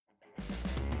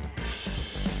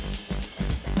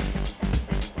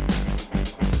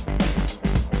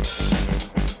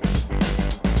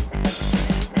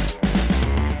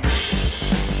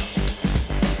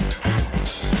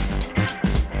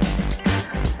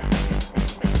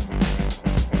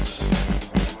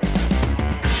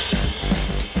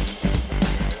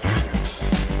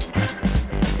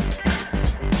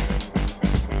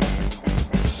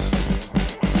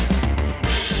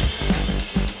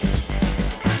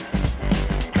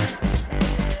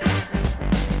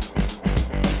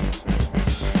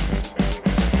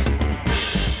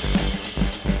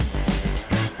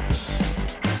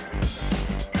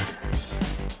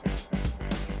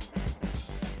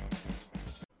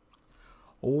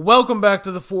Welcome back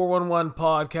to the 411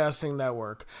 Podcasting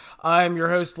Network. I am your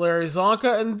host, Larry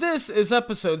Csonka, and this is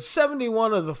episode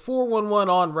 71 of the 411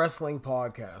 On Wrestling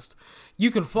Podcast.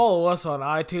 You can follow us on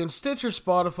iTunes, Stitcher,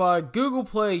 Spotify, Google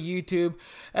Play, YouTube,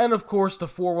 and of course the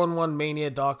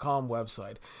 411mania.com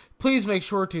website. Please make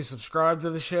sure to subscribe to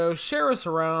the show, share us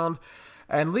around,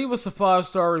 and leave us a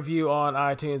 5-star review on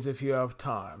iTunes if you have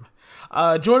time.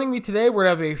 Joining me today, we're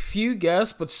going to have a few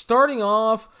guests, but starting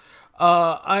off,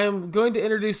 I am going to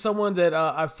introduce someone that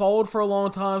I've followed for a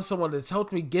long time, someone that's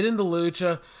helped me get into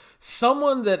Lucha,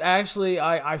 someone that actually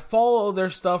I follow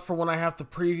their stuff for when I have to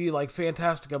preview like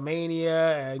Fantastica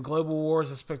Mania and Global Wars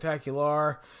and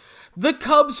Spectacular. The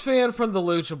Cubsfan from the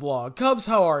Lucha blog. Cubs,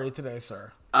 how are you today,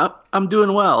 sir? I'm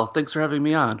doing well. Thanks for having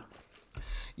me on.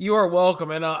 You are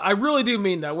welcome, and I really do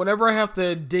mean that. Whenever I have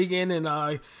to dig in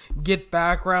and get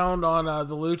background on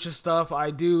the Lucha stuff, I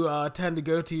do tend to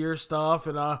go to your stuff,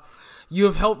 and you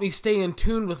have helped me stay in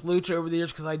tune with Lucha over the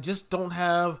years because I just don't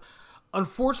have,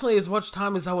 unfortunately, as much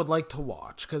time as I would like to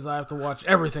watch because I have to watch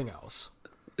everything else.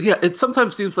 Yeah, it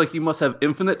sometimes seems like you must have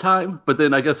infinite time, but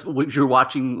then I guess when you're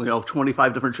watching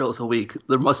 25 different shows a week,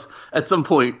 there must, at some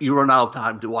point, you run out of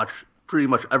time to watch pretty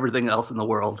much everything else in the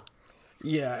world.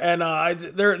 Yeah, and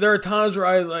there are times where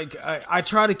I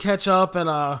try to catch up, and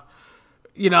I'll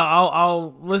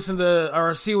listen to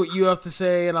or see what you have to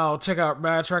say, and I'll check out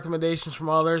match recommendations from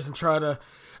others, and try to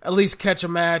at least catch a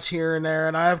match here and there.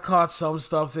 And I have caught some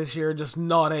stuff this year, just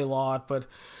not a lot, but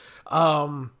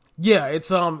yeah, it's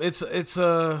something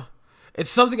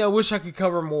I wish I could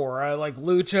cover more. I like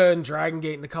Lucha and Dragon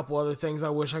Gate and a couple other things I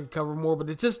wish I could cover more,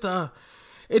 but it just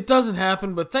it doesn't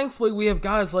happen, but thankfully we have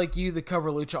guys like you that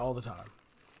cover Lucha all the time.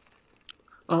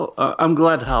 Oh, I'm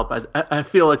glad to help. I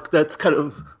feel like that's kind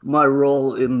of my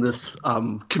role in this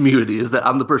community, is that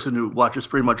I'm the person who watches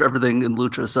pretty much everything in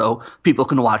Lucha, so people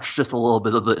can watch just a little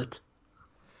bit of it.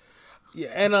 Yeah,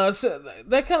 and so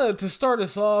that kind of, to start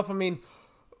us off, I mean,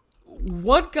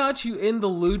 what got you into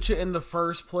Lucha in the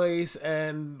first place,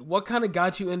 and what kind of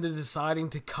got you into deciding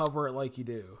to cover it like you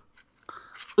do?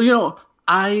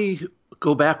 I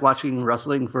go back watching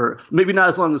wrestling for maybe not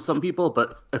as long as some people,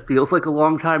 but it feels like a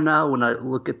long time now when I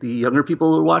look at the younger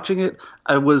people who are watching it.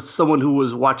 I was someone who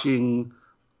was watching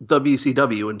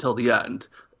WCW until the end.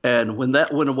 And when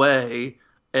that went away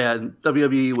and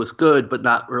WWE was good, but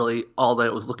not really all that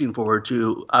I was looking forward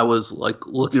to, I was like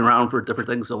looking around for different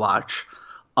things to watch.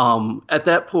 At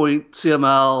that point,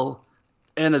 CML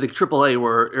and I think AAA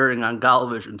were airing on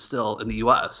Galavision still in the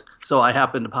U.S., so I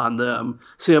happened upon them.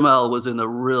 CML was in a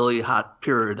really hot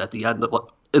period at the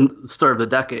start of the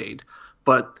decade,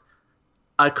 but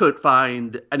I couldn't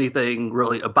find anything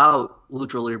really about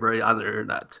Lucha Libre on the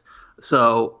internet.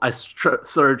 So I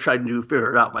started trying to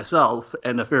figure it out myself,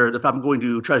 and I figured if I'm going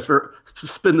to try to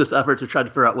spend this effort to try to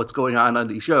figure out what's going on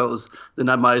these shows, then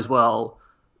I might as well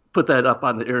put that up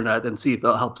on the internet and see if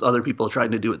it helps other people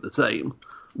trying to do it the same.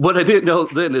 What I didn't know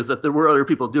then is that there were other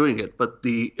people doing it, but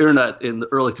the internet in the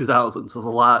early 2000s was a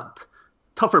lot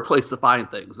tougher place to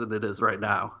find things than it is right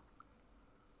now.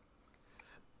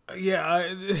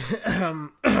 Yeah,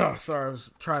 sorry, I was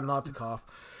trying not to cough.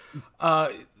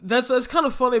 That's kind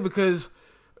of funny because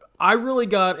I really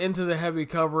got into the heavy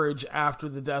coverage after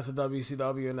the death of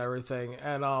WCW and everything,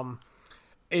 and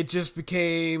it just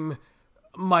became,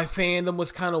 my fandom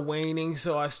was kind of waning,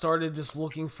 so I started just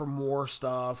looking for more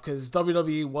stuff because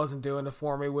WWE wasn't doing it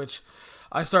for me, which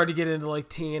I started to get into like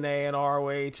TNA and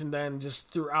ROH, and then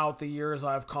just throughout the years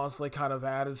I've constantly kind of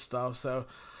added stuff. So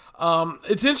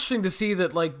it's interesting to see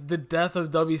that like the death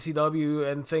of WCW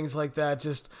and things like that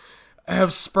just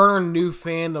have spurned new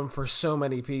fandom for so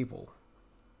many people.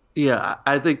 Yeah,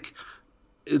 I think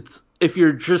if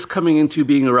you're just coming into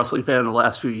being a wrestling fan in the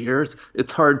last few years,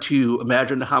 it's hard to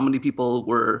imagine how many people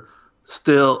were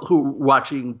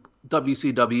watching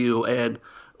WCW, and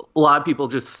a lot of people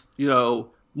just,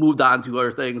 moved on to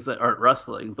other things that aren't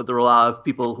wrestling. But there were a lot of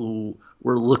people who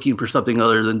were looking for something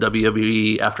other than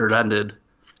WWE after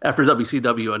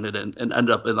WCW ended, and ended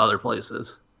up in other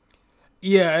places.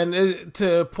 Yeah, and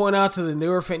to point out to the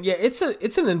newer fan, yeah, it's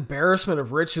an embarrassment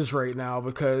of riches right now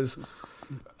because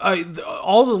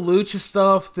all the Lucha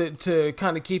stuff to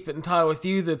kind of keep it in tie with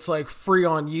you that's like free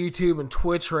on YouTube and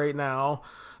Twitch right now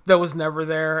that was never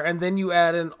there, and then you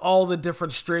add in all the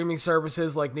different streaming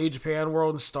services like New Japan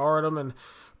World and Stardom and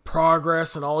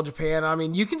Progress and All Japan. I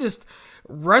mean, you can just,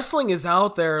 wrestling is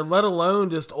out there, let alone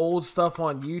just old stuff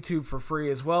on YouTube for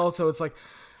free as well. So it's like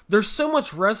there's so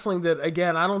much wrestling that,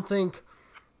 again, I don't think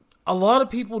a lot of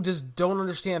people just don't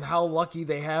understand how lucky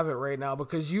they have it right now,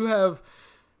 because you have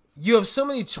you have so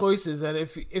many choices, and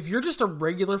if you're just a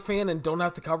regular fan and don't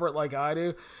have to cover it like I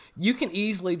do, you can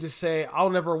easily just say, I'll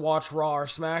never watch Raw or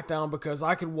SmackDown because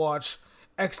I could watch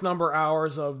X number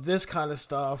hours of this kind of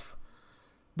stuff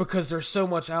because there's so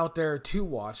much out there to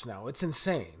watch now. It's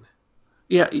insane.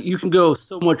 Yeah, you can go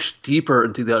so much deeper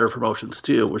into the other promotions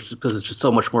too, which is because it's just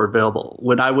so much more available.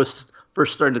 When I was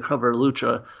first starting to cover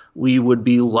Lucha, we would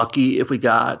be lucky if we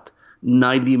got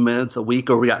 90 minutes a week,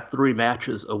 or we got 3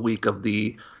 matches a week of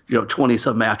the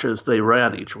 20-some matches they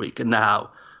ran each week. And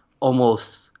now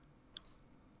almost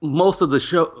most of the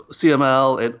show,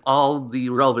 CML and all the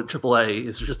relevant AAA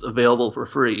is just available for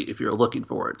free if you're looking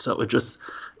for it. So it's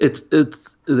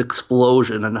an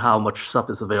explosion in how much stuff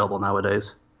is available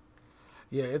nowadays.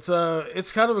 Yeah,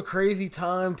 it's kind of a crazy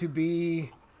time to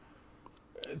be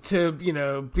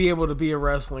able to be a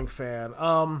wrestling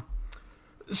fan.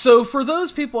 So for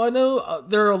those people, I know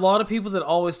there are a lot of people that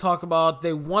always talk about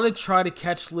they want to try to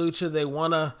catch Lucha, they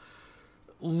want to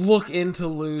look into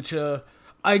Lucha.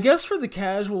 I guess for the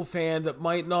casual fan that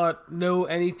might not know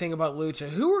anything about Lucha,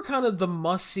 who are kind of the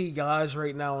must-see guys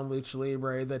right now in Lucha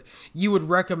Libre that you would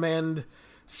recommend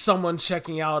someone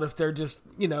checking out if they're just,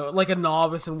 like a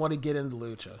novice and want to get into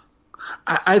Lucha?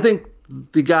 I think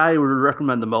the guy I would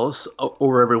recommend the most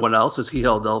over everyone else is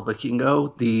Hijo del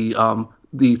Vikingo,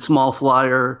 the small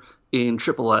flyer in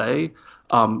AAA.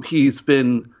 He's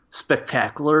been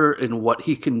spectacular in what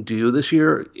he can do this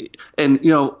year. And,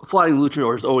 flying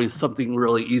luchador is always something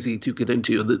really easy to get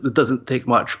into. That doesn't take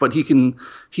much, but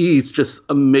he's just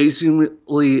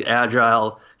amazingly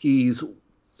agile. He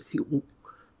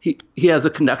has a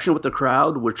connection with the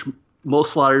crowd, which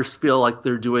most flyers feel like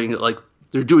they're doing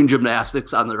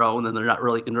gymnastics on their own and they're not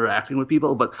really interacting with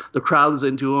people, but the crowd is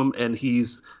into him, and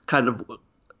he's kind of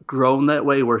grown that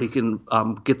way where he can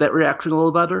get that reaction a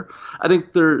little better. I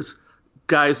think there's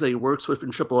guys that he works with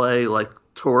in AAA like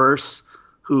Taurus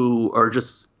who are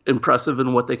just impressive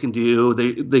in what they can do.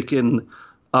 They can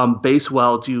base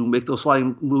well to make those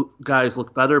flying guys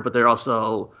look better, but they're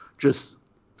also just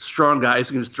strong guys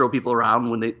who can just throw people around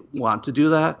when they want to do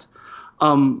that.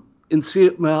 In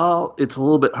CML, it's a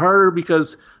little bit harder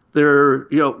because they're,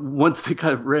 once they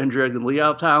kind of ran Dragon Lee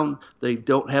out of town, they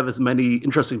don't have as many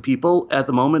interesting people at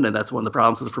the moment, and that's one of the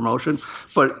problems with the promotion.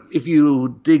 But if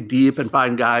you dig deep and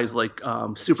find guys like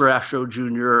Super Astro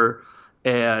Jr.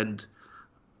 and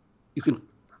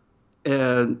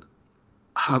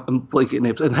I'm blanking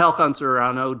names, and Halcon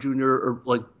Serrano Jr. are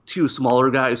like 2 smaller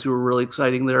guys who are really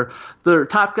exciting there. Their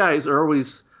top guys are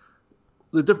always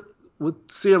with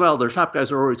CML. Their top guys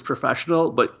are always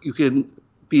professional, but you can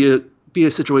be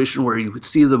a situation where you could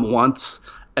see them once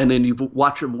and then you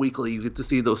watch them weekly. You get to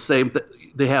see those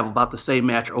they have about the same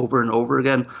match over and over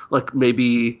again. Like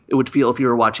maybe it would feel if you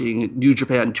were watching New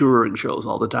Japan touring shows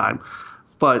all the time.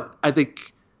 But I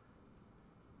think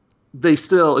they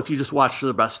still, if you just watch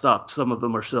their best stuff, some of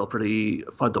them are still pretty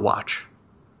fun to watch.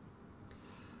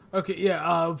 Okay,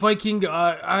 yeah, Viking,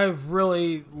 I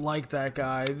really like that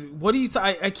guy. What do you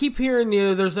I keep hearing,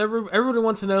 there's everybody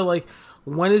wants to know, like,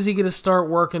 when is he going to start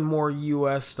working more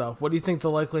U.S. stuff? What do you think the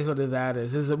likelihood of that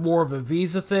is? Is it more of a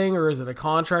visa thing, or is it a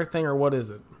contract thing, or what is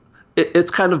it? It's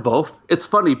kind of both. It's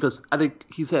funny because I think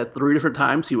he's had 3 different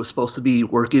times he was supposed to be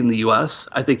working in the U.S.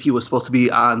 I think he was supposed to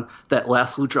be on that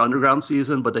last Lucha Underground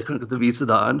season, but they couldn't get the visa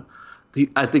done.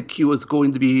 I think he was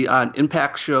going to be on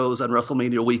Impact shows on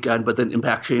WrestleMania weekend, but then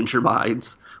Impact changed their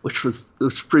minds, which was a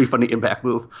pretty funny Impact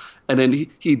move. And then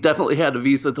he definitely had a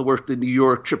visa to work the New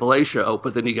York AAA show,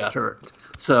 but then he got hurt.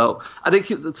 So I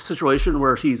think it's a situation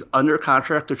where he's under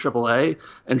contract to AAA,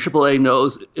 and AAA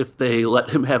knows if they let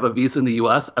him have a visa in the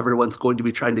U.S., everyone's going to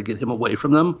be trying to get him away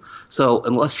from them. So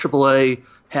unless AAA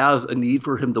has a need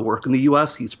for him to work in the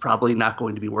U.S., he's probably not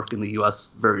going to be working in the U.S.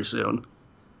 very soon.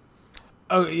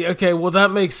 Oh, okay. Well,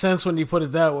 that makes sense when you put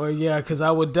it that way. Yeah, because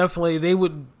I would definitely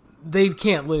they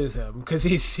can't lose him because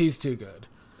he's too good.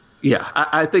 Yeah,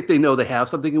 I think they know they have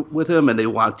something with him and they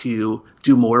want to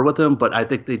do more with him, but I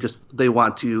think they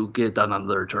want to get it done on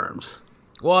their terms.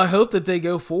 Well, I hope that they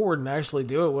go forward and actually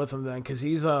do it with him then, because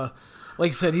he's like I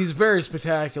said, he's very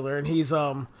spectacular, and he's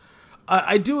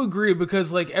I do agree,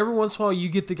 because like every once in a while you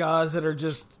get the guys that are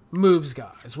just moves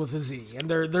guys with a Z, and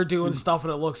they're doing stuff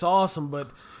and it looks awesome, but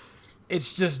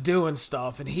it's just doing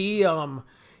stuff, and he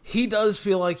does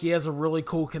feel like he has a really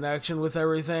cool connection with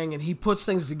everything, and he puts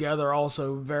things together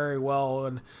also very well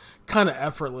and kind of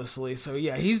effortlessly. So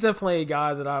yeah, he's definitely a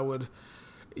guy that I would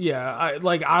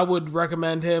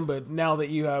recommend him. But now that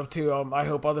you have too, I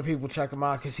hope other people check him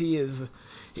out, because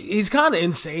he's kind of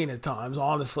insane at times,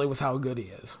 honestly, with how good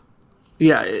he is.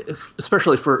 Yeah,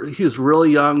 especially he was really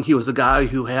young. He was a guy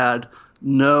who had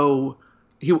no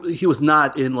he was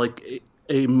not in like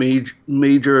a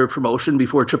major promotion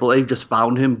before AAA just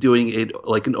found him doing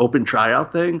an open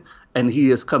tryout thing, and he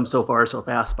has come so far so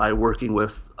fast by working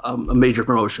with a major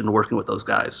promotion, working with those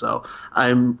guys. So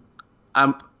I'm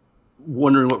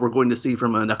wondering what we're going to see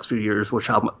from the next few years, with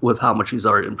how much he's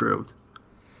already improved.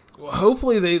 Well,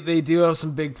 hopefully they do have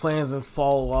some big plans and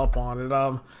follow up on it.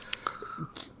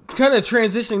 Kind of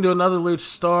transitioning to another Lucha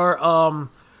star,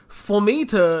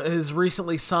 Flamita has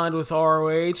recently signed with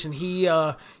ROH, and he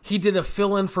did a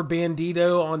fill-in for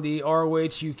Bandito on the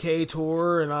ROH UK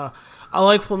tour, and I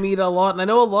like Flamita a lot, and I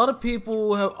know a lot of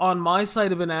people on my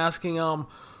side have been asking,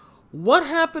 what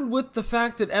happened with the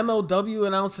fact that MLW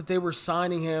announced that they were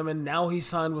signing him, and now he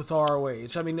signed with ROH?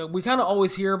 I mean, we kind of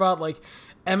always hear about, like,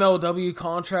 MLW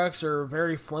contracts are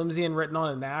very flimsy and written on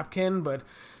a napkin, but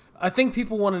I think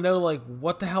people want to know, like,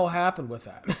 what the hell happened with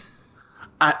that?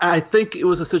 I think it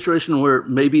was a situation where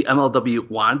maybe MLW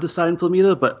wanted to sign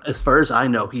Flamita, but as far as I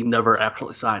know, he never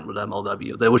actually signed with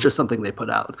MLW. That was just something they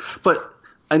put out. But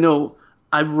I know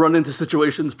I've run into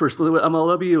situations personally with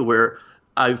MLW where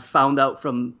I've found out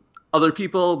from other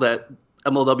people that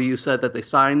MLW said that they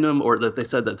signed him, or that they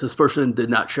said that this person did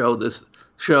not show this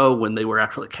show when they were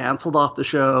actually canceled off the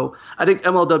show. I think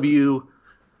MLW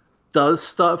does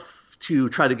stuff to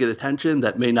try to get attention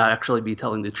that may not actually be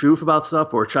telling the truth about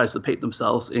stuff, or tries to paint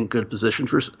themselves in good position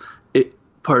for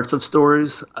parts of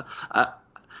stories.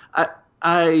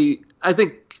 I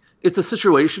think it's a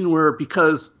situation where,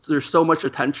 because there's so much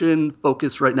attention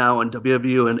focused right now on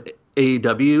WWE and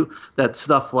AEW, that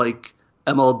stuff like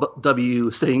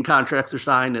MLW saying contracts are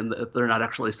signed and that they're not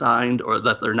actually signed, or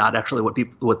that they're not actually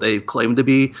what they claim to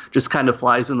be, just kind of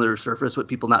flies under the surface, with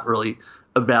people not really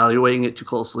evaluating it too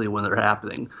closely when they're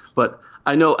happening. But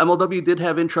I know MLW did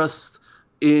have interest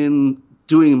in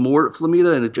doing more at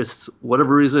Flamita, and it just,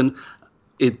 whatever reason,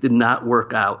 it did not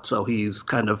work out. So he's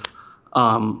kind of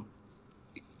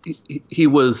he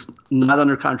was not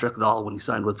under contract at all when he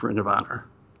signed with Ring of Honor.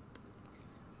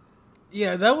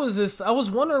 Yeah, that was this. I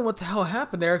was wondering what the hell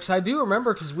happened there, because I do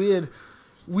remember, because we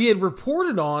had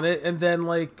reported on it, and then,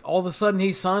 like, all of a sudden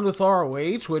he signed with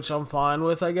ROH, which I'm fine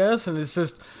with, I guess, and it's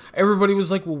just, everybody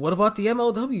was like, well, what about the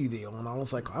MLW deal? And I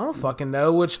was like, I don't fucking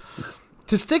know. Which,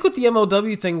 to stick with the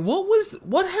MLW thing,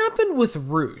 what happened with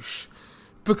ROH?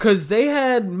 Because they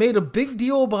had made a big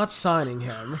deal about signing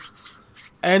him,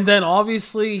 and then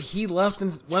obviously he left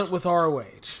and went with ROH.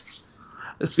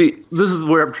 See, this is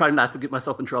where I'm trying not to get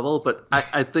myself in trouble, but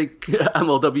I think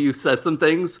MLW said some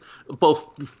things, both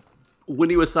when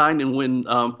he was signed and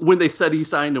when they said he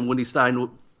signed and when he signed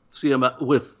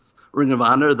with Ring of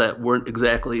Honor, that weren't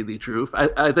exactly the truth.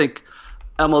 I think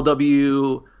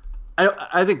MLW,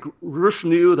 I think Rush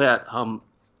knew that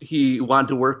he wanted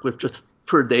to work with just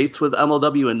per dates with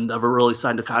MLW and never really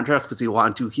signed a contract, because he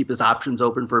wanted to keep his options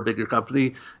open for a bigger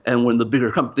company. And when the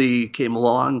bigger company came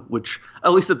along, which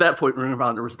at least at that point, Ring of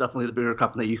Honor was definitely the bigger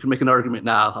company. You can make an argument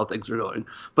now how things are going,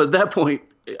 but at that point,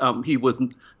 he was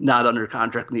not under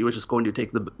contract, and he was just going to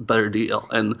take the better deal.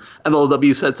 And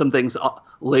MLW said some things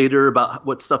later about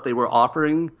what stuff they were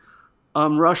offering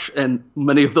Rush, and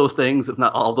many of those things, if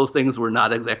not all of those things, were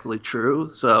not exactly true.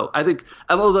 So I think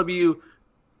MLW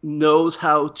knows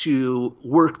how to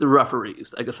work the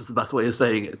referees, I guess is the best way of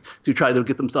saying it, to try to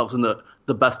get themselves in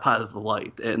the best part of the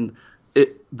light. And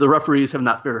the referees have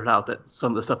not figured out that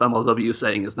some of the stuff MLW is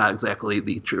saying is not exactly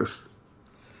the truth.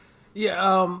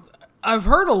 Yeah, I've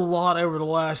heard a lot over the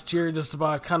last year just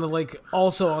about kind of, like,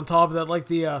 also on top of that, like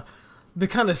the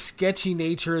kind of sketchy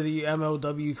nature of the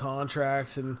MLW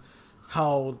contracts and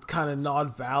how kind of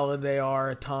not valid they are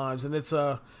at times. And it's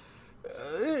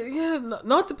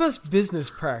not the best business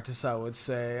practice, I would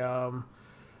say.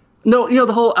 No,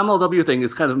 the whole MLW thing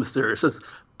is kind of mysterious.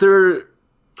 They're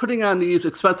putting on these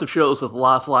expensive shows with a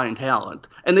lot of flying talent,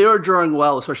 and they are drawing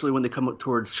well, especially when they come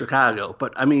towards Chicago.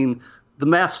 But, I mean, the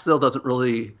math still doesn't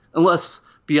really, unless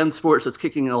BN Sports is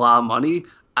kicking a lot of money,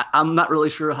 I'm not really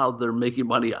sure how they're making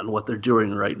money on what they're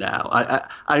doing right now.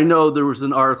 I know there was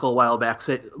an article a while back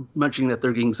mentioning that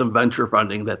they're getting some venture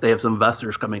funding, that they have some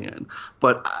investors coming in.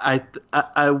 But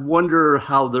I wonder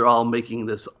how they're all making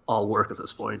this all work at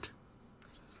this point.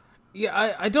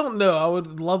 Yeah, I don't know. I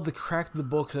would love to crack the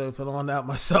book open on that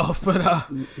myself, but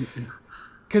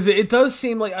because it does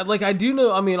seem like I do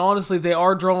know. I mean, honestly, they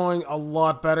are drawing a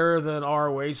lot better than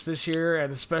ROH this year,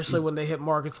 and especially when they hit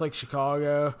markets like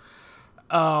Chicago.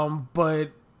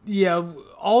 But yeah,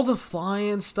 all the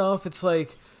flying stuff, it's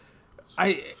like,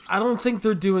 I don't think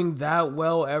they're doing that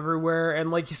well everywhere.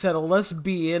 And like you said, unless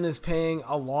BN is paying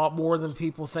a lot more than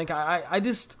people think, I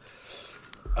just,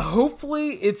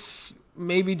 hopefully it's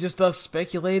maybe just us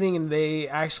speculating and they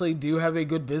actually do have a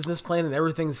good business plan and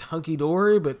everything's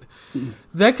hunky-dory, but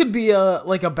that could be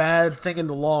a bad thing in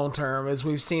the long term, as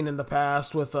we've seen in the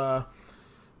past with,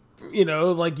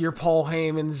 like your Paul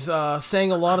Heyman's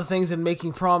saying a lot of things and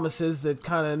making promises that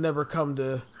kind of never come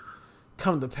to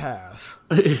pass.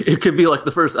 It could be like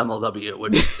the first MLW,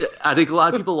 which I think a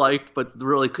lot of people liked, but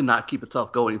really could not keep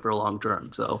itself going for a long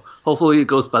term. So hopefully it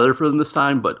goes better for them this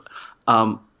time, but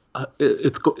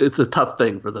it's a tough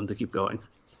thing for them to keep going.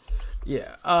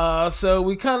 Yeah. So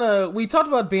we talked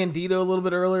about Bandito a little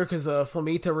bit earlier because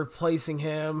Flamita replacing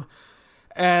him,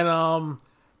 and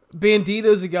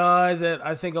Bandito's a guy that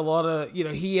I think a lot of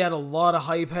he had a lot of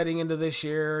hype heading into this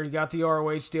year. He got the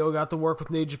ROH deal, got to work with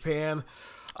New Japan.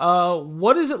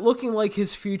 What is it looking like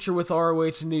his future with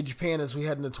ROH and New Japan as we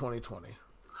head into 2020?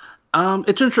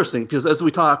 It's interesting because as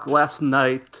we talked last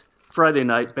night, Friday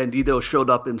night, Bandito showed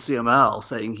up in CML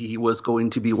saying he was going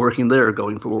to be working there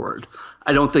going forward.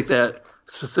 I don't think that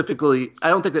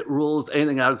rules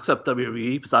anything out except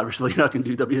WWE, because obviously you're not going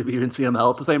to do WWE and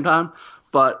CML at the same time.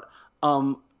 But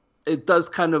it does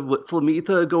kind of, with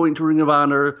Flamita going to Ring of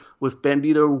Honor, with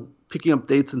Bandito picking up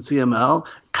dates in CML,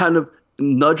 kind of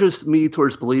nudges me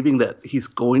towards believing that he's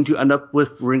going to end up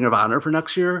with Ring of Honor for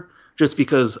next year, just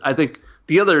because I think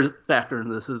the other factor in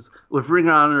this is with Ring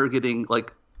of Honor getting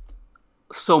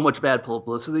so much bad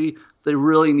publicity, they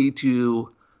really need to,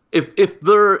 if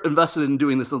they're invested in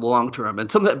doing this in the long term,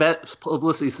 and some of that bad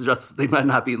publicity suggests they might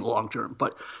not be in the long term,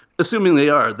 but assuming they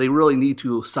are, they really need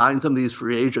to sign some of these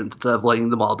free agents instead of letting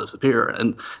them all disappear.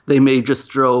 And they may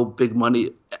just throw big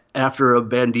money after a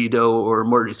Bandito or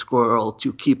Marty Scurll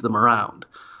to keep them around.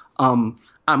 I'm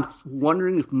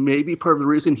wondering if maybe part of the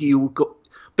reason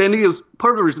Bandito is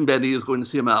going to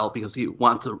CML because he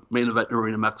wants a main event in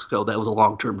Arena Mexico. That was a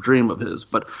long-term dream of his.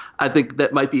 But I think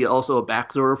that might be also a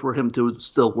backdoor for him to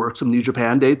still work some New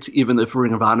Japan dates, even if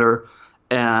Ring of Honor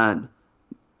and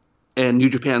New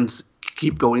Japan's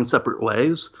keep going separate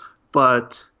ways.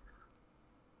 But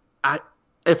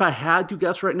if I had to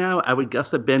guess right now, I would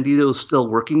guess that Bandito is still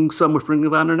working some with Ring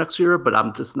of Honor next year, but I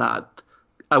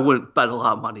wouldn't bet a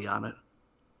lot of money on it.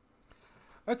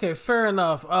 Okay, fair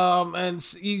enough. And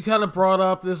you kind of brought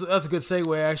up this. That's a good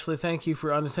segue, actually. Thank you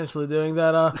for unintentionally doing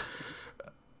that.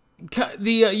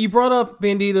 You brought up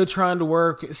Bandito trying to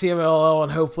work CMLL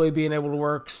and hopefully being able to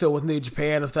work still with New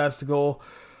Japan if that's the goal.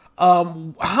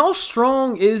 How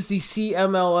strong is the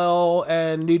CMLL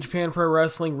and New Japan Pro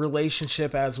Wrestling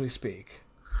relationship as we speak?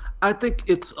 I think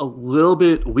it's a little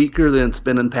bit weaker than it's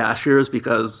been in past years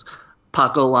because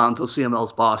Paco Alonso,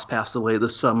 CML's boss, passed away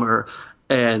this summer,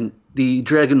 and the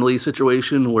Dragon Lee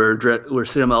situation where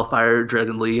CML fired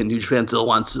Dragon Lee and New Japan still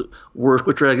wants to work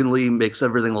with Dragon Lee makes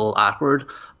everything a little awkward.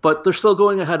 But they're still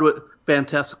going ahead with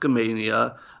Fantastica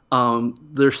Mania.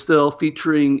 They're still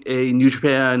featuring a New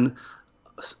Japan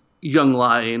young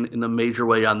lion in a major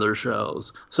way on their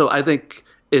shows. So I think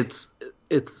it's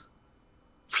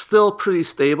still pretty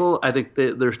stable. I think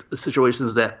that there's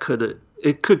situations that could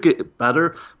get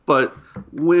better, but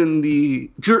when the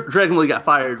Dragon Lee got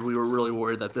fired, we were really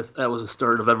worried that that was the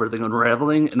start of everything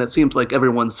unraveling, and it seems like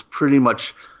everyone's pretty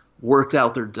much worked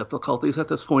out their difficulties at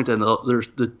this point, and there's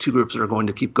the two groups that are going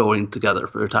to keep going together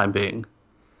for the time being.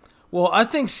 Well, I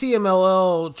think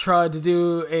CMLL tried to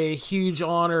do a huge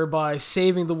honor by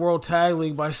saving the World Tag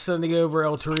League by sending over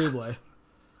El Terrible.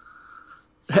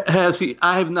 Has he?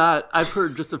 I have not. I've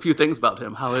heard just a few things about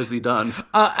him. How has he done?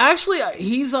 Actually,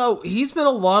 he's been a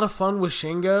lot of fun with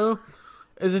Shingo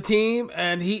as a team,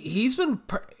 and he's been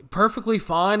perfectly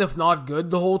fine, if not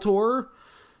good, the whole tour.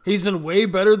 He's been way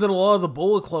better than a lot of the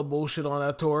Bullet Club bullshit on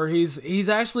that tour. He's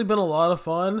actually been a lot of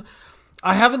fun.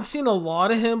 I haven't seen a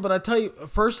lot of him, but I tell you,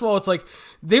 first of all, it's like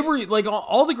they were like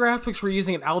all the graphics were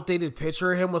using an outdated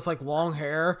picture of him with like long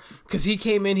hair because he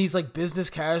came in, he's like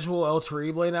business casual El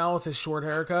Terrible now with his short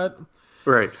haircut.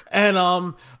 Right. And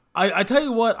I tell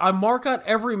you what, I mark out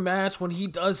every match when he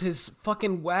does his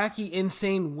fucking wacky,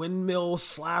 insane windmill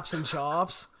slaps and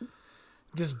chops.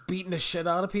 Just beating the shit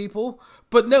out of people.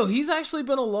 But no, he's actually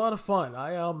been a lot of fun.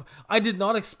 I did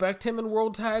not expect him in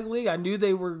World Tag League. I knew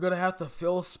they were going to have to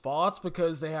fill spots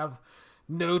because they have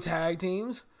no tag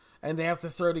teams. And they have to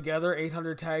throw together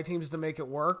 800 tag teams to make it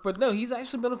work. But no, he's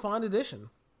actually been a fine addition.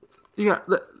 Yeah,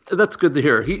 that's good to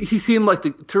hear. He seemed like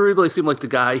Terrible seemed like the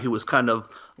guy who was kind of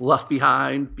left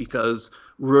behind because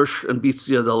Rush and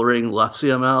Bestia del Ring left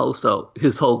CML, so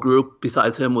his whole group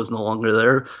besides him was no longer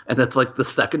there, and that's like the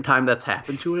second time that's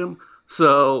happened to him.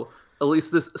 So at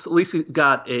least he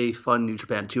got a fun New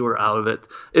Japan tour out of it.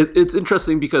 It's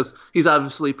interesting because he's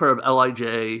obviously part of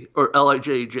LIJ or LIJ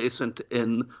adjacent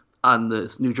in on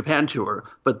this New Japan tour,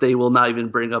 but they will not even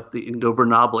bring up the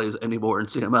Ingobernables anymore in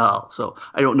CML. So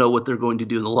I don't know what they're going to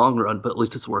do in the long run, but at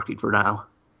least it's working for now.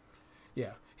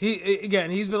 Yeah,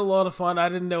 he's been a lot of fun. I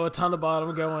didn't know a ton about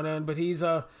him going in, but he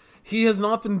has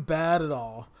not been bad at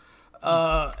all.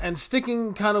 And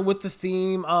sticking kind of with the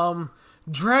theme,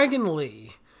 Dragon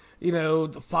Lee,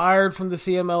 fired from the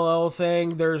CMLL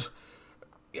thing.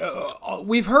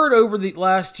 We've heard over the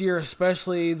last year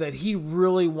especially that he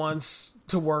really wants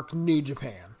to work New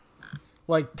Japan.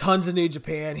 Like, tons of New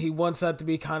Japan. He wants that to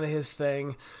be kind of his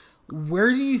thing. Where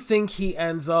do you think he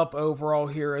ends up overall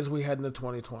here as we head into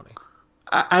 2020?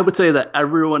 I would say that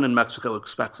everyone in Mexico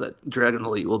expects that Dragon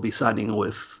Lee will be signing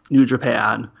with New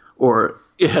Japan, or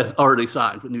it has already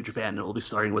signed with New Japan and will be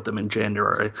starting with them in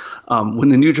January. When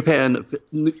the New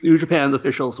Japan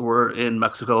officials were in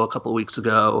Mexico a couple of weeks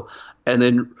ago, and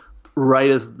then right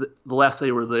as the last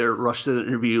day were there, rushed to an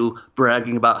interview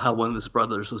bragging about how one of his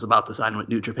brothers was about to sign with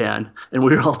New Japan, and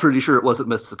we were all pretty sure it wasn't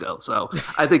Mexico. So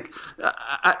I think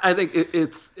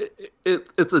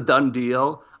it's a done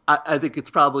deal. I think it's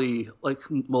probably, like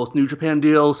most New Japan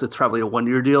deals, it's probably a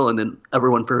 1-year deal, and then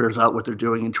everyone figures out what they're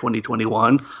doing in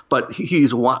 2021. But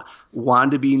he's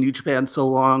wanted to be in New Japan so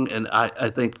long, and I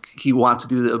think he wants to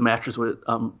do the matches with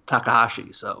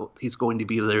Takahashi, so he's going to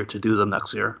be there to do them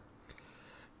next year.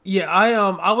 Yeah,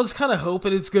 I was kind of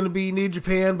hoping it's going to be New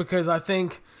Japan, because I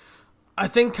think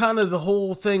kind of the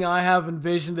whole thing I have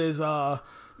envisioned is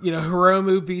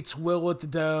Hiromu beats Will at the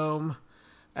Dome.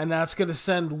 And that's going to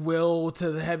send Will to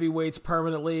the heavyweights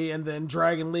permanently, and then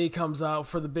Dragon Lee comes out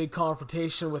for the big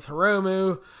confrontation with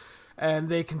Hiromu, and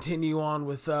they continue on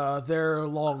with their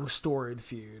long storied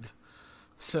feud.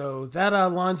 So that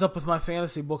lines up with my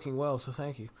fantasy booking well, so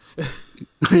thank you.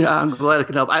 Yeah, I'm glad I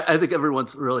can help. I think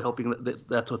everyone's really hoping that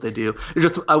that's what they do.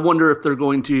 I wonder if they're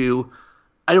going to...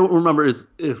 I don't remember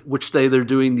which day they're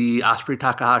doing the Osprey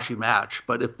Takahashi match,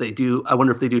 but if they do, I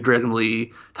wonder if they do Dragon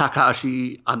Lee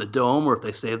Takahashi on a dome, or if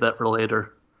they save that for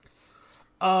later.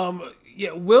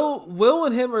 Yeah, Will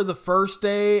and him are the first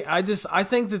day. I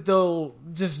think that they'll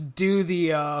just do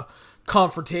the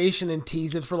confrontation and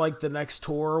tease it for like the next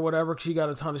tour or whatever, because you got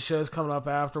a ton of shows coming up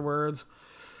afterwards.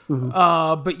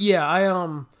 Mm-hmm. But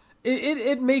yeah,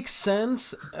 it makes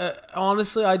sense.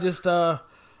 Honestly,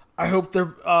 I hope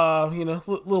they're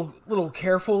little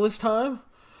careful this time,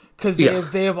 because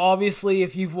they have obviously,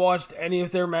 if you've watched any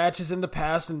of their matches in the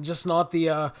past, and just not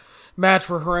the match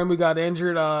where Hiromu got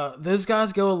injured, those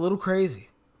guys go a little crazy.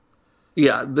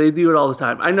 Yeah, they do it all the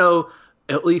time. I know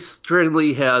at least Dragon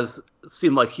Lee has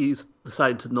seemed like he's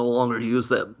decided to no longer use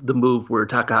the move where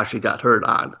Takahashi got hurt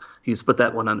on. He's put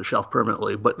that one on the shelf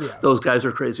permanently. But those guys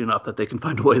are crazy enough that they can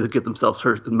find a way to get themselves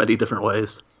hurt in many different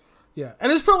ways. Yeah,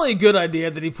 and it's probably a good idea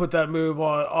that he put that move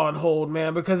on hold,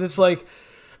 man, because it's like,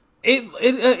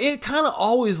 it kind of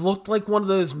always looked like one of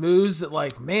those moves that,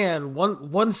 like, man,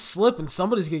 one slip and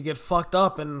somebody's going to get fucked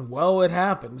up, and, well, it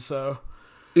happened, so.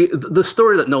 The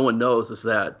story that no one knows is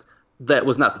that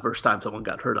was not the first time someone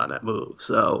got hurt on that move,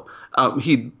 so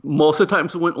most of the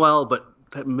times it went well, but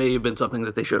that may have been something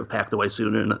that they should have packed away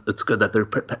sooner, and it's good that they're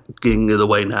getting it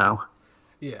away now.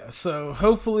 Yeah, so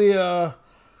hopefully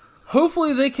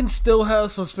they can still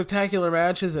have some spectacular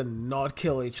matches and not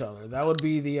kill each other. That would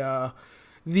be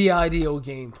the ideal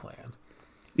game plan.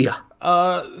 Yeah.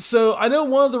 So I know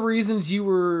one of the reasons you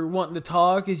were wanting to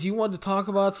talk is you wanted to talk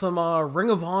about some Ring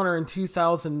of Honor in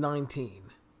 2019.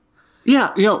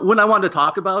 Yeah, when I wanted to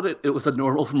talk about it, it was a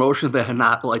normal promotion that had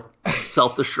not, like,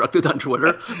 self-destructed on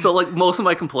Twitter. So, like, most of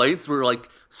my complaints were, like,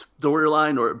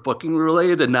 storyline or booking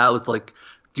related, and now it's like,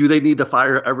 do they need to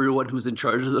fire everyone who's in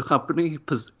charge of the company?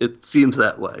 Because it seems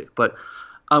that way. But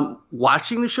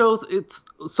watching the shows, it's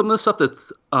some of the stuff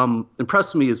that's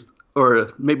impressed me is,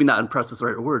 or maybe not impressed is the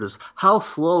right word, is how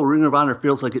slow Ring of Honor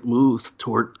feels like it moves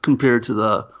compared to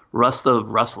the rest of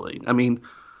wrestling. I mean,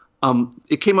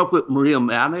 it came up with Maria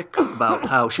Manic about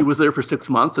how she was there for 6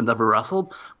 months and never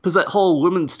wrestled, because that whole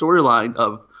women's storyline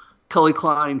of Kelly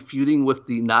Klein feuding with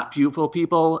the not beautiful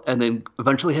people and then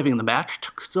eventually having the match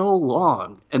took so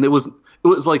long. And it was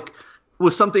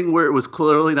something where it was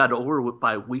clearly not over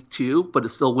by week 2, but it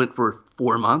still went for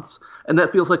 4 months. And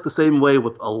that feels like the same way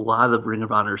with a lot of Ring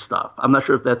of Honor stuff. I'm not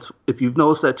sure if you've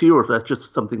noticed that too, or if that's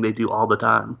just something they do all the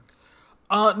time.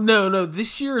 No,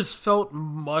 this year's felt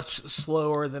much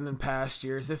slower than in past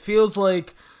years. It feels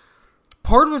like,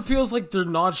 part of it feels like they're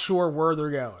not sure where they're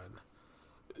going.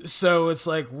 So it's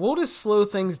like, we'll just slow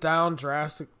things down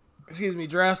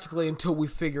drastically until we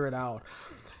figure it out.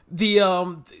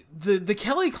 The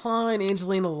Kelly Klein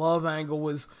Angelina Love angle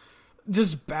was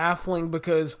just baffling,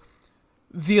 because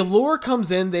The Allure comes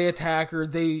in, they attack her,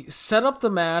 they set up the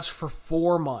match for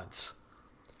 4 months.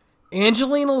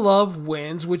 Angelina Love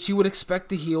wins, which you would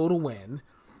expect a heel to win.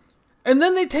 And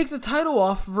then they take the title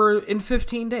off of her in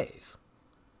 15 days.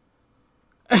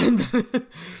 And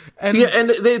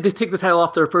they take the title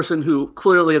off to a person who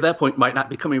clearly at that point might not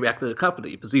be coming back to the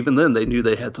company, because even then they knew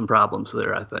they had some problems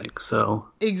there, I think. So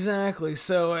exactly.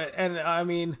 So, and I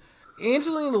mean,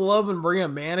 Angelina Love and Bria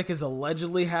Manic is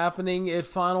allegedly happening at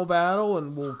Final Battle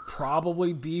and will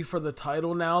probably be for the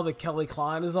title now that Kelly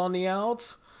Klein is on the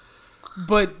outs.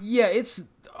 But yeah,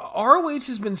 ROH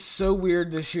has been so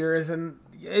weird this year, and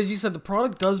as you said, the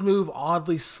product does move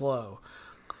oddly slow.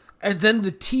 And then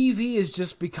the TV has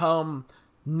just become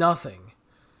nothing.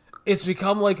 It's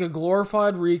become like a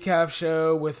glorified recap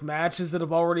show with matches that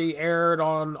have already aired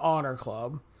on Honor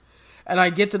Club. And I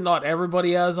get that not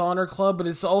everybody has Honor Club, but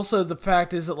it's also the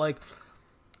fact is that, like,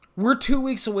 we're 2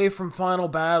 weeks away from Final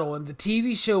Battle, and the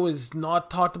TV show is not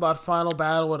talked about Final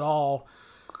Battle at all,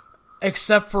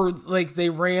 except for, like, they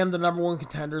ran the number one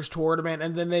contenders tournament,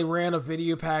 and then they ran a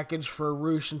video package for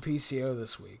Roosh and PCO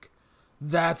this week.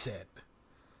 That's it.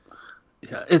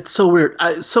 Yeah, it's so weird.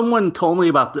 Someone told me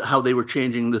about how they were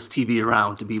changing this TV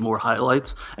around to be more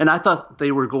highlights, and I thought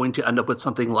they were going to end up with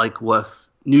something like what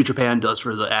New Japan does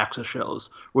for the Access shows,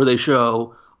 where they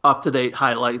show up-to-date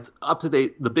highlights,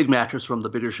 the big matches from the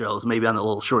bigger shows, maybe on a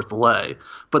little short delay.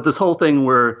 But this whole thing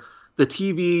where the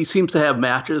TV seems to have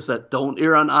matches that don't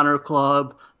air on Honor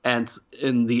Club, and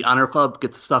in the Honor Club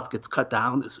gets cut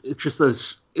down.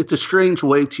 It's a strange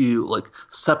way to, like,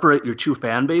 separate your two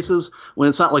fan bases when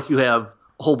it's not like you have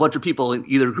a whole bunch of people in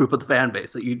either group of the fan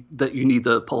base that you need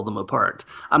to pull them apart.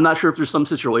 I'm not sure if there's some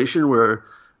situation where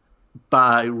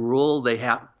by rule they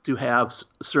have to have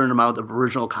a certain amount of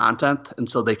original content, and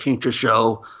so they can't just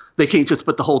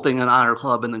put the whole thing in Honor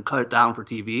Club and then cut it down for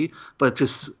TV. But it's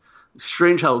just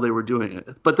strange how they were doing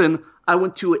it. But then I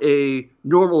went to a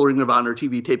normal Ring of Honor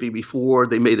TV taping before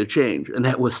they made a change, and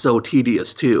that was so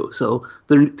tedious too. So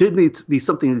there did need to be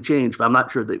something to change, but I'm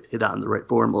not sure they've hit on the right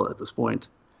formula at this point.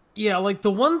 Yeah, like,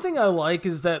 the one thing I like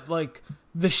is that, like,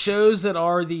 the shows that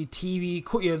are the TV,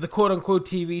 the quote-unquote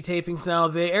TV tapings now,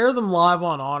 they air them live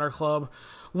on Honor Club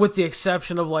with the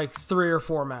exception of, like, 3 or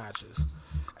 4 matches.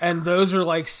 And those are,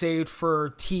 like, saved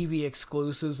for TV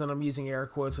exclusives, and I'm using air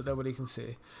quotes that nobody can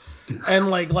see. And,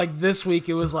 like this week,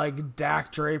 it was, like,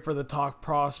 Dak Draper, the Top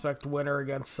Prospect winner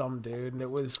against some dude, and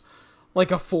it was,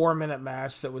 like, a 4-minute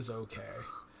match that was okay.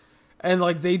 And,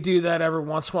 like, they do that every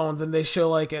once in a while, and then they show,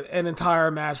 like, an entire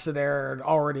match that aired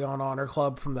already on Honor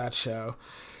Club from that show.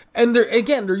 And,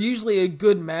 they're usually a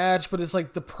good match, but it's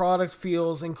like the product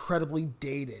feels incredibly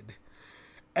dated.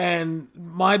 And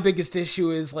my biggest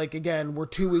issue is, like, again, we're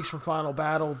 2 weeks from Final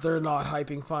Battle. They're not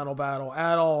hyping Final Battle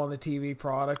at all on the TV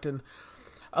product. And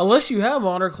unless you have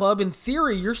Honor Club, in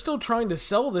theory, you're still trying to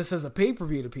sell this as a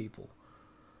pay-per-view to people.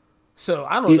 So,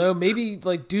 I don't know, maybe,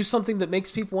 like, do something that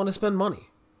makes people want to spend money.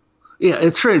 Yeah,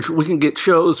 it's strange. We can get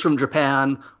shows from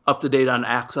Japan up to date on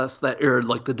Access that aired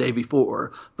like the day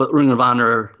before, but Ring of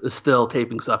Honor is still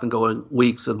taping stuff and going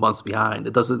weeks and months behind.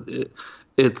 It doesn't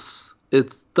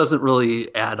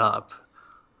really add up.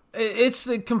 It's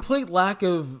the complete lack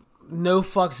of no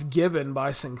fucks given by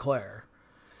Sinclair.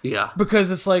 Yeah, because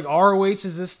it's like ROH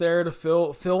is just there to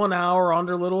fill an hour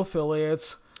under little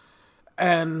affiliates,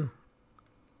 and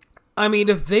I mean,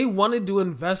 if they wanted to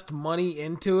invest money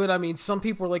into it, I mean, some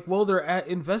people are like, well, they're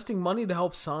investing money to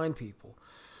help sign people.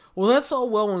 Well, that's all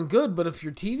well and good, but if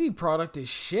your TV product is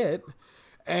shit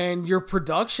and your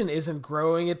production isn't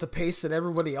growing at the pace that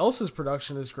everybody else's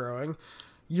production is growing,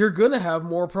 you're going to have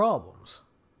more problems.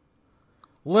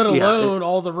 Let alone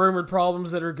all the rumored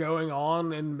problems that are going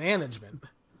on in management.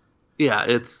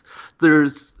 Yeah,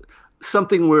 there's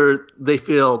something where they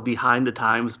feel behind the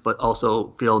times, but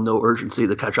also feel no urgency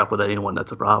to catch up with anyone.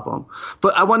 That's a problem.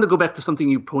 But I wanted to go back to something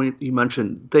you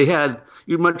mentioned.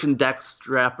 You mentioned Dex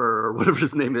Draper, or whatever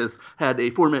his name is, had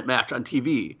a 4-minute match on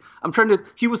TV.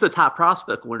 He was a Top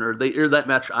Prospect winner. They aired that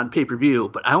match on pay-per-view,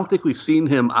 but I don't think we've seen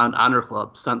him on Honor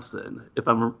Club since then, if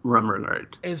I'm remembering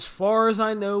right. As far as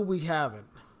I know, we haven't.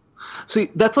 See,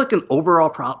 that's like an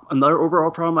overall problem. Another overall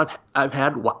problem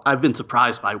I've been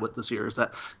surprised by with this year is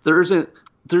that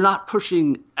they're not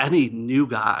pushing any new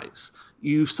guys.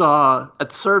 You saw at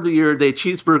the start of the year,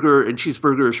 Cheeseburger and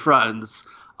Cheeseburger's friends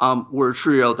were a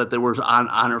trio that they were on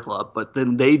Honor Club, but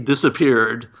then they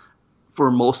disappeared for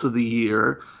most of the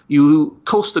year.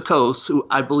 Coast to Coast, who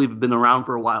I believe have been around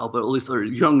for a while, but at least they're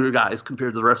younger guys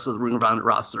compared to the rest of the Ring of Honor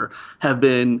roster, have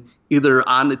been either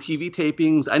on the TV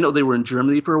tapings. I know they were in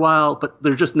Germany for a while, but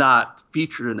they're just not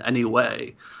featured in any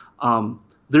way.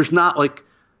 There's not like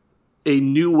a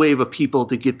new wave of people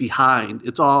to get behind.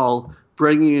 It's all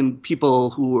bringing in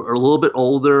people who are a little bit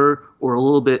older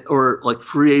or like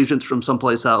free agents from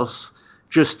someplace else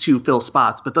just to fill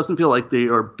spots, but doesn't feel like they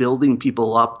are building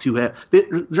people up to have.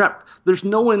 There's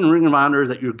no one in Ring of Honor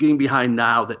that you're getting behind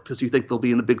now that because you think they'll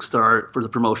be in the big star for the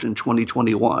promotion in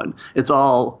 2021. It's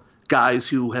all guys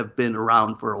who have been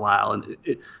around for a while, and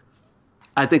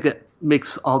I think it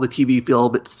makes all the TV feel a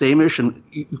bit sameish, and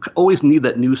you always need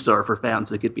that new star for fans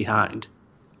to get behind.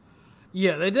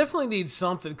 Yeah, they definitely need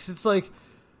something, because it's like,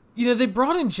 you know, they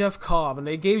brought in Jeff Cobb, and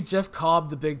they gave Jeff Cobb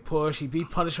the big push. He beat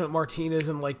Punishment Martinez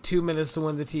in like 2 minutes to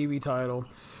win the TV title.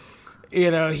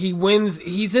 You know, he wins.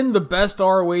 He's in the best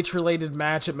ROH-related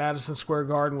match at Madison Square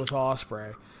Garden with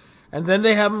Ospreay. And then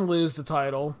they have him lose the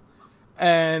title.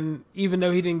 And even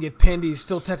though he didn't get pinned, he's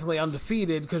still technically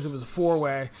undefeated because it was a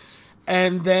 4-way.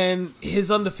 And then his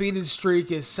undefeated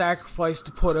streak is sacrificed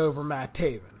to put over Matt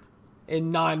Taven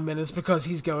in 9 minutes because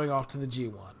he's going off to the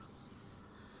G1.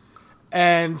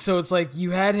 And so it's like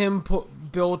you had him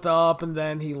built up and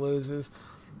then he loses.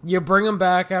 You bring him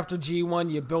back after G1,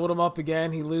 you build him up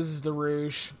again, he loses to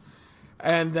Roosh.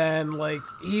 And then, like,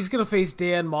 he's going to face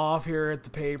Dan Moff here at the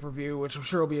pay-per-view, which I'm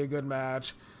sure will be a good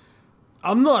match.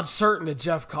 I'm not certain that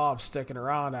Jeff Cobb's sticking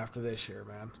around after this year,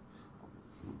 man.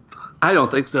 I don't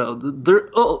think so.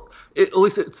 At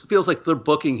least it feels like they're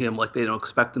booking him like they don't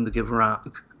expect him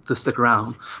to stick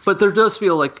around. But there does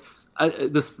feel like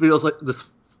this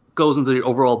goes into the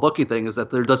overall booking thing, is that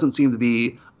there doesn't seem to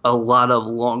be a lot of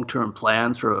long-term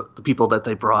plans for the people that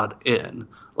they brought in.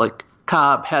 Like,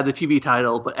 Cobb had the TV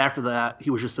title, but after that, he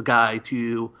was just a guy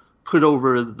to put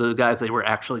over the guys they were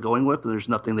actually going with, and there's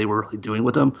nothing they were really doing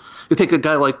with him. You take a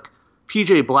guy like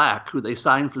PJ Black, who they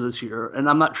signed for this year, and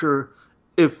I'm not sure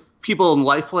if people in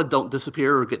Lifeblood don't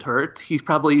disappear or get hurt, he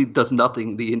probably does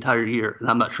nothing the entire year, and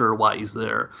I'm not sure why he's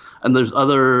there. And there's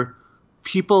other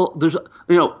people. There's,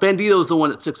 you know, Bandito's the one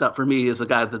that sticks out for me as a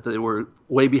guy that they were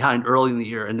way behind early in the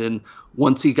year, and then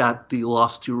once he got the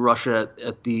loss to Russia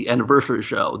at the anniversary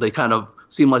show, they kind of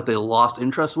seemed like they lost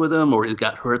interest with him, or he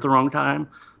got hurt at the wrong time.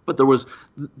 But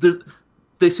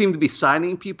they seem to be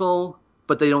signing people,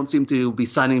 but they don't seem to be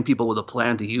signing people with a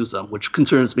plan to use them, which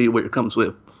concerns me when it comes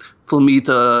with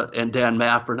Flamita and Dan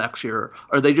Maff for next year.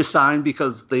 Are they just signed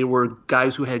because they were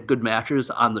guys who had good matches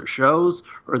on their shows,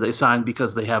 or are they signed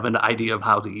because they have an idea of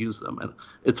how to use them? And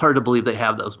it's hard to believe they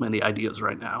have those many ideas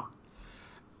right now.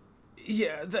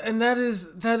 Yeah, and that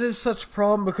is such a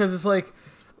problem, because it's like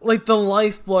the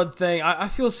Lifeblood thing. I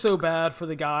feel so bad for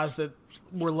the guys that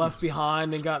were left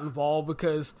behind and got involved,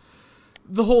 because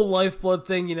the whole Lifeblood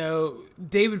thing, you know,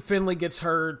 David Finlay gets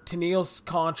hurt, Tennille's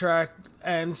contract,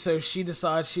 and so she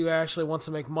decides she actually wants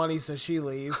to make money, so she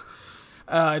leaves.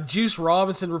 Juice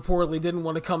Robinson reportedly didn't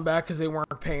want to come back because they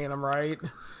weren't paying him right.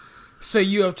 So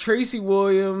you have Tracy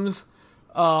Williams,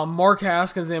 Mark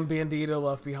Haskins, and Bandito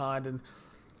left behind. And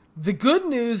the good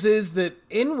news is that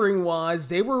in-ring wise,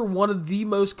 they were one of the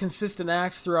most consistent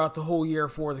acts throughout the whole year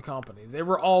for the company. They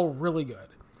were all really good.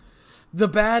 The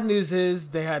bad news is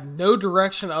they had no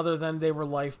direction other than they were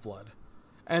Lifeblood,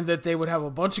 and that they would have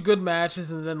a bunch of good matches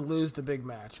and then lose the big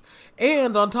match.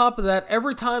 And on top of that,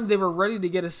 every time they were ready to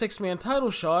get a 6-man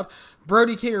title shot,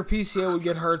 Brody King or PCO would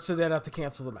get hurt, so they'd have to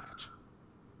cancel the match.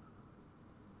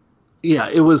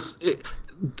 Yeah,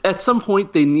 at some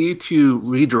point they need to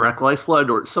redirect Lifeblood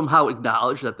or somehow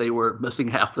acknowledge that they were missing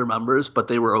half their members, but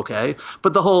they were okay.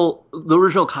 But the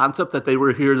original concept that they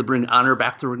were here to bring Honor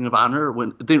back to Ring of Honor, when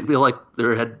it didn't feel like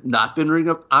there had not been Ring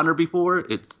of Honor before,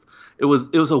 it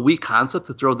was a weak concept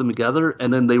to throw them together,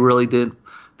 and then they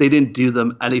didn't do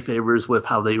them any favors with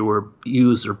how they were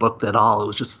used or booked at all. It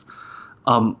was just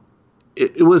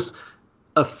it was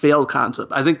a failed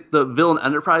concept. I think the Villain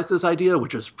Enterprises idea,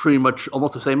 which is pretty much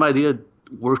almost the same idea,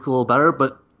 worked a little better,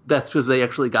 but that's because they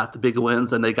actually got the big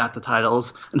wins and they got the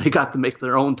titles and they got to make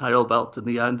their own title belts in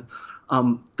the end.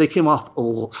 They came off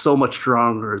so much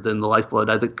stronger than the Lifeblood.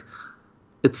 I think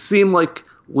it seemed like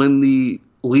when the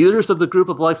leaders of the group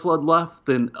of Lifeblood left,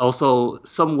 then also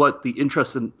somewhat the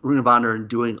interest in Ring of Honor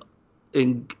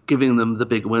in giving them the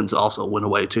big wins also went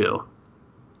away too.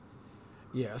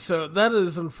 Yeah, so that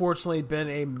has unfortunately been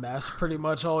a mess pretty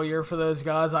much all year for those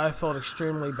guys. I felt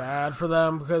extremely bad for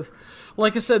them because,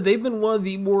 like I said, they've been one of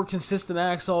the more consistent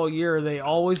acts all year. They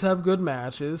always have good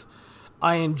matches.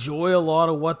 I enjoy a lot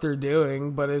of what they're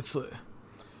doing, but it's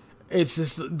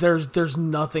just there's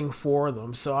nothing for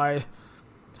them. So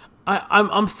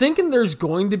I'm thinking there's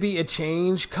going to be a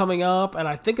change coming up, and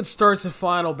I think it starts at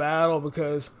Final Battle,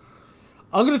 because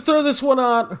I'm going to throw this one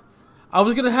out. I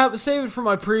was going to save it for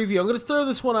my preview. I'm going to throw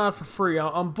this one out for free.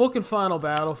 I'm booking Final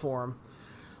Battle for him.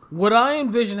 What I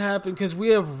envision happening, because we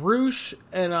have ROH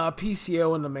and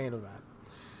PCO in the main event.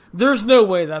 There's no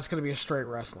way that's going to be a straight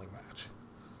wrestling match.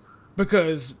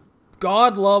 Because,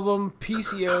 God love them,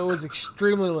 PCO is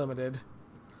extremely limited.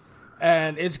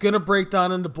 And it's going to break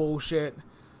down into bullshit.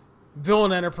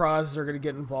 Villain Enterprises are going to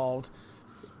get involved.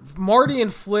 Marty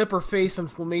and Flip are facing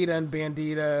Flamita and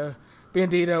Bandito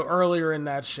earlier in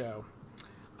that show.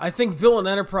 I think Villain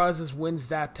Enterprises wins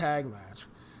that tag match.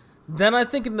 Then I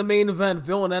think in the main event,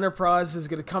 Villain Enterprises is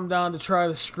going to come down to try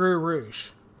to screw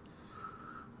ROH.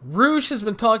 ROH has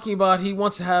been talking about he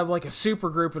wants to have like a super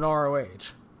group in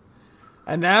ROH.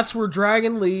 And that's where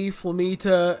Dragon Lee,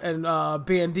 Flamita, and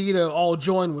Bandito all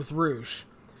join with ROH.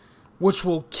 Which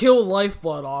will kill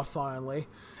Lifeblood off finally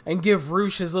and give ROH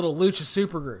his little Lucha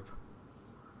supergroup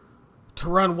to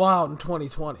run wild in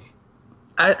 2020.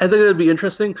 I think it'd be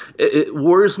interesting. It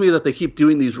worries me that they keep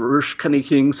doing these ROH Kenny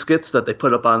King skits that they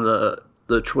put up on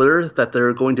the Twitter, that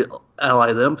they're going to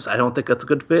ally them, because I don't think that's a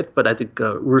good fit, but I think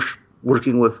ROH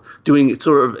working with doing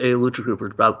sort of a Lucha group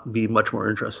would be much more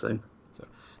interesting. So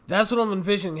that's what I'm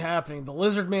envisioning happening. The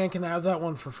Lizard Man can have that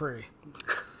one for free.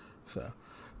 So,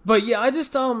 but yeah, I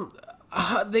just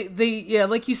they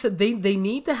like you said, they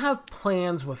need to have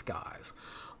plans with guys,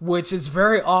 which is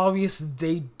very obvious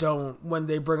they don't when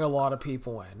they bring a lot of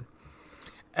people in.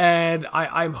 And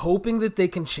I'm hoping that they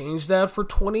can change that for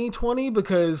 2020,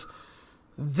 because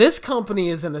this company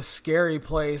is in a scary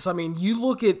place. I mean, you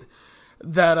look at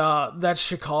that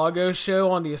Chicago show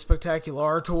on the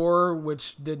Spectacular Tour,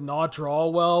 which did not draw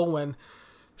well, when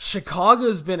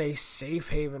Chicago's been a safe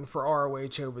haven for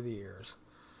ROH over the years.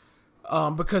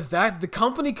 Because the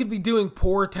company could be doing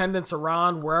poor attendance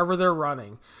around wherever they're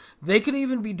running. They could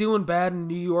even be doing bad in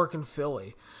New York and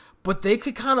Philly. But they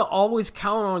could kind of always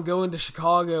count on going to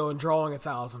Chicago and drawing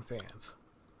 1,000 fans.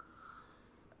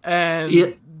 And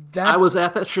yeah, I was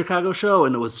at that Chicago show,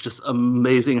 and it was just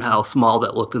amazing how small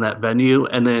that looked in that venue.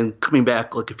 And then coming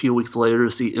back like a few weeks later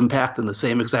to see Impact in the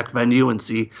same exact venue and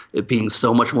see it being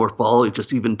so much more full, it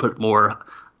just even put more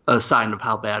a sign of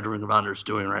how bad Ring of Honor is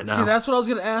doing right now. See, that's what I was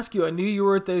going to ask you. I knew you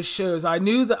were at those shows. I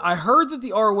heard that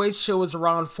the ROH show was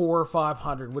around 400 or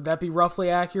 500. Would that be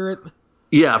roughly accurate?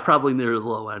 Yeah, probably near the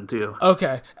low end too.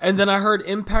 Okay, and then I heard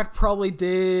Impact probably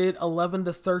did 11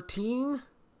 to 13.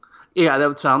 Yeah, that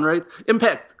would sound right.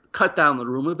 Impact cut down the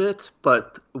room a bit,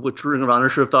 but which Ring of Honor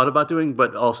should have thought about doing.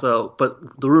 But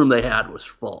the room they had was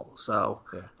full, so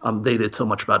they did so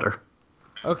much better.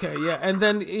 Okay, yeah, and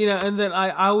then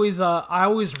I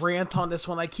always rant on this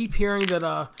one. I keep hearing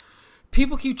that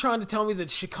people keep trying to tell me that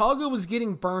Chicago was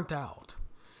getting burnt out,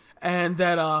 and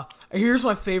that here's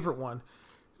my favorite one: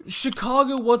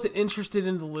 Chicago wasn't interested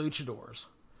in the luchadors,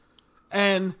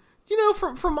 and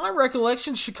from my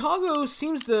recollection, Chicago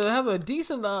seems to have a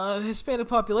decent Hispanic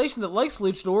population that likes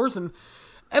luchadors, and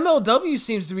MLW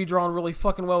seems to be drawn really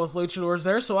fucking well with luchadors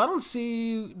there. So I don't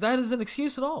see that as an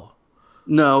excuse at all.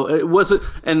 No, it wasn't.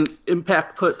 And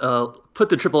Impact put the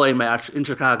AAA match in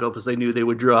Chicago because they knew they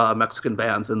would draw Mexican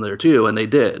bands in there too, and they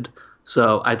did.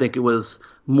 So I think it was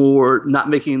more not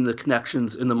making the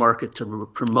connections in the market to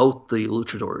promote the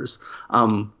luchadors.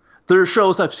 There are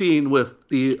shows I've seen with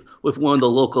one of the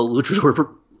local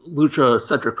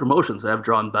lucha-centric promotions that have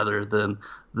drawn better than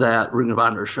that Ring of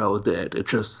Honor show did. It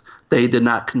just they did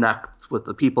not connect with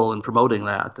the people in promoting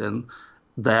that,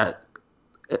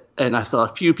 and I saw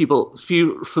a few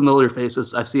familiar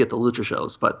faces I see at the lucha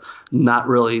shows, but not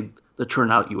really the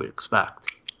turnout you would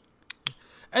expect.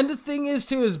 And the thing is,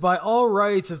 too, is by all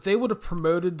rights, if they would have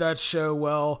promoted that show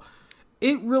well,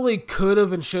 it really could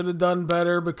have and should have done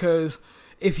better, because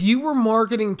if you were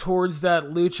marketing towards that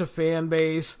lucha fan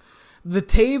base, the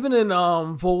Taven and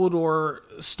Volador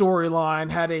storyline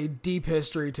had a deep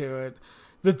history to it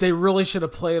that they really should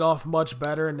have played off much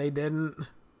better, and they didn't.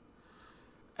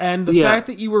 And the fact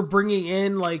that you were bringing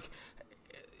in, like,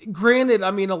 granted, I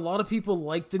mean, a lot of people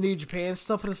like the New Japan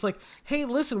stuff, and it's like, hey,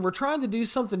 listen, we're trying to do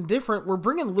something different. We're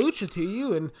bringing Lucha to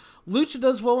you, and Lucha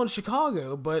does well in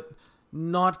Chicago, but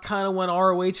not kind of when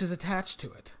ROH is attached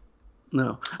to it.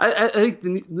 No, I think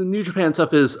the New Japan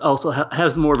stuff is also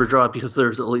has more of a draw because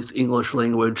there's at least English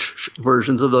language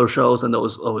versions of those shows, and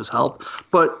those always help.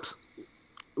 But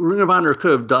Ring of Honor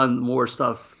could have done more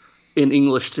stuff in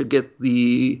English to get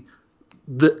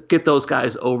get those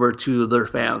guys over to their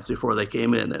fans before they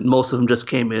came in, and most of them just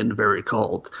came in very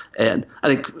cold. And I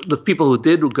think the people who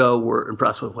did go were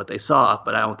impressed with what they saw,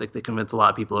 but I don't think they convinced a lot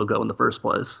of people to go in the first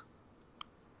place.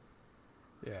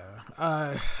 Yeah,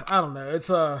 I don't know.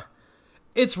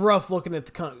 It's rough looking at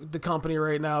the company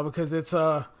right now, because it's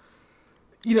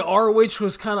ROH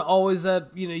was kind of always that,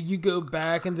 you go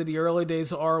back into the early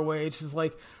days of ROH is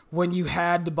like when you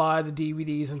had to buy the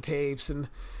DVDs and tapes, and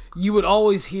you would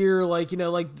always hear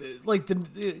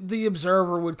the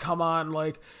Observer would come on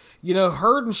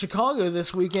Hurd in Chicago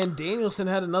this weekend, Danielson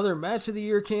had another match of the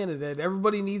year candidate.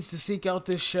 Everybody needs to seek out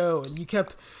this show. And you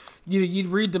kept, you'd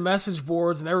read the message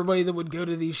boards and everybody that would go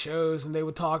to these shows and they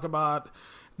would talk about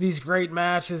these great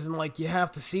matches and you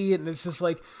have to see it. And it's just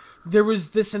there was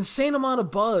this insane amount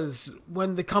of buzz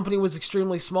when the company was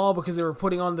extremely small because they were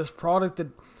putting on this product that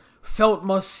felt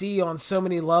must see on so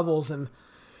many levels. And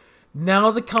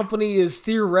now the company is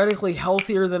theoretically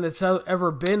healthier than it's ever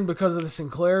been because of the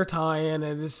Sinclair tie-in,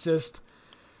 and it's just,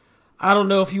 I don't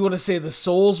know if you want to say the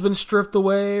soul's been stripped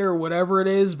away or whatever it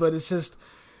is, but it's just,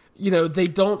 they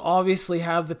don't obviously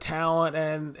have the talent,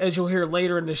 and as you'll hear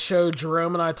later in the show,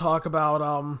 Jerome and I talk about,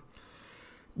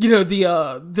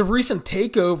 the recent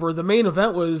takeover, the main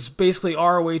event was basically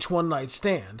ROH One Night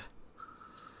Stand.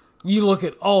 You look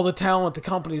at all the talent the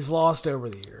company's lost over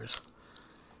the years.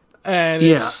 And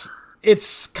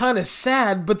it's kind of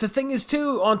sad, but the thing is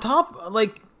too, on top,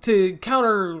 to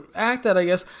counteract that, I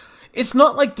guess, it's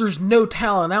not like there's no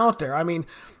talent out there. I mean,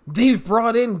 they've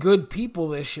brought in good people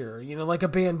this year, like a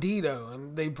Bandito,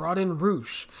 and they brought in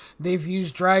Roosh. They've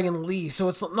used Dragon Lee, so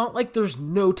it's not like there's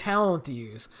no talent to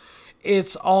use.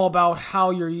 It's all about how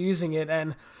you're using it,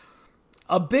 and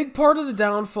a big part of the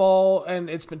downfall, and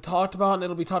it's been talked about, and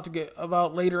it'll be talked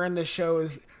about later in this show,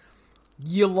 is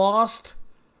you lost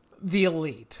the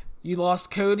Elite. You lost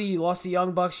Cody, you lost the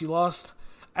Young Bucks, you lost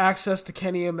access to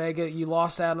Kenny Omega, you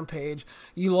lost Adam Page,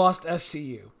 you lost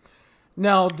SCU.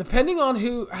 Now, depending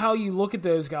on how you look at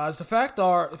those guys, the fact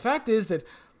is that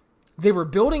they were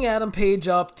building Adam Page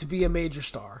up to be a major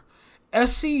star.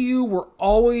 SCU were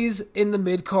always in the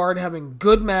mid-card, having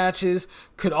good matches,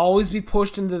 could always be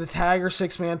pushed into the tag or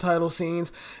six-man title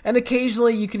scenes, and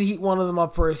occasionally you could heat one of them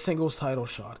up for a singles title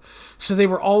shot. So they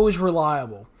were always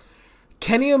reliable.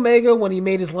 Kenny Omega, when he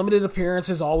made his limited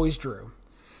appearances, always drew.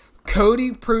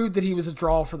 Cody proved that he was a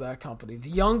draw for that company. The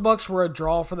Young Bucks were a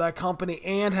draw for that company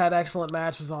and had excellent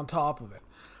matches on top of it.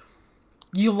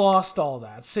 You lost all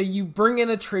that. So you bring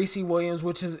in a Tracy Williams,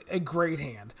 which is a great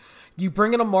hand. You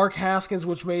bring in a Mark Haskins,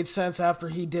 which made sense after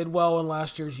he did well in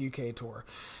last year's UK tour.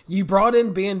 You brought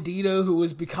in Bandito, who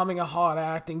was becoming a hot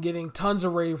act and getting tons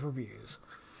of rave reviews.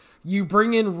 You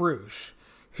bring in Roosh,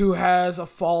 who has a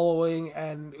following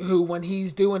and who, when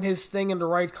he's doing his thing in the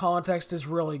right context, is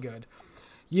really good.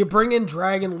 You bring in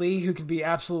Dragon Lee, who can be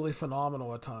absolutely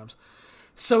phenomenal at times.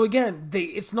 So again,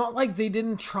 it's not like they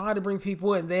didn't try to bring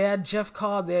people in. They had Jeff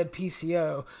Cobb, they had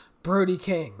PCO, Brody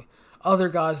King, other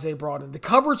guys they brought in. The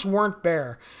cupboards weren't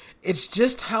bare. It's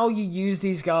just how you use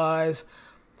these guys,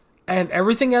 and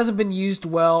everything hasn't been used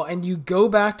well, and you go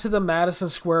back to the Madison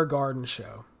Square Garden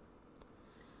show.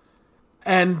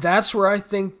 And that's where I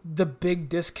think the big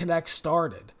disconnect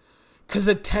started. Because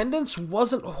attendance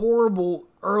wasn't horrible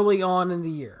early on in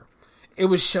the year. It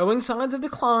was showing signs of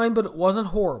decline, but it wasn't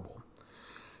horrible.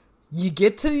 You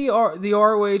get to the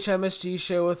ROH MSG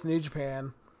show with New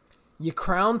Japan. You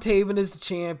crown Taven as the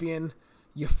champion.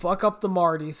 You fuck up the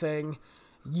Marty thing.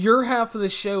 Your half of the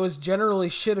show is generally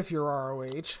shit if you're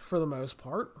ROH, for the most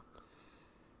part.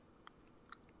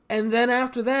 And then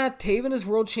after that, Taven is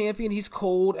world champion. He's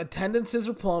cold. Attendances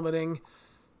are plummeting.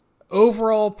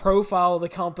 Overall profile of the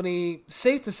company,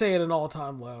 safe to say, at an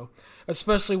all-time low.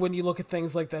 Especially when you look at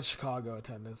things like that Chicago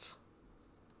attendance.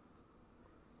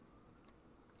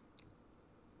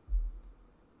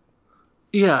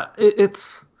 Yeah,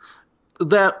 it's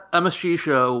that MSG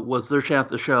show was their chance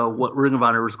to show what Ring of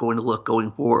Honor was going to look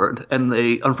going forward, and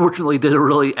they unfortunately did a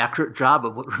really accurate job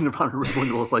of what Ring of Honor was going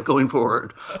to look like going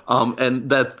forward, and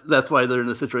that's why they're in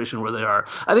the situation where they are.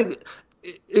 I think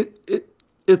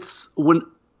it's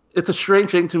a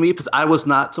strange thing to me because I was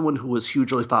not someone who was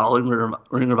hugely following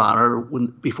Ring of Honor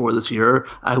before this year.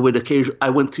 I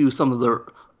went to some of the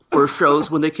first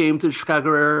shows when they came to the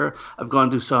Chicago area. I've gone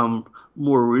to some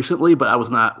more recently, but I was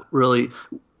not really.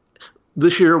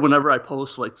 This year, whenever I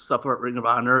post stuff about Ring of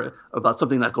Honor, about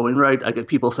something not going right, I get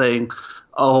people saying,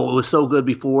 "Oh, it was so good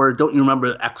before. Don't you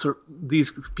remember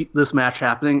this match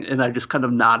happening?" And I just kind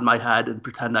of nod my head and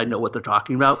pretend I know what they're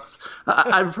talking about.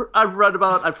 I've read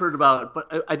about, I've heard about,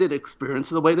 but I didn't experience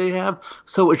it the way they have.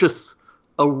 So it's just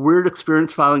a weird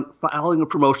experience following a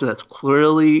promotion that's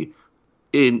clearly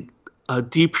in a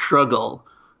deep struggle,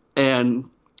 and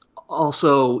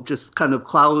also just kind of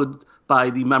clouded by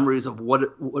the memories of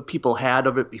what people had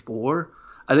of it before.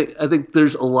 I think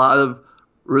there's a lot of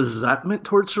resentment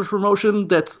towards the promotion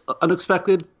that's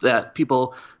unexpected, that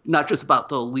people, not just about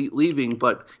the Elite leaving,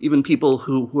 but even people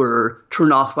who were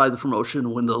turned off by the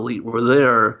promotion when the Elite were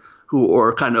there, who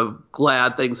are kind of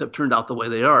glad things have turned out the way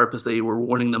they are because they were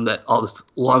warning them that all this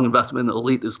long investment in the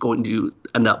Elite is going to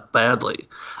end up badly.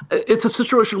 It's a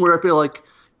situation where I feel like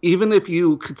even if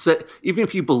you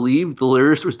believe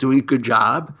Delirious was doing a good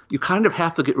job, you kind of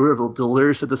have to get rid of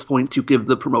Delirious at this point to give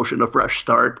the promotion a fresh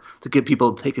start, to get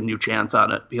people to take a new chance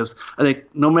on it. Because I think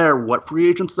no matter what free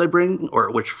agents they bring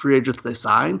or which free agents they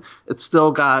sign, it's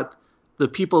still got the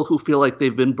people who feel like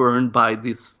they've been burned by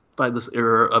this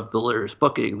era of Delirious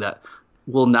booking that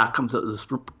will not come to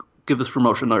give this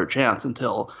promotion another chance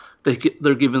until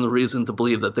they're given the reason to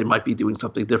believe that they might be doing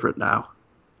something different now.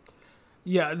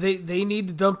 Yeah, they need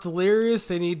to dump Delirious.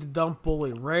 They need to dump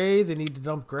Bully Ray. They need to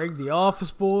dump Greg the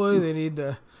Office Boy. They need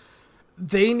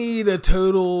a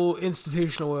total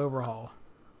institutional overhaul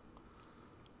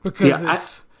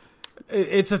because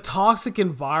it's a toxic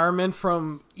environment.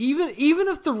 From even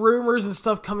if the rumors and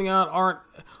stuff coming out aren't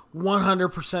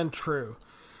 100% true,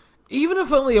 even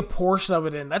if only a portion of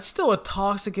it that's still a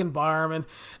toxic environment.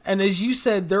 And as you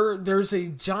said, there's a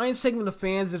giant segment of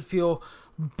fans that feel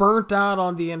burnt out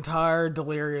on the entire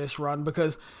Delirious run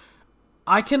because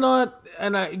I cannot,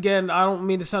 and again, I don't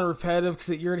mean to sound repetitive because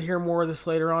you're going to hear more of this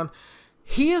later on,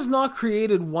 he has not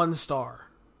created one star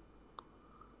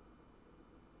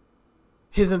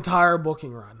his entire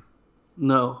booking run.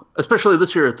 No, especially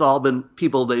this year, it's all been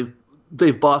people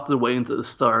they've bought their way into the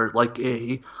star, like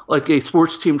a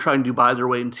sports team trying to buy their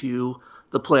way into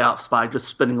the playoffs by just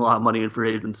spending a lot of money in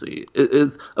free agency.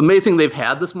 It's amazing they've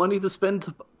had this money to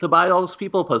spend to buy all those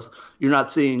people, because you're not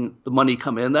seeing the money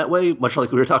come in that way, much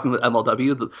like we were talking with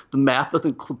MLW. The math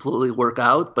doesn't completely work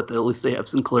out, but at least they have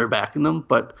Sinclair backing them.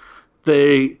 But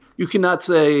you cannot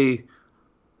say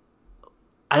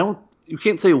you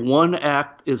can't say one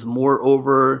act is more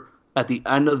over at the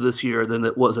end of this year than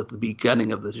it was at the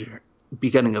beginning of this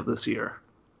year.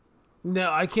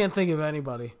 No, I can't think of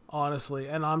anybody, honestly,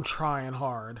 and I'm trying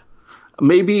hard.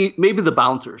 Maybe the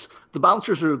Bouncers. The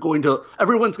Bouncers are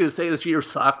everyone's going to say this year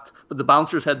sucked, but the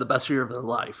Bouncers had the best year of their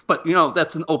life. But,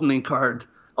 that's an opening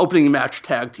match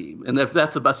tag team. And if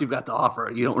that's the best you've got to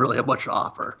offer, you don't really have much to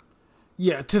offer.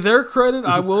 Yeah, to their credit,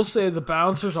 I will say the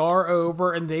Bouncers are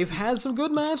over, and they've had some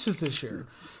good matches this year.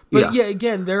 But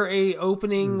again, they're a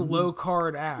opening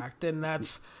low-card act, and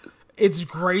it's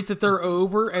great that they're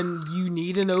over, and you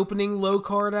need an opening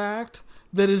low-card act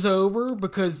that is over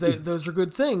because those are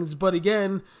good things. But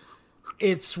again,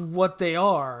 it's what they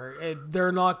are.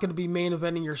 They're not going to be main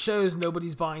eventing your shows.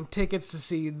 Nobody's buying tickets to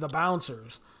see the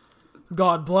Bouncers.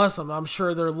 God bless them. I'm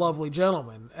sure they're lovely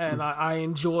gentlemen, and I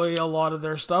enjoy a lot of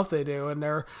their stuff they do, and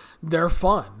they're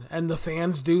fun, and the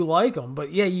fans do like them.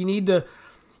 But yeah, you need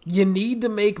to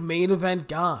make main event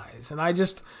guys, and I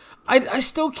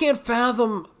still can't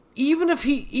fathom. Even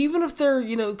if they're,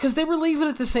 because they were leaving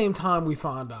at the same time we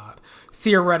found out,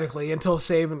 theoretically, until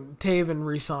Taven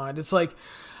re-signed. It's like,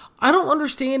 I don't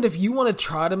understand if you want to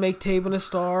try to make Taven a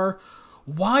star,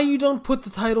 why you don't put the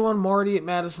title on Marty at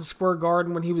Madison Square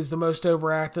Garden when he was the most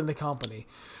over act in the company.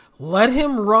 Let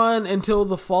him run until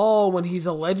the fall when he's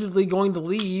allegedly going to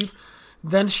leave,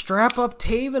 then strap up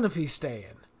Taven if he's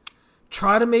staying.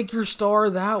 Try to make your star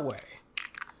that way.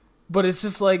 But it's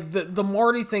just like the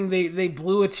Marty thing, they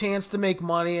blew a chance to make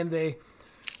money, and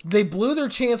they blew their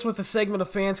chance with a segment of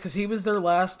fans because he was their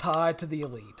last tie to the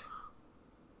Elite.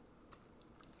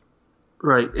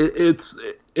 Right.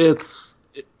 It's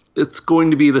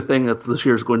going to be the thing that this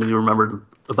year is going to be remembered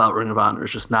about Ring of Honor.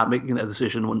 It's just not making that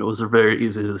decision when it was a very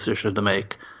easy decision to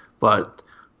make. But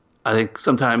I think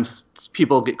sometimes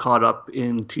people get caught up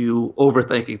into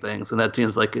overthinking things, and that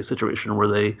seems like a situation where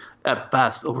they, at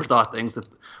best, overthought things,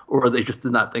 or they just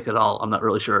did not think at all. I'm not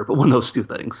really sure, but one of those two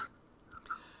things.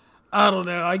 I don't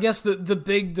know. I guess the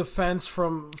big defense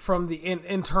from the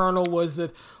internal was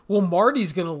that, well,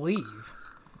 Marty's going to leave.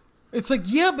 It's like,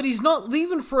 yeah, but he's not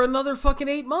leaving for another fucking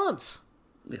 8 months.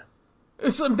 Yeah.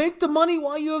 It's like, make the money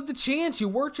while you have the chance. You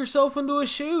worked yourself into a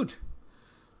shoot.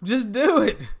 Just do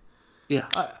it. Yeah,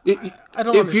 I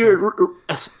don't. If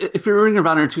you're Ring of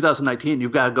Honor in 2019,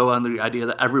 you've got to go on the idea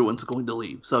that everyone's going to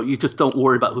leave. So you just don't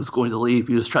worry about who's going to leave.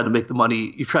 You just try to make the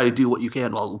money. You try to do what you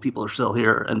can while people are still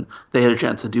here. And they had a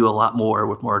chance to do a lot more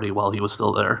with Marty while he was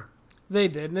still there. They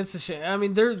did, and it's a shame. I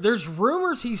mean, there's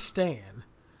rumors he's staying.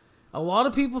 A lot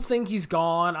of people think he's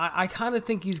gone. I kind of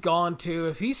think he's gone too.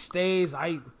 If he stays,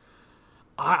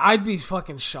 I'd be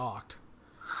fucking shocked.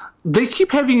 They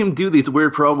keep having him do these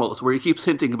weird promos where he keeps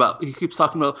talking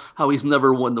about how he's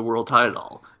never won the world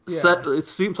title. Yeah. It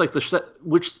seems like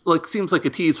seems like a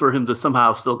tease for him to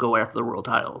somehow still go after the world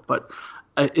title. But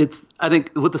I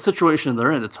think with the situation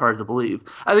they're in, it's hard to believe.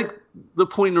 I think the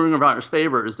point in Ring of Honor's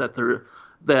favor is that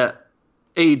that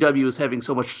AEW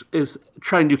is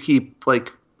trying to keep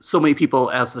like so many people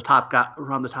as the top guy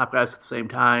around the top guys at the same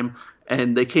time,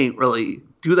 and they can't really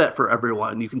do that for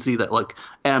everyone. You can see that like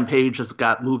Adam Page has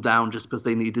got moved down just because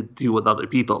they need to deal with other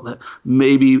people. That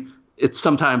maybe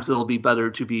sometimes it'll be better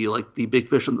to be like the big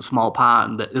fish in the small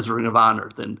pond that is Ring of Honor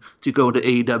than to go to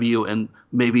AEW and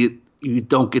maybe you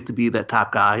don't get to be that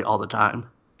top guy all the time.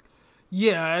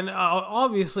 Yeah, and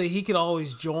obviously he could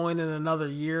always join in another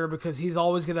year because he's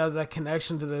always going to have that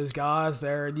connection to those guys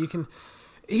there, and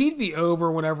he'd be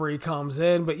over whenever he comes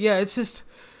in. But yeah,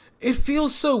 it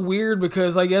feels so weird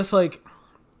because I guess like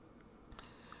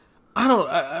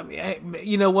I mean,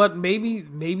 you know what? Maybe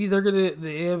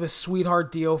they have a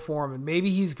sweetheart deal for him, and maybe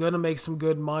he's gonna make some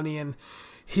good money. And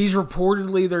he's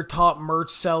reportedly their top merch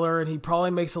seller, and he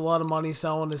probably makes a lot of money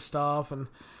selling his stuff. And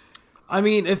I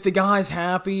mean, if the guy's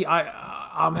happy,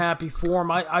 I'm happy for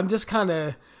him. I'm just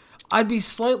I'd be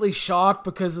slightly shocked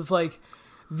because it's like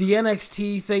the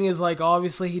NXT thing is like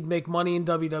obviously he'd make money in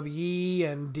WWE,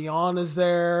 and Dion is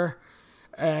there,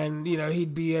 and you know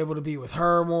he'd be able to be with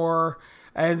her more.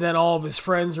 And then all of his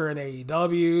friends are in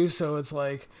AEW, so it's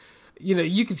like, you know,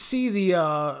 you could see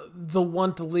the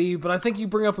want to leave. But I think you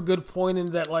bring up a good point in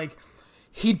that, like,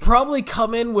 he'd probably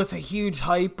come in with a huge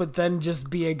hype, but then just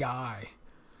be a guy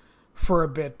for a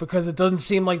bit because it doesn't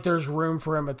seem like there's room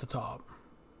for him at the top.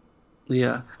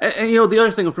 Yeah, and you know the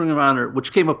other thing with Ring of Honor,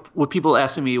 which came up with people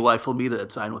asking me why Flamita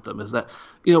had signed with them, is that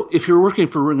you know if you're working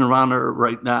for Ring of Honor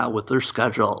right now with their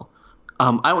schedule.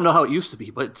 I don't know how it used to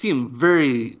be, but it seemed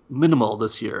very minimal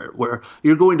this year, where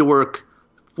you're going to work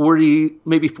 40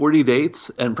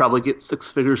 dates and probably get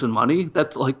six figures in money.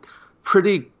 That's like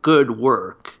pretty good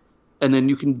work. And then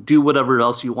you can do whatever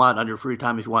else you want on your free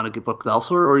time if you want to get booked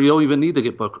elsewhere, or you don't even need to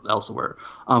get booked elsewhere.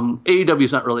 AEW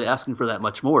is not really asking for that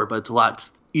much more, but it's a lot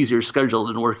easier schedule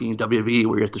than working in WWE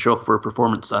where you have to show up for a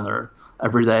performance center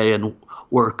every day and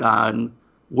work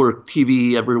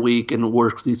TV every week and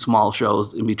work these small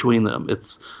shows in between them.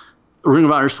 It's a Ring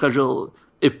of Honor schedule.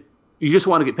 If you just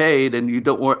want to get paid and you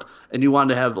want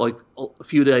to have like only a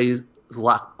few days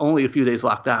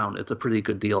locked down, it's a pretty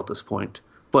good deal at this point.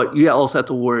 But you also have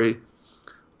to worry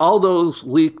all those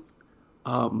leaked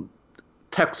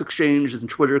text exchanges and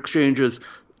Twitter exchanges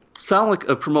sound like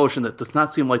a promotion that does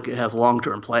not seem like it has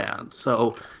long-term plans.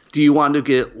 So do you want to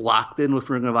get locked in with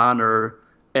Ring of Honor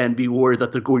and be worried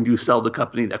that they're going to sell the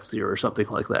company next year or something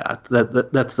like that?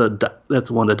 That's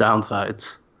one of the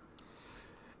downsides.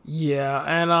 Yeah,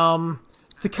 and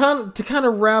to kind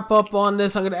of wrap up on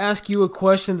this, I'm going to ask you a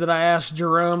question that I asked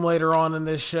Jerome later on in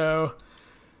this show.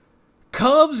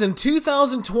 Cubs in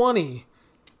 2020,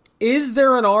 is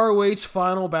there an ROH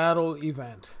Final Battle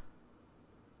event?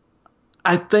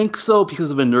 I think so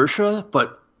because of inertia,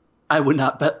 but I would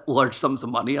not bet large sums of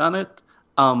money on it.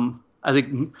 I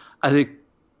think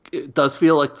it does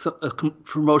feel like a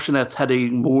promotion that's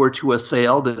heading more to a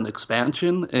sale than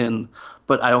expansion,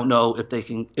 but I don't know if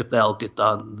they'll get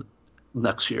done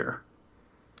next year.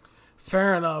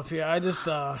 Fair enough. Yeah, I just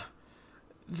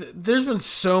there's been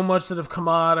so much that have come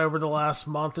out over the last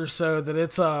month or so that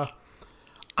it's I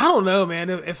don't know, man.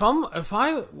 If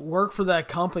I work for that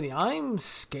company, I'm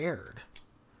scared.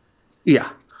 Yeah,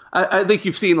 I think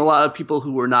you've seen a lot of people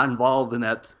who were not involved in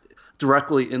that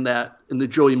directly in the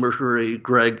Joey Mercury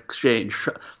Greg exchange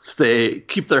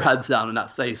keep their heads down and not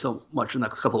say so much the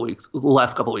last couple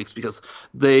of weeks because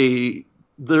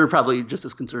they're probably just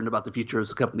as concerned about the future of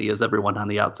the company as everyone on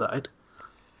the outside.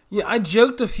 Yeah, I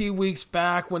joked a few weeks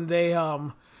back when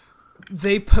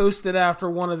they posted after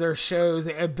one of their shows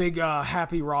a big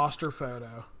happy roster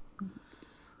photo.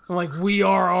 I'm like, we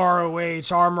are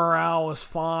ROH, our morale is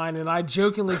fine, and I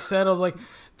jokingly said, I was like,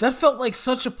 that felt like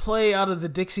such a play out of the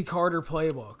Dixie Carter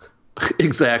playbook.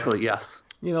 Exactly, yes.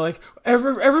 You know, like,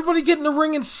 everybody get in the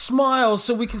ring and smile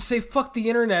so we can say, fuck the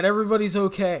internet, everybody's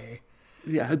okay.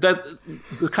 Yeah, that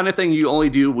the kind of thing you only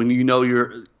do when you know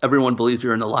everyone believes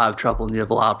you're in a lot of trouble and you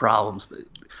have a lot of problems.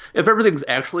 If everything's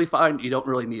actually fine, you don't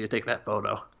really need to take that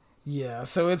photo. Yeah,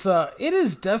 so it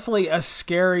is definitely a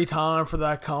scary time for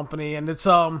that company, and it's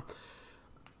a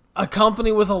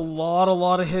company with a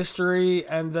lot of history,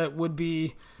 and it would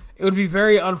be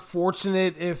very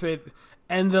unfortunate if it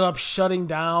ended up shutting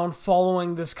down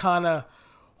following this kind of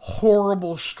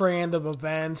horrible strand of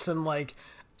events and like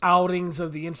outings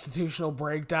of the institutional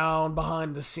breakdown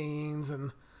behind the scenes.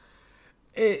 And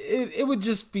it would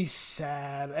just be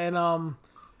sad. And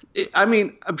I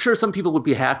mean, I'm sure some people would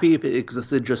be happy if it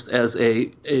existed just as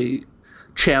a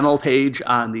channel page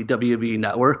on the WWE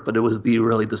network, but it would be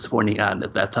really disappointing on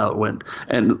if that's how it went.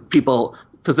 And people,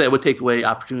 because that would take away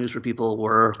opportunities for people to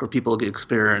work or people to get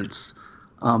experience.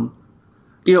 I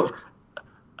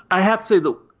have to say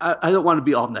that I don't want to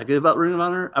be all negative about Ring of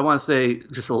Honor. I want to say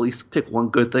just at least pick one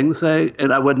good thing to say.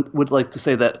 And I would like to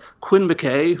say that Quinn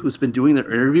McKay, who's been doing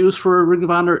their interviews for Ring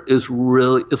of Honor, is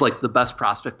like the best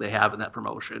prospect they have in that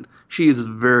promotion. She is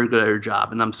very good at her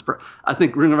job. And I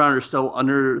think Ring of Honor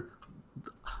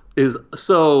is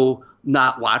so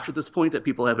not watched at this point that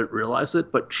people haven't realized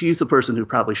it. But she's the person who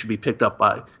probably should be picked up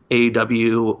by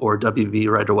AEW or WV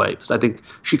right away. Because I think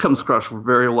she comes across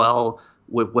very well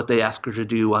with what they ask her to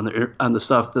do on the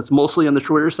stuff that's mostly on the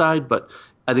Twitter side, but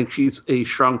I think she's a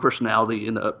strong personality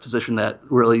in a position that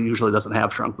really usually doesn't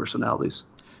have strong personalities.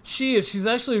 She is. She's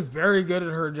actually very good at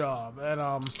her job,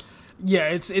 and yeah,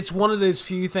 it's one of those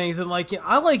few things. And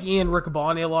I like Ian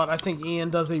Riccaboni a lot. I think Ian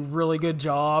does a really good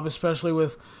job, especially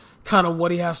with kind of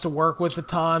what he has to work with at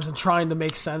times and trying to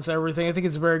make sense of everything. I think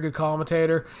he's a very good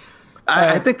commentator.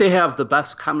 I think they have the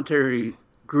best commentary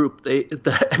group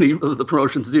that any of the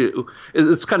promotions do.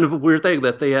 It's kind of a weird thing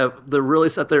that they're really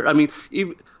set there. I mean,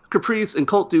 even Caprice and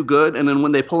Colt do good, and then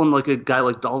when they pull in like a guy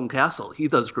like Dalton Castle, he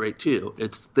does great too.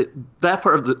 It's that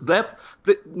part of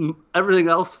everything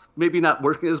else maybe not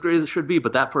working as great as it should be,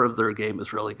 but that part of their game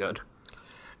is really good.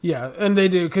 Yeah, and they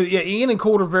do. Cause, Ian and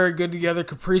Colt are very good together.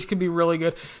 Caprice can be really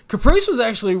good. Caprice was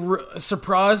actually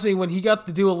surprised me when he got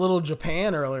to do a little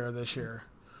Japan earlier this year.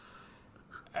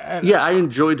 And, I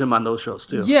enjoyed him on those shows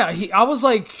too. Yeah, I was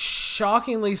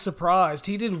shockingly surprised.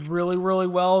 He did really, really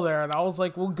well there, and I was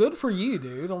like, "Well, good for you,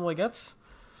 dude." I'm like,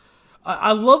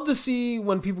 I love to see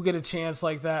when people get a chance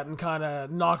like that and kind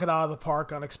of knock it out of the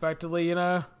park unexpectedly,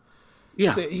 Yeah.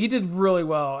 So he did really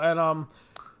well, and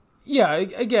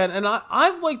again, and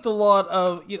I've liked a lot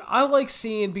of. I like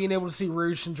being able to see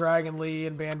Roosh and Dragon Lee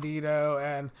and Bandito,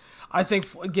 and I think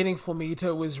getting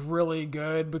Flamita was really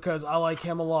good because I like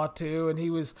him a lot too. And he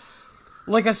was,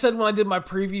 like I said when I did my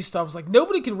preview stuff, I was like,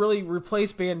 nobody can really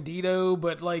replace Bandito,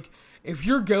 but if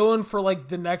you're going for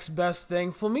the next best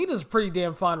thing, Flamita's a pretty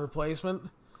damn fine replacement.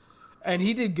 And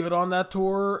he did good on that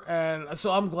tour, and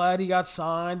so I'm glad he got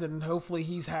signed, and hopefully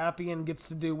he's happy and gets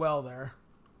to do well there.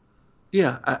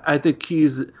 Yeah, I think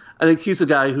he's a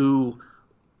guy who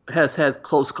has had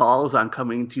close calls on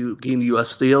coming to gain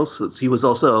U.S. deals, since he was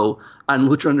also on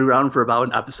Lucha Underground for about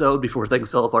an episode before things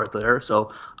fell apart there.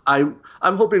 So I'm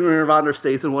hoping Ring of Honor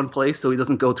stays in one place so he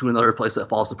doesn't go to another place that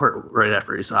falls apart right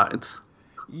after he signs.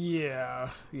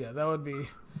 Yeah, that'd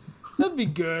be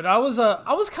good. I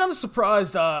was kind of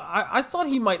surprised. I thought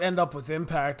he might end up with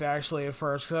Impact actually at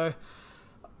first, because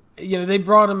they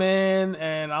brought him in,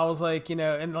 and I was like, and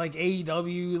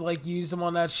AEW used him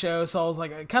on that show, so I was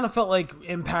like, I kind of felt like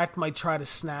Impact might try to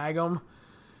snag him,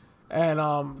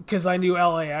 and because I knew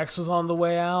LAX was on the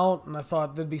way out, and I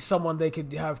thought there'd be someone they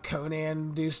could have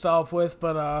Conan do stuff with,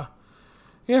 but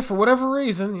for whatever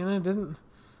reason, it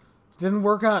didn't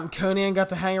work out, and Conan got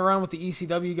to hang around with the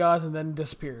ECW guys and then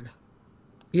disappeared.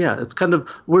 Yeah, it's kind of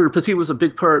weird because he was a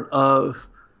big part of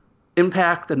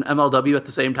Impact and MLW at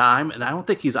the same time, and I don't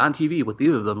think he's on TV with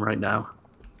either of them right now.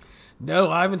 No,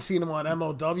 I haven't seen him on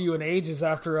MLW in ages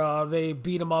after they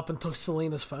beat him up and took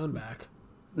Selena's phone back.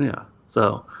 Yeah,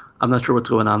 so I'm not sure what's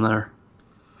going on there.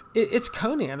 It's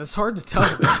Conan. It's hard to tell.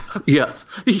 Yes,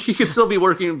 he could still be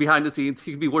working behind the scenes.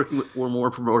 He could be working with more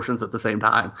promotions at the same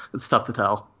time. It's tough to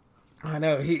tell. I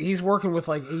know. He's working with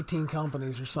 18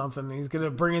 companies or something. He's going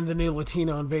to bring in the new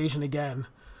Latino invasion again.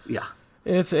 Yeah.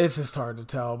 It's just hard to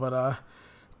tell, but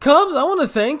Cubs, I want to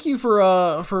thank you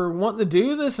for wanting to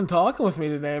do this and talking with me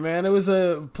today, man. It was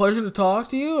a pleasure to talk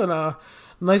to you, and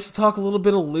nice to talk a little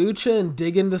bit of Lucha and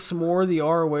dig into some more of the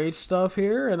ROH stuff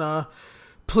here. And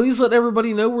please let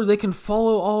everybody know where they can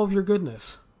follow all of your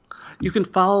goodness. You can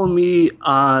follow me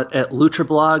at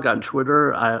LuchaBlog on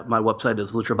Twitter. My website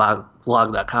is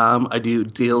luchablog.com. I do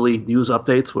daily news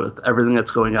updates with everything that's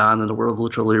going on in the world of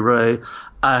Lucha Libre.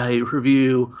 I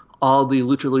review all the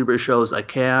Lucha Libre shows I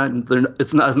can.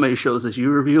 It's not as many shows as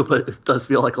you review, but it does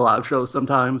feel like a lot of shows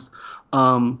sometimes.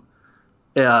 I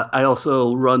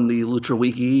also run the Lucha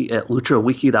Wiki at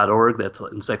luchawiki.org. That's an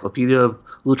encyclopedia of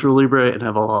Lucha Libre, and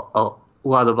have a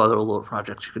lot of other little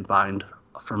projects you can find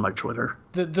from my Twitter.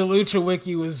 The Lucha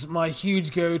Wiki was my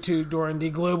huge go-to during the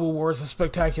Global Wars of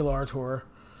Spectacular tour.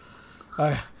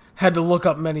 I had to look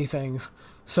up many things.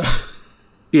 So...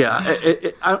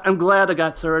 Yeah, I'm glad I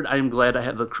got started. I'm glad I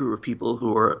have a crew of people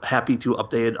who are happy to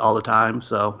update it all the time.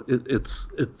 So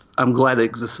I'm glad it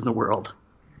exists in the world.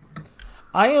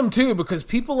 I am too, because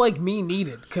people like me need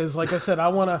it. Because, like I said, I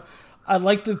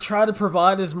like to try to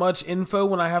provide as much info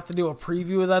when I have to do a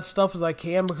preview of that stuff as I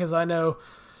can, because I know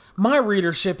my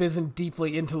readership isn't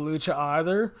deeply into Lucha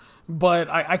either. But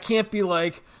I can't be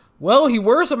like, well, he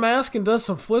wears a mask and does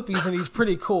some flippies and he's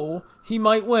pretty cool. He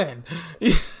might win.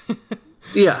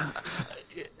 Yeah.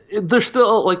 There's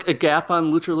still like a gap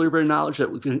on Lucha Libre knowledge that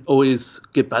we can always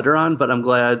get better on, but I'm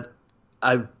glad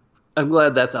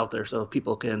that's out there so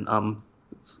people can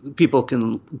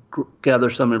gather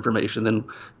some information and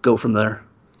go from there.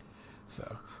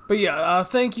 So, but yeah,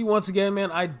 thank you once again,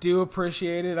 man. I do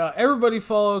appreciate it. Everybody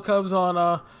follow Cubs on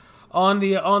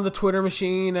the Twitter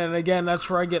machine, and again, that's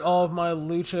where I get all of my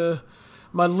lucha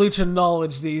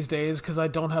knowledge these days, because I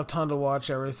don't have time to watch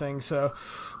everything. So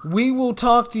we will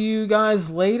talk to you guys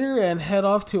later and head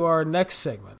off to our next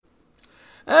segment.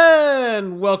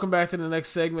 And welcome back to the next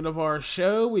segment of our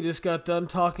show. We just got done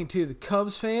talking to the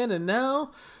Cubs fan, and now I'm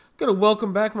going to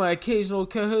welcome back my occasional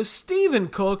co-host, Stephen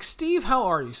Cook. Steve, how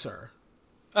are you, sir?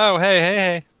 Oh,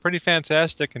 hey. Pretty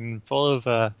fantastic and full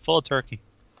of turkey.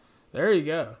 There you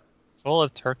go. Full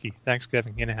of turkey.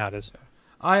 Thanksgiving, you know how it is.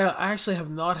 I actually have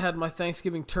not had my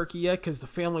Thanksgiving turkey yet because the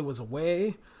family was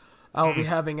away. I will be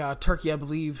having turkey, I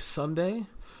believe, Sunday.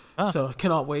 So I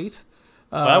cannot wait.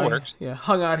 Well, that works. Yeah,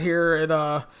 hung out here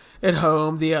at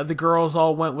home. The girls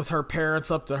all went with her parents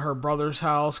up to her brother's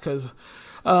house because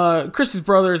Chris's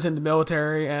brother is in the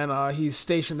military and he's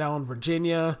stationed down in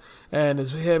Virginia. And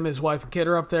his wife and kid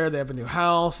are up there. They have a new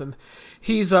house, and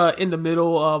he's in the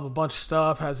middle of a bunch of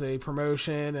stuff. Has a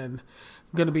promotion and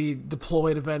going to be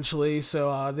deployed eventually.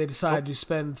 So they decided to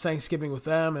spend Thanksgiving with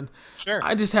them. And sure.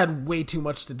 I just had way too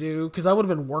much to do because I would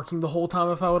have been working the whole time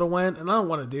if I would have went, and I don't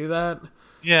want to do that.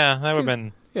 Yeah, that would have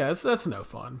been... Yeah, that's no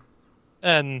fun.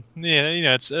 And,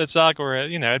 yeah, it's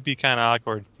awkward. It'd be kind of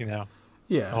awkward, Yeah.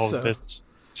 The whole business.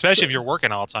 Especially if you're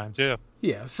working all the time, too.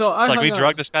 Yeah, so it's like we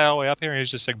drugged this guy all the way up here and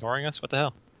he's just ignoring us? What the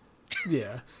hell?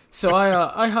 Yeah. So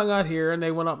I hung out here and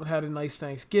they went up and had a nice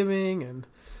Thanksgiving. And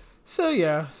so,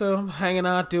 yeah, so I'm hanging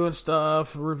out, doing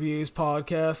stuff, reviews,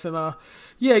 podcasts. And,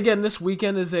 again, this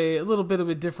weekend is a little bit of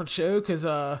a different show because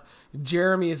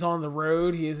Jeremy is on the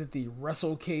road. He is at the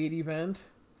WrestleCade event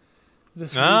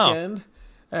this weekend.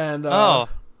 And I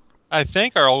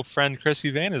think our old friend Chris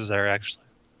Van is there, actually.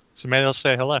 So maybe they'll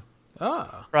say hello.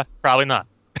 Probably not.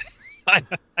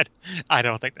 I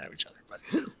don't think they have each other. But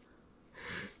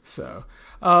So,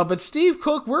 but Steve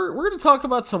Cook, we're going to talk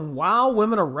about some WoW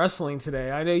Women of Wrestling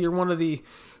today. I know you're one of the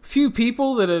few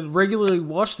people that had regularly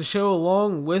watched the show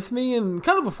along with me, and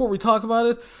kind of before we talk about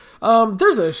it,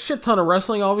 there's a shit ton of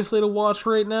wrestling, obviously, to watch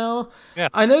right now. Yeah.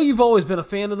 I know you've always been a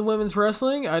fan of the women's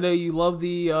wrestling. I know you love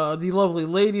the lovely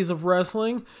ladies of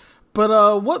wrestling.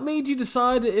 But what made you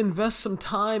decide to invest some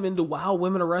time into WoW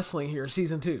Women of Wrestling here,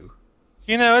 Season 2?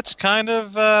 It's kind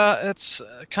of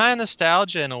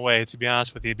nostalgia in a way, to be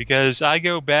honest with you, because I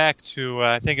go back to,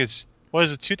 I think it's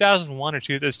 2001 or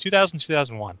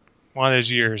 2001. One of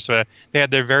those years. They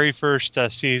had their very first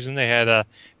season. They had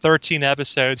 13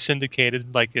 episodes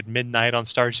syndicated like at midnight on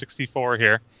Star 64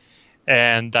 here.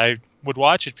 And I would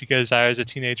watch it because I was a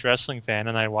teenage wrestling fan,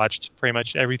 and I watched pretty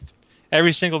much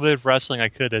every single bit of wrestling I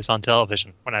could that's on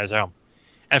television when I was home.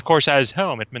 And, of course, I was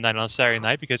home at midnight on Saturday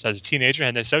night because as a teenager I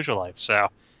had no social life. So,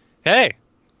 hey,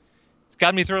 it's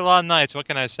got me through a lot of nights. What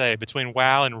can I say? Between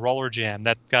WoW and Roller Jam,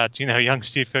 that got, young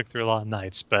Steve Cook through a lot of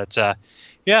nights. But,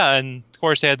 yeah, and, of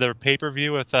course, they had the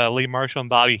pay-per-view with Lee Marshall and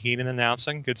Bobby Heenan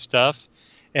announcing. Good stuff.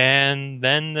 And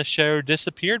then the show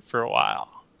disappeared for a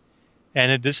while.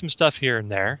 And it did some stuff here and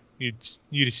there. You'd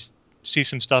see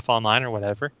some stuff online or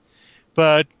whatever.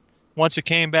 But once it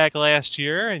came back last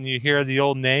year, and you hear the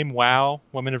old name, WoW,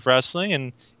 Women of Wrestling,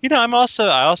 and I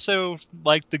also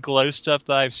like the Glow stuff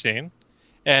that I've seen,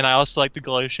 and I also like the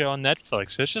Glow show on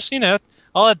Netflix. It's just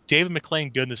all that David McLean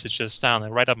goodness is just down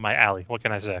there, right up my alley. What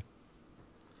can I say?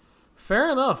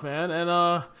 Fair enough, man.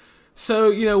 And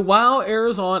so WoW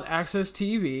airs on Access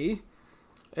TV,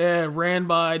 ran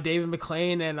by David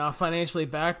McLean and financially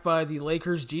backed by the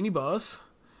Lakers Genie Bus.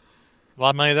 A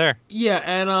lot of money there. Yeah,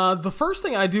 and the first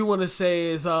thing I do want to say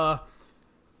is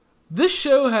this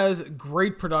show has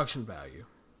great production value.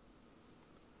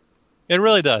 It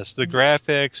really does. The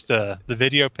graphics, the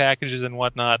video packages and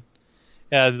whatnot.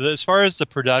 Yeah, as far as the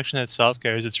production itself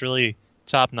goes, it's really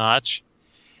top-notch.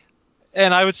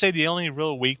 And I would say the only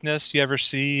real weakness you ever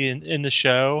see in the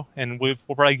show, and we'll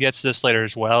probably get to this later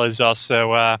as well, is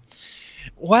also,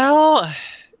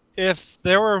 if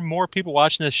there were more people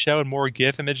watching this show and more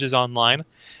GIF images online,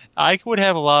 I would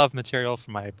have a lot of material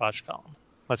for my botch column.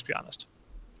 Let's be honest.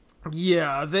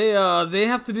 Yeah, they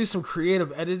have to do some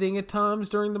creative editing at times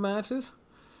during the matches.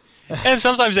 And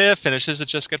sometimes they have finishes that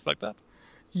just get fucked up.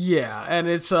 Yeah, and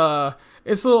it's a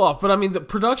little off. But I mean, the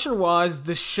production-wise,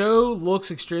 the show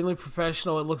looks extremely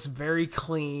professional. It looks very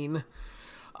clean.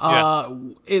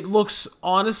 It looks,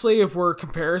 honestly, if we're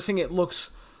comparing, it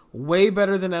looks way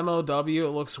better than MLW.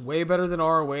 It looks way better than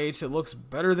ROH. It looks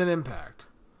better than Impact.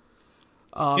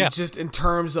 Just in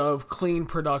terms of clean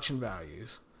production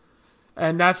values.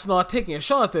 And that's not taking a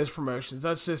shot at those promotions.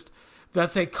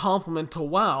 That's a compliment to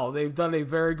WoW. They've done a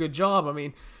very good job. I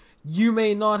mean, you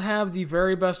may not have the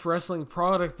very best wrestling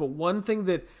product, but one thing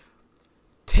that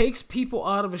takes people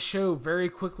out of a show very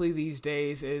quickly these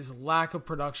days is lack of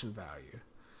production value.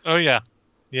 Oh, yeah.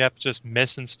 Yep, just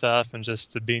missing stuff and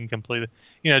just being completely,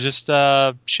 just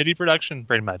shitty production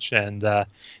pretty much. And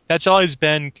that's always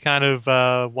been kind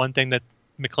of one thing that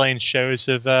McLean's shows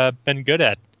have been good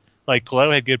at. Like, Glow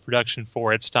had good production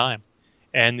for its time.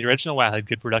 And the original WoW had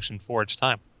good production for its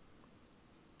time.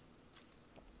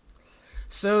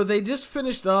 So they just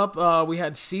finished up. We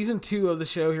had season 2 of the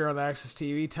show here on Access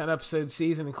TV, 10-episode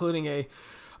season, including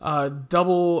a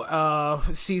double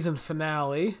season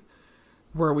finale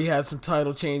where we had some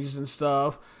title changes and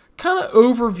stuff. Kind of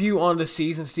overview on the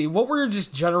season, Steve. What were your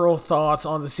just general thoughts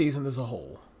on the season as a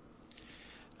whole?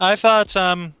 I thought,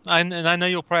 and I know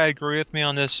you'll probably agree with me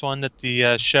on this one, that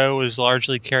the show was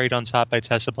largely carried on top by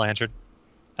Tessa Blanchard.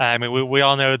 I mean, we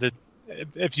all know that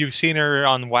if you've seen her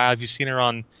on WoW, if you've seen her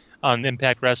on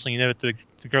Impact Wrestling, you know that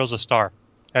the girl's a star.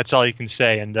 That's all you can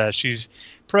say. And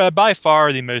she's by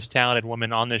far the most talented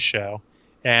woman on this show,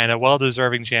 and a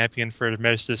well-deserving champion for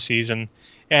most of the season.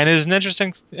 And it is an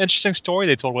interesting story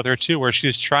they told with her too, where she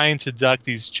was trying to duck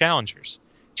these challengers,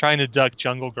 trying to duck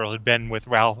Jungle Girl, who'd been with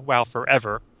WoW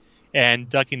forever, and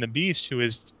ducking the Beast, who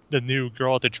is the new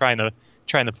girl they're trying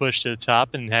to push to the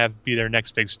top and be their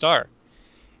next big star.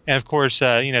 And of course,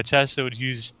 Tessa would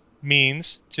use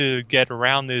means to get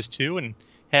around those two and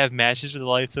have matches with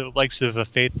the likes of a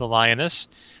Faith the Lioness.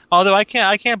 Although I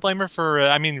can't blame her for.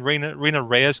 Rena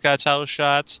Reyes got a title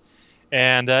shot,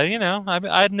 and I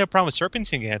had no problem with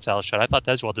Serpentine getting a title shot. I thought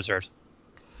that was well deserved.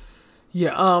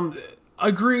 Yeah,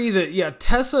 agree that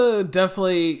Tessa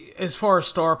definitely, as far as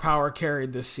star power,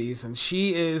 carried this season.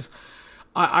 She is.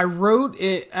 I wrote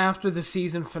it after the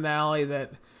season finale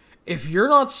that if you're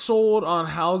not sold on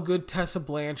how good Tessa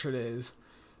Blanchard is,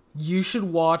 you should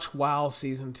watch WoW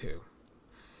Season 2.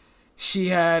 She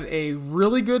had a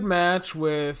really good match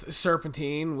with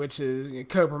Serpentine, which is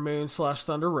Cobra Moon /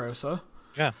 Thunder Rosa.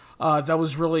 Yeah. That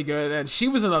was really good. And she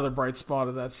was another bright spot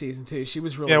of that season, too. She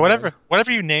was really good.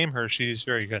 Whatever you name her, she's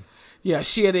very good. Yeah,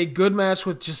 she had a good match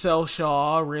with Giselle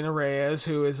Shaw, Rena Reyes,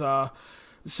 who is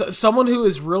someone who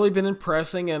has really been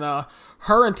impressing. And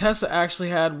her and Tessa actually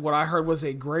had what I heard was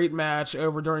a great match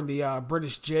over during the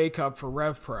British J Cup for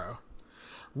Rev Pro.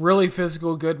 Really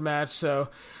physical, good match. So,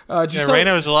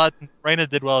 Rena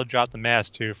did well to drop the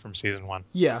mask too from season 1.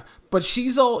 Yeah, but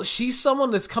she's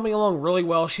someone that's coming along really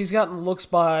well. She's gotten looks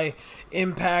by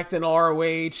Impact and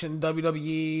ROH and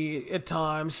WWE at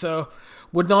times. So,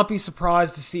 would not be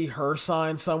surprised to see her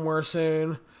sign somewhere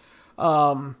soon.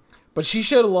 But she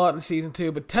showed a lot in season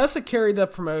 2. But Tessa carried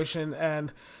that promotion,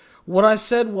 and what I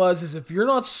said is if you're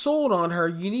not sold on her,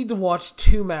 you need to watch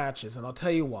 2 matches, and I'll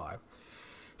tell you why.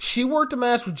 She worked a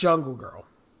match with Jungle Girl.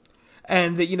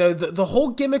 And, the whole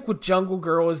gimmick with Jungle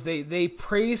Girl is they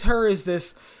praise her as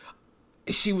this...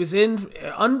 She was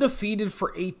undefeated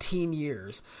for 18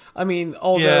 years. I mean,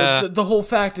 although the whole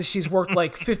fact is she's worked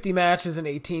like 50 matches in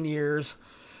 18 years.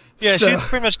 Yeah, so, she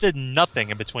pretty much did nothing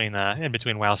in between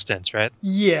WoW stints, right?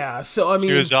 Yeah, so I mean...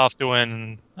 She was off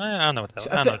doing... I don't know what that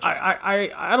was.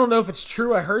 I don't know if it's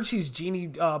true. I heard she's Jeannie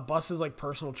Buss's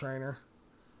personal trainer.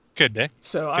 Could be.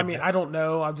 So, I don't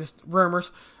know. I'm just rumors,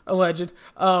 alleged.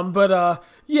 But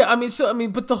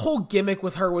the whole gimmick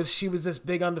with her was she was this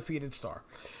big undefeated star.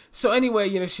 So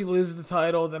anyway, she loses the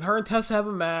title. Then her and Tessa have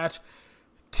a match.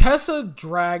 Tessa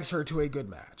drags her to a good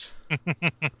match.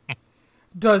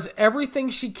 Does everything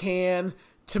she can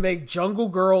to make Jungle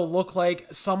Girl look like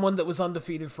someone that was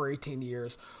undefeated for 18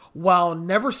 years while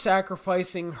never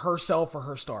sacrificing herself or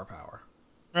her star power.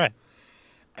 Right.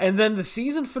 And then the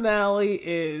season finale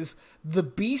is the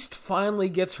Beast finally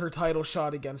gets her title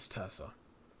shot against Tessa.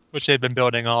 Which they've been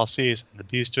building all season. The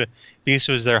Beast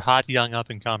was their hot young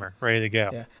up-and-comer, ready to go.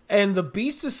 Yeah. And the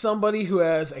Beast is somebody who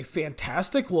has a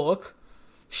fantastic look.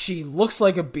 She looks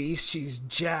like a beast. She's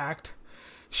jacked.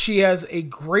 She has a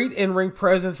great in-ring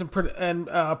presence and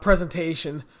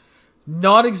presentation.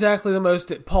 Not exactly the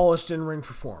most polished in-ring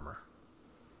performer.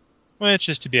 Well, it's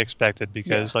just to be expected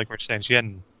because, like we're saying, she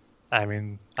hadn't... I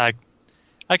mean, I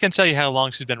can tell you how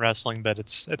long she's been wrestling, but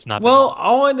it's not. Well,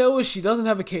 all I know is she doesn't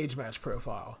have a cage match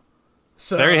profile.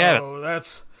 So there you have it.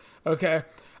 That's okay.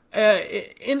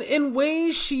 In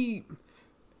ways, she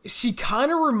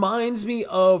kind of reminds me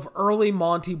of early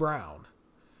Monty Brown,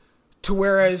 to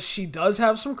whereas she does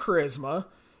have some charisma,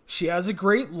 she has a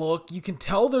great look. You can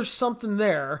tell there's something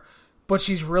there, but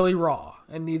she's really raw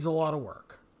and needs a lot of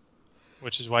work.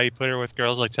 Which is why you put her with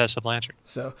girls like Tessa Blanchard.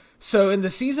 So in the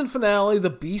season finale,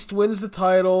 the Beast wins the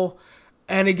title,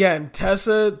 and again,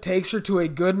 Tessa takes her to a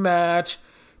good match.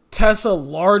 Tessa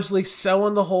largely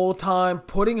selling the whole time,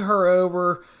 putting her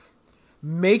over,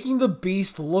 making the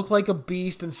Beast look like a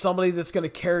beast and somebody that's going to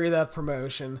carry that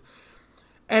promotion.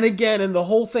 And again, in the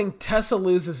whole thing, Tessa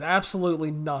loses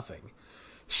absolutely nothing.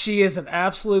 She is an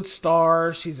absolute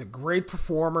star. She's a great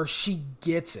performer. She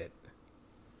gets it.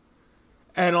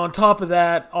 And on top of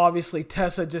that, obviously,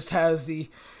 Tessa just has the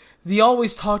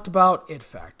always talked about it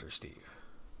factor, Steve.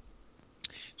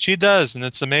 She does, and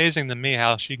it's amazing to me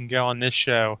how she can go on this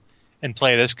show and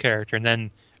play this character, and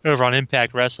then over on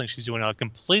Impact Wrestling, she's doing a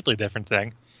completely different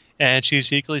thing, and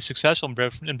she's equally successful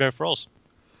in both roles.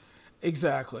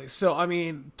 Exactly. So, I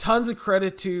mean, tons of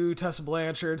credit to Tessa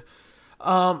Blanchard.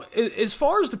 As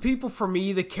far as the people for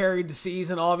me that carried the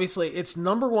season, obviously, it's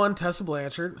number one, Tessa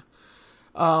Blanchard,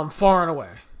 far and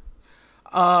away.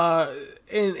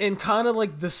 In kind of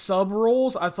like the sub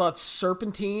roles, I thought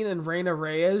Serpentine and Reina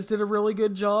Reyes did a really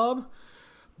good job.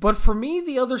 But for me,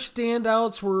 the other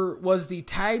standouts was the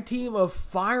tag team of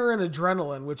Fire and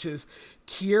Adrenaline, which is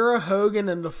Kiera Hogan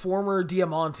and the former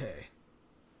Diamante.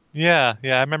 Yeah,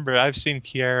 I remember. I've seen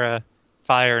Kiera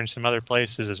Fire in some other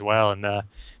places as well, and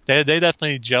they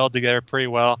definitely gelled together pretty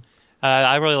well.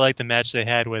 I really liked the match they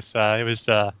had with it was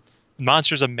the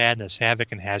Monsters of Madness,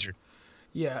 Havoc and Hazard.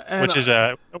 Yeah, and which is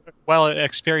a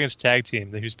well-experienced tag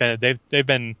team who's been they've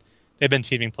been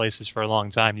teaming places for a long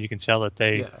time. You can tell that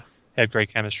they have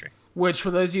great chemistry. Which, for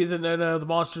those of you that don't know, the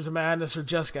Monsters of Madness are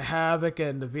Jessica Havoc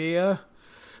and Nevaeh.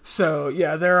 So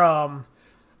yeah,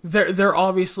 they're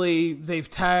obviously they've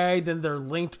tagged and they're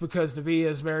linked because Nevaeh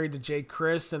is married to Jake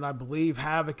Crist, and I believe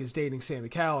Havoc is dating Sami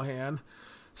Callihan.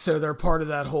 So they're part of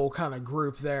that whole kind of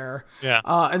group there. Yeah.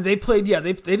 And they played,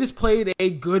 they just played a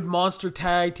good monster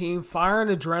tag team, Fire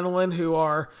and Adrenaline, who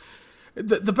are...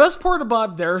 The best part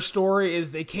about their story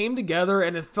is they came together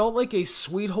and it felt like a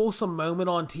sweet, wholesome moment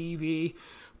on TV,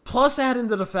 plus add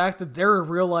into the fact that they're a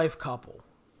real-life couple.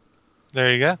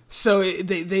 There you go. So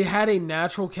they had a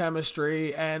natural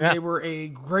chemistry, and they were a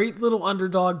great little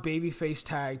underdog babyface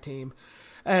tag team.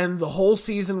 And the whole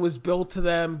season was built to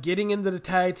them getting into the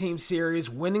tag team series,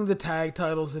 winning the tag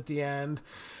titles at the end.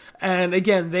 And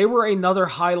again, they were another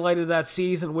highlight of that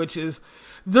season, which is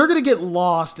they're going to get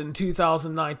lost in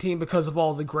 2019 because of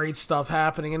all the great stuff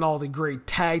happening and all the great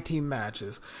tag team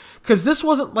matches. Because this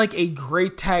wasn't like a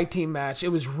great tag team match. It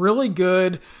was really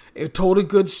good. It told a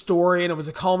good story, and it was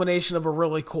a culmination of a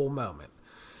really cool moment.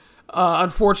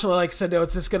 Unfortunately, like I said, though,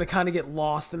 it's just going to kind of get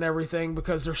lost in everything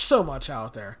because there's so much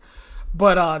out there.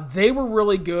 But they were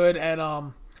really good,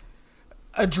 and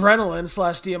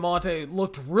Adrenaline / Diamante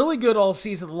looked really good all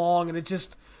season long, and it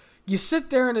just, you sit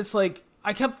there and it's like,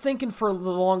 I kept thinking for the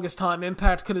longest time,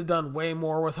 Impact could have done way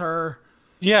more with her.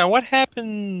 Yeah, what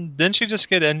happened? Didn't she just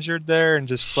get injured there and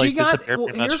just disappear?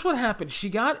 Well, here's what happened. She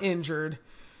got injured,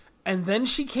 and then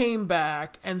she came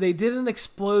back, and they did an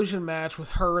explosion match with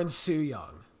her and Su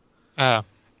Yung. Oh.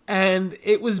 And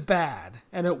it was bad,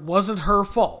 and it wasn't her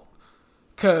fault.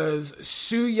 Because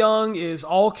Su Yung is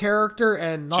all character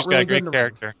and not really good in the ring. She's got a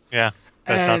great character, yeah.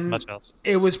 But and not much else.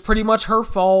 It was pretty much her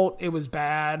fault. It was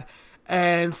bad.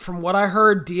 And from what I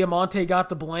heard, Diamante got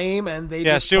the blame, and they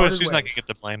just Sue's not going to get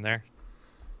the blame there.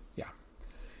 Yeah.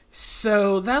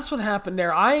 So that's what happened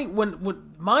there.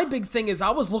 When my big thing is, I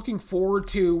was looking forward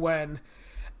to when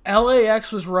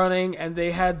LAX was running and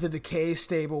they had the Decay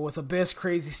stable with Abyss,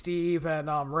 Crazy Steve, and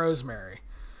Rosemary.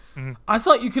 Mm-hmm. I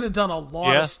thought you could have done a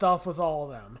lot of stuff with all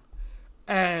of them.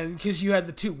 And because you had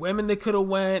the two women that could have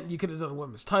went, you could have done a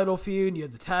women's title feud, you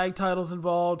had the tag titles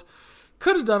involved.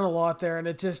 Could have done a lot there, and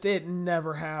it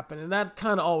never happened. And that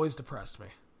kind of always depressed me.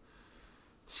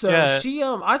 So she,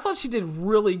 I thought she did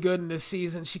really good in this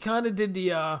season. She kind of did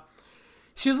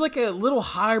she was like a little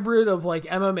hybrid of like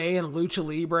MMA and Lucha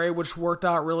Libre, which worked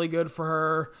out really good for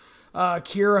her.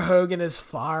 Kiera Hogan as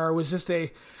Fire was just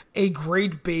a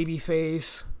great baby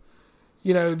face.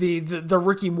 You know, the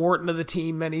Ricky Morton of the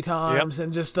team many times,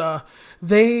 and just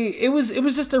it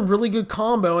was just a really good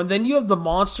combo. And then you have the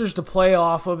monsters to play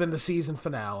off of in the season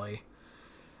finale,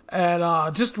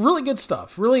 and just really good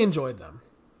stuff. Really enjoyed them.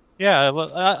 Yeah,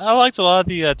 I liked a lot of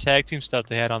the tag team stuff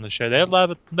they had on the show. They had a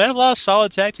lot of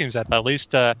solid tag teams. I thought, at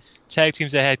least tag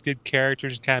teams that had good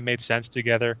characters and kind of made sense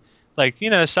together. Like,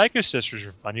 Psycho Sisters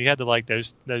were fun. You had to like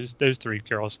those three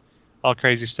girls, all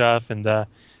crazy stuff, and the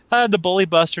Bully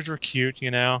Busters were cute,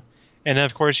 And then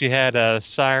of course you had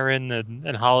Siren and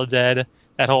Holodead,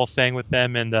 that whole thing with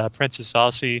them, and Princess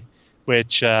Aussie,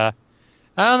 which I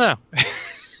don't know.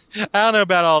 I don't know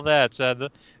about all that.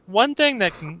 The one thing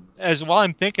that, while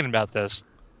I'm thinking about this,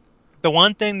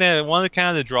 one of the kind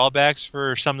of the drawbacks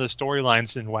for some of the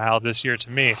storylines in WoW this year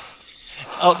to me,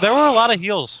 there were a lot of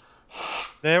heels.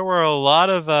 There were a lot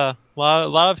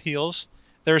of heels.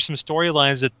 There were some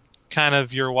storylines that kind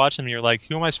of you're watching them, you're like,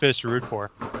 who am I supposed to root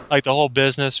for? Like the whole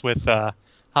business with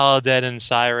Holodead and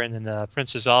Siren and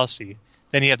Princess Aussie.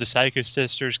 Then you have the Psycho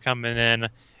Sisters coming in,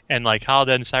 and like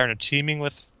Holodead and Siren are teaming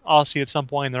with Aussie at some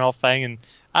point, and they're all fighting, and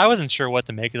I wasn't sure what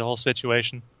to make of the whole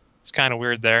situation. It's kind of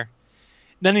weird there.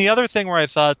 Then the other thing where I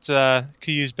thought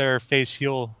could use better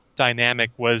face-heel dynamic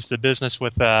was the business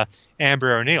with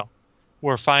Amber O'Neil,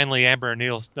 where finally Amber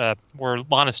O'Neil, where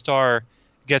Lana Starr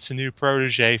gets a new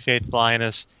protege, Faith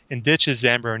Lioness, and ditches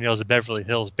Amber O'Neil as a Beverly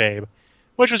Hills babe,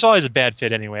 which was always a bad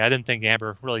fit anyway. I didn't think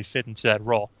Amber really fit into that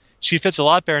role. She fits a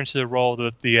lot better into the role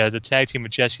of the tag team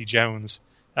with Jesse Jones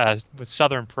with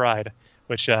Southern Pride.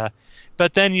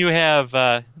 But then you have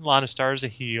Lana Starr as a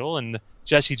heel, and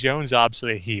Jesse Jones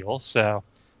obviously a heel. So,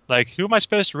 like, who am I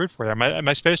supposed to root for? Am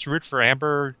I supposed to root for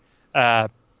Amber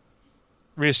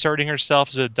reasserting herself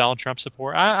as a Donald Trump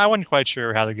supporter? I wasn't quite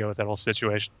sure how to go with that whole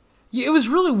situation. Yeah, it was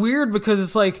really weird because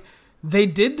it's like they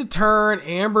did the turn.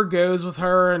 Amber goes with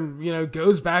her and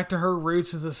goes back to her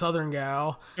roots as a Southern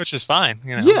gal, which is fine.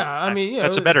 Yeah, I mean,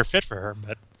 that's a better fit for her.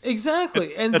 But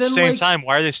exactly, and at the same time,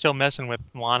 why are they still messing with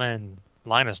Lana and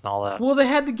Linus and all that? Well, they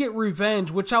had to get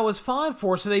revenge, which I was fine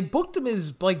for, so they booked them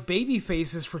as like baby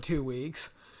faces for 2 weeks.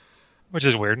 Which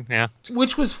is weird, yeah.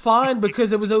 Which was fine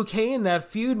because it was okay in that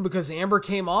feud because Amber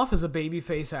came off as a baby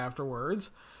face afterwards.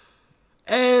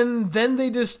 And then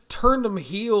they just turned them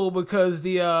heel because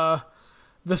the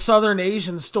Southern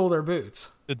Asians stole their boots.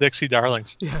 The Dixie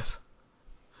Darlings. Yes.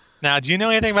 Now, do you know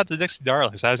anything about the Dixie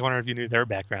Darlings? I was wondering if you knew their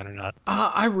background or not.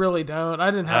 I really don't.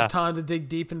 I didn't have time to dig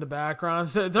deep into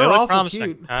backgrounds. They're look awful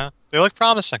promising. cute. They look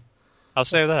promising. I'll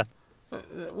say that.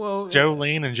 Well,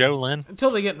 Jolene and Jolyn.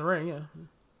 Until they get in the ring, yeah.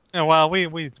 Yeah, well, we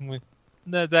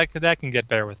that can get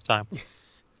better with time.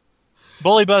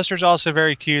 Bully Buster's also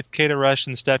very cute. Kata Rush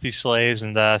and Steffi Slays,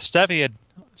 and Steffi had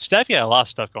a lot of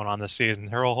stuff going on this season.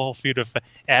 Her whole feud of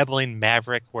Abilene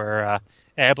Maverick, where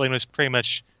Abilene was pretty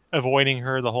much avoiding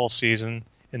her the whole season,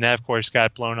 and that of course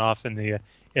got blown off in the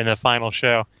final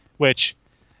show. Which,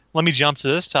 let me jump to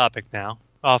this topic now,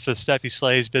 off of Steffi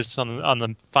Slays' business on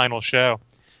the final show.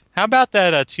 How about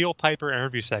that Teal Piper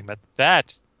interview segment?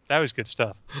 That was good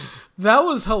stuff. That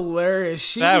was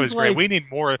hilarious. That was great. We need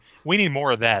more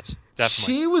of that.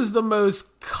 Definitely. She was the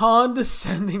most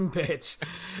condescending bitch.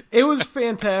 It was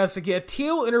fantastic. Yeah,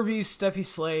 Teal interviews Steffi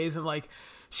Slays, and like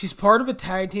she's part of a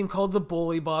tag team called the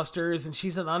Bully Busters, and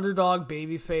she's an underdog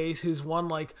babyface who's won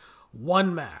like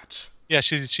one match. Yeah,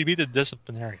 she beat the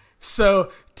Disciplinary.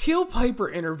 So Teal Piper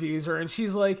interviews her, and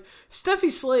she's like,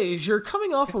 Steffi Slays, you're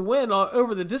coming off a win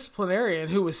over the disciplinarian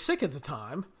who was sick at the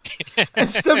time. And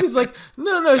Steffi's like,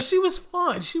 no, she was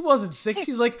fine. She wasn't sick.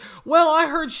 She's like, well, I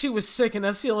heard she was sick, and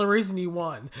that's the only reason you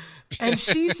won. And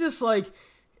she's just like,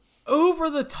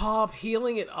 over the top,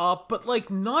 healing it up, but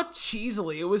like not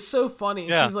cheesily. It was so funny.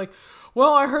 And she's like,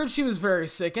 well, I heard she was very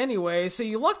sick anyway, so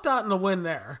you lucked out in the win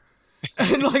there.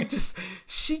 And like just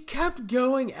she kept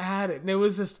going at it, and it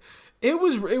was just it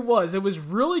was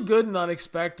really good and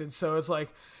unexpected. So it's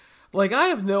like I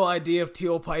have no idea if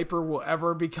Teal Piper will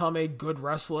ever become a good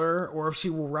wrestler or if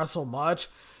she will wrestle much,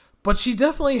 but she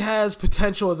definitely has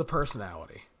potential as a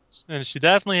personality. And she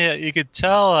definitely, you could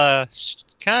tell,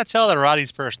 kind of tell that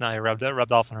Roddy's personality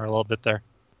rubbed off on her a little bit there.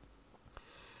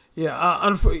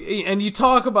 Yeah, and you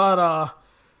talk about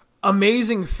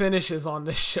amazing finishes on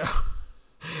this show.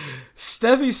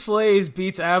 Steffi Slays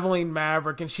beats Abilene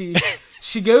Maverick, and she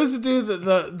goes to do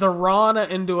the Rana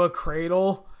into a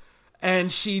cradle,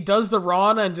 and she does the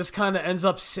Rana and just kind of ends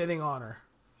up sitting on her.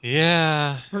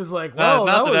 Yeah, it was like, well,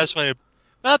 not the best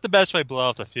way to blow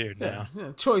off the feud. Yeah,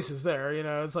 choices there,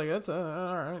 It's like that's all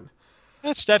right.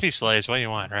 That's Steffi Slays. What do you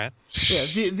want, right?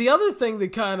 Yeah. The other thing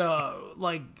that kind of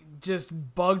like just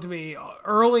bugged me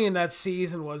early in that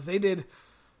season was they did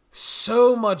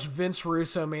so much Vince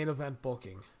Russo main event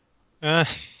booking.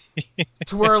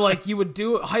 To where like you would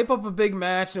hype up a big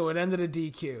match and it would end in a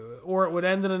DQ or it would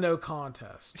end in a no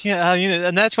contest. Yeah,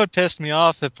 and that's what pissed me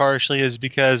off partially is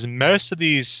because most of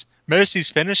these most of these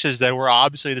finishes that were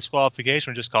obviously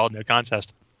disqualification were just called no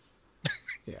contest.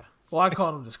 Yeah. Well, I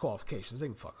call them disqualifications. They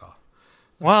can fuck off.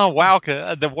 Well, WoW,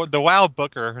 the WoW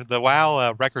booker, the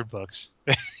WoW record books.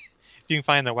 You can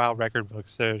find the WoW record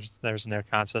books. There's no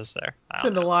contest there. It's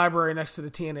in the library next to the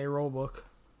TNA rulebook.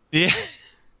 Yeah.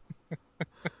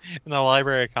 In the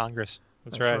Library of Congress.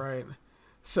 That's right.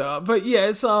 So, but yeah,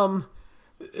 it's so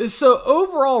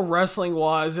overall wrestling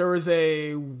wise, there was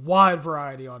a wide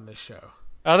variety on this show.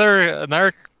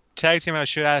 Another tag team I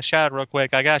should shout out real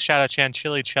quick. I got to shout out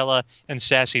Chantilly Chella and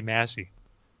Sassy Massey.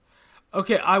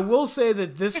 Okay, I will say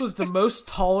that this was the most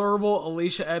tolerable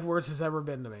Alicia Edwards has ever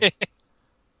been to me. I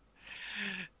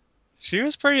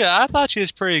thought she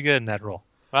was pretty good in that role.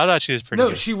 I thought she was pretty good.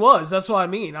 No, she was. That's what I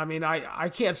mean. I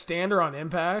can't stand her on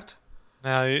Impact.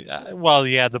 Well,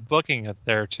 yeah, the booking up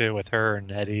there, too, with her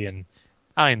and Eddie, and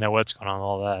I don't even know what's going on with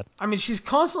all that. I mean, she's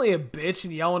constantly a bitch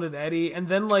and yelling at Eddie, and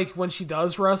then, like, when she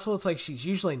does wrestle, it's like she's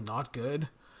usually not good.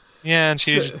 Yeah, and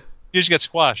she usually gets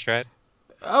squashed, right?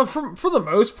 For the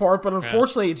most part, but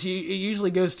unfortunately, it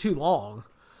usually goes too long.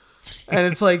 And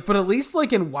it's like, but at least,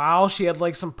 like, in WoW, she had,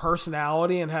 like, some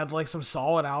personality and had, like, some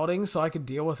solid outings, so I could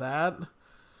deal with that.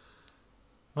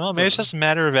 Well, maybe it's just a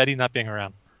matter of Eddie not being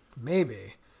around.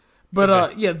 Maybe.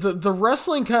 But, yeah, the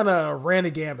wrestling kind of ran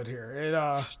a gambit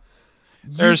here.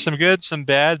 There's some good, some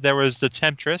bad. There was the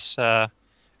Temptress,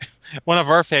 one of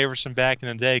our favorites from back in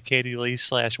the day, Katie Lee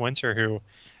 / Winter, who,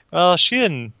 well,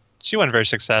 she wasn't very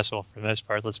successful for the most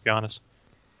part, let's be honest.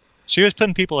 She was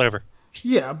putting people over.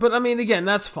 Yeah, but I mean, again,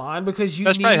 that's fine because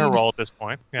that's probably her role at this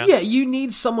point. Yeah, you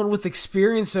need someone with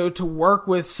experience, though, to work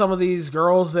with some of these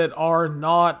girls that are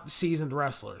not seasoned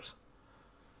wrestlers.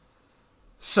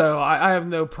 So I have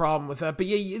no problem with that. But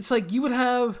yeah, it's like you would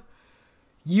have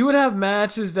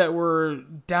matches that were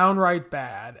downright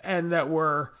bad and that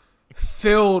were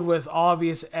filled with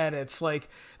obvious edits, like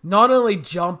not only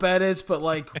jump edits, but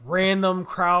like random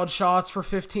crowd shots for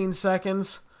 15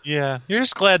 seconds. Yeah, you're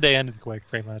just glad they ended quick,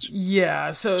 pretty much.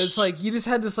 Yeah, so it's like you just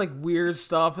had this like weird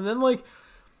stuff, and then like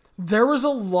there was a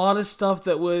lot of stuff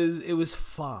that was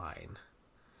fine.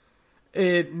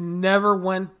 It never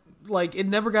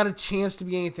got a chance to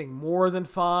be anything more than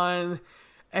fine,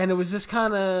 and it was just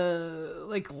kind of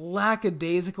like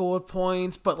lackadaisical at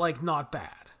points, but like not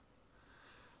bad.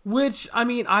 Which, I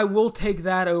mean, I will take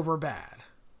that over bad.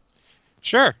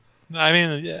 Sure. I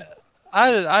mean,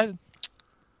 I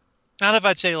not if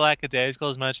I'd say lackadaisical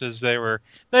as much as they were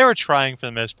trying for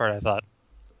the most part, I thought.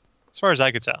 As far as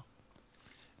I could tell.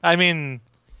 I mean,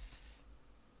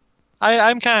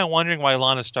 I'm kind of wondering why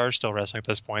Lana Starr's still wrestling at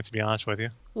this point, to be honest with you.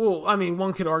 Well, I mean,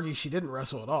 one could argue she didn't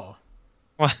wrestle at all.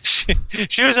 Well, she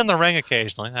was in the ring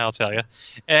occasionally, I'll tell you.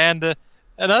 And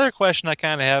another question I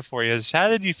kind of have for you is, how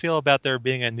did you feel about there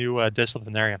being a new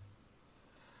disciplinarian?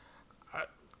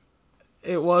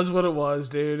 It was what it was,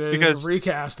 dude. It was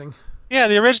recasting. Yeah,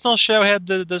 the original show had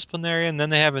the disciplinarian, then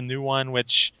they have a new one,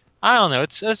 which, I don't know,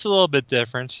 it's a little bit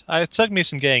different. It took me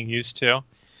some getting used to.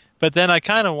 But then I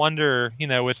kind of wonder,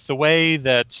 with the way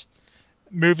that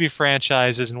movie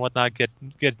franchises and whatnot get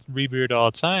rebooted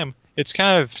all the time, it's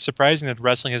kind of surprising that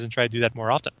wrestling hasn't tried to do that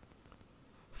more often.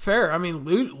 Fair. I mean,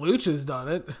 Lucha's done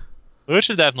it.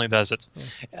 Lucha definitely does it.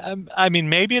 Yeah. I mean,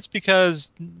 maybe it's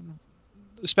because,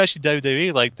 especially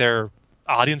WWE, like their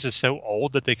audience is so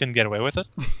old that they couldn't get away with it.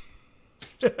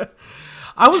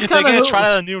 I was kind of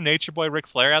try a new Nature Boy Ric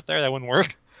Flair out there. That wouldn't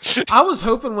work. I was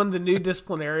hoping when the new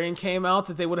disciplinarian came out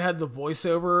that they would have had the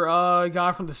voiceover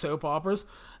guy from the soap operas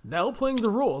now playing the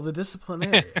role of the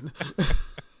disciplinarian.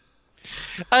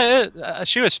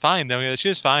 She was fine, though. She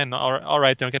was fine. All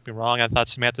right, don't get me wrong. I thought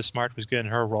Samantha Smart was good in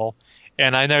her role.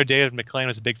 And I know David McLean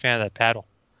was a big fan of that paddle.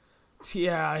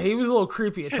 Yeah, he was a little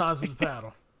creepy at times with the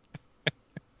paddle.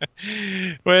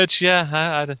 Which,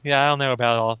 I don't know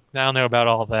about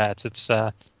all that. It's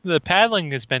the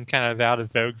paddling has been kind of out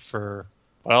of vogue for,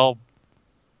 well,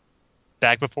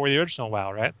 back before the original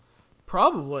WoW, right?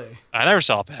 Probably. I never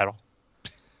saw a paddle.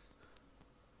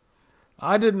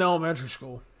 I did in elementary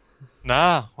school.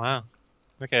 Nah, wow.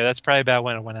 Okay, that's probably about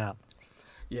when it went out.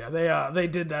 Yeah, they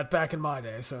did that back in my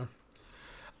day, so.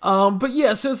 But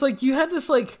yeah, so it's like you had this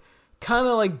like kind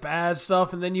of like bad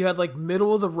stuff, and then you had like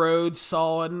middle of the road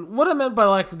solid. And what I meant by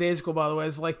lackadaisical, by the way,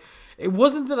 is like it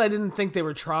wasn't that I didn't think they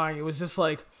were trying. It was just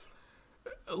like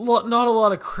not a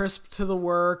lot of crisp to the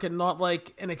work, and not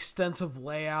like an extensive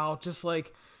layout. Just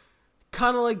like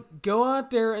kind of like go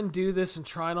out there and do this and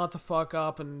try not to fuck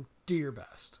up and do your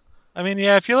best. I mean,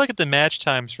 yeah, if you look at the match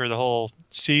times for the whole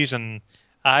season,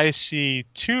 I see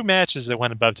 2 matches that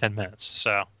went above 10 minutes.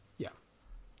 So yeah,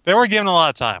 they were given a lot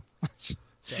of time.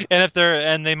 So.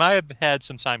 And they might have had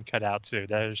some time cut out too.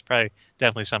 There's probably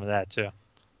definitely some of that too.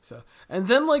 So, and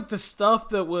then like the stuff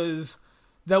that was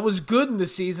good in the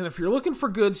season. If you're looking for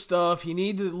good stuff, you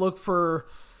need to look for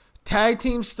tag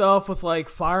team stuff with like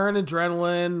Fire and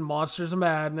Adrenaline, Monsters of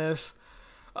Madness.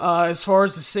 As far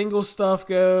as the single stuff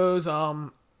goes,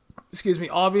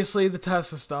 obviously the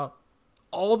Tessa stuff.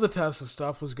 All the Tessa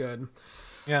stuff was good.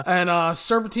 Yeah. And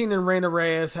Serpentine and Reina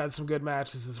Reyes had some good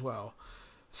matches as well.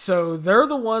 So they're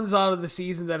the ones out of the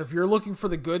season that if you're looking for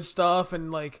the good stuff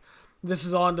and like this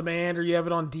is on demand or you have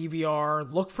it on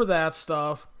DVR, look for that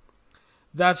stuff.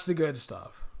 That's the good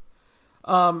stuff.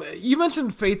 You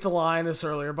mentioned Faith the Lioness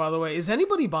earlier, by the way. Is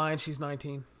anybody buying She's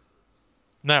 19?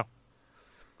 No.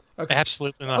 Okay.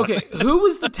 Absolutely not. Okay, who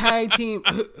was the tag team?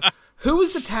 Who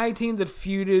was the tag team that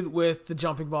feuded with the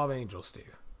Jumping Bob Angels,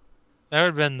 Steve? That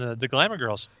would have been the Glamour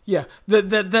Girls. Yeah,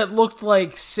 that looked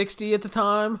like 60 at the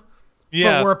time.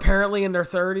 Yeah, but were apparently in their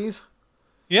 30s.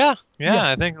 Yeah.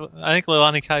 I think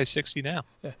Leilani Kai is 60 now.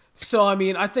 Yeah. So I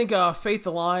mean, I think Faith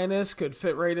the Lioness could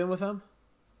fit right in with them.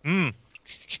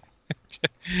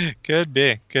 Could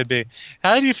be.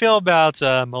 How do you feel about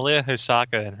Malia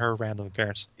Hosaka and her random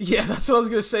appearance? Yeah, that's what I was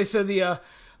going to say. So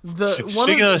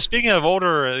speaking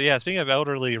of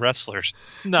elderly wrestlers.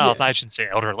 No, yeah. I shouldn't say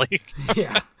elderly.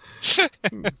 Yeah.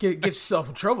 Get yourself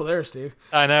in trouble there, Steve.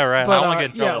 I know, right? But, I don't want to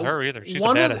get in trouble with her either. She's a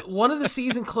badass. One of the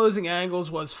season closing angles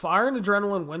was Fire and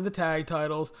Adrenaline win the tag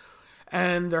titles,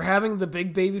 and they're having the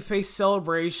big babyface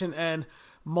celebration, and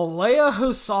Malia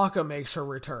Hosaka makes her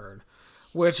return,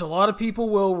 which a lot of people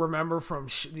will remember from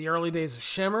the early days of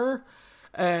Shimmer,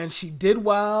 and she did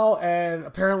well, and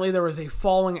apparently there was a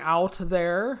falling out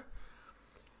there.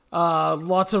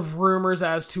 Lots of rumors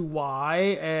as to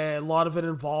why, and a lot of it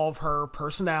involved her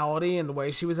personality and the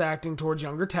way she was acting towards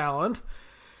younger talent.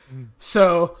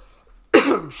 So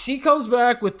she comes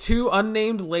back with two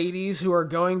unnamed ladies who are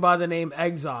going by the name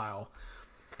Exile.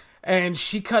 And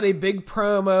she cut a big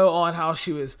promo on how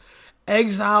she was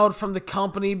exiled from the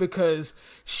company because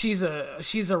she's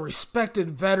a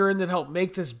respected veteran that helped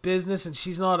make this business, and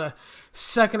she's not a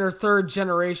second or third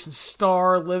generation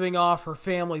star living off her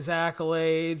family's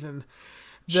accolades. And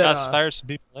shots fired some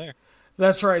people there.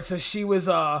 That's right. So she was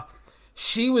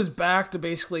back to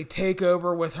basically take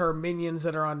over with her minions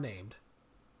that are unnamed.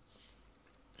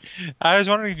 I was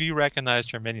wondering if you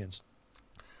recognized her minions.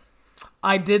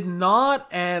 I did not,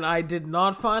 and I did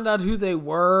not find out who they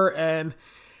were, and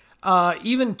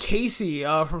even Casey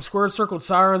from Squared Circled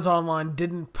Sirens Online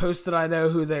didn't post that I know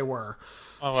who they were.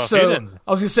 Oh, well, so he didn't.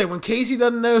 I was going to say, when Casey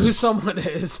doesn't know who someone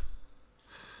is,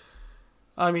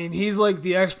 I mean, he's like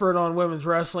the expert on women's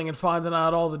wrestling and finding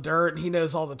out all the dirt, and he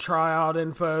knows all the tryout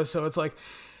info, so it's like,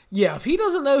 yeah, if he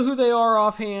doesn't know who they are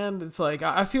offhand, it's like,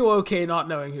 I feel okay not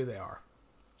knowing who they are.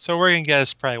 So we're going to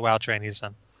guess probably WoW trainees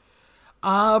then.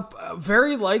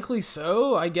 Very likely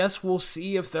so. I guess we'll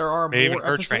see if there are maybe more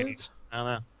her episodes. trainees. I don't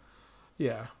know.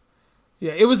 Yeah.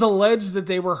 Yeah, it was alleged that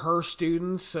they were her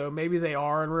students, so maybe they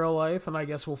are in real life, and I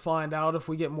guess we'll find out if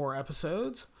we get more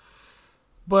episodes.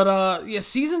 But, yeah,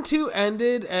 Season 2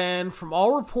 ended, and from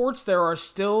all reports, there are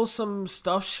still some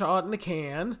stuff shot in the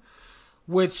can,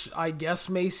 which I guess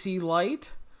may see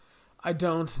light. I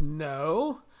don't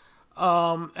know.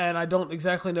 And I don't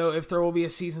exactly know if there will be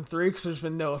a Season 3, because there's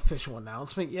been no official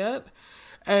announcement yet.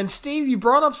 And, Steve, you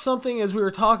brought up something as we were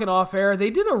talking off air.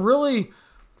 They did a really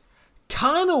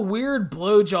kind of weird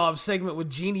blowjob segment with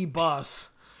Jeannie Buss.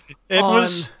 It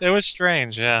was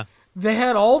strange, yeah. They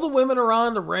had all the women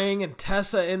around the ring and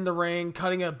Tessa in the ring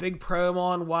cutting a big promo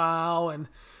on WoW and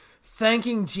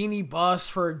thanking Jeannie Buss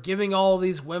for giving all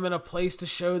these women a place to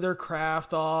show their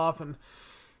craft off and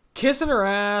kissing her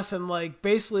ass and like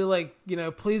basically like, you know,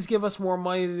 please give us more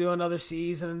money to do another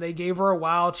season. And they gave her a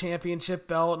WoW championship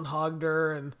belt and hugged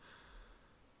her. And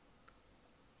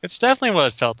it's definitely what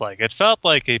it felt like. It felt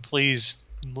like a please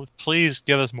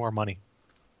give us more money.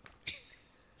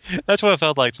 That's what it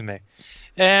felt like to me.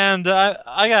 And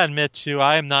I gotta admit too,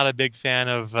 I am not a big fan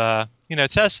of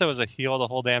Tessa was a heel the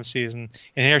whole damn season,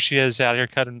 and here she is out here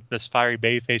cutting this fiery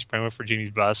babyface promo for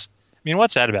Jeannie Buss. I mean,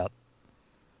 what's that about?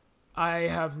 I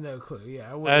have no clue.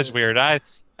 Yeah, that's weird.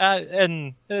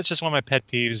 And it's just one of my pet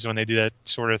peeves when they do that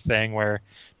sort of thing where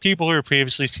people who were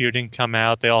previously feuding come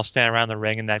out, they all stand around the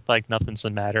ring and act like nothing's the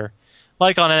matter.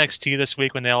 Like on NXT this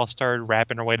week when they all started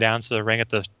rapping their way down to the ring at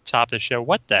the top of the show.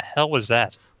 What the hell was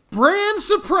that? Brand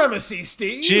supremacy,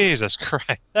 Steve. Jesus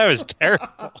Christ. That was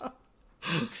terrible.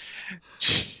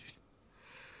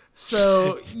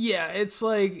 So, yeah, it's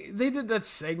like they did that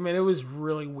segment. It was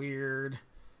really weird.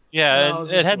 Yeah, and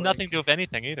it had nothing to do with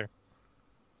anything either.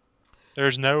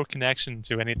 There's no connection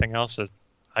to anything else that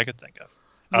I could think of.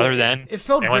 other than it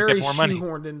felt they want to very get more money.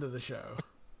 shoehorned into the show.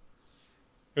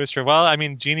 It was true. Well, I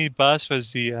mean, Jeannie Buss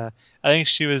was I think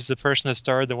she was the person that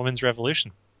started the women's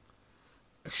revolution.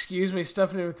 Excuse me,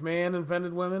 Stephanie McMahon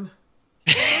invented women?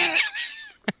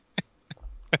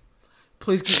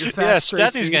 Please get your facts straight. Yeah,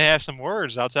 Stephanie's going to have some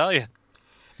words, I'll tell you.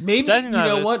 Maybe,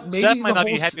 what? Maybe Steph might not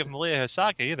be happy with Malia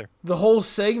Hosaka either. The whole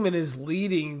segment is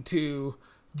leading to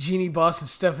Jeannie Buss and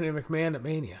Stephanie McMahon at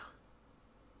Mania.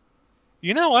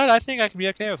 You know what? I think I could be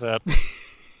okay with that.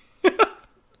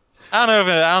 I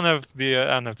don't know if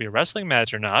it'd be a wrestling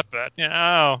match or not, but you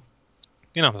know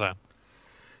what I'm saying.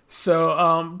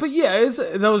 So, but yeah,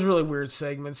 that was a really weird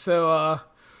segment. So,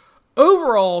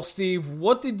 overall, Steve,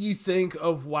 what did you think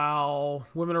of WoW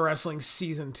Women of Wrestling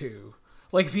Season 2?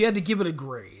 Like, if you had to give it a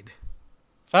grade.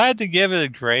 If I had to give it a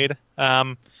grade,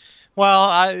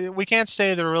 we can't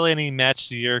say there were really any match of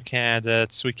the year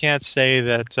candidates. We can't say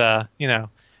that,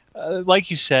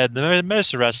 like you said, the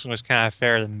most of wrestling was kind of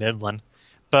fair than Midland.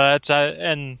 But,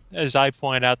 and as I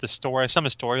pointed out, some of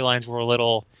the storylines were a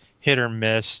little hit or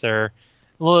miss. They're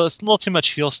a little too much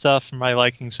heel stuff for my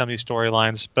liking, some of these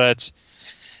storylines. But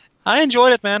I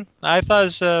enjoyed it, man. I thought it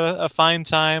was a fine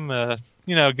time. A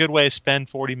good way to spend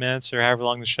 40 minutes or however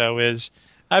long the show is.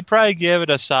 I'd probably give it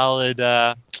a solid,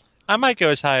 I might go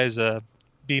as high as a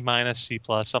B-, C+,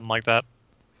 something like that.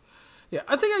 Yeah,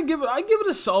 I think I'd give it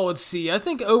a solid C. I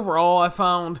think overall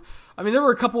there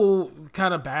were a couple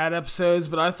kind of bad episodes,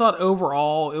 but I thought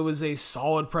overall it was a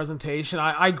solid presentation.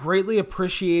 I greatly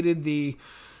appreciated the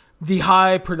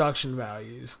high production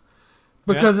values.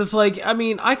 Because it's like,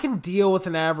 I can deal with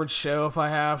an average show if I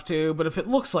have to, but if it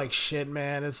looks like shit,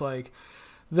 man, it's like,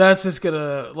 that's just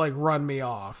gonna, like, run me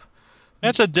off.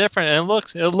 It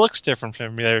looks different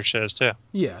from the other shows, too.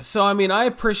 Yeah, so, I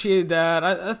appreciated that.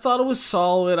 I thought it was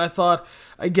solid. I thought,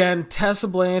 again, Tessa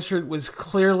Blanchard was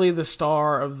clearly the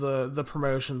star of the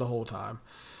promotion the whole time.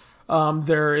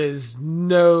 There is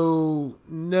no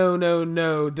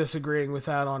disagreeing with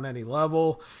that on any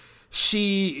level.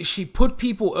 She put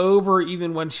people over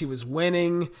even when she was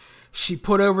winning. She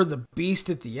put over the Beast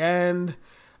at the end.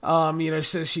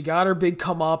 So she got her big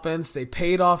comeuppance. They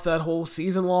paid off that whole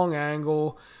season-long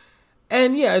angle.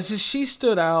 And yeah, it's just she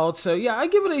stood out. So yeah, I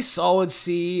give it a solid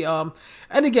C. And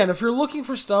again, if you're looking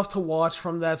for stuff to watch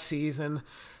from that season,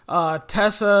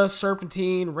 Tessa,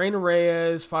 Serpentine, Reina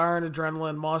Reyes, Fire and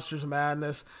Adrenaline, Monsters of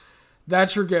Madness,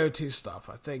 that's your go-to stuff.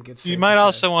 I think it's. You might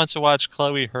also want to watch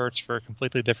Chloe Hertz for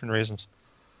completely different reasons.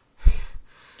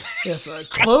 Yes,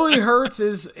 Chloe Hertz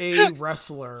is a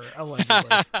wrestler,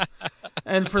 allegedly.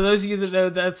 And for those of you that know,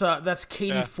 that's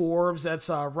Katie Forbes. That's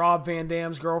Rob Van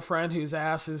Dam's girlfriend, whose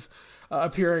ass is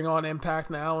appearing on Impact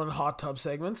now in hot tub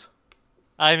segments.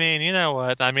 You know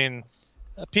what?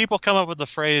 People come up with the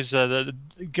phrase the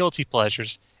guilty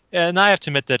pleasures. And I have to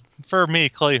admit that, for me,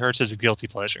 Chloe Hertz is a guilty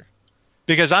pleasure.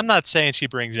 Because I'm not saying she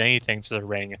brings anything to the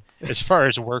ring as far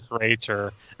as work rates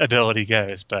or ability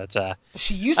goes, but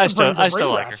she used to bring the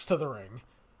ring rats to the ring.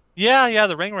 Yeah,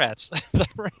 the ring rats.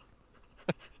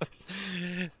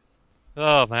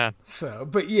 Oh man. So,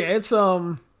 but yeah, it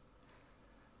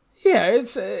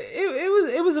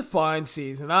was a fine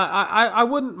season. I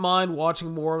wouldn't mind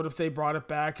watching more of it if they brought it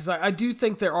back, because I do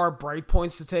think there are bright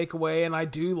points to take away, and I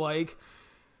do like.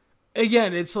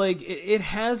 Again, it's like, it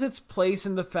has its place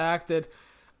in the fact that,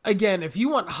 again, if you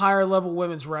want higher level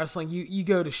women's wrestling, you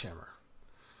go to Shimmer.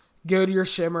 Go to your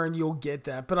Shimmer and you'll get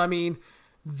that. But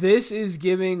this is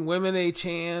giving women a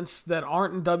chance that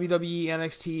aren't in WWE,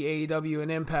 NXT, AEW, and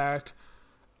Impact,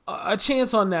 a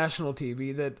chance on national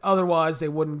TV that otherwise they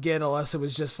wouldn't get unless it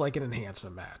was just like an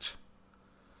enhancement match.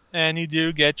 And you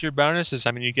do get your bonuses.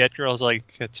 You get girls like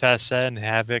Tessa and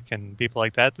Havoc and people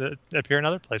like that appear in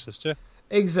other places too.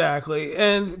 Exactly,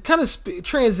 and kind of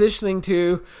transitioning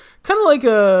to kind of like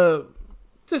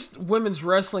just women's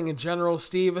wrestling in general,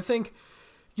 Steve. I think,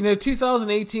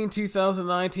 2018,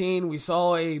 2019, we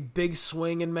saw a big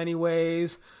swing in many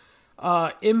ways.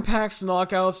 Impact's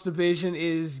Knockouts division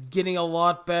is getting a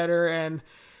lot better, and,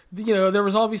 there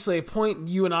was obviously a point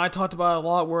you and I talked about a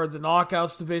lot where the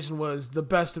Knockouts division was the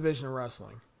best division of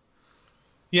wrestling.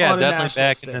 Yeah, definitely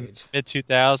back in the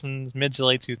mid-2000s, mid to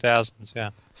late 2000s,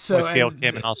 yeah. So, with Gail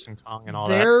Kim and Austin Kong and all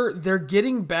that. They're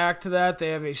getting back to that.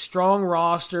 They have a strong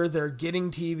roster. They're getting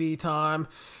TV time.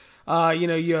 You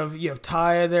have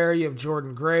Taya there. You have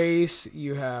Jordan Grace.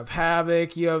 You have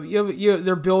Havoc.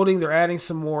 They're building. They're adding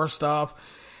some more stuff.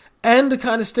 And to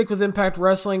kind of stick with Impact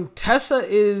Wrestling, Tessa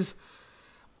is,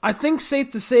 I think,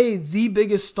 safe to say, the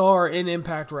biggest star in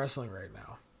Impact Wrestling right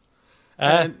now.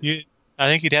 I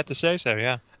think you'd have to say so,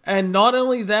 yeah. And not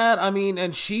only that, I mean,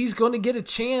 and she's going to get a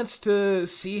chance to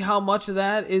see how much of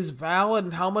that is valid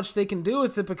and how much they can do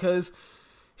with it, because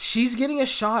she's getting a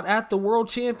shot at the World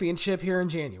Championship here in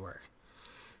January.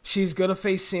 She's going to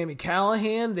face Sami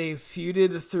Callihan. They've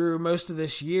feuded through most of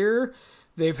this year.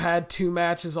 They've had 2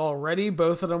 matches already.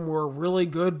 Both of them were really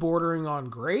good, bordering on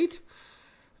great.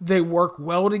 They work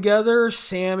well together.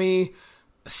 Sami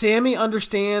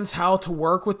understands how to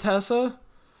work with Tessa.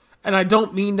 And I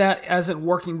don't mean that as in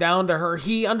working down to her.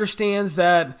 He understands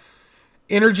that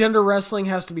intergender wrestling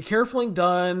has to be carefully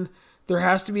done. There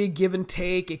has to be a give and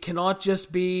take. It cannot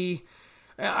just be...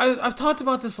 I've talked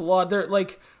about this a lot.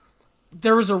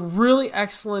 There was a really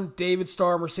excellent David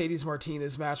Starr Mercedes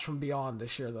Martinez match from Beyond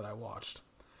this year that I watched.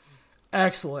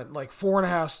 Excellent.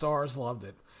 4.5 stars. Loved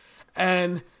it.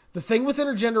 And the thing with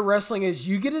intergender wrestling is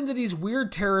you get into these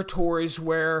weird territories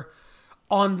where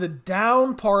on the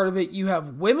down part of it, you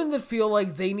have women that feel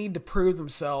like they need to prove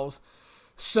themselves.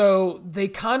 So they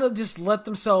kind of just let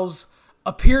themselves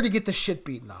appear to get the shit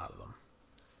beaten out of them.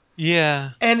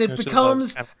 Yeah. And it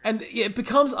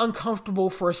becomes uncomfortable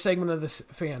for a segment of this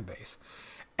fan base.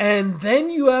 And then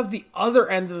you have the other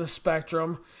end of the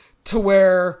spectrum to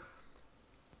where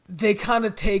they kind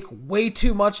of take way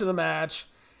too much of the match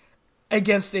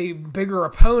against a bigger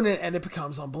opponent and it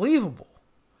becomes unbelievable.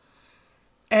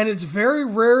 And it's very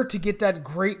rare to get that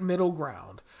great middle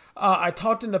ground. I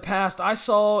talked in the past, I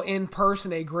saw in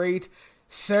person a great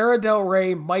Sarah Del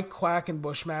Rey, Mike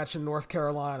Quackenbush match in North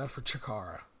Carolina for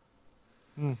Chikara.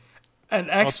 An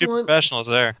excellent, two professionals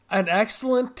there. An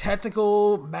excellent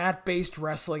technical mat-based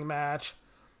wrestling match.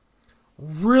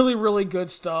 Really, really good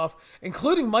stuff,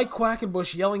 including Mike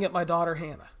Quackenbush yelling at my daughter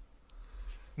Hannah.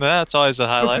 That's always a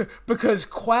highlight. Because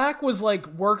Quack was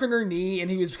working her knee and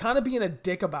he was kind of being a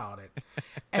dick about it.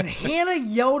 And Hannah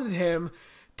yelled at him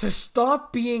to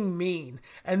stop being mean.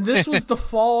 And this was the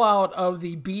fallout of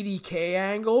the BDK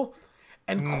angle.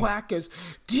 And Quack goes,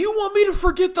 "Do you want me to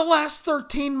forget the last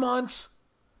 13 months?"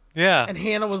 Yeah. And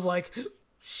Hannah was like,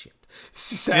 "Shit."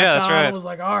 She sat down and was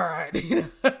like, "All right."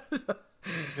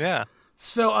 Yeah.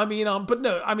 So,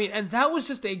 and that was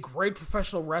just a great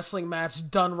professional wrestling match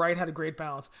done right, had a great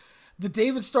balance. The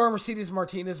David Starr Mercedes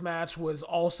Martinez match was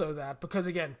also that, because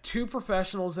again, 2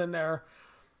 professionals in there,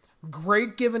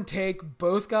 great give and take,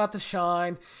 both got the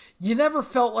shine. You never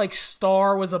felt like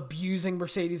Starr was abusing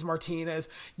Mercedes Martinez.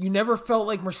 You never felt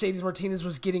like Mercedes Martinez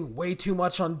was getting way too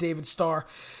much on David Starr.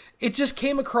 It just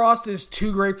came across as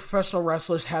 2 great professional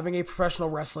wrestlers having a professional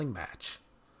wrestling match.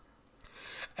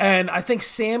 And I think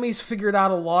Sammy's figured out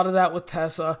a lot of that with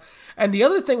Tessa. And the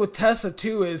other thing with Tessa,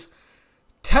 too, is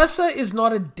Tessa is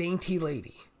not a dainty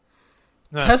lady.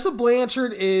 No. Tessa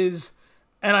Blanchard is,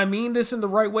 and I mean this in the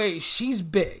right way, she's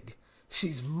big.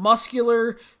 She's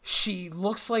muscular. She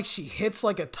looks like she hits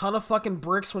like a ton of fucking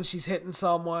bricks when she's hitting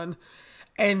someone.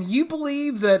 And you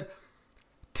believe that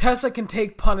Tessa can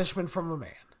take punishment from a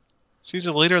man. She's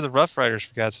the leader of the Rough Riders,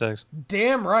 for God's sakes.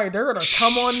 Damn right. They're going to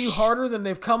come on you harder than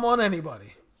they've come on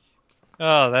anybody.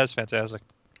 Oh, that's fantastic.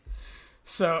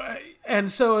 So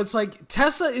it's like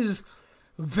Tessa is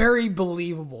very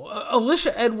believable.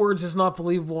 Alicia Edwards is not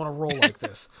believable in a role like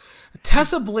this.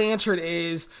 Tessa Blanchard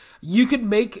is, you could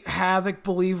make Havoc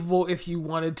believable if you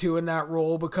wanted to in that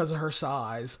role because of her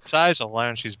size. Size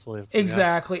alone, she's believable.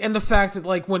 Exactly. Yeah. And the fact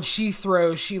that when she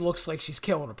throws, she looks like she's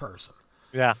killing a person.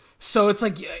 Yeah. So it's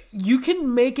like you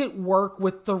can make it work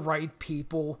with the right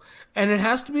people, and it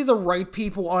has to be the right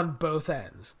people on both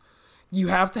ends. You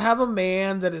have to have a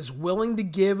man that is willing to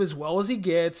give as well as he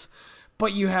gets,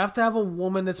 but you have to have a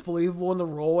woman that's believable in the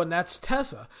role, and that's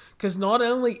Tessa. Because not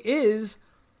only is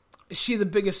she the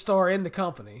biggest star in the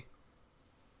company,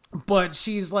 but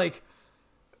she's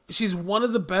one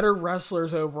of the better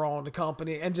wrestlers overall in the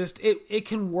company, and just it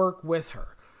can work with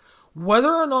her.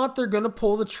 Whether or not they're going to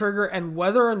pull the trigger and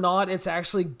whether or not it's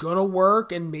actually going to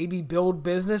work and maybe build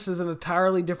business is an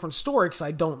entirely different story, because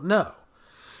I don't know.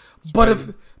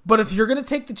 But if you're going to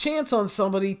take the chance on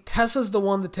somebody, Tessa's the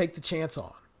one to take the chance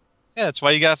on. Yeah, that's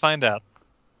why you got to find out.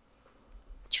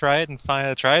 Try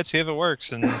it, see if it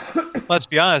works. And let's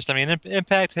be honest, I mean,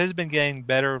 Impact has been getting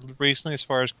better recently as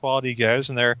far as quality goes,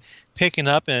 and they're picking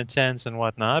up in attendance and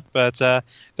whatnot, but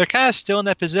they're kind of still in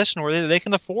that position where they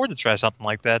can afford to try something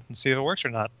like that and see if it works or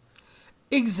not.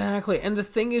 Exactly, and the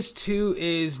thing is, too,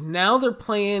 is now they're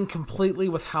playing completely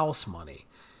with house money.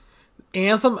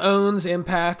 Anthem owns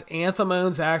Impact, Anthem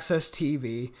owns Access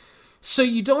TV, so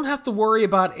you don't have to worry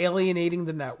about alienating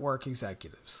the network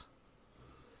executives.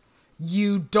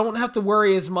 You don't have to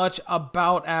worry as much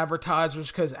about advertisers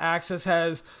because Access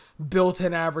has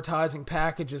built-in advertising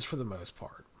packages for the most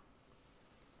part.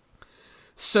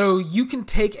 So you can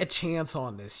take a chance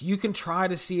on this. You can try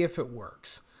to see if it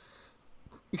works.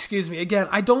 Excuse me. Again,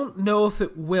 I don't know if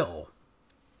it will.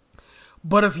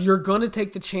 But if you're going to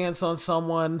take the chance on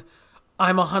someone,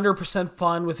 I'm 100%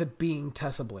 fine with it being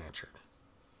Tessa Blanchard.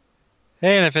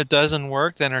 Hey, and if it doesn't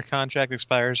work, then her contract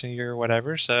expires in a year or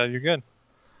whatever, so you're good.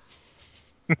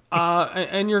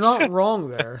 And you're not wrong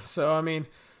there. So, I mean,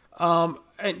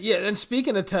 and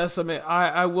speaking of Tessa,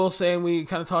 I will say, and we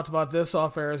kind of talked about this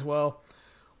off air as well,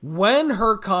 when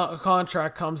her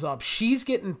contract comes up, she's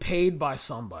getting paid by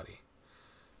somebody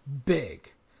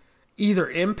big. Either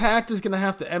Impact is going to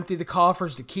have to empty the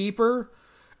coffers to keep her,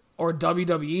 or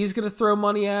WWE is going to throw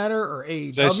money at her, or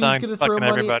AEW is going to throw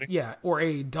money. Everybody. Yeah, or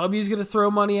AEW is going to throw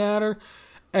money at her.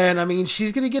 And I mean,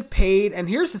 she's going to get paid. And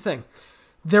here's the thing.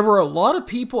 There were a lot of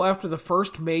people after the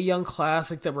first Mae Young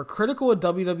Classic that were critical of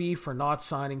WWE for not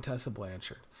signing Tessa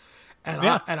Blanchard. And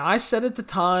I said at the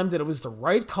time that it was the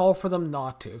right call for them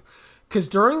not to. Because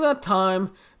during that time,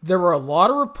 there were a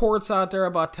lot of reports out there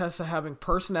about Tessa having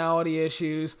personality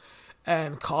issues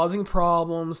and causing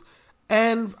problems,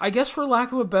 and I guess for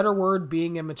lack of a better word,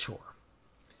 being immature.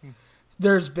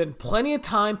 There's been plenty of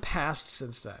time passed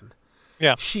since then.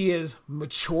 Yeah. She is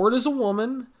matured as a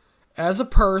woman, as a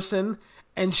person,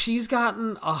 and she's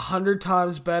gotten 100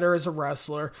 times better as a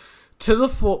wrestler to the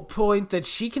point that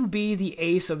she can be the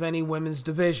ace of any women's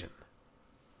division.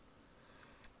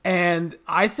 And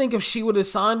I think if she would have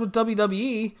signed with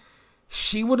WWE,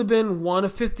 she would have been one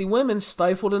of 50 women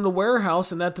stifled in the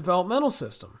warehouse in that developmental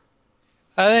system.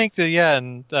 I think that, yeah,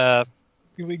 and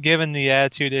given the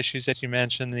attitude issues that you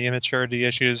mentioned, the immaturity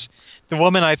issues, the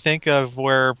woman I think of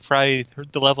where probably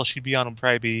the level she'd be on would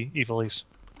probably be Evilise.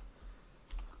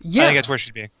 Yeah. I think that's where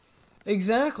she'd be.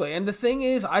 Exactly. And the thing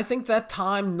is, I think that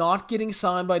time not getting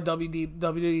signed by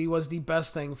WWE was the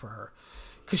best thing for her.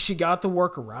 Because she got to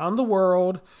work around the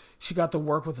world. She got to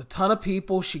work with a ton of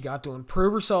people. She got to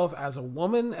improve herself as a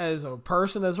woman, as a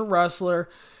person, as a wrestler.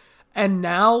 And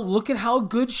now look at how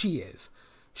good she is.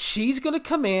 She's going to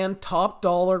command top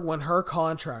dollar when her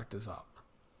contract is up.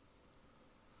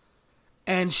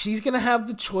 And she's going to have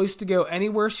the choice to go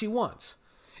anywhere she wants.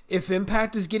 If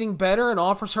Impact is getting better and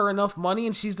offers her enough money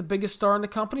and she's the biggest star in the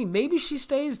company, maybe she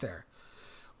stays there.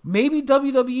 Maybe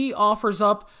WWE offers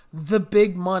up the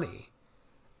big money.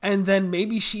 And then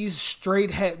maybe she's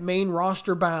straight main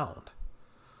roster bound.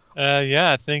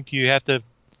 Yeah, I think you have to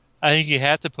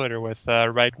put her with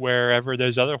right wherever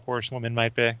those other horsewomen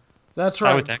might be. That's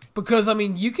right. I would think. Because, I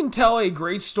mean, you can tell a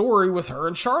great story with her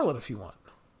and Charlotte if you want.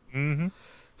 Mm-hmm.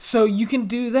 So you can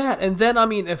do that. And then, I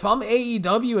mean, if I'm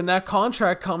AEW and that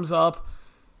contract comes up,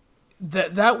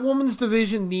 that woman's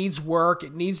division needs work.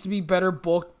 It needs to be better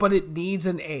booked, but it needs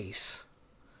an ace.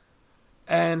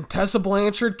 And Tessa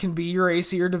Blanchard can be your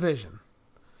ace of your division.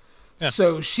 Yeah.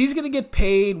 So she's going to get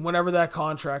paid whenever that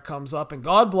contract comes up. And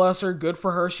God bless her. Good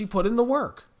for her. She put in the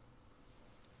work.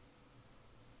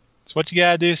 It's what you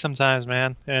got to do sometimes,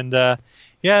 man. And,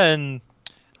 yeah, and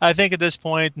I think at this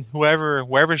point,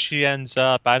 wherever she ends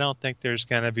up, I don't think there's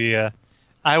going to be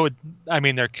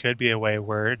there could be a way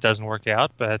where it doesn't work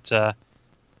out, but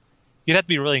you'd have to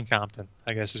be really incompetent,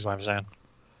 I guess is what I'm saying.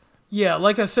 Yeah,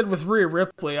 like I said with Rhea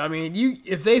Ripley, I mean,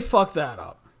 if they fuck that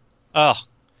up. Oh,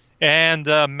 and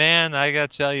man, I gotta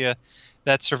tell you,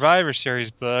 that Survivor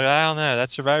Series book, I don't know,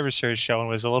 that Survivor Series showing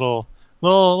was a little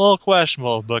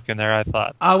questionable book in there, I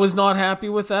thought. I was not happy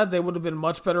with that. They would have been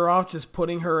much better off just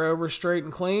putting her over straight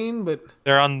and clean, but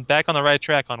they're back on the right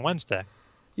track on Wednesday.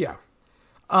 Yeah.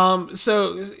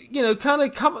 So, kind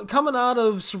of coming out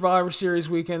of Survivor Series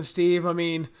weekend, Steve, I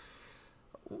mean,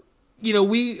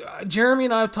 Jeremy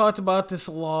and I have talked about this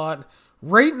a lot.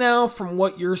 Right now, from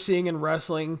what you're seeing in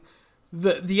wrestling,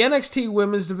 the NXT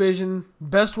women's division,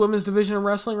 best women's division in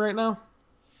wrestling right now?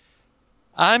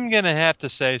 I'm going to have to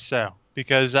say so.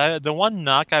 Because the one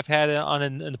knock I've had on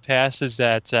in the past is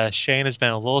that Shane has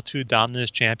been a little too dominant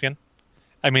as champion.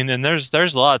 I mean, and there's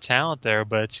a lot of talent there,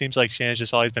 but it seems like Shane has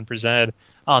just always been presented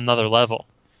on another level.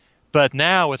 But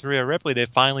now with Rhea Ripley, they've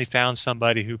finally found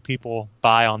somebody who people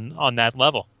buy on that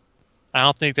level. I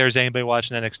don't think there's anybody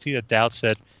watching NXT that doubts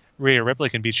that Rhea Ripley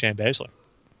can beat Shayna Baszler.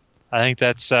 I think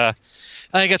that's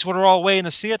what we're all waiting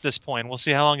to see at this point. We'll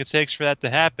see how long it takes for that to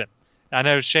happen. I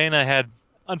know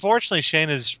unfortunately,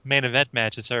 Shayna's main event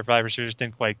match at Survivor Series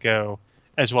didn't quite go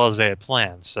as well as they had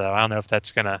planned. So I don't know if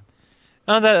that's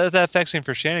that affects him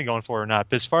for Shayna going forward or not.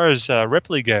 But as far as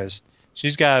Ripley goes,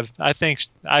 she's got. I think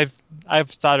I've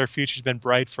thought her future's been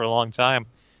bright for a long time.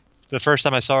 The first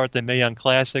time I saw her at the Mae Young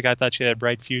Classic, I thought she had a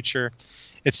bright future.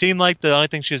 It seemed like the only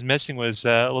thing she was missing was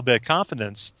a little bit of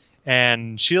confidence,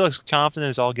 and she looks confident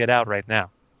as all get out right now.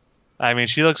 I mean,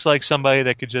 she looks like somebody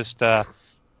that could just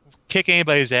kick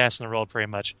anybody's ass in the world pretty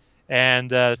much.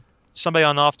 And somebody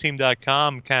on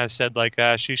offteam.com kind of said like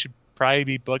she should probably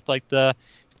be booked like the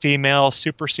female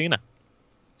Super Cena.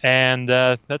 And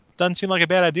that doesn't seem like a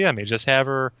bad idea to me. Just have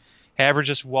her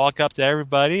just walk up to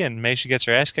everybody, and maybe she gets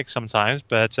her ass kicked sometimes,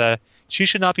 but she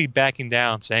should not be backing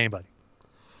down to anybody.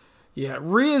 Yeah,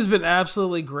 Rhea's been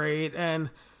absolutely great, and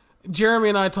Jeremy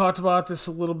and I talked about this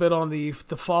a little bit on the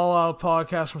Fallout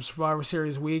podcast from Survivor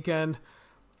Series weekend.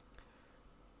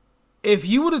 If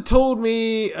you would have told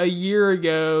me a year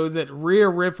ago that Rhea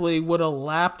Ripley would have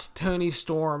lapped Toni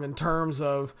Storm in terms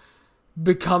of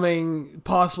becoming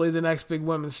possibly the next big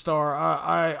women's star,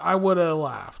 I would have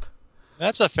laughed.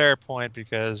 That's a fair point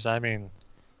because, I mean,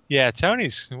 yeah,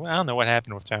 Tony's... I don't know what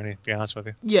happened with Tony, to be honest with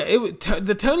you. Yeah,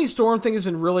 the Toni Storm thing has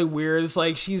been really weird. It's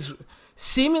like she's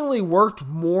seemingly worked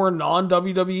more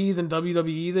non-WWE than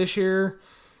WWE this year,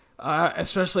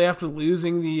 especially after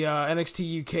losing the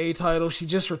NXT UK title. She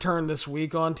just returned this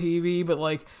week on TV, but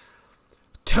like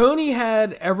Toni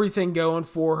had everything going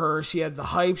for her. She had the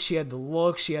hype, she had the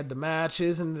look, she had the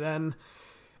matches, and then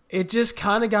it just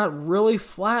kind of got really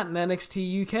flat in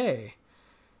NXT UK.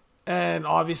 And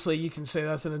obviously you can say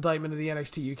that's an indictment of the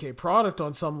NXT UK product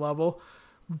on some level,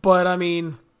 but I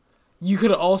mean, you could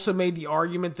have also made the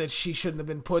argument that she shouldn't have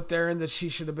been put there and that she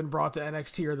should have been brought to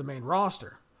NXT or the main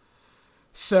roster.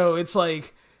 So it's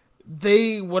like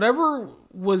whatever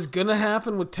was going to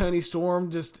happen with Toni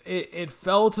Storm, just it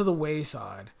fell to the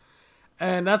wayside.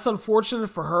 And that's unfortunate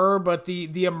for her, but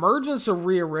the emergence of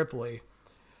Rhea Ripley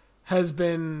has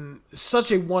been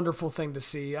such a wonderful thing to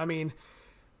see. I mean,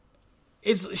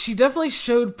 she definitely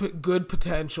showed good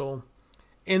potential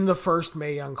in the first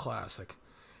Mae Young Classic.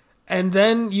 And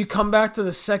then you come back to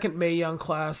the second Mae Young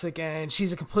Classic, and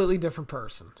she's a completely different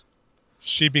person.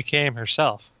 She became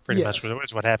herself, pretty much,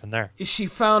 was what happened there. She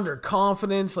found her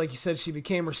confidence. Like you said, she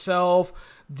became herself.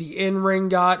 The in-ring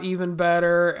got even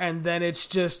better. And then it's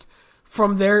just,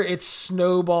 from there, it's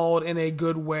snowballed in a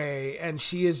good way. And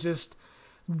she has just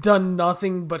done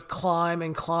nothing but climb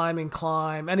and climb and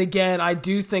climb. And again, I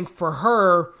do think for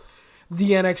her,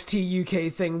 the NXT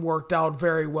UK thing worked out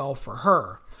very well for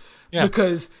her. Yeah.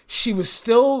 Because she was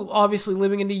still obviously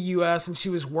living in the US and she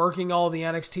was working all the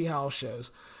NXT house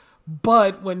shows.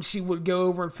 But when she would go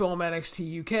over and film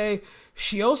NXT UK,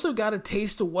 she also got a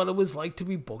taste of what it was like to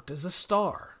be booked as a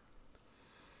star.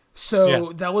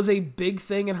 So that was a big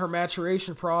thing in her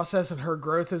maturation process and her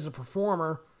growth as a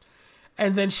performer.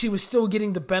 And then she was still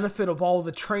getting the benefit of all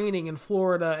the training in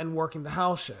Florida and working the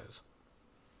house shows.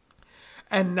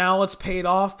 And now it's paid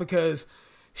off because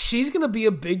she's going to be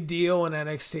a big deal in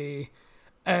NXT,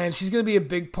 and she's going to be a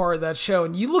big part of that show.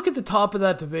 And you look at the top of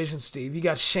that division, Steve. You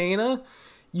got Shayna,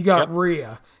 you got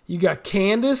Rhea, you got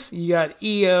Candice, you got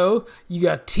Io, you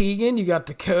got Tegan, you got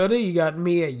Dakota, you got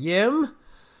Mia Yim,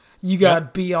 you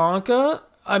got Bianca.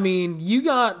 I mean, you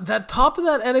got that top of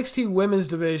that NXT women's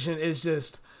division is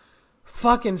just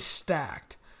fucking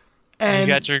stacked. And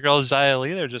you got your girl Xia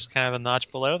Li, they're just kind of a notch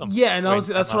below them. Yeah, and that's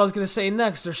what I was going to say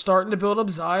next. They're starting to build up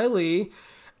Xia Li.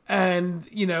 And,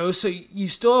 you know, so you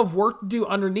still have work to do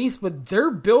underneath, but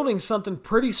they're building something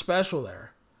pretty special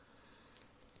there.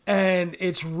 And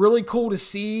it's really cool to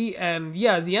see. And,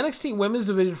 yeah, the NXT women's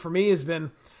division for me has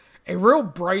been a real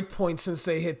bright point since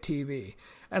they hit TV.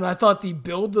 And I thought the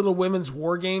build to the women's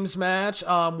War Games match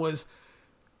was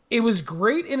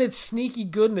great in its sneaky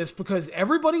goodness because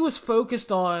everybody was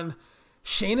focused on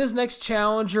Shayna's next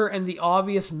challenger and the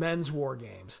obvious men's War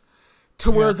Games. To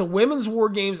where the women's War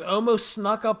Games almost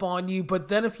snuck up on you, but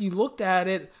then if you looked at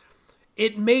it,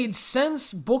 it made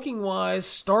sense booking-wise,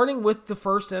 starting with the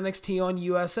first NXT on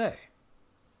USA.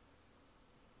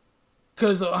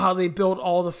 Because of how they built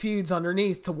all the feuds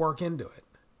underneath to work into it.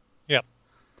 Yep.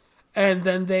 And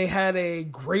then they had a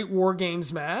great War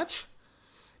Games match.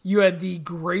 You had the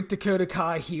great Dakota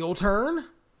Kai heel turn.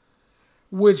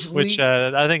 Which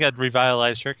I think had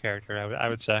revitalized her character, I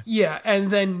would say. Yeah,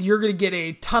 and then you're going to get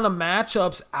a ton of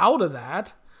matchups out of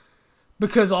that.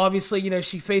 Because obviously, you know,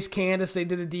 she faced Candice, they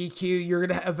did a DQ. You're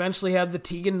going to eventually have the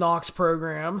Tegan Nox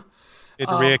program.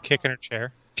 Did Rhea kick in her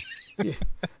chair? Yeah.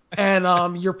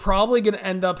 And you're probably going to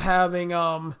end up having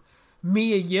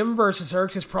Mia Yim versus her,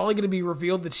 because it's probably going to be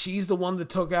revealed that she's the one that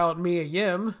took out Mia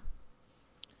Yim.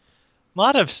 A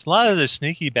lot of the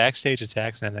sneaky backstage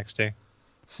attacks in NXT.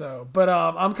 So, but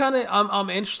I'm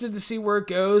interested to see where it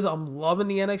goes. I'm loving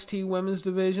the NXT women's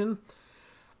division.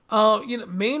 You know,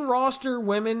 main roster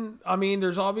women, I mean,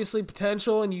 there's obviously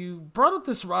potential, and you brought up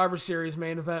the Survivor Series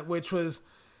main event, which was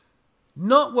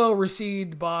not well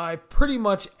received by pretty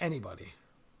much anybody.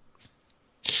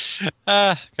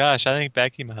 Gosh, I think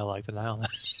Becky might have liked it. I don't know.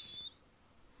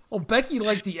 Well, Becky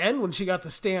liked the end when she got to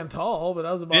stand tall, but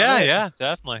that was about it. Yeah,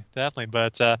 definitely.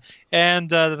 But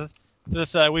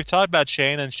we've talked about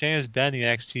Shayna, and Shayna's been the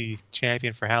NXT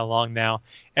champion for how long now?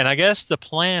 And I guess the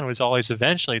plan was always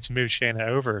eventually to move Shayna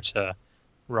over to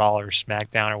Raw or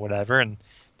SmackDown or whatever, and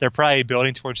they're probably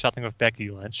building towards something with Becky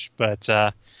Lynch. But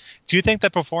do you think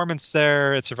that performance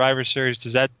there at Survivor Series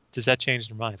does that change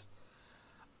their minds?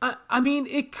 I mean,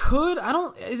 it could. I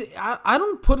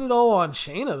don't put it all on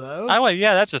Shayna though.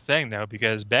 Yeah, that's the thing though,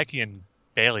 because Becky and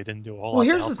Bayley didn't do a whole lot. Well,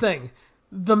 here's the thing: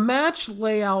 the match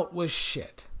layout was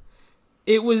shit.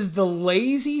 It was the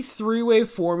lazy three-way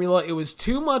formula. It was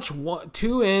too much.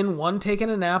 Two in, one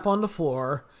taking a nap on the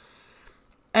floor,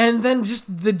 and then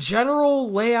just the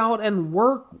general layout and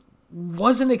work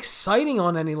wasn't exciting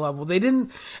on any level. They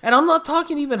didn't, and I'm not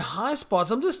talking even high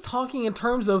spots. I'm just talking in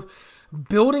terms of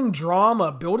building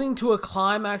drama, building to a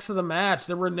climax of the match.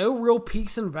 There were no real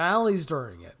peaks and valleys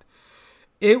during it.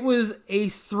 It was a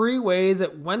three-way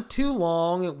that went too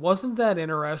long. It wasn't that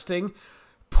interesting.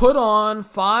 Put on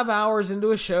 5 hours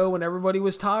into a show when everybody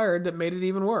was tired that made it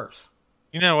even worse.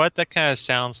 You know what? That kind of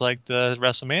sounds like the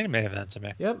WrestleMania main event to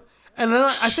me. Yep. And then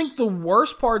I think the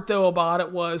worst part, though, about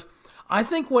it was, I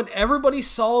think when everybody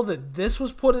saw that this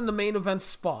was put in the main event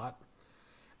spot,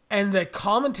 and the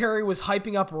commentary was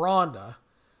hyping up Ronda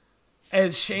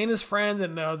as Shayna's friend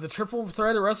and the triple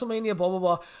threat at WrestleMania, blah, blah,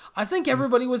 blah. I think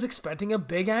everybody was expecting a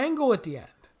big angle at the end.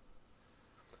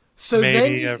 So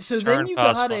then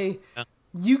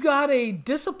you got a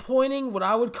disappointing, what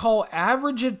I would call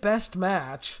average at best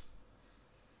match.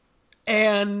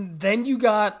 And then you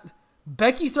got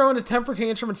Becky throwing a temper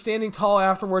tantrum and standing tall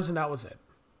afterwards, and that was it.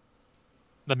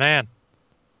 The man.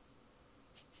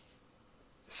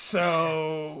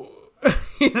 So,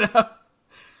 I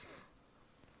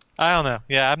don't know.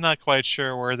 Yeah, I'm not quite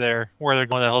sure where they're going with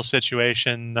the whole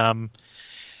situation.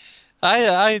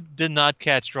 I did not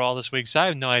catch Raw this week, so I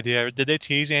have no idea. Did they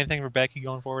tease anything for Becky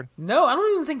going forward? No, I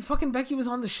don't even think fucking Becky was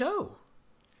on the show.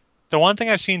 The one thing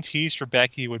I've seen teased for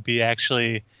Becky would be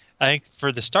actually, I think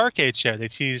for the Starrcade show, they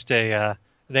teased they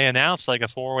announced like a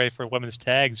 4-way for women's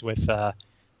tags with the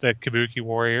Kabuki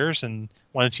Warriors, and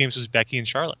one of the teams was Becky and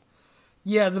Charlotte.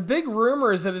 Yeah, the big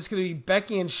rumor is that it's going to be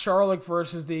Becky and Charlotte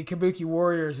versus the Kabuki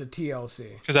Warriors at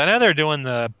TLC. Because I know they're doing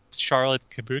the Charlotte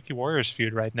Kabuki Warriors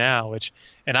feud right now,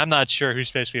 and I'm not sure who's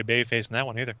supposed to be a babyface in that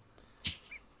one either.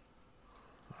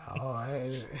 Oh, I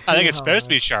think it's supposed to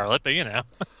be Charlotte, but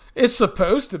it's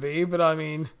supposed to be, but I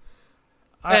mean,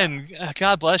 and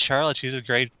God bless Charlotte, she's a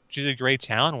great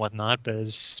talent and whatnot, but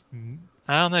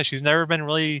I don't know, she's never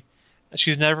really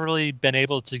been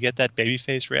able to get that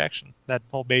babyface reaction, that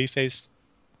whole babyface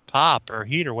pop or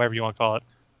heat or whatever you want to call it.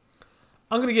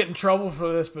 I'm going to get in trouble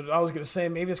for this, but I was going to say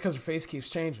maybe it's because her face keeps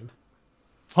changing.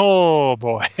 Oh,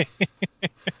 boy.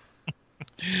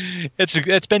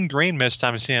 It's been green mist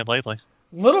time I've seen it lately.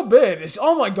 Little bit.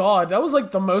 Oh, my God. That was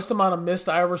like the most amount of mist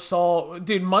I ever saw.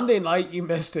 Dude, Monday night you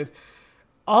missed it.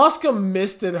 Asuka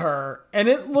misted her, and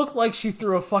it looked like she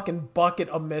threw a fucking bucket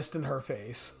of mist in her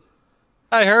face.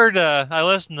 I heard, I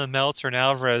listened to Meltzer and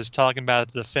Alvarez talking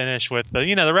about the finish with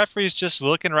the referee's just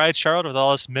looking right at Charlotte with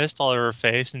all this mist all over her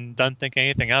face and doesn't think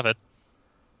anything of it.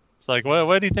 It's like,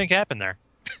 what do you think happened there?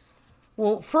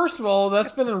 Well, first of all,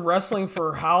 that's been in wrestling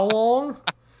for how long?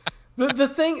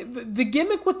 The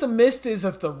gimmick with the mist is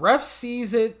if the ref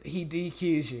sees it, he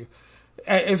DQs you.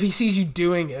 If he sees you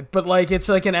doing it. But it's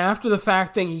like an after the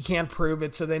fact thing, he can't prove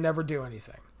it, so they never do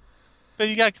anything. But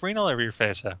you got green all over your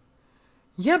face, though.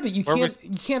 Yeah, but you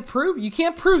can't prove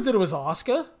that it was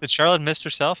Asuka. Did Charlotte mist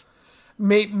herself?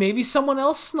 Maybe someone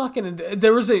else snuck in.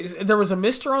 There was a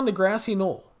mister on the grassy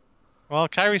knoll. Well,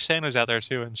 Kairi Sane was out there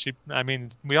too,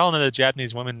 and we all know that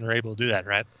Japanese women are able to do that,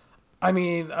 right? I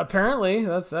mean, apparently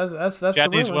that's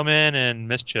Japanese women and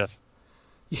mischief.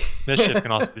 Mischief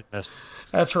can also be mist.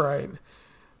 That's right.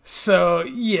 So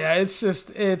yeah,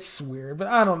 it's weird, but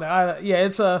I don't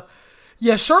know.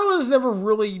 Charlotte has never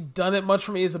really done it much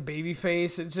for me as a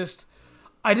babyface.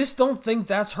 I just don't think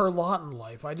that's her lot in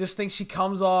life. I just think she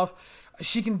can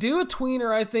do a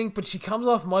tweener, I think, but she comes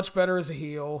off much better as a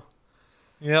heel.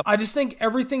 Yep. I just think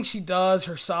everything she does,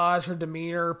 her size, her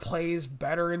demeanor, plays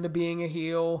better into being a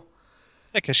heel.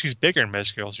 Yeah, because she's bigger than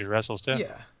most girls she wrestles too.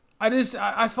 Yeah.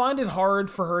 I find it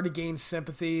hard for her to gain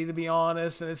sympathy, to be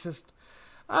honest, and it's just,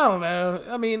 I don't know.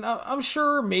 I mean, I'm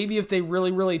sure maybe if they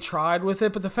really, really tried with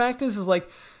it, but the fact is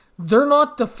they're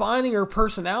not defining her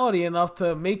personality enough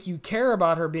to make you care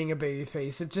about her being a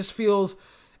babyface. It just feels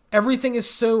everything is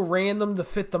so random to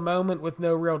fit the moment with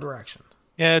no real direction.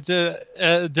 Yeah,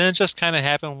 didn't it just kind of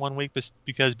happen one week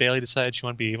because Bayley decided she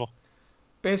wanted to be evil?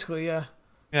 Basically, yeah.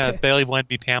 Yeah, okay. Bayley wanted to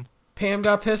be Pam. Pam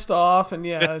got pissed off, and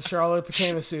Charlotte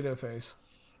became a pseudo face.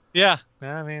 Yeah,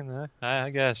 I mean, I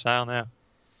guess I don't know.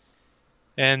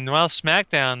 And well,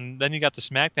 SmackDown. Then you got the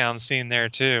SmackDown scene there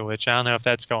too, which I don't know if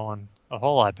that's going a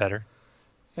whole lot better.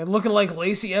 And looking like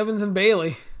Lacey Evans and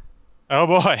Bayley. Oh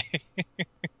boy.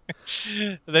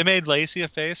 They made Lacey a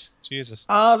face? Jesus.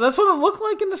 That's what it looked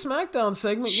like in the SmackDown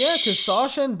segment. Yeah, because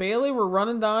Sasha and Bayley were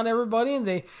running down everybody, and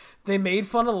they made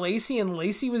fun of Lacey, and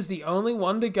Lacey was the only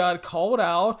one that got called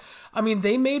out. I mean,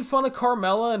 they made fun of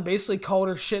Carmella and basically called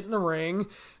her shit in the ring.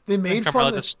 They made fun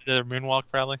of the moonwalk,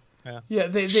 probably. Yeah,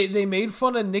 they made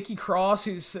fun of Nikki Cross,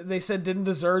 who they said didn't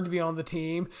deserve to be on the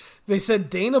team. They said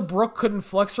Dana Brooke couldn't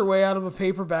flex her way out of a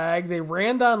paper bag. They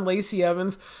ran down Lacey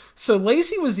Evans. So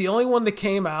Lacey was the only one that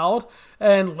came out,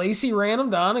 and Lacey ran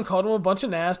him down and called him a bunch of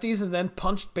nasties and then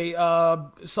punched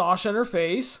Sasha in her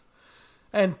face.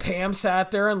 And Pam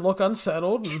sat there and looked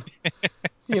unsettled.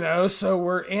 And,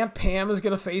 so Aunt Pam is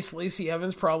going to face Lacey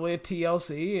Evans probably at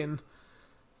TLC, and...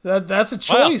 That's a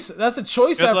choice. Wow. That's a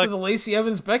choice good after luck. The Lacey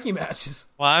Evans Becky matches.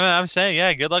 Well, I'm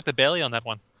saying, good luck to Bayley on that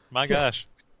one. My gosh.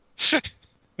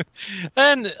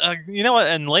 And you know what?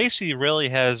 And Lacey really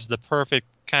has the perfect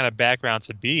kind of background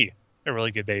to be a really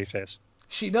good babyface.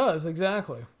 She does,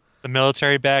 exactly. The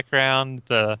military background,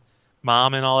 the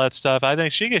mom, and all that stuff. I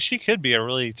think she could be a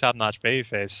really top-notch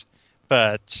babyface,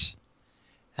 but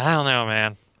I don't know,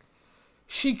 man.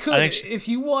 She could. If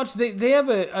you watch, they have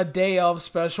a day of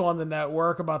special on the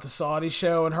network about the Saudi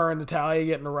show and her and Natalya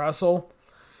getting to wrestle.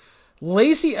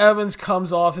 Lacey Evans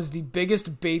comes off as the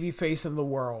biggest babyface in the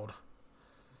world.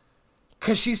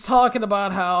 Because she's talking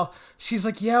about how, she's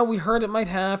like, yeah, we heard it might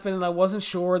happen and I wasn't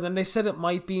sure. Then they said it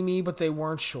might be me, but they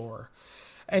weren't sure.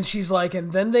 And she's like,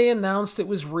 and then they announced it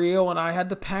was real and I had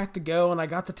to pack to go and I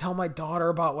got to tell my daughter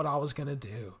about what I was going to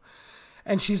do.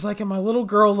 And she's like, and my little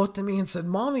girl looked at me and said,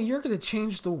 Mommy, you're going to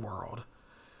change the world.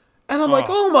 And I'm like,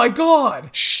 oh my God.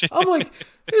 I'm like,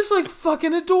 it's like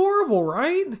fucking adorable,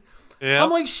 right? Yeah. I'm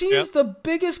like, she's the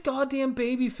biggest goddamn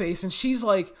baby face. And she's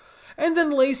like, and then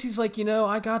Lacey's like,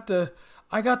 I got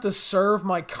to serve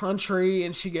my country.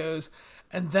 And she goes,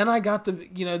 and then I got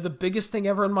the biggest thing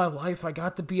ever in my life. I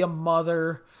got to be a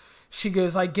mother. She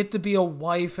goes, I get to be a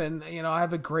wife and, I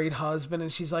have a great husband. And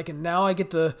she's like, and now I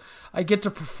get to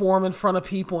perform in front of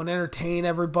people and entertain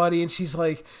everybody. And she's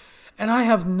like, and I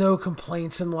have no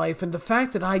complaints in life. And the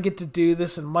fact that I get to do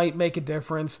this and might make a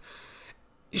difference,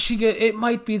 it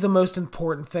might be the most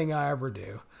important thing I ever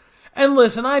do. And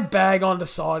listen, I bag on the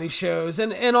Saudi shows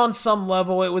and on some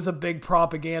level it was a big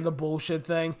propaganda bullshit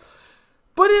thing.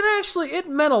 But it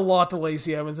meant a lot to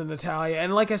Lacey Evans and Natalya.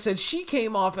 And like I said, she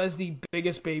came off as the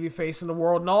biggest babyface in the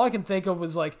world. And all I can think of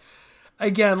was like,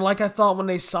 again, like I thought when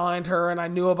they signed her and I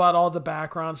knew about all the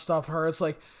background stuff for her, it's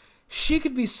like, she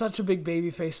could be such a big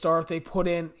babyface star if they put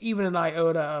in even an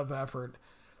iota of effort.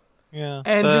 Yeah.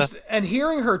 And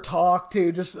hearing her talk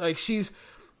too, just like she's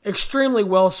extremely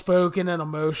well-spoken and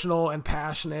emotional and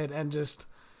passionate and just...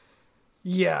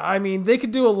 Yeah, I mean, they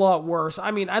could do a lot worse. I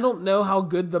mean, I don't know how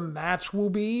good the match will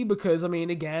be because, I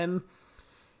mean, again,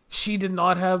 she did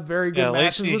not have very good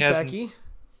matches with Becky.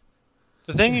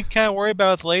 The thing you kind of worry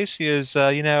about with Lacey is,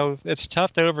 it's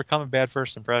tough to overcome a bad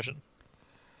first impression.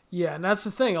 Yeah, and that's the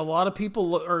thing. A lot of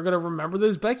people are going to remember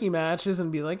those Becky matches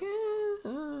and be like,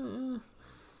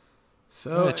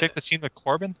 So check the scene with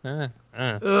Corbin? God,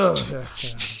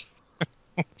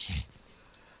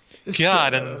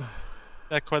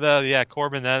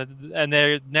 Corbin. And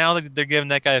they're giving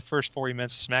that guy the first 40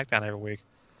 minutes of SmackDown every week.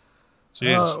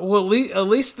 Jeez. Well, at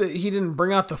least he didn't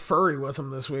bring out the furry with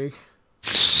him this week.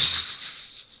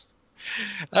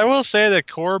 I will say that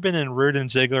Corbin and Rude and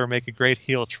Ziggler make a great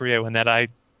heel trio, and that I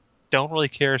don't really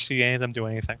care to see any of them do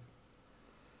anything.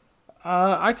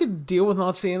 I could deal with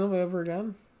not seeing them ever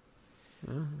again.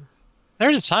 Mm-hmm. There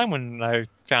was a time when I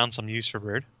found some use for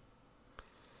Rude.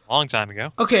 Long time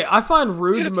ago. Okay, I find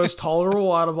Rude the most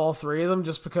tolerable out of all three of them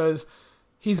just because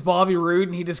he's Bobby Roode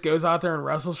and he just goes out there and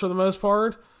wrestles for the most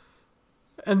part.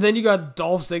 And then you got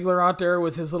Dolph Ziggler out there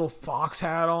with his little fox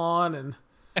hat on and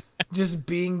just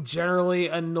being generally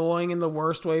annoying in the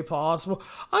worst way possible.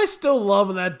 I still love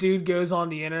when that dude goes on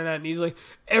the internet and he's like,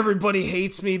 everybody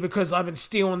hates me because I've been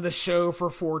stealing the show for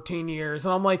 14 years.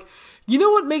 And I'm like, you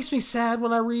know what makes me sad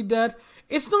when I read that?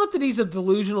 It's not that he's a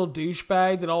delusional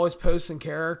douchebag that always posts in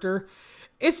character.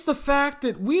 It's the fact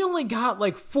that we only got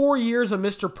like 4 years of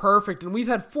Mr. Perfect and we've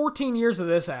had 14 years of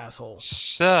this asshole.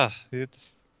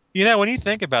 When you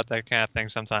think about that kind of thing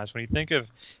sometimes, when you think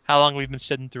of how long we've been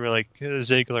sitting through like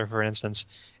Ziggler, for instance,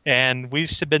 and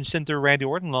we've been sitting through Randy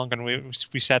Orton longer than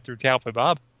we sat through Cowboy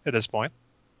Bob at this point.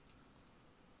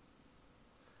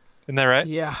 Isn't that right?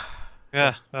 Yeah.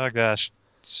 Yeah. Oh, gosh.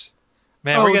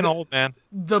 Man, we're getting old, man.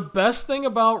 The best thing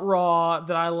about Raw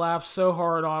that I laughed so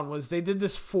hard on was they did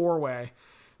this 4-way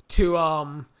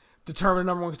to determine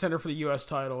the number 1 contender for the U.S.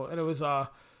 title, and it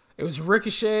was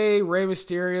Ricochet, Rey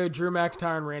Mysterio, Drew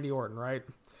McIntyre, and Randy Orton, right?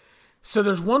 So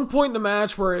there's one point in the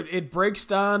match where it breaks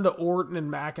down to Orton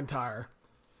and McIntyre,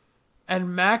 and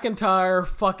McIntyre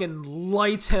fucking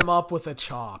lights him up with a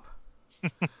chop.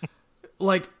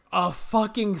 Like a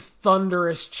fucking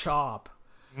thunderous chop.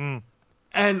 Mm.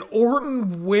 And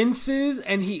Orton winces,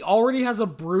 and he already has a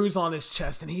bruise on his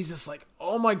chest, and he's just like,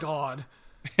 oh my god,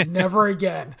 never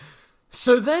again.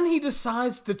 So then he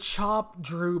decides to chop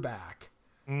Drew back.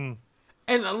 Mm.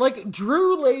 And like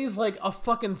Drew lays like a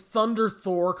fucking Thunder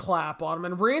Thor clap on him,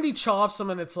 and Randy chops him,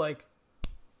 and it's like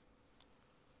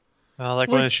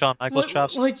one of Shawn Michaels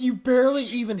chops. Like you barely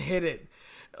even hit it,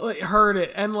 like heard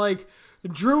it, and like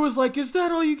Drew was like, "Is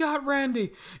that all you got,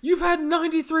 Randy? You've had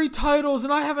 93 titles,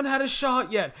 and I haven't had a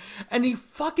shot yet." And he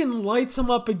fucking lights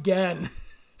him up again.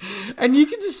 And you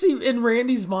can just see in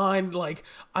Randy's mind, like,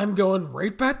 I'm going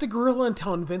right back to Gorilla and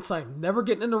telling Vince I'm never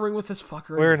getting in the ring with this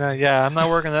fucker again. I'm not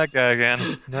working that guy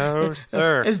again. No,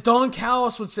 sir. As Don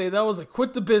Callis would say, that was a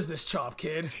quit the business chop,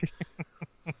 kid.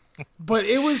 But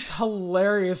it was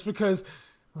hilarious because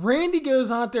Randy goes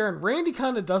out there, and Randy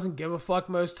kind of doesn't give a fuck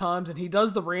most times, and he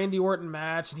does the Randy Orton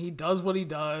match, and he does what he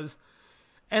does.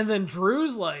 And then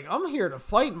Drew's like, I'm here to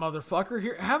fight, motherfucker.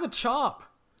 Here, have a chop.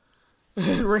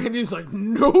 And Randy's like,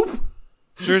 nope.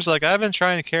 Drew's like, I've been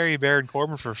trying to carry Baron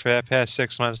Corbin for the past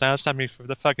 6 months. Now it's time for me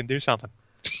to fucking do something.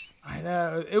 I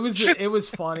know. It was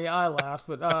funny. I laughed.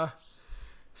 But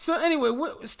so anyway,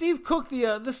 Steve Cook,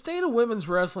 the state of women's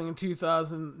wrestling in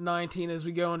 2019 as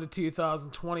we go into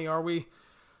 2020, are we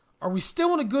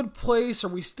still in a good place?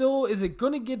 Is it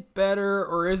going to get better,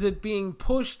 or is it being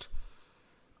pushed?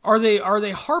 Are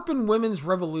they harping women's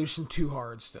revolution too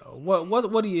hard still?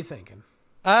 What are you thinking?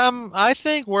 I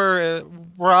think we're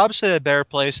obviously at a better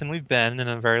place than we've been in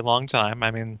a very long time. I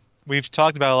mean, we've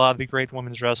talked about a lot of the great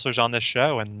women's wrestlers on this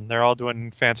show, and they're all doing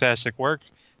fantastic work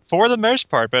for the most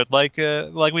part. But like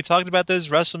we talked about those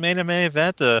WrestleMania main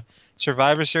event, the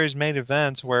Survivor Series main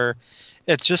event, where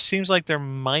it just seems like there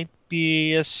might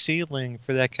be a ceiling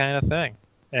for that kind of thing.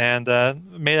 And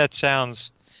maybe that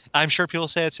sounds, I'm sure people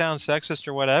say it sounds sexist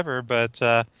or whatever, but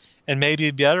and maybe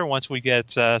it'd be better once we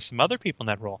get some other people in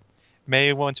that role.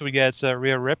 Maybe once we get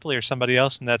Rhea Ripley or somebody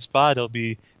else in that spot, it'll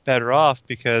be better off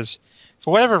because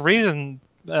for whatever reason,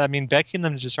 I mean, Becky and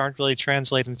them just aren't really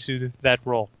translating to that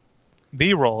role.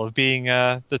 The role of being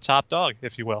the top dog,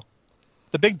 if you will.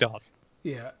 The big dog.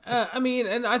 Yeah. I mean,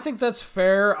 and I think that's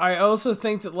fair. I also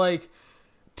think that, like,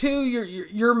 too,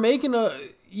 you're making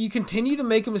you continue to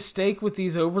make a mistake with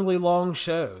these overly long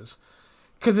shows.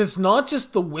 Because it's not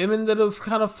just the women that have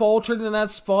kind of faltered in that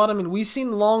spot. I mean, we've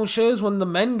seen long shows when the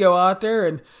men go out there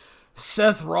and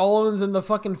Seth Rollins and the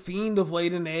fucking Fiend have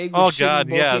laid an egg with shitty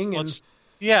booking.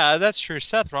 Yeah, that's true.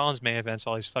 Seth Rollins' main events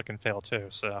always fucking fail too.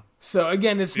 So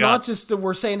again, it's not just that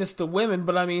we're saying it's the women,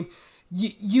 but I mean,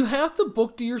 you have to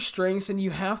book to your strengths, and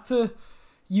you have to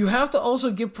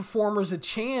also give performers a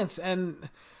chance. And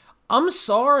I'm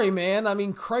sorry, man. I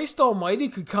mean, Christ Almighty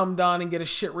could come down and get a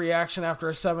shit reaction after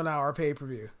a 7-hour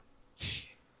pay-per-view.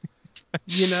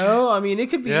 You know, I mean, it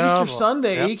could be Easter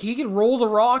Sunday. Yep. He could roll the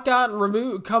Rock out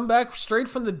and come back straight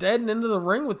from the dead and into the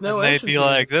ring with no entrance. They'd be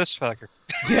like, this fucker.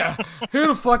 Yeah, who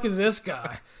the fuck is this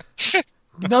guy?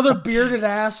 Another bearded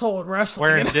asshole in wrestling.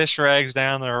 Wearing dish rags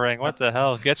down the ring. What the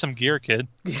hell? Get some gear, kid.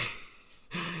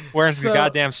 Wearing the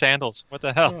goddamn sandals. What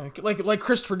the hell? Yeah, like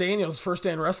Christopher Daniels' first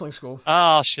day in wrestling school.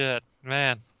 Oh, shit.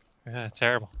 Man. Yeah,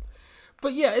 terrible.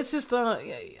 But yeah, it's just,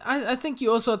 I think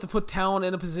you also have to put talent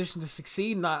in a position to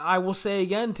succeed. And I will say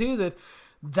again, too,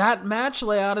 that match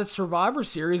layout at Survivor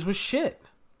Series was shit.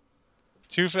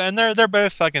 And they're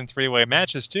both fucking 3-way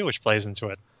matches, too, which plays into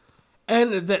it.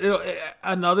 And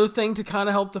another thing to kind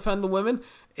of help defend the women,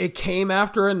 it came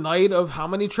after a night of how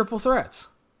many triple threats?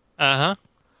 Uh-huh.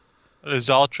 It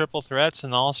was all triple threats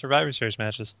and all Survivor Series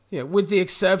matches. Yeah, with the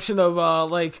exception of,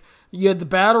 you had the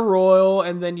Battle Royal,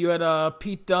 and then you had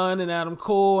Pete Dunne and Adam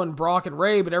Cole and Brock and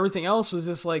Ray, but everything else was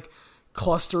just, like,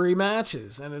 clustery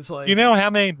matches. And it's like... You know how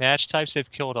many match types they've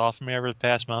killed off from me over the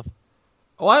past month?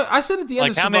 Oh, I said at the end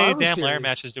of Survivor Series... Like, how many damn Larry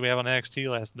matches do we have on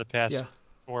NXT the past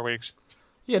 4 weeks?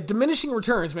 Yeah, diminishing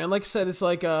returns, man. Like I said, it's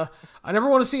like, I never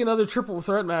want to see another triple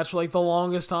threat match for, like, the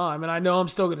longest time, and I know I'm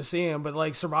still going to see him, but,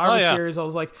 like, Survivor Series, I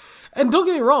was like... And don't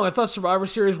get me wrong, I thought Survivor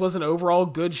Series was an overall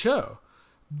good show,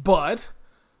 but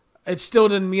it still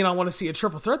didn't mean I want to see a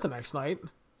triple threat the next night,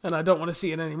 and I don't want to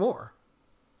see it anymore.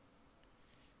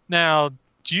 Now,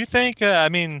 do you think,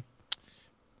 that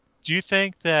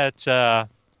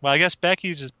Well, I guess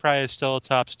Becky's is probably still a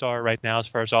top star right now as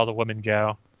far as all the women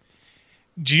go.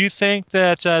 Do you think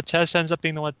that Tessa ends up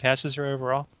being the one that passes her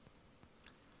overall?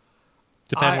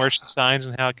 Depending where she signs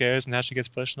and how it goes and how she gets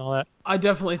pushed and all that? I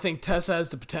definitely think Tessa has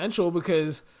the potential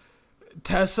because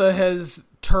Tessa has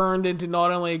turned into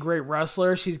not only a great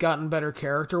wrestler, she's gotten better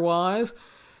character-wise.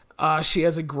 She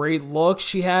has a great look.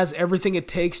 She has everything it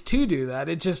takes to do that.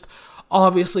 It just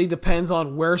obviously depends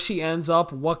on where she ends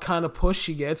up, what kind of push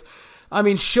she gets. I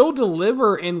mean, she'll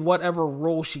deliver in whatever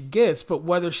role she gets, but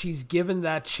whether she's given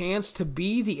that chance to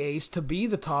be the ace, to be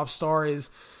the top star, is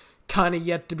kind of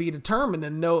yet to be determined.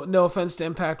 And no offense to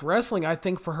Impact Wrestling, I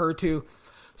think for her to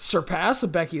surpass a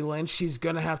Becky Lynch, she's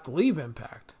going to have to leave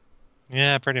Impact.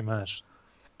 Yeah, pretty much.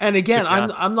 And again,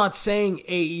 I'm not saying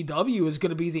AEW is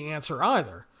going to be the answer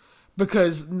either,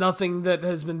 because nothing that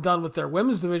has been done with their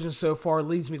women's division so far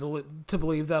leads me to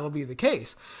believe that'll be the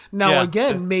case. Now,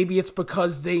 again, maybe it's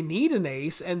because they need an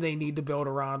ace and they need to build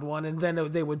around one, and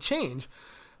then they would change.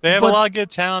 They have a lot of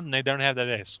good talent, and they don't have that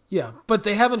ace. Yeah, but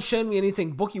they haven't shown me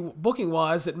anything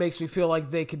booking-wise that makes me feel like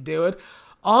they could do it.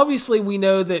 Obviously, we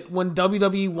know that when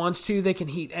WWE wants to, they can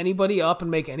heat anybody up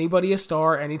and make anybody a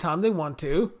star anytime they want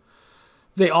to.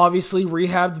 They obviously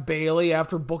rehabbed Bayley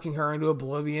after booking her into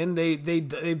oblivion.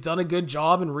 They've done a good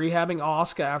job in rehabbing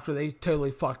Asuka after they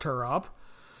totally fucked her up.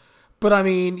 But I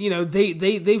mean, you know,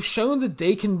 they've shown that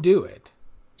they can do it.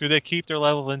 Do they keep their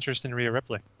level of interest in Rhea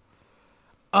Ripley?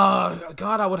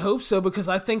 God, I would hope so, because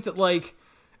I think that, like,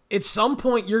 at some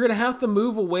point you're gonna have to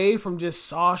move away from just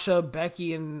Sasha,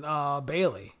 Becky, and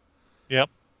Bayley. Yep.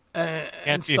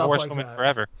 And be stuff horsewoman like that.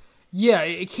 forever. Yeah,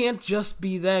 it can't just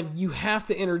be them. You have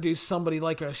to introduce somebody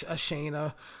like a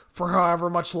Shayna for however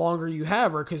much longer you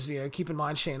have her, because, you know, keep in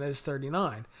mind Shayna is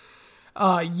 39.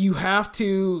 You have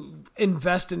to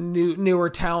invest in newer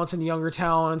talents and younger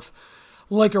talents,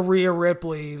 like a Rhea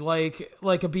Ripley, like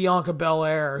a Bianca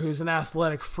Belair, who's an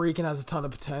athletic freak and has a ton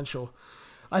of potential.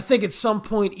 I think at some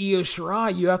point Io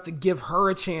Shirai, you have to give her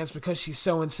a chance because she's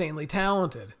so insanely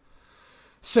talented.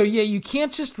 So yeah, you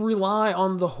can't just rely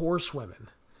on the horsewomen.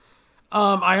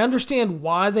 I understand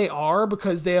why they are,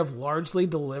 because they have largely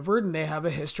delivered and they have a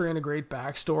history and a great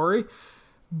backstory.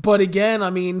 But again, I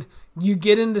mean, you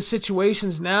get into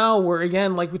situations now where,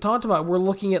 again, like we talked about, we're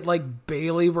looking at like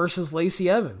Bayley versus Lacey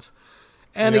Evans.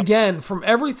 And again, from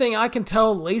everything I can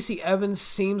tell, Lacey Evans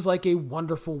seems like a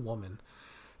wonderful woman.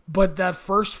 But that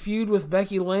first feud with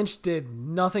Becky Lynch did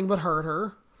nothing but hurt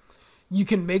her. You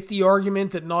can make the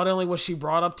argument that not only was she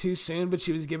brought up too soon, but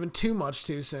she was given too much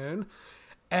too soon.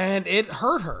 And it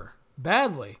hurt her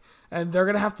badly. And they're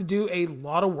going to have to do a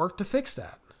lot of work to fix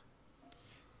that.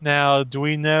 Now, do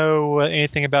we know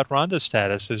anything about Ronda's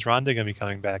status? Is Ronda going to be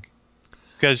coming back?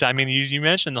 Because, I mean, you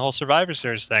mentioned the whole Survivor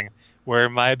Series thing, where it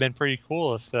might have been pretty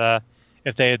cool if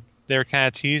they were kind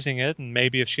of teasing it, and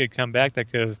maybe if she had come back,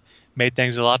 that could have made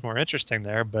things a lot more interesting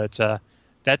there. But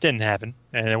that didn't happen,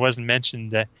 and it wasn't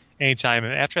mentioned any time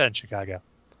after that in Chicago.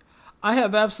 I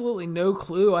have absolutely no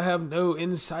clue. I have no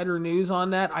insider news on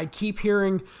that. I keep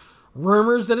hearing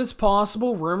rumors that it's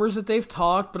possible, rumors that they've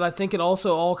talked, but I think it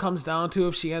also all comes down to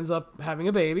if she ends up having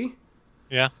a baby.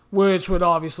 Yeah. Which would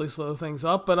obviously slow things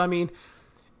up. But, I mean,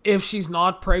 if she's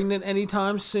not pregnant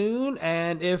anytime soon,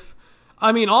 and if...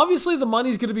 I mean, obviously the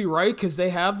money's going to be right because they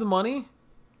have the money.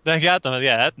 They got them.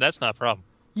 Yeah, that's not a problem.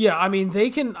 Yeah, I mean,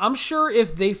 they can... I'm sure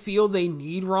if they feel they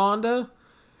need Ronda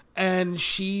and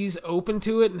she's open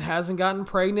to it and hasn't gotten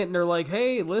pregnant, and they're like,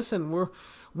 hey, listen,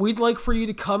 we'd like for you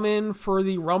to come in for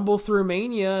the Rumble through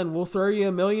Mania, and we'll throw you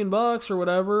 $1 million or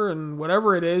whatever, and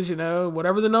whatever it is, you know,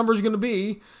 whatever the number's going to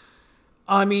be.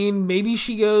 I mean, maybe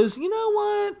she goes, you know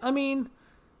what? I mean,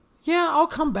 yeah, I'll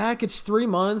come back. It's 3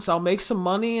 months. I'll make some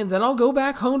money, and then I'll go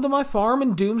back home to my farm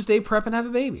and doomsday prep and have a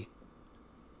baby.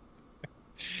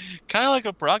 Kind of like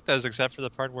what Brock does, except for the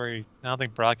part where I don't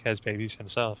think Brock has babies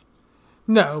himself.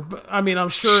 No, but I mean, I'm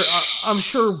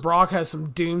sure Brock has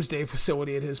some doomsday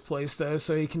facility at his place, though,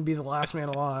 so he can be the last man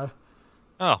alive.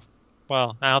 Oh,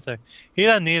 well, I don't think he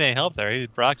doesn't need any help there.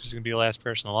 Brock is going to be the last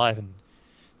person alive, and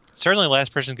certainly the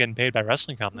last person getting paid by a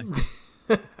wrestling company.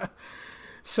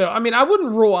 So, I mean, I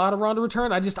wouldn't rule out a Ronda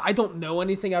return. I don't know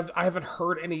anything. I haven't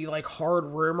heard any like hard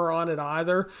rumor on it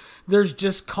either. There's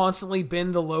just constantly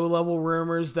been the low-level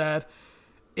rumors that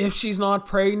if she's not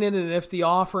pregnant and if the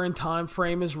offer and time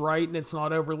frame is right and it's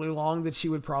not overly long, that she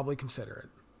would probably consider it.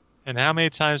 And how many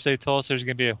times they told us there's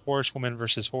going to be a horsewoman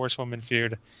versus horsewoman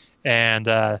feud, and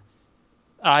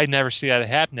I never see that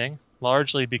happening.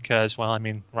 Largely because, well, I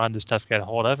mean, Ronda's tough to get a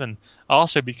hold of, and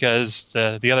also because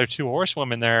the other two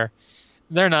horsewomen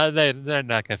they're not going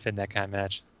to fit in that kind of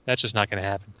match. That's just not going to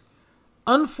happen.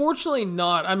 Unfortunately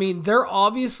not. I mean, they're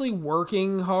obviously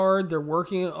working hard. They're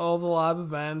working all the live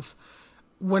events.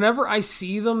 Whenever I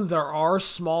see them, there are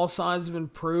small signs of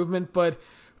improvement, but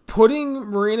putting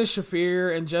Marina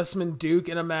Shafir and Jessamine Duke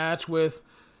in a match with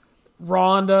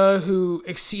Ronda, who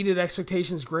exceeded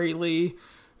expectations greatly,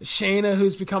 Shayna,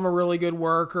 who's become a really good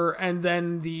worker, and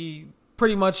then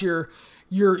pretty much your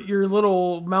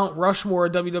little Mount Rushmore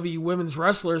of WWE women's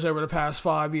wrestlers over the past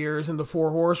 5 years and the Four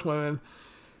Horsewomen,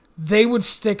 they would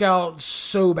stick out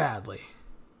so badly.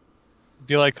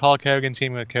 Be like Hulk Hogan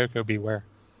teaming with Coco Beware.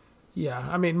 Yeah,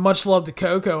 I mean, much love to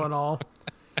Coco and all.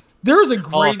 There's a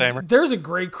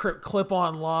great clip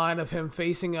online of him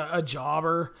facing a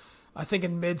jobber, I think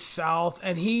in Mid-South,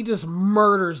 and he just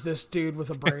murders this dude with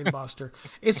a brainbuster.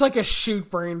 It's like a shoot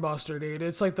brainbuster, dude.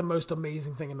 It's like the most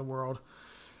amazing thing in the world.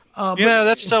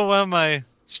 That's still one of my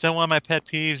pet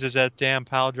peeves is that damn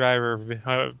Pile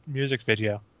Driver music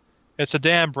video. It's a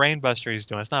damn brainbuster he's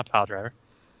doing. It's not Pile Driver.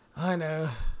 I know.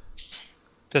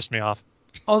 Pissed me off.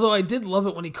 Although I did love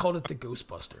it when he called it the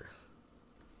Ghostbuster.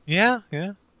 Yeah.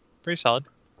 Pretty solid.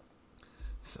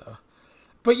 So,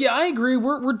 but yeah, I agree.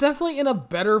 We're definitely in a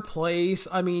better place.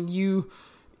 I mean, you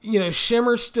know,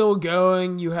 Shimmer's still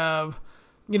going. You have,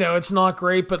 it's not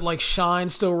great, but like Shine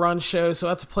still runs shows, so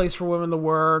that's a place for women to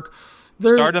work.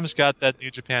 Stardom's got that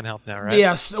New Japan help now, right?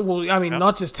 Yes. Well, I mean,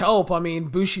 Not just help. I mean,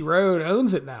 Bushi Road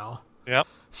owns it now. Yep.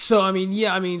 So, I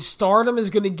mean, Stardom is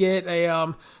going to get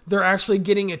they're actually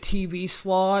getting a TV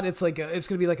slot. It's going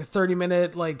to be like a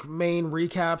 30-minute, like, main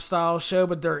recap style show,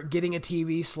 but they're getting a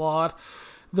TV slot.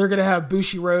 They're going to have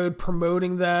Bushi Road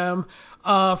promoting them.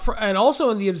 And also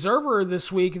in the Observer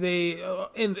this week,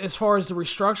 as far as the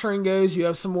restructuring goes, you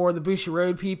have some more of the Bushi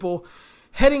Road people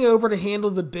heading over to handle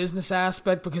the business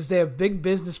aspect because they have big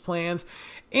business plans.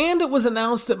 And it was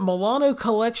announced that Milano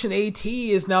Collection AT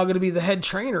is now going to be the head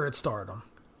trainer at Stardom.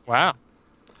 Wow.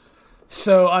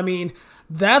 So, I mean,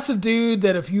 that's a dude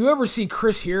that if you ever see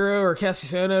Chris Hero or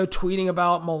Cassiano tweeting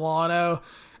about Milano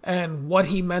and what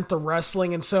he meant to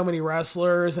wrestling and so many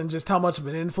wrestlers and just how much of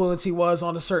an influence he was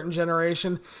on a certain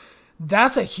generation,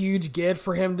 that's a huge get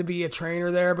for him to be a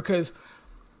trainer there because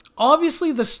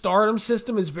obviously the Stardom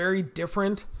system is very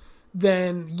different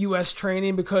than U.S.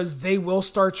 training because they will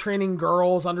start training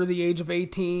girls under the age of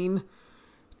 18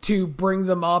 to bring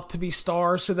them up to be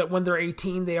stars so that when they're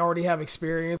 18, they already have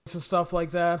experience and stuff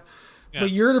like that. Yeah. But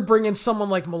you're to bring in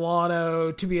someone like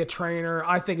Milano to be a trainer,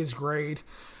 I think is great.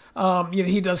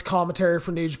 He does commentary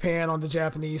for New Japan on the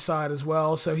Japanese side as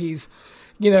well. So he's,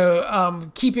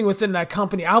 keeping within that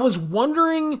company. I was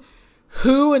wondering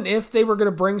who and if they were going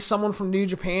to bring someone from New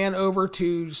Japan over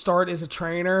to start as a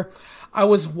trainer. I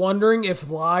was wondering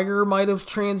if Liger might have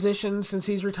transitioned since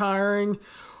he's retiring,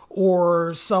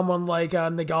 or someone like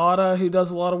Nagata, who does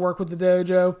a lot of work with the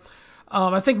dojo.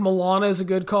 I think Milano is a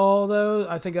good call, though.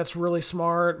 I think that's really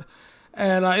smart.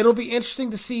 And it'll be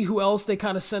interesting to see who else they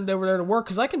kind of send over there to work,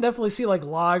 because I can definitely see like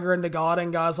Liger and Nagata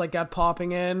and guys like that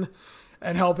popping in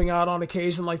and helping out on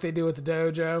occasion like they do at the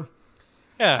dojo.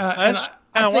 Yeah,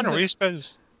 I wonder what do you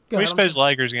suppose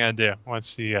Liger's going to do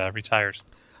once he retires?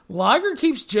 Liger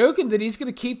keeps joking that he's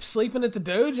going to keep sleeping at the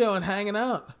dojo and hanging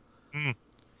out.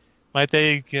 Might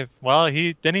they give? Well,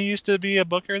 he used to be a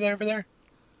booker over there.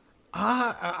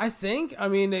 I think. I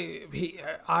mean,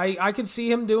 I could see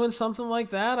him doing something like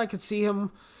that. I could see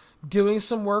him doing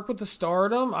some work with the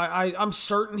Stardom. I'm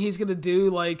certain he's going to do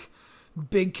like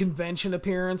big convention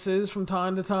appearances from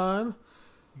time to time.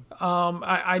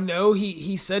 I know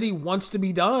he said he wants to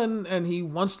be done and he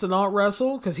wants to not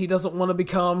wrestle because he doesn't want to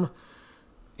become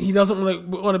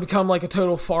like a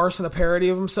total farce and a parody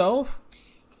of himself.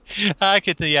 I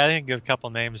can give a couple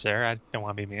names there. I don't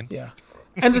want to be mean. Yeah.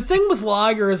 And the thing with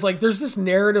Liger is like there's this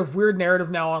weird narrative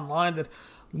now online that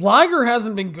Liger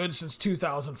hasn't been good since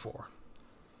 2004.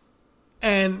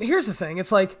 And here's the thing.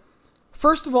 It's like,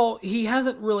 first of all, he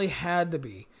hasn't really had to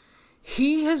be.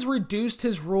 He has reduced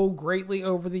his role greatly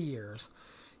over the years.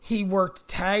 He worked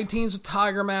tag teams with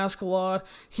Tiger Mask a lot.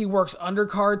 He works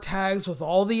undercard tags with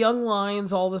all the young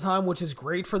lions all the time, which is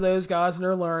great for those guys and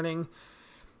they're learning.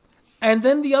 And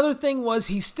then the other thing was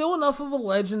he's still enough of a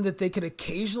legend that they could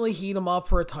occasionally heat him up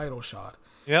for a title shot.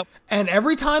 Yep. And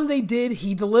every time they did,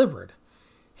 he delivered.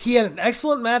 He had an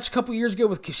excellent match a couple years ago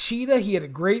with Kushida. He had a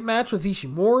great match with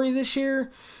Ishimori this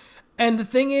year. And the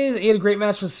thing is, he had a great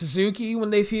match with Suzuki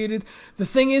when they feuded. The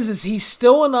thing is he's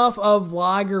still enough of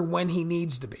Liger when he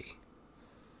needs to be.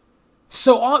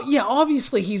 So, yeah,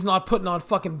 obviously he's not putting on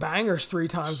fucking bangers 3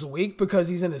 times a week because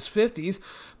he's in his 50s,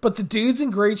 but the dude's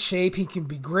in great shape. He can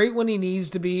be great when he needs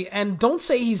to be, and don't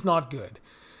say he's not good.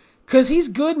 Because he's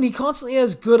good, and he constantly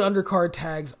has good undercard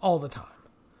tags all the time.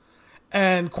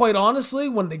 And quite honestly,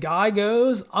 when the guy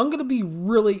goes, I'm going to be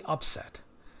really upset.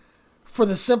 For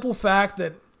the simple fact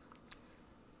that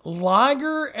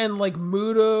Liger and like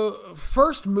Muta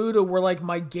were like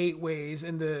my gateways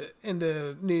into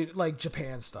new like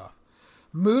Japan stuff.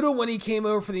 Muta, when he came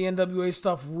over for the NWA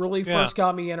stuff, really first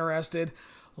got me interested.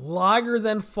 Liger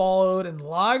then followed, and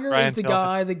Liger is the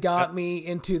guy that got me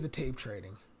into the tape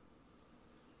trading.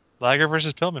 Liger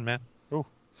versus Pillman, man. Ooh.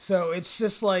 So it's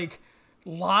just like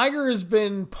Liger has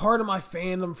been part of my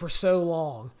fandom for so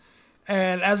long.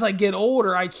 And as I get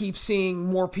older, I keep seeing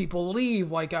more people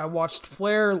leave. Like, I watched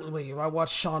Flair leave. I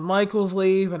watched Shawn Michaels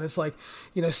leave. And it's like,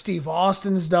 Steve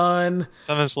Austin's done.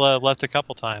 Someone's left a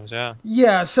couple times, yeah.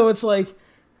 Yeah, so it's like,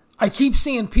 I keep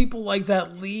seeing people like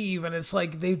that leave. And it's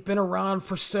like, they've been around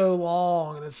for so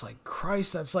long. And it's like,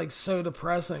 Christ, that's like so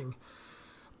depressing.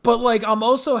 But like, I'm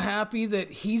also happy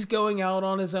that he's going out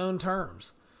on his own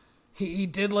terms. He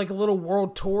did like a little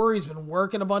world tour. He's been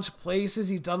working a bunch of places.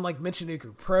 He's done like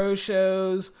Michinoku Pro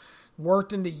shows,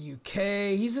 worked in the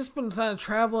UK. He's just been kind of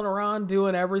traveling around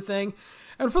doing everything.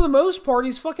 And for the most part,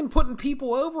 he's fucking putting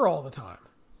people over all the time.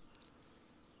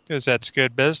 Because that's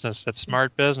good business. That's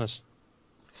smart business.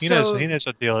 He knows what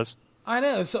the deal is. I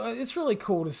know. So it's really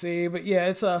cool to see. But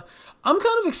yeah, I'm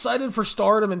kind of excited for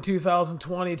Stardom in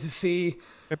 2020 to see.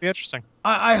 It'd be interesting.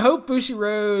 I hope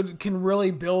Bushiroad can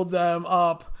really build them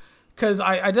up. Because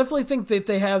I definitely think that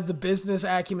they have the business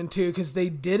acumen too, because they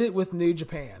did it with New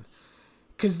Japan.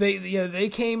 Because they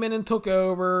came in and took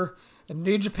over, and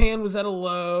New Japan was at a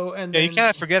low. And you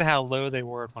can't forget how low they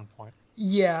were at one point.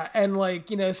 Yeah, and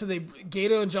so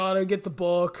Gato and Jado get the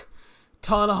book.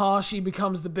 Tanahashi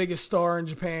becomes the biggest star in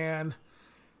Japan,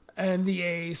 and the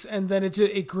ace, and then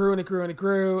it grew and it grew and it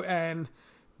grew, and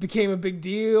became a big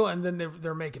deal. And then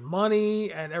they're making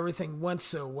money, and everything went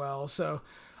so well. So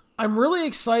I'm really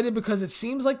excited because it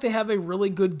seems like they have a really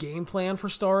good game plan for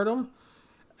Stardom.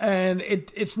 And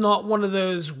it's not one of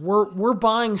those, we're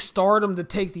buying Stardom to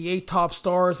take the 8 top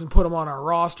stars and put them on our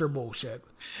roster bullshit.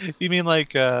 You mean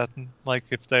like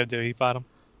if WWE bought them?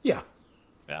 Yeah.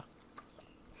 Yeah.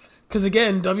 Because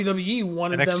again, WWE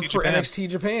wanted NXT them for Japan. NXT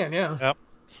Japan, yeah. Yep.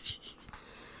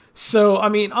 So, I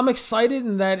mean, I'm excited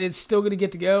in that it's still going to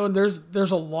get to go. And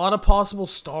there's a lot of possible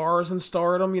stars in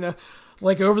Stardom,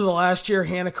 Like over the last year,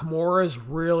 Hana Kimura has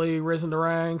really risen to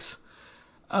ranks.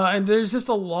 And there's just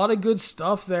a lot of good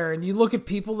stuff there. And you look at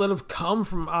people that have come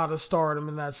from out of Stardom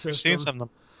in that system. We've seen some of them.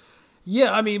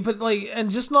 Yeah, I mean, but like, and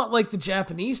just not like the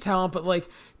Japanese talent, but like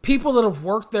people that have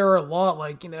worked there a lot,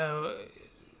 like,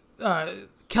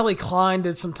 Kelly Klein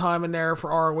did some time in there for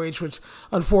ROH, which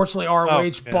unfortunately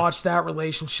ROH botched that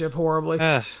relationship horribly.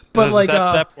 But like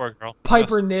that poor girl.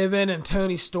 Piper Niven and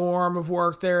Tony Storm have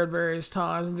worked there at various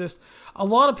times, and just a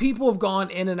lot of people have gone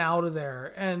in and out of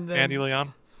there. And then, Andy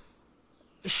Leon?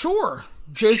 Sure.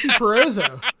 Josie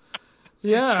Perozzo.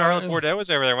 Yeah. Scarlett Bordeaux was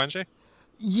over there, wasn't she?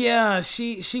 Yeah,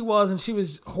 she was, and she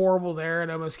was horrible there and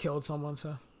almost killed someone,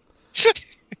 so.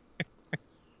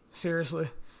 Seriously.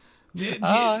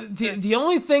 The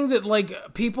only thing that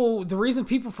the reason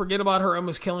people forget about her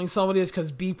almost killing somebody is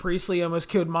because B. Priestley almost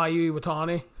killed Mayu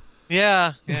Iwatani.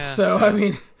 Yeah. So I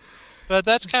mean, but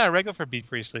that's kind of regular for B.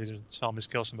 Priestley to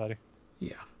almost kill somebody.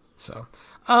 Yeah. So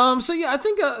yeah, I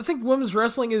think women's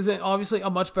wrestling is obviously a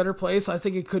much better place. I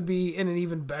think it could be in an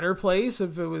even better place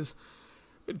if it was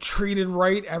treated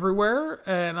right everywhere,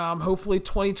 and hopefully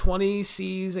 2020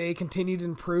 sees a continued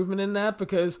improvement in that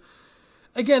because.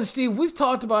 Again, Steve, we've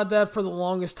talked about that for the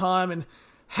longest time and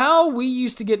how we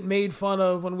used to get made fun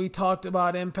of when we talked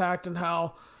about Impact and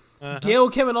how Gail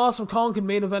Kim and Awesome Kong could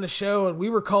main event a show and we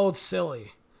were called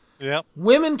silly. Yep.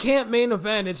 Women can't main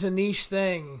event. It's a niche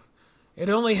thing. It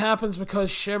only happens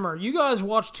because Shimmer. You guys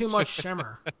watch too much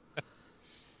Shimmer.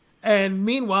 And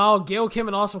meanwhile, Gail Kim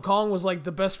and Awesome Kong was like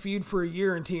the best feud for a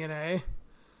year in TNA.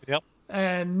 Yep.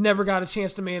 And never got a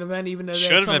chance to main event, even though they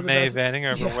should have been main eventing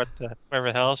or whatever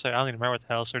the hell else. I don't even remember what the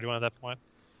hell else they're doing at that point.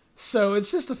 So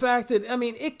it's just the fact that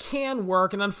it can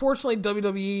work, and unfortunately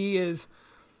WWE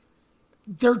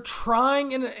they're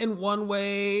trying in one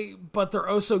way, but they're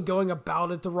also going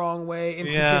about it the wrong way and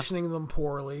positioning them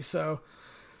poorly. So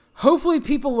hopefully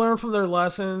people learn from their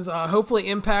lessons. Hopefully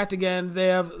Impact again, they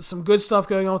have some good stuff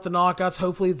going on with the knockouts.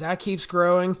 Hopefully that keeps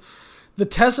growing. The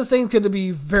Tessa thing's going to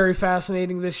be very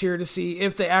fascinating this year to see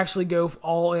if they actually go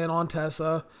all in on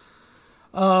Tessa.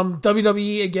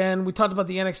 WWE, again, we talked about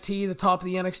the NXT, the top of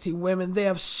the NXT women. They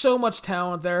have so much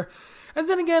talent there. And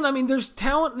then again, there's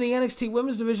talent in the NXT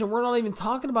women's division we're not even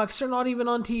talking about because they're not even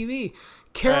on TV.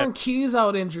 Karen Q's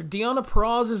out injured. Deonna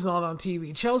Purrazzo's not on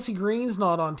TV. Chelsea Green's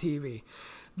not on TV.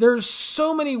 There's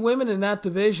so many women in that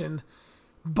division,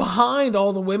 behind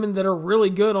all the women that are really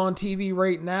good on TV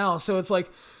right now. So it's like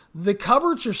the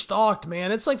cupboards are stocked,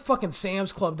 man. It's like fucking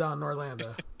Sam's Club down in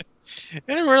Orlando. It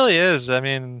really is. I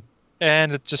mean,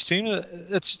 and it just seems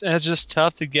it's just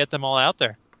tough to get them all out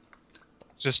there.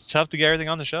 Just tough to get everything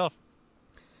on the shelf.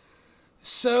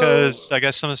 So because I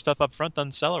guess some of the stuff up front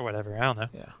doesn't sell or whatever. I don't know.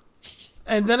 Yeah.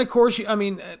 And then, of course,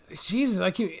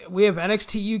 Jesus, we have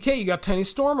NXT UK. You got Toni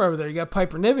Storm over there. You got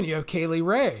Piper Niven. You have Kaylee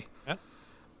Ray. Yeah.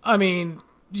 I mean,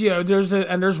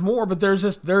 there's more, but there's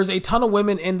a ton of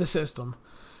women in the system.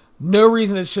 No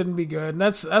reason it shouldn't be good. And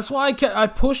that's why I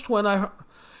pushed when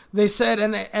they said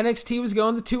NXT was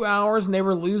going to 2 hours and they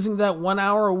were losing that 1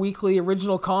 hour a weekly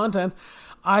original content.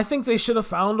 I think they should have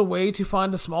found a way to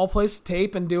find a small place to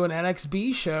tape and do an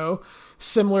NXB show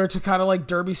similar to kind of like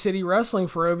Derby City Wrestling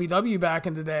for OVW back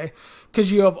in the day,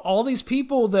 because you have all these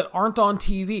people that aren't on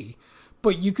TV,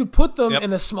 but you could put them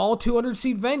in a small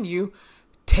 200-seat venue,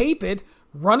 tape it,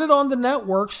 run it on the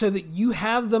network so that you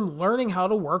have them learning how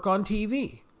to work on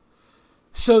TV.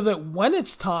 So that when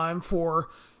it's time for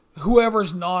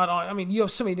whoever's not on, I mean, you have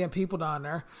so many damn people down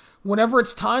there, whenever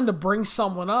it's time to bring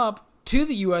someone up to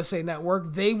the USA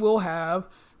Network, they will have,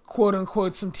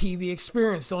 quote-unquote, some TV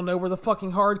experience. They'll know where the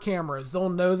fucking hard camera is. They'll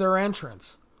know their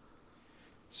entrance.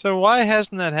 So why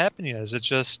hasn't that happened yet? Is it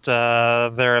just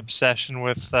their obsession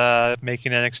with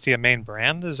making NXT a main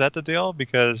brand? Is that the deal?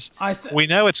 Because we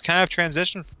know it's kind of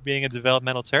transitioned from being a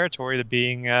developmental territory to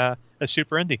being a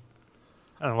super indie.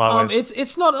 In a lot of ways.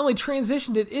 It's not only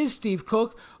transitioned, it is Steve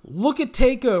Cook. Look at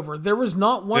TakeOver. There was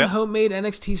not one homemade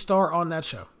NXT star on that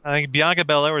show. I think Bianca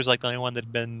Belair was like the only one that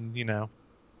had been,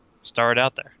 started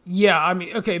out there. Yeah, I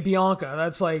mean, okay, Bianca,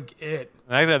 that's like it.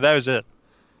 I think that was it.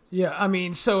 Yeah, I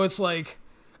mean, so it's like,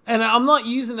 and I'm not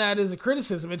using that as a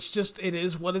criticism. It's just, it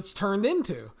is what it's turned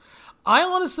into. I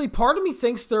honestly, part of me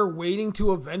thinks they're waiting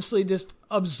to eventually just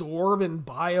absorb and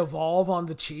buy Evolve on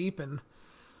the cheap and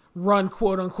run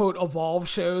quote-unquote Evolve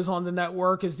shows on the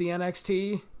network as the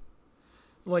NXT,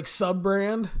 like,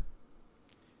 sub-brand.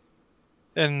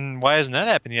 And why hasn't that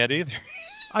happened yet either?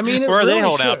 I mean, where are really they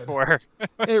holding should. out for?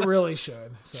 It really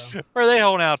should. So. Where are they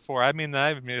holding out for? I mean,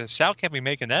 Sal can't be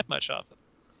making that much off it.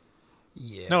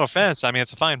 Yeah. No offense. I mean,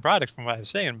 it's a fine product from what I was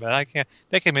saying, but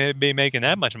they can't be making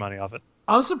that much money off it.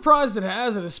 I'm surprised it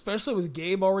hasn't, especially with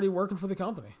Gabe already working for the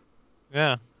company.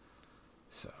 Yeah.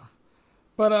 So.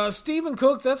 But Stephen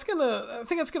Cook, I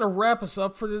think that's gonna wrap us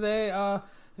up for today.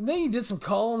 And then you did some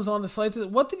columns on the site.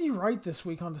 What did you write this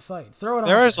week on the site? Throw it on.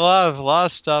 There was a lot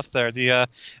of stuff there. I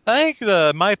think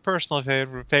my personal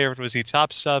favorite was the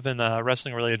top 7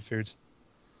 wrestling related foods.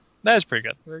 That was pretty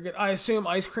good. Very good. I assume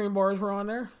ice cream bars were on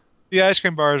there. The ice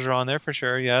cream bars are on there for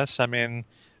sure. Yes, I mean,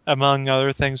 among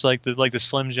other things like the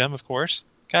Slim Jim, of course.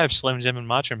 Gotta have Slim Jim and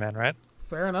Macho Man, right?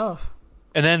 Fair enough.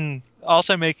 And then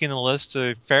also making the list,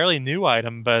 a fairly new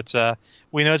item, but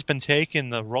we know it's been taken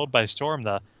the world by storm.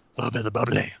 The little bit of the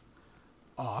bubbly.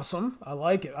 Awesome. I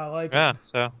like it. Yeah,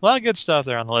 so a lot of good stuff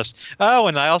there on the list. Oh,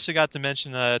 and I also got to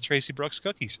mention Tracy Brooks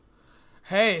cookies.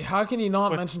 Hey, how can you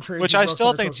not mention Tracy Which Brooks? I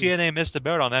still think cookies? TNA missed the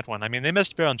boat on that one. I mean, they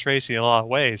missed the boat on Tracy in a lot of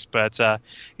ways, but,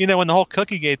 when the whole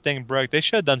Cookiegate thing broke, they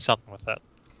should have done something with that.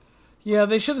 Yeah,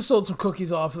 they should have sold some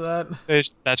cookies off of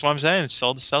that. That's what I'm saying.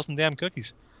 Sell some damn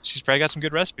cookies. She's probably got some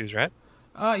good recipes, right?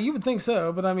 You would think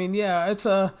so, but I mean, yeah, it's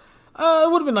it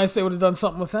would have been nice if they would have done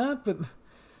something with that, but...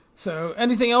 So,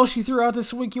 anything else you threw out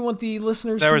this week you want the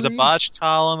listeners to read? There was a botched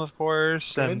column, of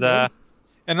course, and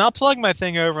I'll plug my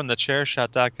thing over on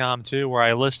thechairshot.com, too, where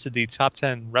I listed the top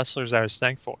 10 wrestlers I was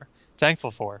thankful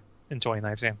for in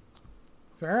 2019.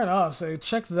 Fair enough. So,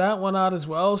 check that one out as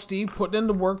well. Steve, putting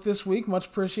into work this week. Much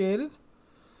appreciated.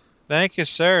 Thank you,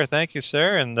 sir.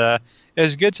 And it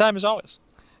was a good time as always.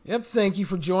 Yep, thank you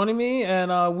for joining me,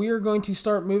 and we are going to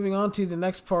start moving on to the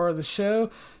next part of the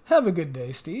show. Have a good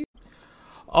day, Steve.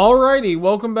 Alrighty,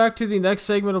 welcome back to the next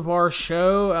segment of our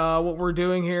show. What we're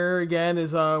doing here, again,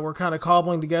 is we're kind of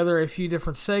cobbling together a few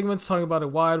different segments, talking about a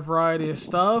wide variety of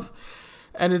stuff.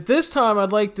 And at this time,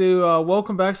 I'd like to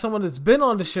welcome back someone that's been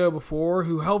on the show before,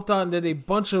 who helped out and did a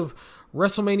bunch of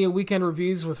WrestleMania weekend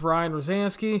reviews with Ryan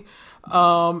Rosansky,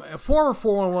 a former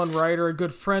 411 writer, a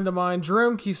good friend of mine,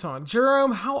 Jerome Cusson.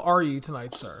 Jerome, how are you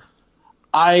tonight, sir?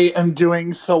 I am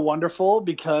doing so wonderful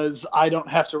because I don't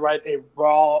have to write a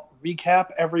Raw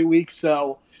recap every week.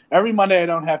 So every Monday I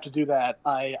don't have to do that.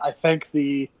 I thank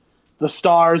the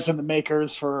stars and the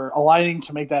makers for aligning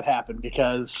to make that happen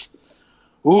because,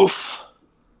 oof.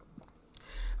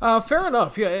 Fair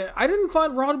enough. Yeah, I didn't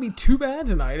find Raw to be too bad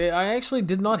tonight. I actually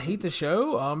did not hate the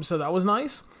show, so that was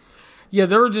nice. Yeah,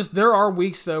 there are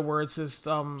weeks though where it's just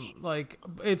like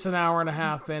it's an hour and a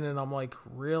half in, and I'm like,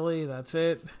 really, that's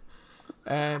it.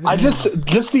 And I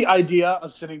just the idea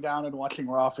of sitting down and watching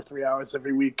Raw for 3 hours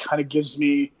every week kind of gives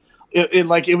me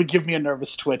it would give me a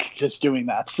nervous twitch just doing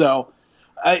that. So,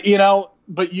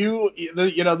 but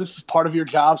this is part of your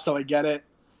job, so I get it.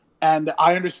 And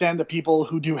I understand the people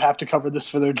who do have to cover this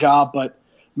for their job, but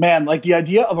man, like the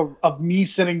idea of me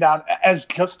sitting down as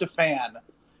just a fan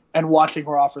and watching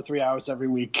Raw for 3 hours every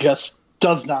week just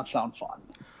does not sound fun.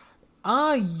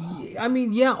 I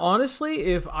mean, yeah, honestly,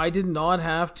 if I did not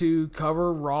have to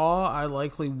cover Raw, I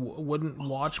likely wouldn't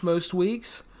watch most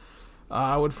weeks.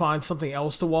 I would find something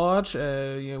else to watch,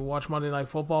 watch Monday Night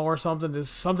Football or something,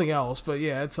 just something else. But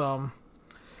yeah,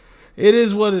 it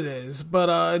is what it is.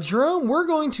 But Jerome, we're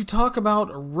going to talk about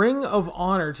Ring of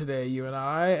Honor today, you and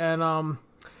I, and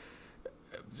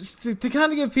to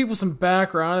kind of give people some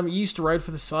background. I mean, you used to write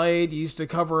for the site, you used to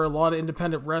cover a lot of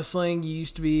independent wrestling, you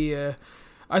used to be,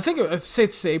 I think I'd say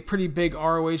to say, a pretty big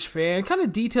ROH fan. Kind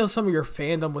of detail some of your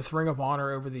fandom with Ring of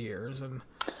Honor over the years. And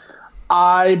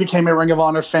I became a Ring of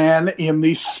Honor fan in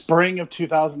the spring of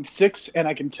 2006, and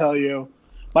I can tell you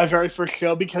my very first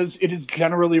show, because it is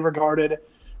generally regarded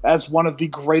as one of the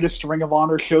greatest Ring of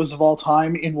Honor shows of all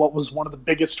time in what was one of the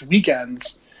biggest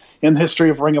weekends in the history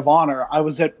of Ring of Honor. I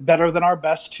was at Better Than Our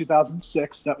Best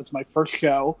 2006. That was my first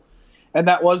show. And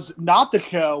that was not the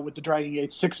show with the Dragon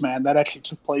Gate six-man. That actually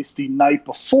took place the night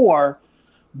before.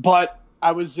 But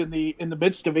I was in the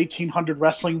midst of 1,800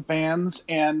 wrestling fans,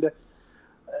 and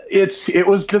it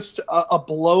was just a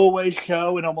blow-away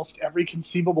show in almost every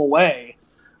conceivable way.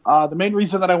 The main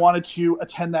reason that I wanted to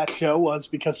attend that show was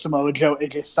because Samoa Joe,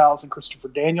 AJ Styles, and Christopher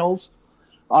Daniels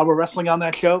were wrestling on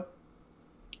that show.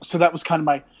 So that was kind of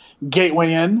my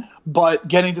gateway in. But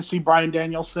getting to see Bryan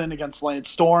Danielson against Lance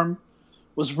Storm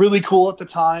was really cool at the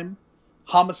time.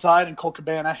 Homicide and Colt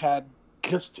Cabana had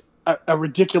just a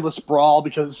ridiculous brawl,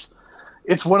 because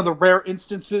it's one of the rare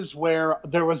instances where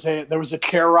there was a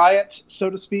chair riot, so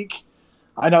to speak.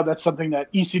 I know that's something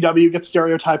that ECW gets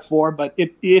stereotyped for, but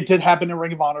it did happen in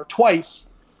Ring of Honor twice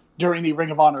during the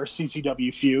Ring of Honor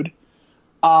CCW feud.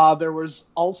 There was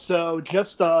also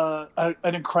just an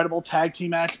incredible tag team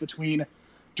match between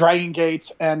Dragon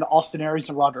Gate and Austin Aries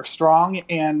and Roderick Strong.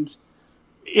 And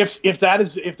if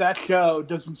that show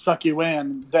doesn't suck you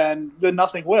in, then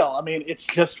nothing will. I mean, it's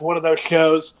just one of those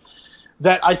shows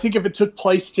that I think if it took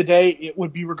place today, it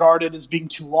would be regarded as being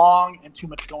too long and too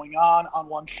much going on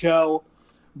one show.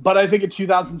 But I think in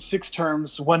 2006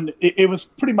 terms, when it was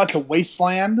pretty much a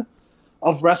wasteland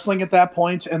of wrestling at that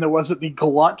point, and there wasn't the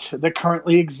glut that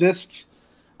currently exists.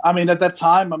 I mean, at that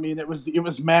time, it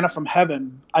was manna from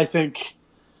heaven, I think.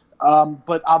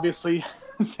 But obviously,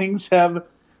 things have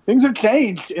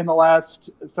changed in the last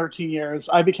 13 years.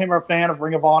 I became a fan of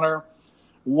Ring of Honor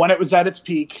when it was at its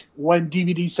peak, when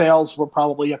DVD sales were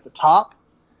probably at the top.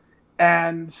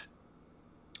 And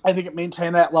I think it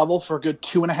maintained that level for a good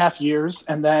 2.5 years.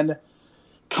 And then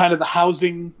kind of the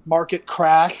housing market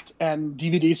crashed and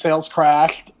DVD sales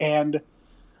crashed. And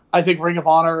I think Ring of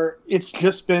Honor, it's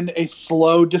just been a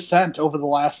slow descent over the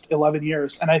last 11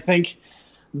 years. And I think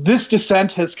this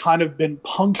descent has kind of been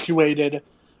punctuated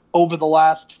over the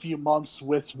last few months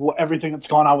with everything that's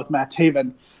gone on with Matt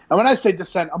Taven. And when I say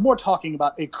descent, I'm more talking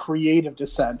about a creative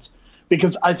descent,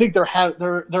 because I think there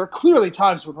are clearly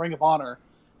times when Ring of Honor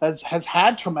has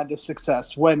had tremendous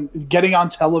success when getting on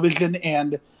television,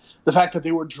 and the fact that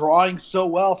they were drawing so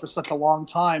well for such a long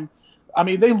time. I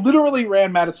mean, they literally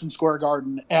ran Madison Square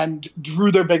Garden and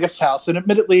drew their biggest house. And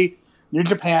admittedly, New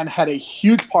Japan had a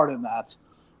huge part in that.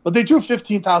 But they drew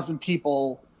 15,000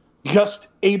 people just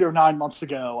 8 or 9 months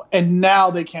ago, and now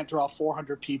they can't draw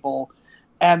 400 people,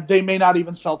 and they may not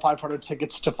even sell 500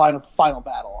 tickets to Final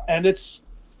Battle. And it's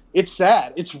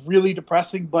sad. It's really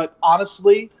depressing, but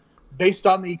honestly, based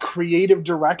on the creative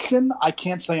direction, I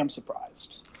can't say I'm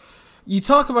surprised. You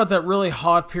talk about that really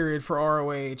hot period for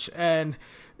ROH, and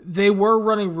they were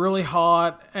running really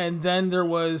hot, and then there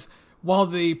was, while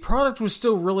the product was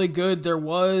still really good, there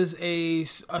was a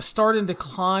start and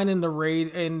decline in the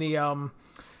rate, in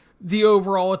the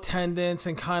overall attendance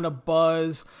and kind of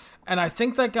buzz. And I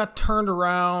think that got turned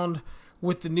around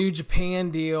with the New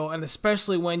Japan deal, and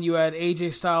especially when you had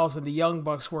AJ Styles and the Young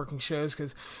Bucks working shows,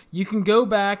 because you can go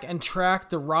back and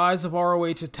track the rise of ROH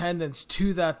attendance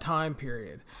to that time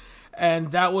period.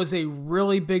 And that was a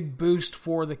really big boost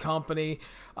for the company.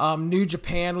 New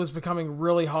Japan was becoming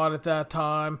really hot at that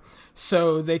time,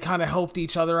 so they kind of helped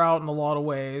each other out in a lot of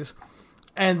ways.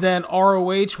 And then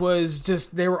ROH was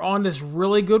just, they were on this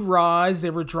really good rise. They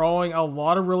were drawing a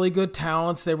lot of really good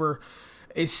talents. They were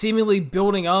seemingly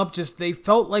building up. Just, they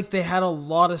felt like they had a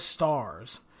lot of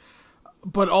stars.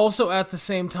 But also at the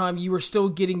same time, you were still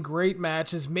getting great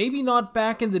matches. Maybe not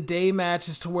back in the day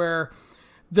matches to where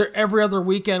every other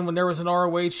weekend when there was an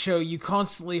ROH show, you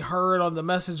constantly heard on the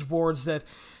message boards that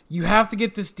you have to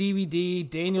get this DVD.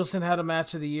 Danielson had a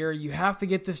match of the year. You have to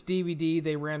get this DVD.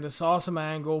 They ran this awesome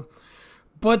angle.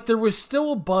 But there was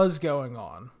still a buzz going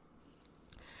on.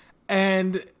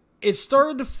 And it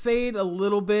started to fade a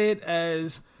little bit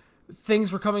as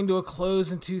things were coming to a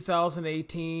close in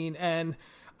 2018. And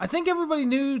I think everybody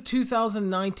knew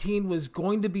 2019 was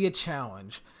going to be a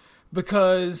challenge.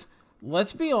 Because,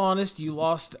 let's be honest, you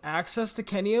lost access to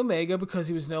Kenny Omega because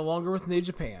he was no longer with New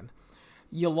Japan.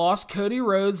 You lost Cody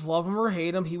Rhodes, love him or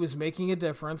hate him, he was making a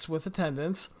difference with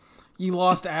attendance. You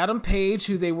lost Adam Page,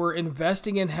 who they were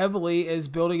investing in heavily as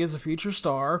building as a future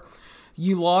star.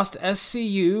 You lost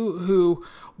SCU, who,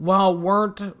 while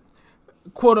weren't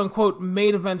quote-unquote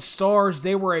main event stars,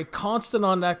 they were a constant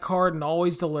on that card and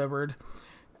always delivered.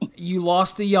 You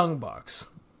lost the Young Bucks.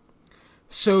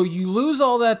 So you lose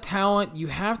all that talent, you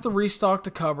have to restock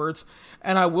the cupboards,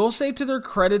 and I will say to their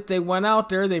credit, they went out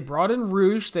there, they brought in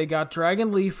Roosh, they got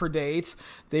Dragon Lee for dates,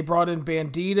 they brought in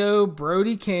Bandito,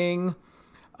 Brody King,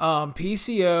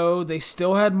 PCO, they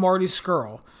still had Marty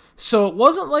Scurll. So it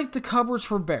wasn't like the cupboards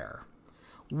were bare.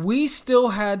 We still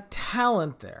had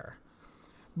talent there.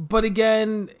 But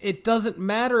again, it doesn't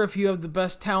matter if you have the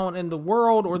best talent in the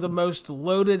world or the most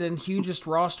loaded and hugest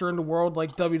roster in the world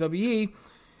like WWE,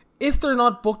 if they're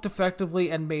not booked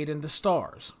effectively and made into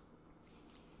stars.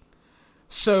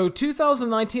 So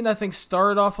 2019, I think,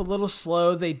 started off a little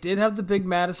slow. They did have the big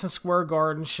Madison Square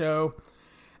Garden show.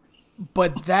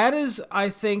 But that is, I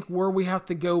think, where we have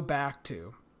to go back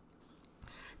to.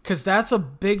 Because that's a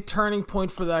big turning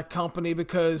point for that company,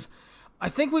 because I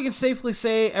think we can safely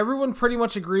say everyone pretty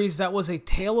much agrees that was a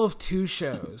tale of two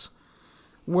shows.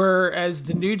 Whereas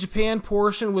the New Japan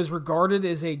portion was regarded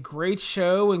as a great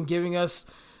show and giving us,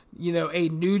 a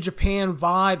New Japan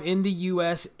vibe in the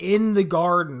U.S. in the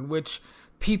Garden, which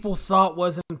people thought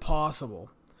was impossible.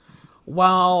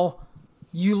 While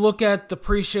you look at the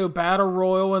pre-show Battle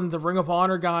Royal and the Ring of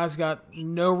Honor guys got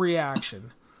no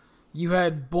reaction. You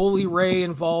had Bully Ray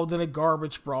involved in a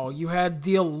garbage brawl. You had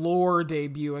the Allure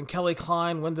debut and Kelly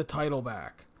Klein win the title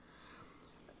back.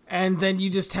 And then you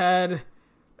just had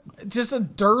a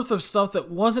dearth of stuff that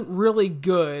wasn't really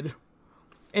good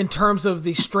in terms of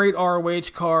the straight ROH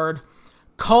card,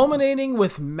 culminating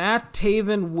with Matt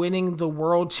Taven winning the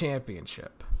World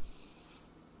Championship.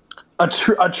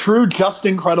 A true just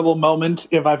incredible moment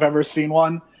if I've ever seen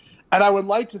one. And I would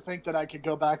like to think that I could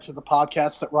go back to the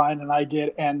podcast that Ryan and I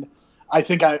did, and I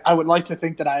think I would like to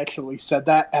think that I actually said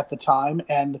that at the time.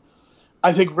 And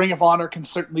I think Ring of Honor can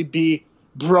certainly be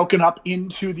broken up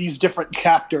into these different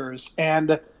chapters,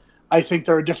 and I think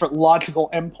there are different logical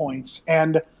endpoints.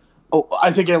 And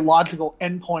I think a logical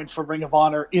endpoint for Ring of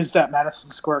Honor is that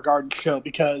Madison Square Garden show,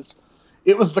 because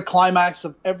it was the climax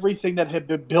of everything that had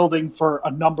been building for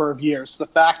a number of years. The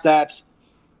fact that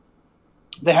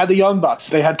they had the Young Bucks,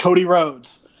 they had Cody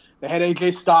Rhodes, they had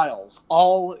AJ Styles,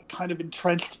 all kind of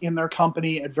entrenched in their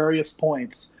company at various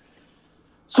points.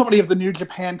 So many of the New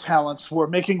Japan talents were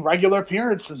making regular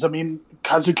appearances. I mean,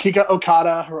 Kazuchika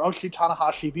Okada, Hiroshi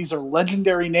Tanahashi, these are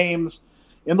legendary names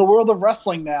in the world of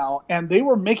wrestling now, and they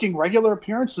were making regular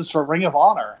appearances for Ring of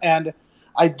Honor. And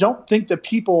I don't think that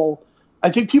people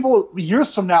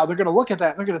years from now, they're going to look at that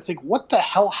and they're going to think, what the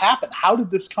hell happened? How did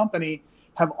this company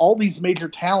have all these major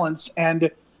talents,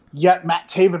 and yet Matt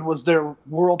Taven was their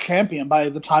world champion by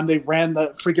the time they ran the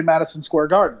freaking Madison Square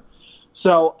Garden?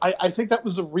 So I think that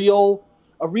was a real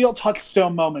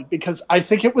touchstone moment, because I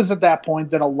think it was at that point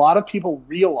that a lot of people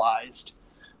realized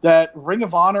that Ring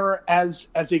of Honor as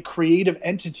a creative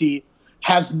entity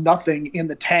has nothing in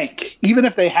the tank. Even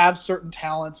if they have certain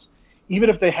talents, even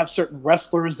if they have certain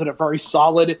wrestlers that are very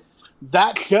solid,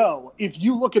 that show, if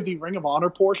you look at the Ring of Honor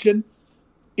portion,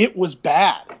 it was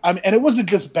bad. I mean, and it wasn't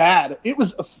just bad, it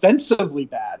was offensively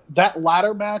bad. That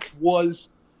ladder match was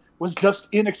just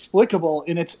inexplicable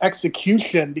in its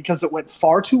execution, because it went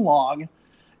far too long,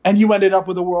 and you ended up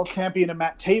with a world champion in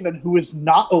Matt Taven, who is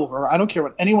not over. I don't care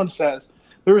what anyone says.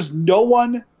 There is no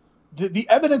one. The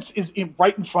evidence is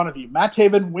right in front of you. Matt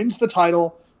Taven wins the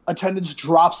title. Attendance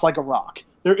drops like a rock.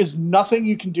 There is nothing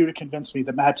you can do to convince me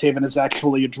that Matt Taven is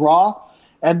actually a draw.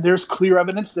 And there's clear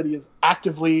evidence that he has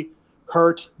actively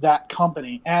hurt that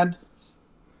company. And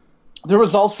there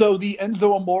was also the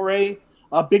Enzo Amore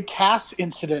Big Cass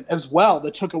incident as well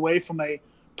that took away from a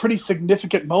pretty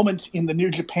significant moment in the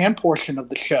New Japan portion of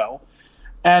the show.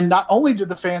 And not only did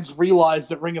the fans realize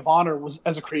that Ring of Honor was,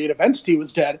 as a creative entity,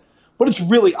 was dead, but it's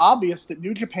really obvious that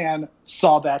New Japan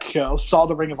saw that show, saw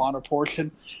the Ring of Honor portion,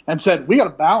 and said, we got to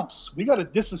bounce. We got to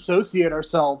disassociate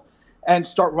ourselves and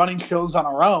start running shows on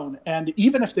our own. And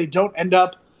even if they don't end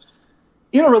up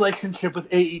in a relationship with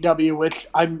AEW, which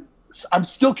I'm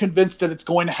still convinced that it's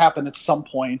going to happen at some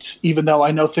point, even though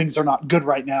I know things are not good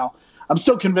right now. I'm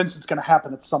still convinced it's going to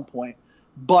happen at some point.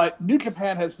 But New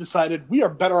Japan has decided we are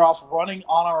better off running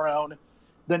on our own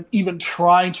than even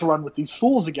trying to run with these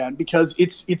fools again, because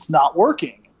it's not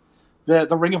working. The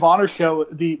Ring of Honor show,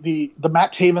 the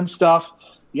Matt Taven stuff,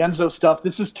 the Enzo stuff,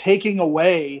 this is taking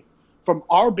away from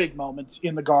our big moments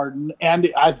in the Garden,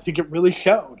 and I think it really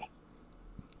showed.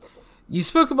 You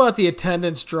spoke about the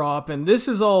attendance drop, and this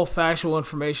is all factual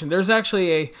information. There's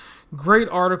actually a great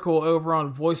article over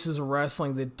on Voices of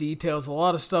Wrestling that details a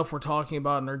lot of stuff we're talking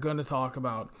about and are going to talk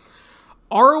about.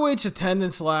 ROH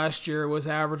attendance last year was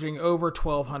averaging over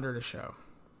 1,200 a show.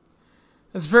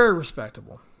 That's very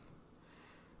respectable.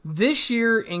 This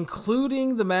year,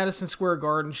 including the Madison Square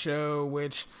Garden show,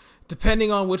 which,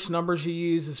 depending on which numbers you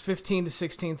use, is 15 to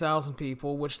 16,000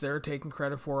 people, which they're taking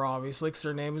credit for, obviously, because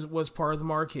their name was part of the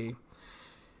marquee.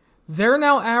 They're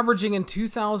now averaging in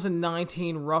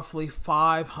 2019 roughly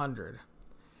 500.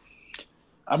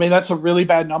 I mean, that's a really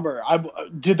bad number.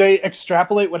 Did they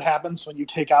extrapolate what happens when you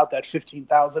take out that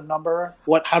 15,000 number?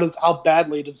 How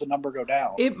badly does the number go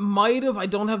down? It might have. I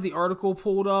don't have the article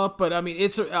pulled up, but I mean,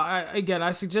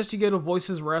 I suggest you go to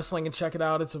Voices of Wrestling and check it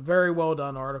out. It's a very well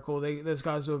done article. Those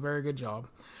guys do a very good job,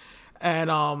 and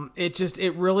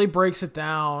it really breaks it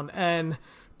down. And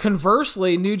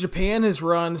conversely, New Japan has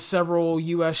run several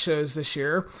U.S. shows this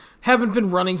year. Haven't been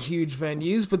running huge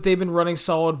venues, but they've been running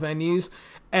solid venues.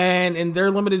 And in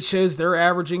their limited shows, they're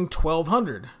averaging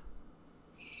 1,200.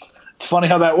 It's funny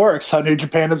how that works, how New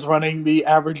Japan is running the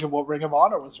average of what Ring of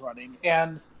Honor was running.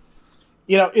 And,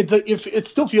 it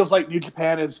still feels like New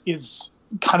Japan is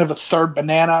kind of a third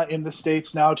banana in the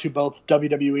States now to both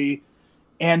WWE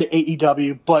and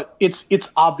AEW. But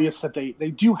it's obvious that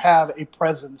they do have a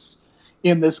presence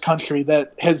in this country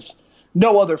that has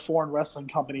no other foreign wrestling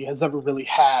company has ever really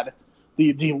had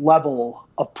the level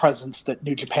of presence that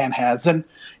New Japan has. And,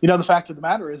 the fact of the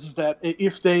matter is that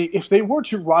if they were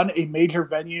to run a major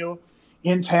venue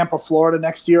in Tampa, Florida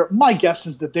next year, my guess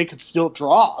is that they could still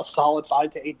draw a solid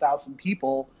 5,000 to 8,000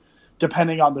 people,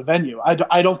 depending on the venue.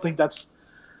 I don't think that's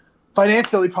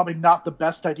financially probably not the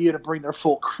best idea to bring their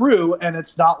full crew. And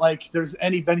it's not like there's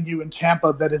any venue in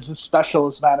Tampa that is as special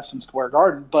as Madison Square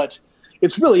Garden, but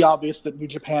it's really obvious that New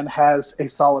Japan has a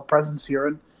solid presence here.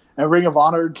 And Ring of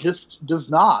Honor just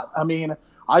does not. I mean,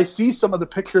 I see some of the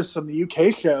pictures from the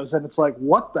UK shows, and it's like,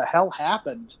 what the hell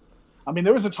happened? I mean,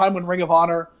 there was a time when Ring of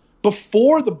Honor,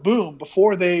 before the boom,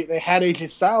 before they had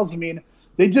AJ Styles, I mean,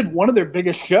 they did one of their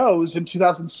biggest shows in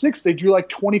 2006. They drew like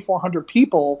 2,400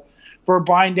 people for a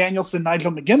Bryan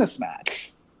Danielson-Nigel McGuinness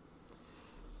match.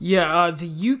 Yeah,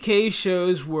 the UK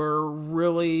shows were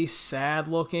really sad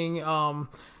looking.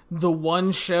 The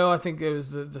one show, I think it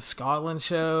was the Scotland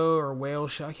show or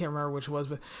Wales show, I can't remember which it was,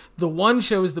 but the one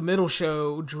show was the middle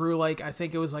show, drew I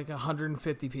think it was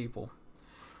 150 people.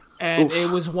 And It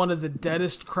was one of the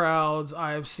deadest crowds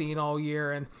I have seen all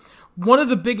year. And one of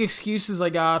the big excuses I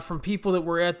got from people that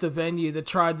were at the venue that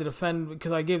tried to defend,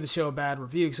 because I gave the show a bad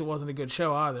review because it wasn't a good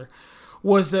show either,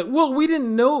 was that, well, we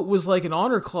didn't know it was like an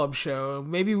Honor Club show.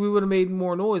 Maybe we would have made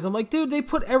more noise. I'm like, dude, they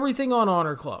put everything on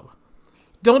Honor Club.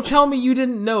 Don't tell me you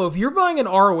didn't know. If you're buying an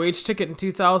ROH ticket in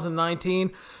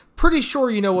 2019, pretty sure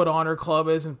you know what Honor Club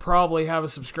is and probably have a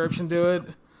subscription to it.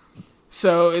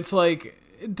 So it's like,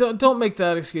 don't make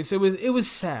that excuse. It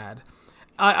was sad.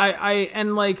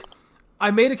 I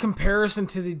made a comparison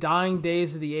to the dying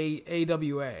days of the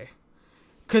AWA,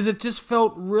 because it just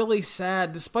felt really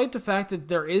sad. Despite the fact that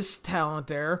there is talent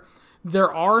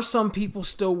there are some people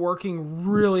still working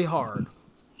really hard.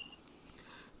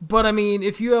 But, I mean,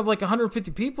 if you have 150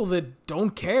 people that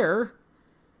don't care,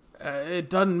 it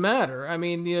doesn't matter. I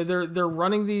mean, they're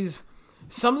running these,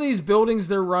 some of these buildings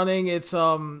they're running, it's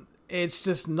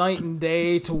just night and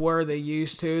day to where they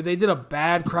used to. They did a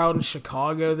bad crowd in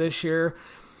Chicago this year.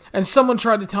 And someone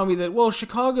tried to tell me that, well,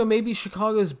 maybe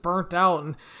Chicago's burnt out.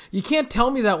 And you can't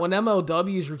tell me that when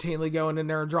MLW is routinely going in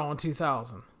there and drawing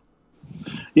 2,000.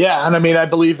 Yeah, and I mean, I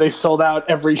believe they sold out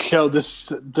every show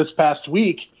this past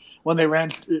week when they ran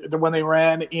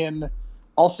in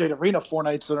Allstate Arena 4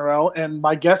 nights in a row. And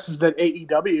my guess is that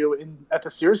AEW at the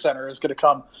Sears Center is going to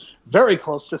come very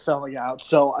close to selling out.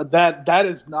 So that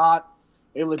is not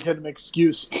a legitimate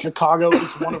excuse. Chicago is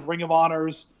one of Ring of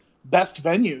Honor's best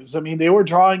venues. I mean, they were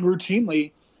drawing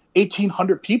routinely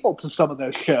 1,800 people to some of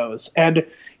those shows. And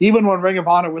even when Ring of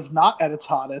Honor was not at its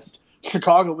hottest,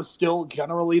 Chicago was still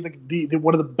generally the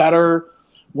one of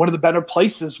the better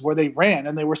places where they ran,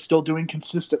 and they were still doing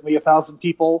consistently 1,000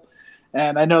 people.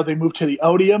 And I know they moved to the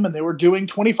Odeum, and they were doing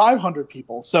 2,500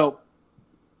 people. So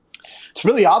it's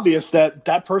really obvious that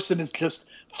that person is just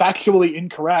factually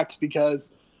incorrect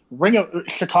because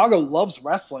Chicago loves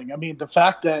wrestling. I mean, the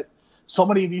fact that so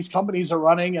many of these companies are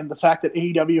running and the fact that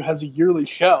AEW has a yearly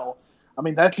show, I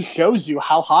mean, that just shows you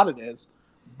how hot it is.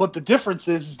 But the difference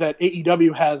is that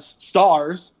AEW has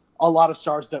stars, a lot of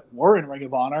stars that were in Ring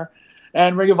of Honor,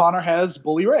 and Ring of Honor has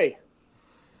Bully Ray.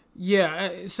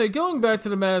 Yeah, so going back to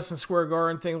the Madison Square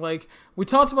Garden thing, like, we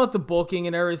talked about the booking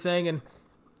and everything, and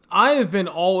I have been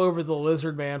all over the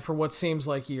Lizard Man for what seems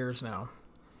like years now.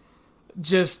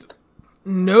 Just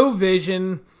no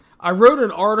vision. I wrote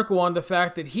an article on the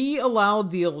fact that he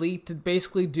allowed the Elite to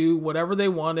basically do whatever they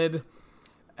wanted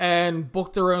and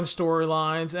book their own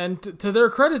storylines, and to their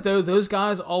credit, though, those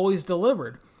guys always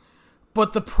delivered.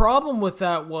 But the problem with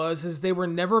that is they were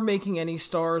never making any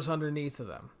stars underneath of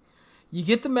them. You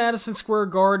get the Madison Square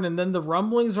Garden, and then the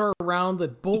rumblings are around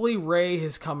that Bully Ray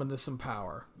has come into some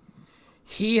power.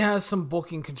 He has some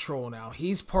booking control now.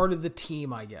 He's part of the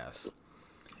team, I guess.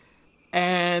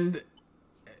 And,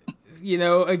 you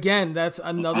know, again, that's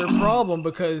another problem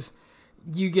because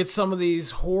you get some of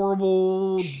these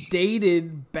horrible,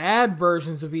 dated, bad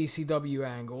versions of ECW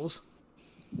angles.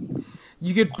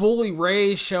 You get Bully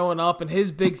Ray showing up, and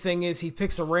his big thing is he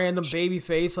picks a random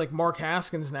babyface like Mark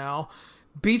Haskins now,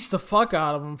 beats the fuck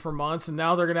out of him for months, and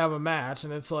now they're going to have a match.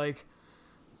 And it's like,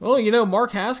 well, you know,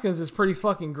 Mark Haskins is pretty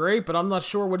fucking great, but I'm not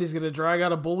sure what he's going to drag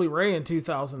out of Bully Ray in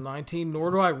 2019,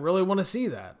 nor do I really want to see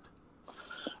that.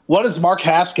 What is Mark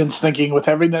Haskins thinking with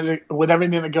everything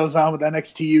that goes on with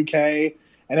NXT UK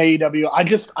and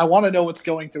AEW? I want to know what's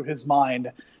going through his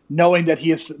mind, knowing that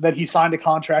he signed a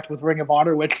contract with Ring of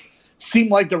Honor, which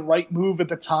seemed like the right move at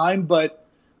the time. But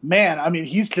man, I mean,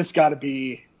 he's just got to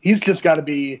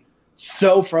be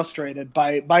so frustrated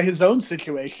by his own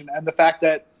situation and the fact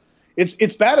that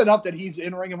it's bad enough that he's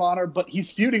in Ring of Honor, but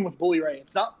he's feuding with Bully Ray.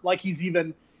 It's not like he's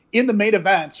even in the main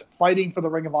event fighting for the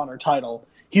Ring of Honor title.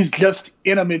 He's just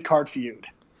in a mid-card feud.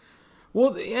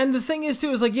 Well, and the thing is,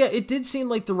 too, is like, yeah, it did seem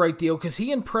like the right deal because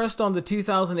he impressed on the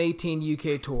 2018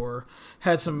 UK tour,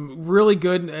 had some really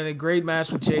good and a great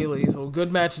match with Jay Lethal,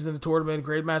 good matches in the tournament,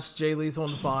 great match with Jay Lethal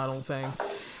in the final thing.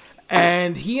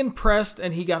 And he impressed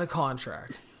and he got a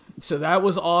contract. So that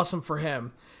was awesome for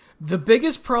him. The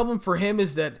biggest problem for him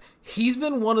is that he's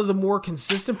been one of the more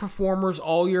consistent performers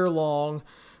all year long,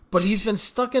 but he's been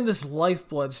stuck in this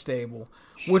lifeblood stable,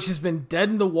 which has been dead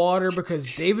in the water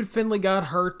because David Finlay got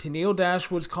hurt, Tennille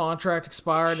Dashwood's contract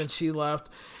expired and she left,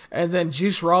 and then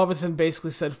Juice Robinson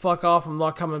basically said, fuck off, I'm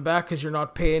not coming back because you're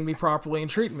not paying me properly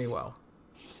and treating me well.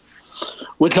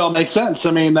 Which all makes sense.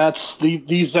 I mean,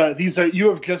 these are you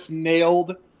have just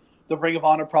nailed the Ring of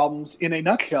Honor problems in a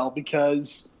nutshell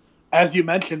because, as you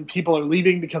mentioned, people are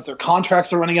leaving because their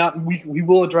contracts are running out, and we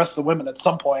will address the women at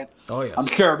some point. Oh, yes. I'm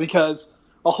sure, because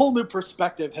a whole new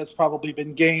perspective has probably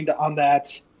been gained on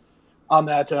that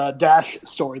Dash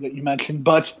story that you mentioned.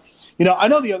 But, you know, I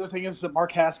know the other thing is that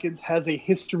Mark Haskins has a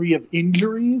history of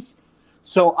injuries,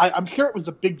 so I'm sure it was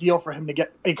a big deal for him to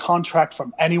get a contract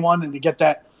from anyone and to get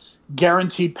that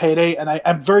guaranteed payday, and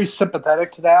I'm very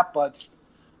sympathetic to that, but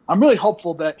I'm really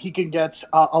hopeful that he can get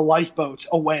a lifeboat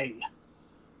away.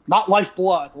 Not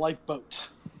lifeblood, lifeboat.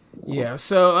 Yeah,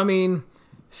 so, I mean,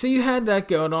 so you had that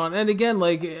going on. And again,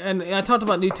 like, and I talked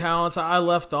about new talents. I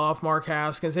left off Mark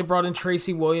Haskins. They brought in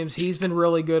Tracy Williams. He's been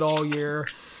really good all year.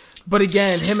 But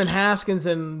again, him and Haskins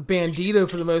and Bandito,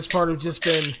 for the most part, have just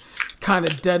been kind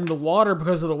of dead in the water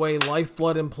because of the way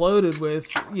Lifeblood imploded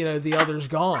with, you know, the others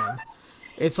gone.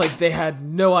 It's like they had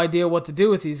no idea what to do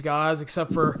with these guys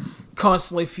except for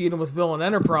constantly feuding with Villain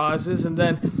Enterprises. And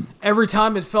then every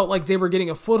time it felt like they were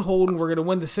getting a foothold and were going to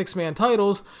win the six-man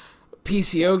titles,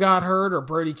 PCO got hurt or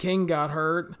Brody King got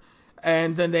hurt,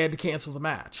 and then they had to cancel the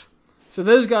match. So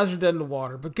those guys are dead in the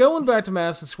water. But going back to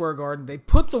Madison Square Garden, they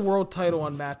put the world title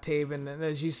on Matt Taven, and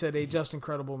as you said, a just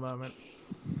incredible moment.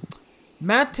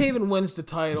 Matt Taven wins the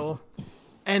title,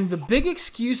 and the big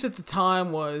excuse at the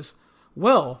time was,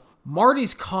 well,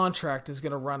 Marty's contract is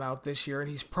going to run out this year, and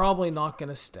he's probably not going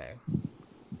to stay.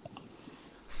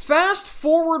 Fast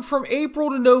forward from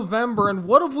April to November, and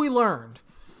what have we learned?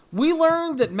 We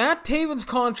learned that Matt Taven's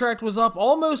contract was up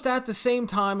almost at the same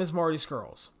time as Marty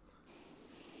Scurll's.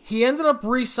 He ended up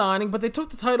re-signing, but they took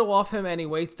the title off him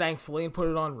anyway, thankfully, and put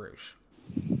it on Rouge.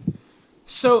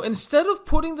 So instead of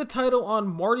putting the title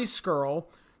on Marty Scurll,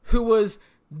 who was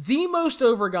the most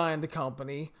over guy in the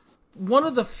company, one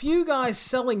of the few guys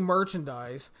selling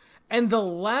merchandise, and the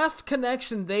last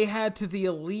connection they had to the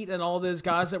Elite and all those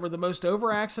guys that were the most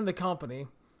over acts in the company,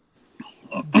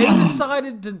 they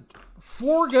decided to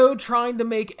forego trying to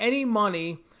make any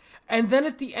money, and then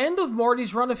at the end of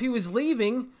Marty's run, if he was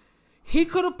leaving, he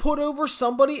could have put over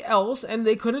somebody else and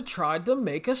they could have tried to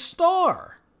make a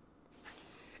star.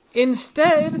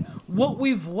 Instead, what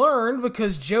we've learned,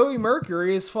 because Joey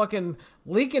Mercury is fucking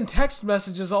leaking text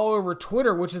messages all over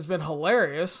Twitter, which has been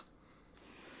hilarious,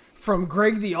 from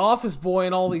Greg the Office Boy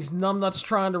and all these numbnuts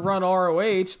trying to run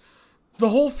ROH, the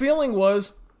whole feeling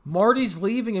was Marty's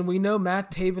leaving and we know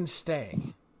Matt Taven's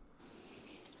staying.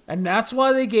 And that's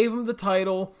why they gave him the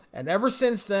title, and ever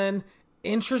since then,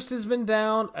 interest has been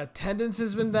down, attendance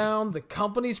has been down, the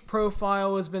company's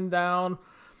profile has been down.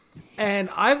 And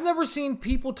I've never seen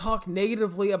people talk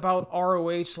negatively about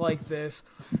ROH like this.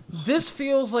 This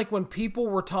feels like when people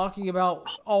were talking about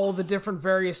all the different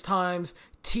various times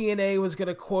TNA was going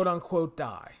to quote-unquote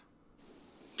die.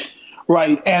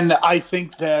 Right, and I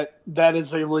think that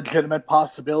is a legitimate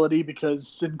possibility because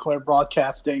Sinclair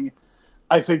Broadcasting,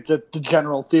 I think that the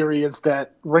general theory is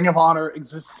that Ring of Honor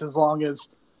exists as long as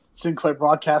Sinclair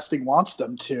Broadcasting wants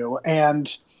them to,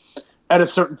 and at a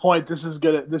certain point, this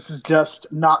is just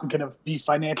not gonna be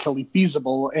financially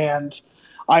feasible. And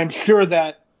I'm sure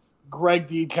that Greg,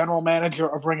 the general manager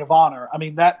of Ring of Honor, I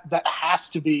mean that has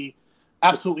to be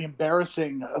absolutely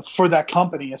embarrassing for that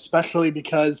company, especially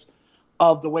because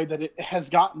of the way that it has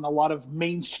gotten a lot of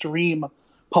mainstream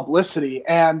publicity.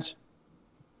 And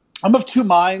I'm of two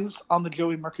minds on the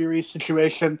Joey Mercury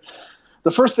situation.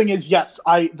 The first thing is, yes,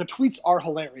 the tweets are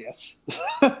hilarious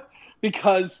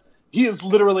because he is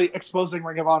literally exposing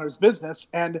Ring of Honor's business.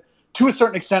 And to a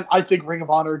certain extent, I think Ring of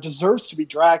Honor deserves to be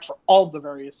dragged for all of the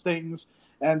various things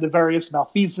and the various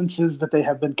malfeasances that they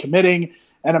have been committing.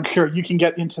 And I'm sure you can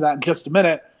get into that in just a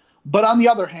minute. But on the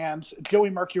other hand, Joey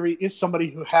Mercury is somebody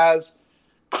who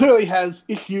clearly has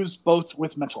issues both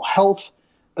with mental health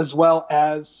as well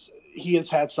as he has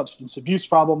had substance abuse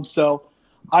problems. So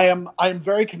I am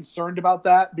very concerned about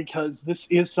that because this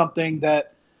is something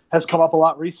that has come up a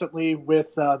lot recently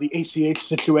with the ACH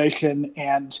situation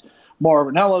and Mauro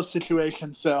Ranallo's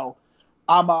situation. So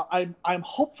I'm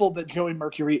hopeful that Joey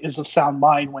Mercury is of sound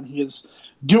mind when he is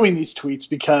doing these tweets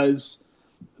because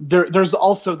there's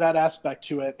also that aspect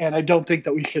to it, and I don't think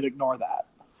that we should ignore that.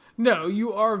 No,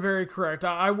 you are very correct.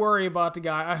 I worry about the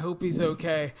guy. I hope he's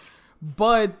okay.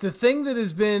 But the thing that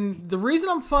has been... The reason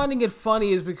I'm finding it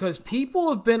funny is because people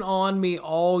have been on me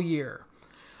all year.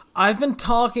 I've been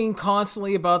talking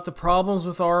constantly about the problems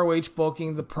with ROH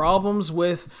booking, the problems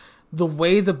with the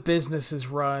way the business is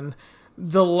run,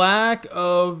 the lack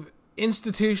of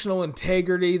institutional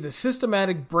integrity, the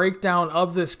systematic breakdown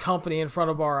of this company in front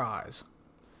of our eyes.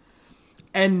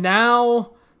 And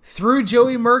now, through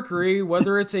Joey Mercury,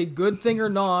 whether it's a good thing or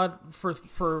not, for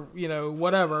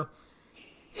whatever,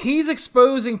 he's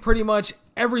exposing pretty much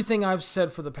everything I've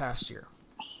said for the past year.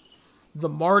 The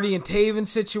Marty and Taven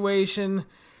situation...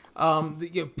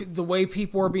 the way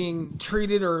people are being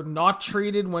treated or not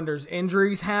treated when there's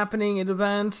injuries happening at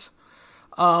events,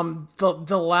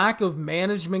 the lack of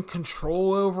management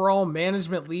control overall,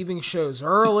 management leaving shows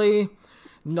early,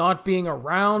 not being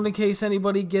around in case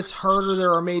anybody gets hurt or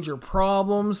there are major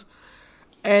problems.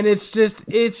 And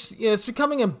it's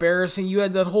becoming embarrassing. You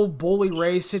had that whole Bully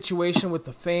Ray situation with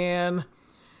the fan,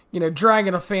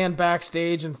 dragging a fan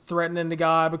backstage and threatening the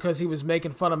guy because he was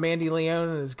making fun of Mandy Leone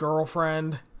and his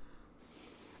girlfriend.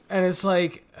 And it's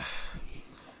like,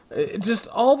 just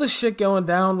all the shit going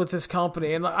down with this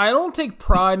company. And I don't take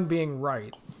pride in being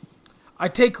right. I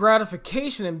take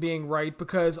gratification in being right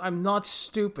because I'm not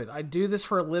stupid. I do this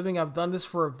for a living. I've done this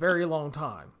for a very long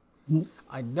time.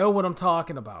 I know what I'm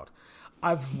talking about.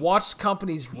 I've watched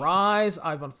companies rise.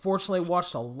 I've unfortunately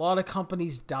watched a lot of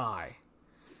companies die.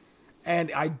 And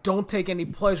I don't take any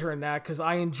pleasure in that because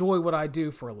I enjoy what I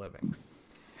do for a living.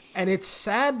 And it's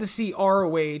sad to see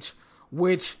ROH,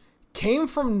 which came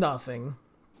from nothing,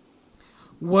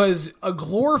 was a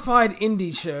glorified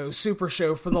indie show, super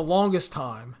show for the longest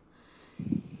time,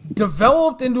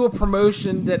 developed into a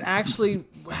promotion that actually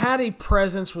had a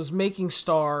presence, was making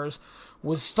stars,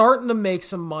 was starting to make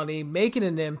some money, making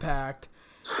an impact,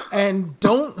 and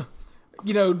don't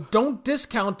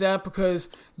discount that because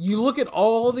you look at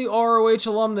all the ROH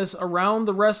alumnus around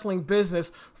the wrestling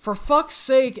business. For fuck's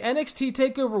sake, NXT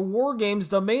TakeOver War Games,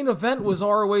 the main event was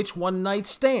ROH One Night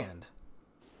Stand.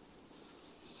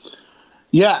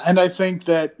 Yeah, and I think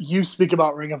that you speak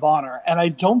about Ring of Honor, and I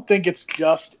don't think it's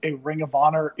just a Ring of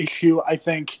Honor issue. I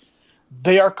think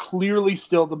they are clearly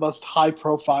still the most high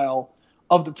profile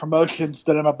of the promotions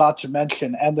that I'm about to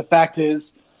mention. And the fact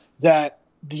is that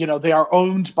they are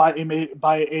owned by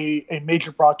a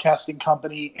major broadcasting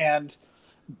company, and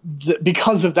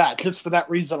because of that, just for that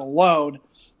reason alone,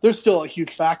 they're still a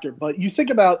huge factor. But you think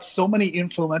about so many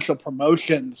influential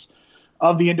promotions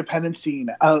of the independent scene,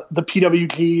 the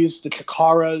PWGs, the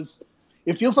Chikaras,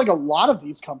 it feels like a lot of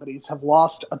these companies have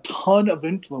lost a ton of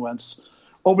influence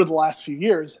over the last few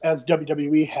years as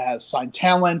WWE has signed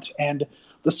talent, and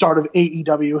the start of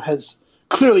AEW has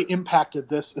clearly impacted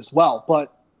this as well.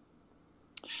 But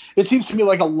it seems to me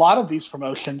like a lot of these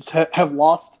promotions have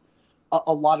lost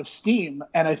a lot of steam,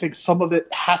 and I think some of it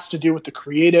has to do with the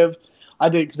creative. I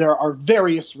think there are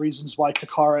various reasons why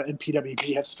Takara and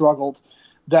PWG have struggled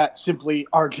that simply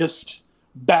are just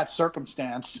bad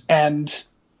circumstance and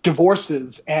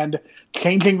divorces and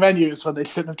changing venues when they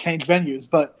shouldn't have changed venues.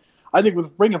 But I think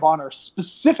with Ring of Honor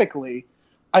specifically,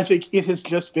 I think it has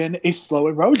just been a slow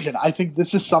erosion. I think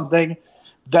this is something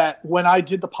that when I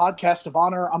did the podcast of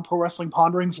Honor on Pro Wrestling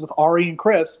Ponderings with Ari and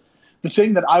Chris, the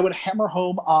thing that I would hammer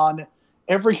home on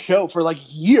every show for like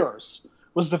years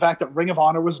was the fact that Ring of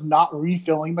Honor was not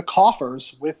refilling the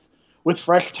coffers with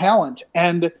fresh talent.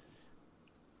 And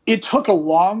it took a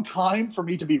long time for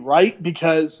me to be right,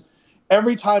 because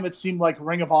every time it seemed like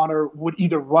Ring of Honor would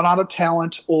either run out of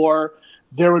talent or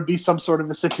there would be some sort of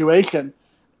a situation,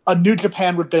 a New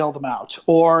Japan would bail them out,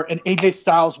 or an AJ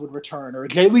Styles would return, or a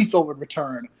Jay Lethal would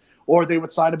return, or they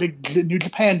would sign a big New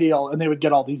Japan deal and they would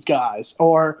get all these guys,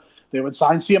 or they would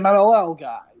sign CMLL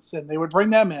guys and they would bring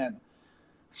them in.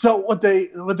 So what they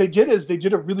did is they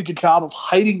did a really good job of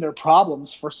hiding their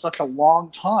problems for such a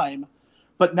long time.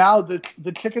 But now the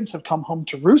chickens have come home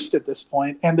to roost at this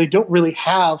point, and they don't really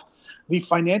have the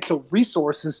financial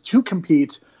resources to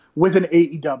compete with an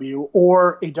AEW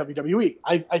or a WWE.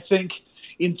 I think,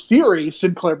 in theory,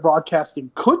 Sinclair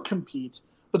Broadcasting could compete,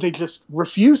 but they just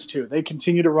refuse to. They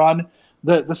continue to run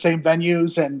the same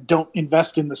venues and don't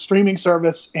invest in the streaming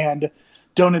service and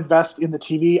don't invest in the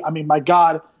TV. I mean, my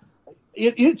God,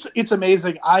 it's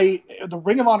amazing. The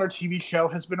Ring of Honor TV show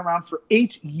has been around for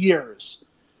 8 years.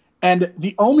 And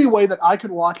the only way that I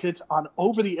could watch it on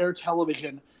over-the-air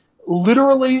television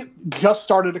literally just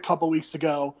started a couple weeks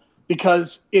ago,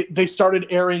 because they started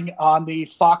airing on the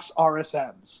Fox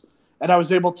RSNs. And I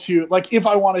was able to, like, if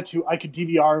I wanted to, I could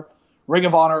DVR Ring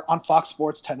of Honor on Fox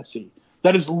Sports Tennessee.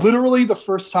 That is literally the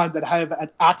first time that I have had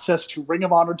access to Ring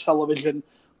of Honor television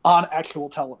on actual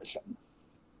television.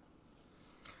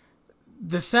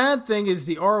 The sad thing is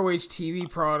the ROH TV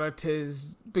product has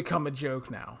become a joke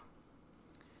now.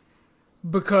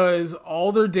 Because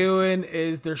all they're doing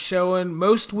is they're showing,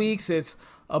 most weeks it's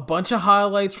a bunch of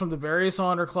highlights from the various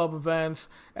Honor Club events,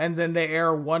 and then they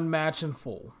air one match in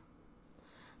full.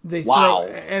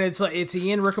 And it's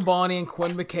Ian Riccaboni and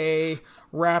Quinn McKay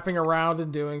wrapping around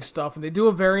and doing stuff, and they do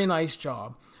a very nice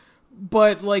job.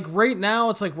 But like right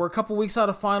now, it's like we're a couple weeks out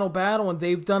of Final Battle, and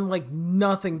they've done like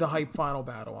nothing to hype Final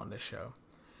Battle on this show.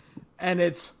 And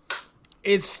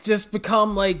it's just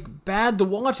become like bad to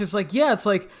watch. It's like, yeah, it's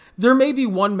like there may be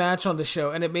one match on the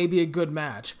show and it may be a good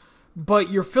match,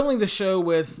 but you're filling the show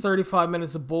with 35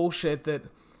 minutes of bullshit that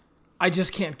I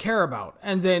just can't care about.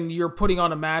 And then you're putting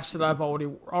on a match that I've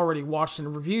already watched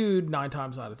and reviewed 9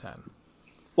 times out of 10.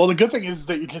 Well, the good thing is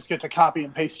that you just get to copy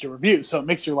and paste your review, so it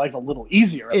makes your life a little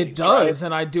easier. It does, right?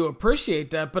 And I do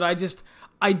appreciate that, but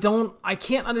I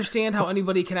can't understand how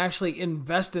anybody can actually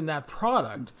invest in that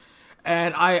product.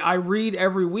 And I read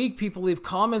every week people leave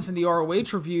comments in the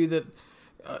ROH review that,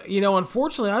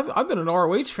 unfortunately, I've been an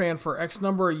ROH fan for X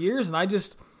number of years, and I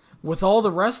just, with all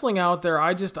the wrestling out there,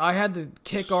 I had to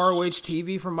kick ROH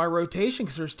TV from my rotation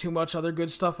because there's too much other good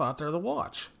stuff out there to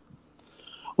watch.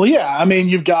 Well, yeah, I mean,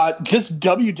 you've got just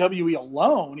WWE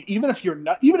alone. Even if you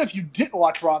didn't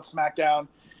watch Raw and SmackDown,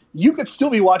 you could still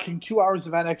be watching 2 hours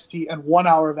of NXT and 1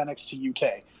 hour of NXT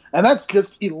UK, and that's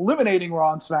just eliminating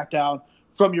Raw and SmackDown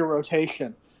from your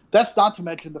rotation. That's not to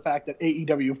mention the fact that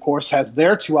AEW, of course, has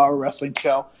their 2-hour wrestling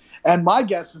show. And my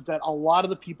guess is that a lot of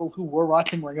the people who were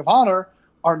watching Ring of Honor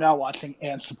are now watching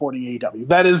and supporting AEW.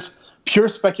 That is pure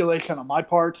speculation on my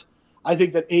part. I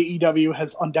think that AEW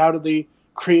has undoubtedly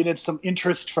created some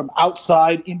interest from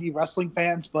outside indie wrestling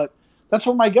fans, but that's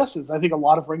what my guess is. I think a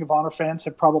lot of Ring of Honor fans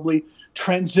have probably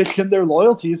transitioned their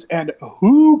loyalties, and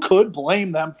who could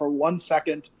blame them for 1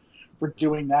 second for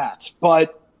doing that?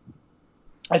 But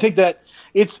I think that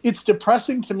it's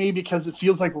depressing to me because it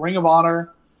feels like Ring of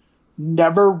Honor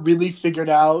never really figured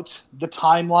out the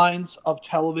timelines of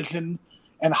television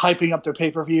and hyping up their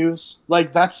pay-per-views.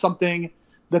 Like, that's something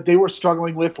that they were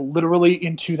struggling with literally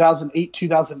in 2008,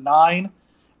 2009.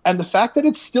 And the fact that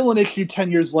it's still an issue 10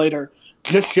 years later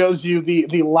just shows you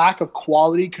the lack of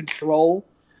quality control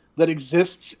that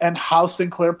exists and how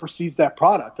Sinclair perceives that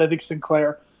product. I think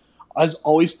Sinclair has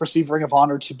always perceived Ring of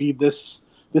Honor to be this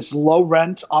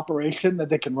low-rent operation that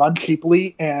they can run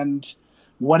cheaply, and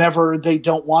whenever they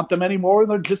don't want them anymore,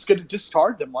 they're just going to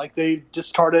discard them like they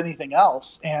discard anything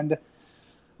else. And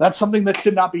That's something that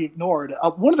should not be ignored.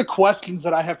 One of the questions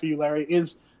that I have for you, Larry,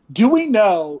 is do we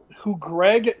know who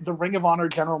Greg, the Ring of Honor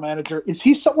general manager, is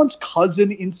he someone's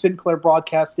cousin in Sinclair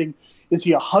Broadcasting? Is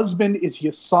he a husband? Is he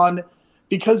a son?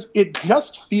 Because it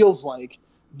just feels like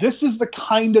this is the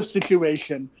kind of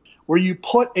situation where you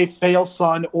put a fail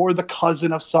son or the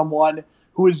cousin of someone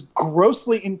who is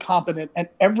grossly incompetent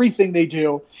at everything they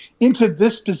do into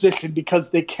this position because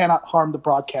they cannot harm the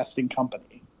broadcasting company.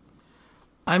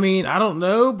 I mean, I don't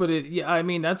know, but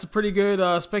that's a pretty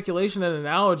good speculation and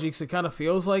analogy because it kind of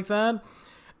feels like that.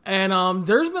 And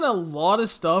there's been a lot of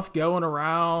stuff going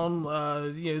around,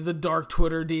 the dark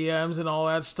Twitter DMs and all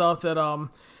that stuff that,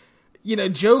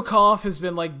 Joe Koff has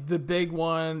been like the big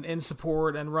one in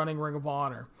support and running Ring of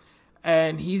Honor.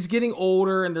 And he's getting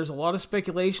older, and there's a lot of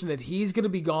speculation that he's going to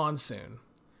be gone soon.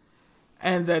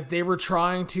 And that they were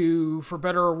trying to, for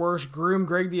better or worse, groom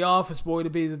Greg the Office Boy to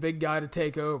be the big guy to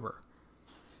take over.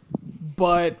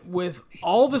 But with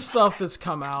all the stuff that's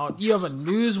come out, you have a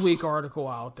Newsweek article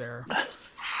out there,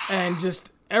 and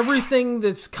just everything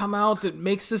that's come out that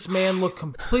makes this man look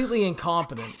completely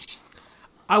incompetent.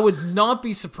 I would not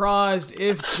be surprised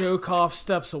if Joe Koff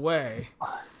steps away,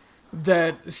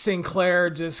 that Sinclair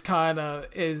just kind of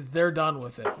they're done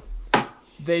with it.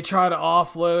 They try to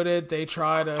offload it. They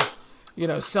try to,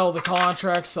 sell the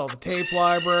contract, sell the tape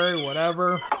library,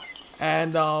 whatever.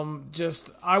 And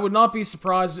I would not be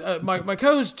surprised. My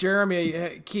co-host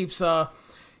Jeremy keeps,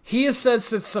 he has said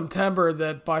since September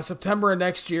that by September of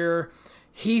next year,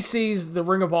 he sees the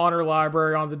Ring of Honor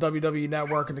library on the WWE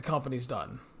Network and the company's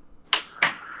done.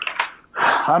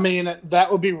 I mean,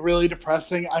 that would be really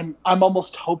depressing. I'm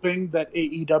almost hoping that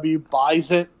AEW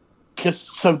buys it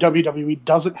just so WWE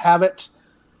doesn't have it.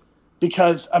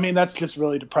 Because, I mean, that's just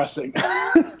really depressing.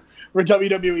 For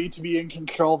WWE to be in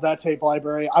control of that tape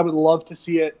library, I would love to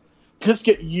see it just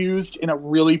get used in a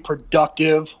really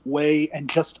productive way and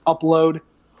just upload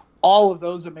all of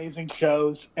those amazing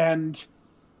shows. And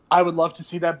I would love to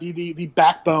see that be the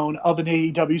backbone of an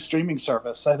AEW streaming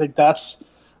service. I think that's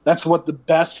what the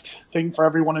best thing for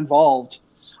everyone involved.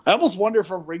 I almost wonder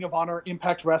for Ring of Honor,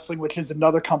 Impact Wrestling, which is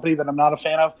another company that I'm not a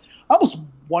fan of, I almost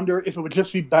wonder if it would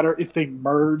just be better if they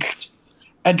merged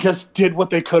and just did what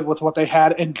they could with what they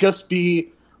had and just be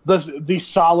the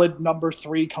solid number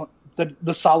three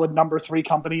the solid number 3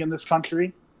 company in this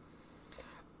country.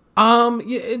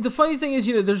 The funny thing is,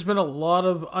 there's been a lot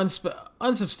of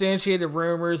unsubstantiated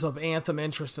rumors of Anthem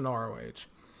interest in ROH.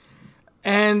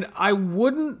 And I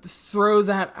wouldn't throw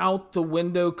that out the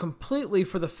window completely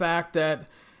for the fact that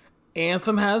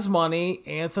Anthem has money.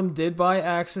 Anthem did buy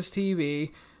Access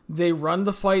TV. They run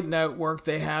the Fight Network.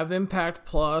 They have Impact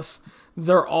Plus.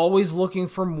 They're always looking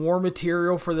for more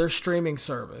material for their streaming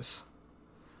service.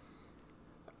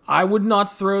 I would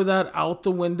not throw that out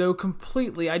the window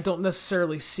completely. I don't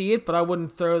necessarily see it, but I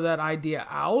wouldn't throw that idea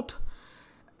out.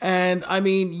 And, I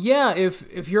mean, yeah,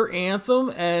 if you're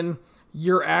Anthem and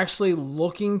you're actually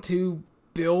looking to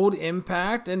build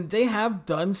Impact, and they have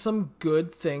done some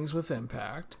good things with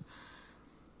Impact,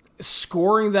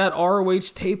 scoring that ROH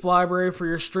tape library for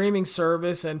your streaming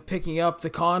service and picking up the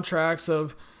contracts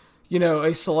of,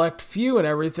 a select few and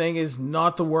everything is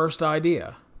not the worst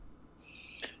idea.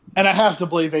 And I have to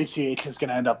believe ACH is going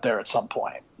to end up there at some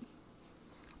point.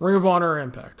 Ring of Honor or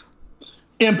Impact?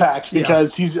 Impact,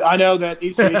 because I know that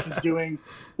ACH is doing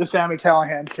the Sami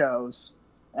Callihan shows.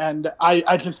 And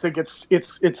I just think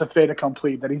it's a fait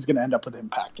accompli that he's going to end up with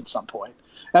Impact at some point.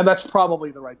 And that's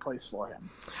probably the right place for him.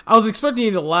 I was expecting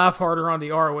you to laugh harder on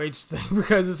the ROH thing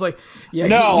because it's like,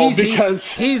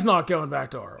 he's not going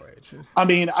back to ROH. I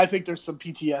mean, I think there's some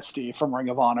PTSD from Ring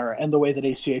of Honor and the way that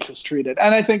ACH was treated.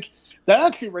 And I think that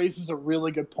actually raises a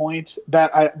really good point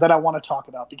that I want to talk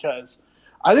about, because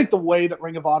I think the way that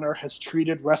Ring of Honor has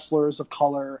treated wrestlers of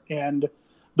color and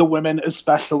the women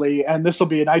especially, and this will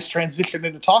be a nice transition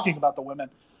into talking about the women,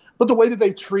 but the way that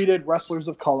they've treated wrestlers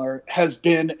of color has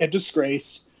been a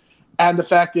disgrace. And the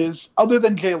fact is, other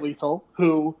than Jay Lethal,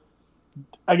 who,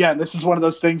 again, this is one of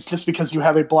those things, just because you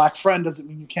have a black friend doesn't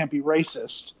mean you can't be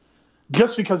racist.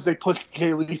 Just because they pushed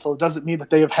Jay Lethal doesn't mean that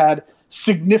they have had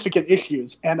significant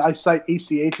issues. And I cite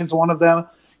ACH as one of them.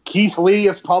 Keith Lee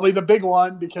is probably the big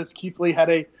one, because Keith Lee had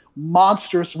a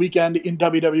monstrous weekend in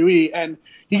WWE, and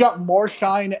he got more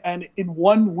shine and in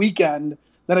one weekend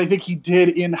than I think he did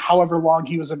in however long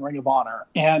he was in Ring of Honor.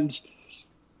 And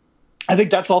I think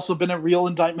that's also been a real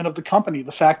indictment of the company,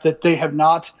 the fact that they have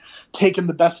not taken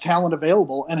the best talent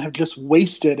available and have just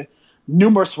wasted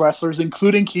numerous wrestlers,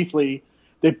 including Keith Lee.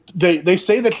 They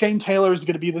say that Shane Taylor is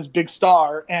going to be this big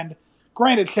star, and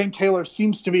granted, Shane Taylor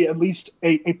seems to be at least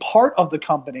a part of the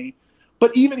company,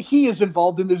 But even he is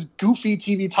involved in this goofy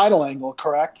TV title angle,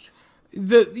 correct?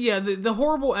 The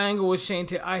horrible angle with Shane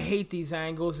Taylor, I hate these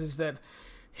angles, is that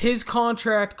his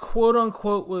contract, quote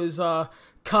unquote, was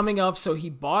coming up, so he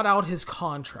bought out his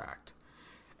contract.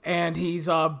 And he's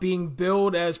being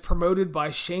billed as promoted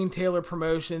by Shane Taylor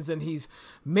Promotions, and he's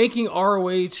making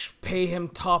ROH pay him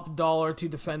top dollar to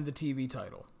defend the TV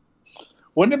title.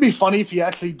 Wouldn't it be funny if he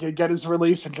actually did get his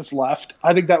release and just left?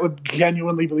 I think that would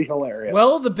genuinely be hilarious.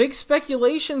 Well, the big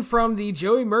speculation from the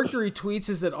Joey Mercury tweets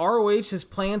is that ROH has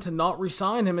planned to not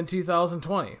re-sign him in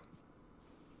 2020.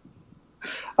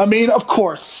 I mean, of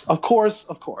course.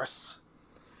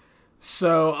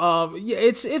 So,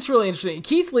 it's really interesting.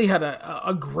 Keith Lee had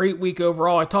a great week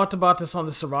overall. I talked about this on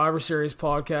the Survivor Series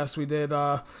podcast we did.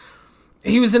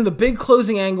 He was in the big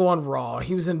closing angle on Raw.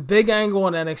 He was in big angle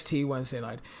on NXT Wednesday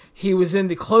night. He was in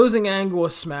the closing angle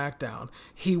of SmackDown.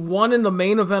 He won in the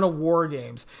main event of War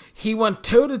Games. He went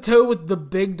toe-to-toe with the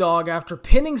big dog after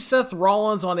pinning Seth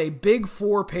Rollins on a Big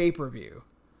Four pay-per-view.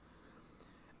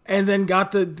 And then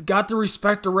got the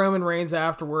respect to Roman Reigns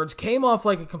afterwards. Came off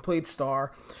like a complete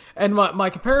star. And my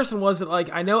comparison was that,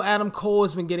 like, I know Adam Cole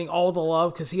has been getting all the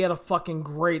love because he had a fucking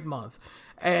great month.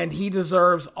 And he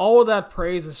deserves all of that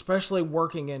praise, especially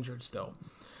working injured still.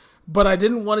 But I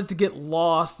didn't want it to get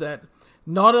lost that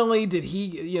not only did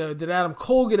did Adam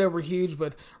Cole get over huge,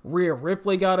 but Rhea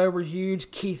Ripley got over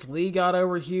huge, Keith Lee got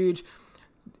over huge.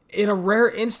 In a rare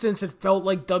instance, it felt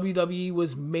like WWE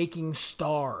was making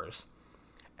stars.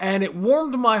 And it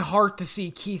warmed my heart to see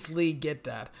Keith Lee get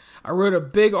that. I wrote a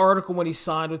big article when he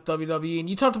signed with WWE, and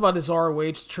you talked about his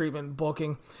ROH treatment and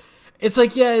booking. It's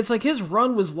like his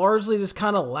run was largely just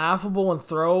kind of laughable and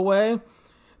throwaway.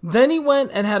 Then he went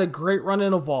and had a great run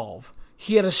in Evolve.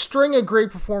 He had a string of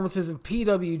great performances in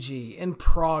PWG, in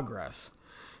Progress.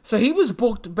 So he was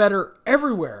booked better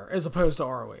everywhere as opposed to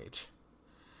ROH.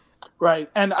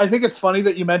 Right, and I think it's funny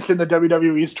that you mentioned the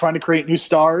WWE is trying to create new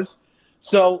stars.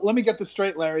 So let me get this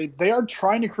straight, Larry. They are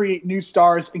trying to create new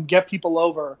stars and get people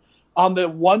over on the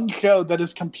one show that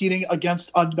is competing against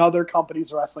another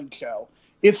company's wrestling show.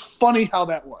 It's funny how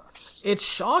that works. It's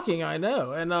shocking, I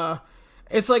know. And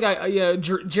it's like,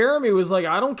 Jeremy was like,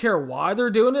 I don't care why they're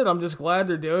doing it. I'm just glad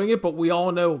they're doing it, but we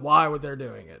all know why they're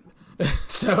doing it.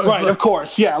 So right, of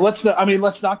course. Yeah, let's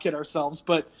not kid ourselves.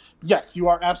 But yes, you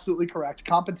are absolutely correct.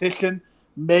 Competition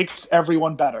makes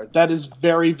everyone better. That is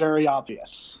very, very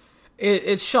obvious.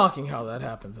 It's shocking how that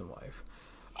happens in life.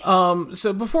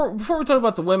 So before we talk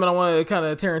about the women, I want to kind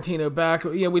of Tarantino back.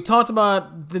 We talked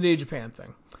about the New Japan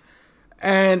thing.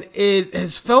 And it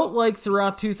has felt like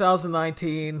throughout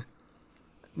 2019,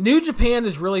 New Japan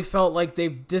has really felt like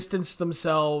they've distanced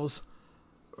themselves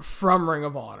from Ring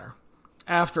of Honor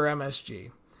after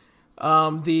MSG.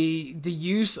 The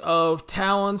use of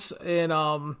talents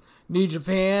in New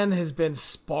Japan has been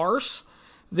sparse.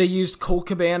 They used Colt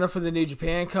Cabana for the New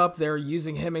Japan Cup. They're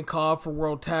using him and Cobb for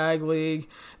World Tag League.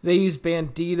 They used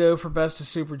Bandito for Best of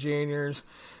Super Juniors.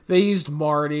 They used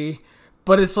Marty.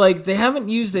 But it's like they haven't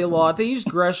used a lot. They used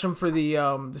Gresham for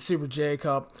the Super J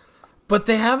Cup. But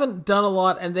they haven't done a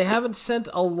lot, and they haven't sent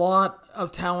a lot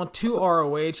of talent to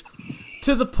ROH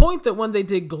to the point that when they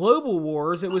did Global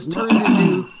Wars, it was turned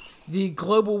into the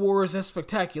Global Wars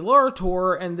Espectacular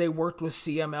Tour, and they worked with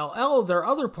CMLL, their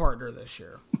other partner this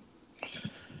year.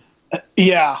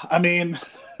 Yeah, I mean,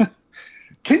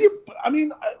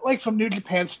 from New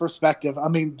Japan's perspective, I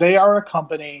mean, they are a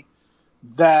company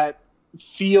that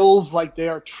feels like they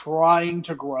are trying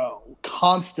to grow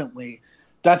constantly.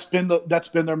 That's been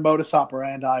their modus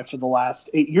operandi for the last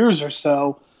 8 years or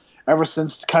so, ever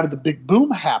since kind of the big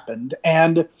boom happened.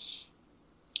 And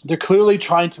they're clearly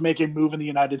trying to make a move in the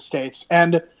United States.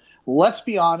 And let's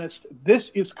be honest, this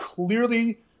is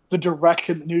clearly the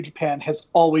direction that New Japan has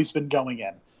always been going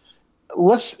in.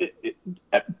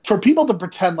 For people to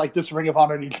pretend like this Ring of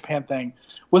Honor New Japan thing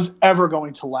was ever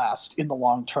going to last in the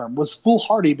long term was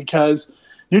foolhardy, because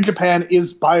New Japan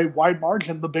is by wide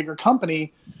margin the bigger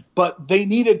company, but they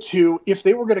needed to, if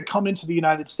they were going to come into the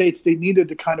United States, they needed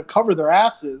to kind of cover their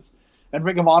asses, and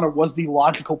Ring of Honor was the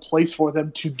logical place for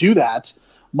them to do that,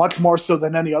 much more so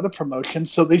than any other promotion.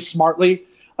 So they smartly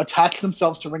attached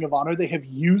themselves to Ring of Honor. They have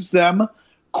used them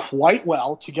quite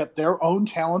well to get their own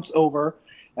talents over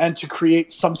and to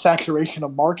create some saturation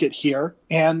of market here.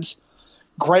 And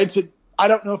granted, I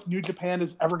don't know if New Japan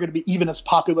is ever going to be even as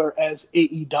popular as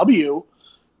AEW,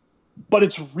 but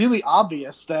it's really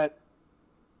obvious that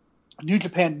New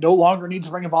Japan no longer needs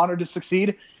Ring of Honor to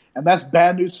succeed, and that's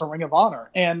bad news for Ring of Honor.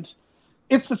 And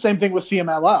it's the same thing with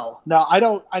CMLL. Now, I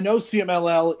know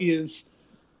CMLL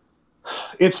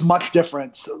it's much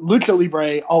different. Lucha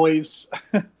Libre always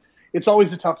it's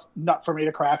always a tough nut for me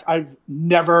to crack. I've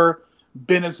never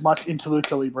been as much into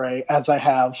Lucha Libre as I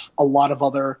have a lot of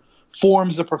other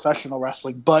forms of professional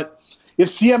wrestling. But if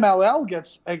CMLL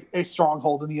gets a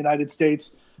stronghold in the United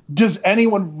States, does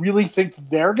anyone really think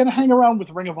they're going to hang around with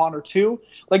Ring of Honor too?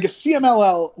 Like, if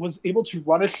CMLL was able to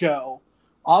run a show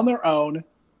on their own,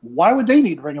 why would they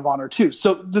need Ring of Honor too?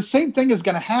 So the same thing is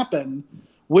going to happen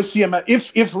with CMLL.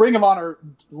 If Ring of Honor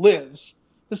lives,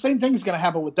 the same thing is going to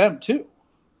happen with them too.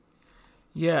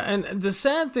 Yeah, and the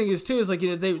sad thing is too is like,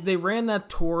 you know, they ran that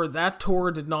tour. That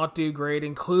tour did not do great,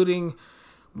 including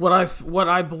what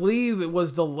I believe it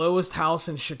was the lowest house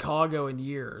in Chicago in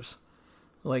years.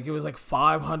 Like, it was like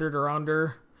 500 or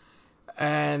under,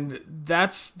 and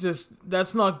that's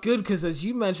not good, because as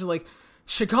you mentioned, like,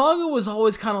 Chicago was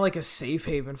always kind of like a safe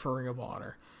haven for Ring of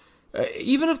Honor.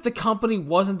 Even if the company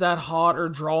wasn't that hot or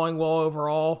drawing well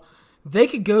overall, they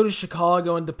could go to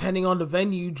Chicago and, depending on the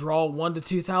venue, draw 1,000 to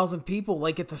 2,000 people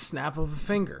like at the snap of a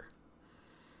finger.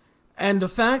 And the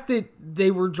fact that they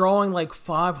were drawing like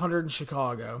 500 in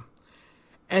Chicago,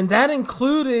 and that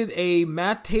included a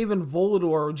Matt Taven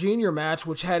Volador Jr. match,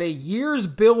 which had a year's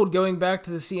build going back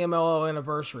to the CMLL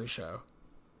anniversary show.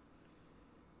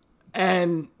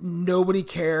 And nobody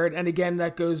cared. And again,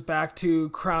 that goes back to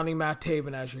crowning Matt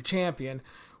Taven as your champion,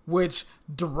 which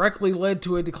directly led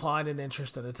to a decline in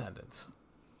interest and attendance.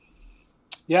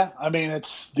 Yeah, I mean,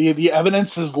 it's the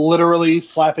evidence is literally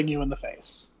slapping you in the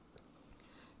face.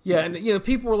 Yeah, and you know,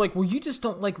 people were like, well, you just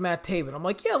don't like Matt Taven. I'm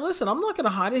like, yeah, listen, I'm not going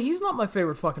to hide it. He's not my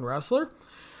favorite fucking wrestler.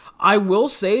 I will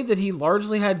say that he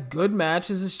largely had good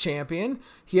matches as champion.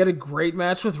 He had a great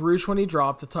match with Rush when he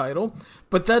dropped the title,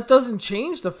 but that doesn't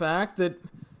change the fact that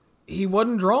he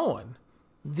wasn't drawing.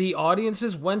 The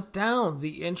audiences went down.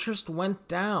 The interest went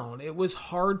down. It was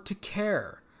hard to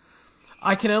care.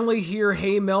 I can only hear,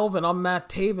 "Hey Melvin, I'm Matt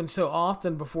Taven" so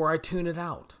often before I tune it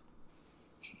out.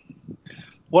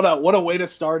 What a way to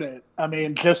start it. I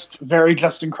mean, just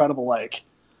incredible. Like,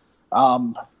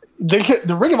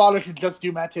 the Ring of Honor should just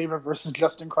do Matt Taven versus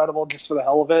Just Incredible just for the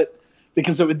hell of it,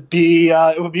 because it would be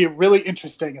really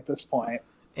interesting at this point.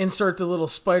 Insert the little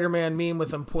Spider-Man meme with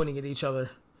them pointing at each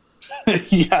other.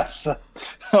 Yes.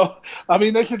 I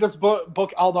mean, they should just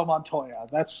book Aldo Montoya.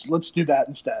 Let's do that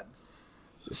instead.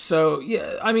 So,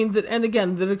 yeah, I mean, and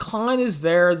again, the decline is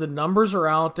there. The numbers are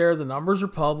out there. The numbers are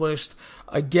published.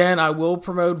 Again, I will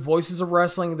promote Voices of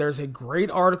Wrestling. There's a great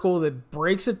article that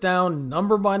breaks it down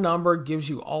number by number, gives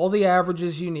you all the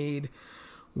averages you need.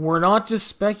 We're not just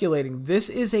speculating. This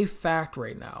is a fact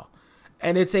right now.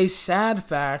 And it's a sad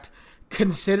fact,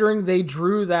 considering they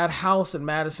drew that house in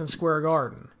Madison Square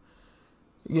Garden.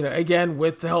 You know, again,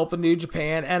 with the help of New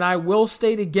Japan. And I will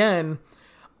state again,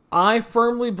 I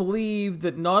firmly believe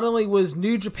that not only was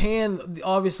New Japan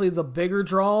obviously the bigger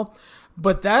draw,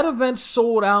 but that event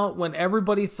sold out when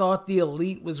everybody thought the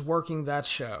Elite was working that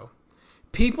show.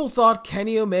 People thought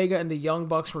Kenny Omega and the Young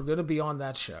Bucks were going to be on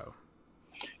that show.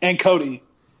 And Cody.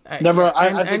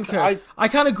 I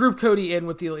kind of group Cody in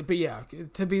with the Elite, but yeah,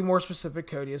 to be more specific,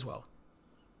 Cody as well.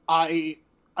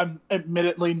 I'm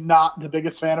admittedly not the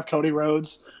biggest fan of Cody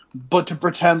Rhodes, but to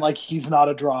pretend like he's not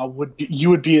a draw you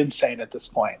would be insane at this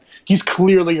point. He's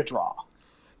clearly a draw.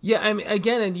 Yeah, I mean,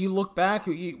 again, and you look back,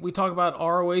 we talk about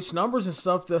ROH numbers and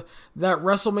stuff. That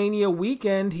WrestleMania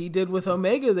weekend he did with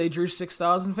Omega, they drew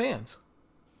 6,000 fans.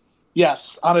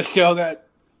 Yes, on a show that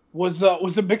was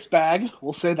a mixed bag.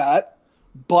 We'll say that.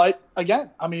 But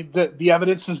again, I mean, the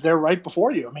evidence is there right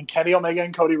before you. I mean, Kenny Omega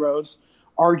and Cody Rhodes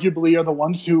arguably are the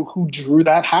ones who drew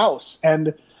that house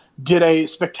and did a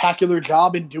spectacular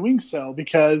job in doing so,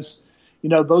 because, you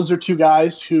know, those are two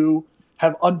guys who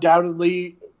have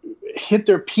undoubtedly hit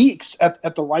their peaks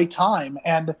at the right time,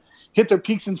 and hit their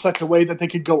peaks in such a way that they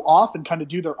could go off and kind of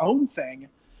do their own thing.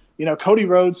 You know, Cody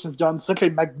Rhodes has done such a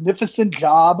magnificent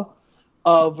job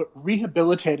of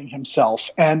rehabilitating himself.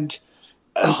 And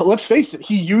let's face it,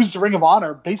 he used Ring of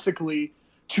Honor basically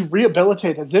to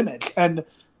rehabilitate his image. And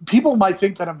people might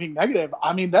think that I'm being negative.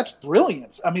 I mean, that's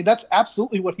brilliant. I mean, that's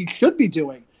absolutely what he should be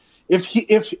doing.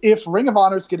 If Ring of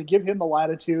Honor is going to give him the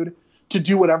latitude to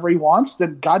do whatever he wants,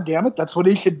 then God damn it, that's what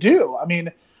he should do. I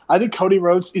mean, I think Cody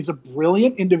Rhodes is a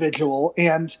brilliant individual,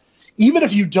 and even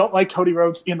if you don't like Cody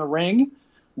Rhodes in the ring,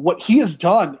 what he has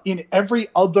done in every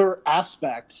other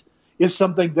aspect is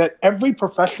something that every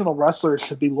professional wrestler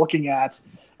should be looking at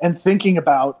and thinking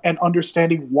about and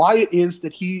understanding why it is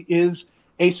that he is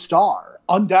a star.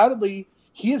 Undoubtedly,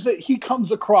 he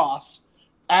comes across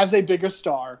as a bigger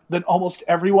star than almost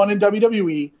everyone in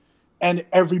WWE and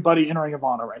everybody in Ring of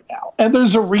Honor right now. And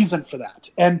there's a reason for that.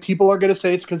 And people are going to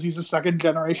say it's because he's a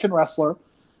second-generation wrestler.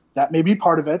 That may be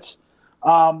part of it.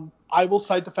 I will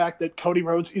cite the fact that Cody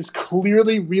Rhodes is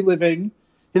clearly reliving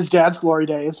his dad's glory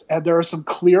days, and there are some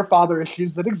clear father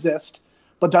issues that exist,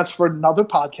 but that's for another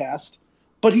podcast.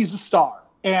 But he's a star.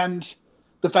 And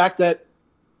the fact that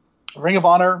Ring of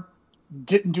Honor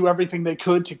didn't do everything they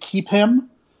could to keep him,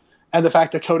 and the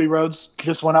fact that Cody Rhodes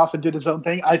just went off and did his own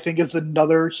thing, I think is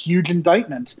another huge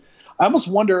indictment. I almost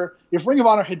wonder if Ring of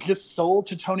Honor had just sold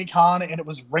to Tony Khan and it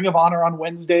was Ring of Honor on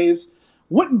Wednesdays,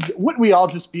 wouldn't we all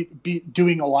just be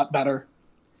doing a lot better?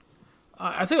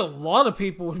 I think a lot of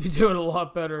people would be doing a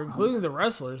lot better, including the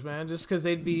wrestlers, man, just because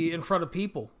they'd be in front of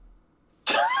people.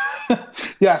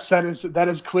 Yes, that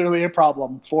is clearly a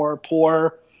problem for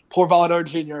poor Volador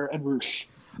Jr. and Roosh.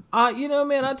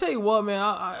 Man, I tell you what, man,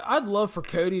 I'd love for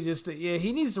Cody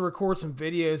he needs to record some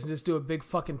videos and just do a big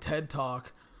fucking TED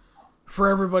Talk for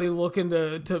everybody looking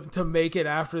to make it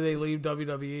after they leave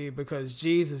WWE, because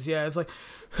Jesus, yeah, it's like,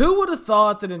 who would have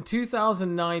thought that in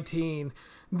 2019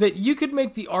 that you could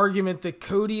make the argument that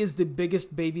Cody is the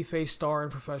biggest babyface star in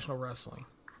professional wrestling?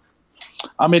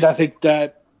 I mean, I think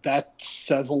that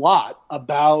says a lot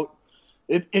about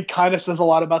it. It kind of says a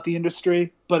lot about the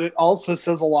industry, but it also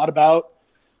says a lot about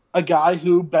a guy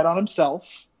who bet on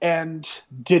himself and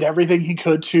did everything he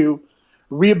could to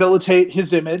rehabilitate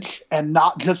his image and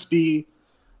not just be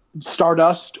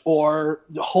Stardust or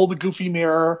hold a goofy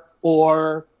mirror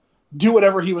or do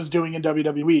whatever he was doing in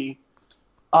WWE.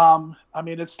 I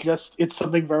mean, it's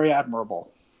something very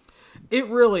admirable. It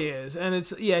really is. And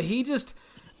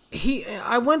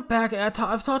I went back,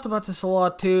 I've talked about this a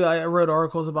lot too. I wrote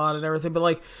articles about it and everything, but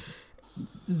like,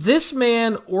 this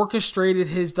man orchestrated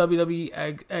his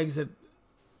WWE exit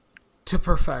to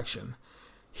perfection.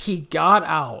 He got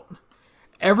out.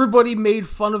 Everybody made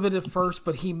fun of it at first,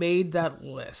 but he made that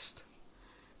list.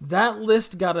 That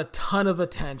list got a ton of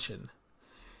attention.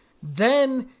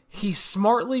 Then he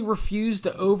smartly refused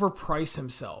to overprice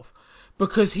himself,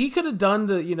 because he could have done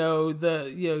the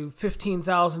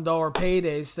 $15,000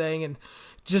 paydays thing and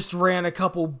just ran a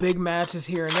couple big matches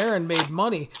here and there and made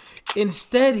money.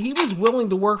 Instead, he was willing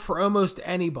to work for almost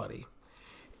anybody.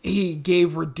 He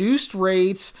gave reduced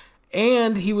rates,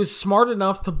 and he was smart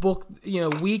enough to book,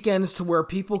 weekends to where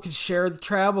people could share the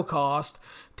travel cost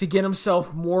to get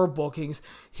himself more bookings.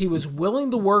 He was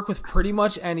willing to work with pretty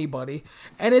much anybody,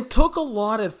 and it took a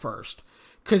lot at first,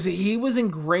 because he was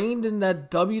ingrained in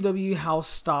that WWE house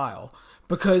style,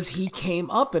 because he came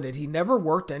up in it. He never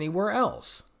worked anywhere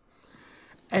else.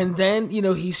 And then,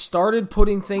 he started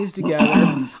putting things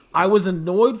together. I was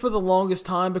annoyed for the longest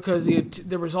time because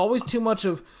there was always too much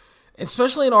of,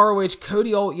 especially in ROH,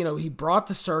 Cody, he brought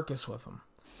the circus with him.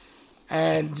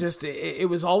 And just, it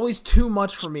was always too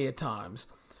much for me at times.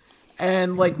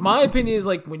 And, my opinion is,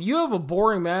 when you have a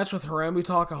boring match with Hiromu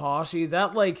Takahashi,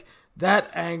 that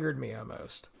angered me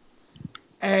almost.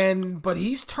 But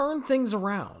he's turned things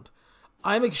around.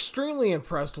 I'm extremely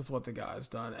impressed with what the guy's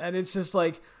done. And it's just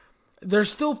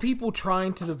there's still people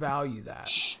trying to devalue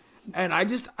that. And I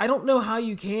don't know how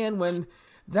you can, when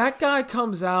that guy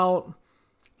comes out,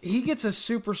 he gets a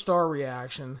superstar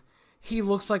reaction. He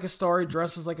looks like a star, he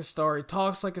dresses like a star, he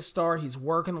talks like a star, he's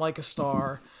working like a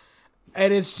star.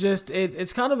 And it's just,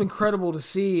 it's kind of incredible to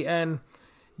see. And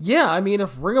yeah, I mean,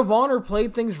 if Ring of Honor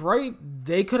played things right,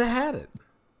 they could have had it.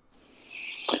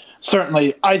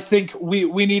 Certainly. I think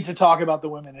we need to talk about the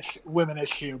women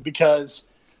issue,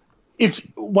 because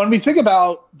when we think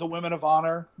about the Women of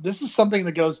Honor, this is something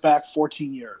that goes back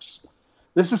 14 years.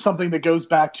 This is something that goes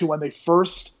back to when they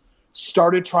first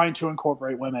started trying to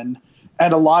incorporate women,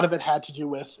 and a lot of it had to do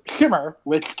with Shimmer,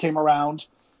 which came around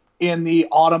in the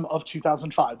autumn of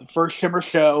 2005. The first Shimmer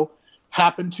show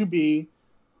happened to be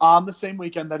on the same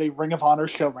weekend that a Ring of Honor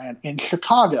show ran in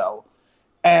Chicago,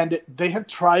 and they have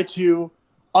tried to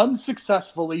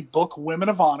unsuccessfully book Women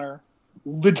of Honor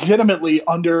legitimately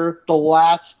under the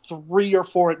last 3 or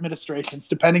 4 administrations,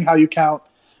 depending how you count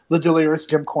the delirious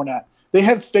Jim Cornette. They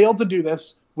have failed to do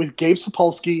this with Gabe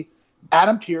Sapolsky,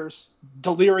 Adam Pearce,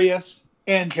 Delirious,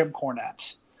 and Jim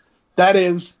Cornette. That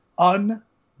is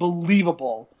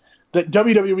unbelievable that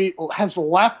WWE has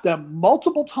lapped them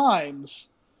multiple times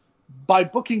by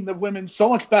booking the women so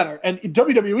much better. And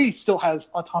WWE still has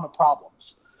a ton of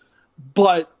problems,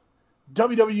 but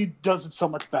WWE does it so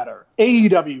much better.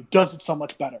 AEW does it so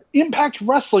much better. Impact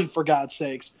Wrestling, for God's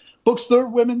sakes, books their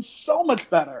women so much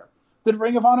better than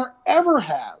Ring of Honor ever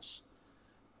has.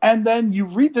 And then you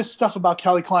read this stuff about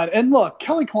Kelly Klein, and look,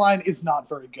 Kelly Klein is not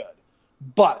very good.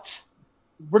 But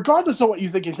regardless of what you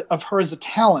think of her as a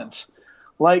talent,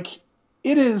 it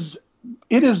is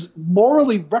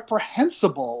morally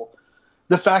reprehensible,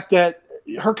 the fact that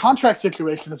her contract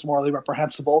situation is morally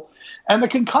reprehensible, and the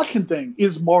concussion thing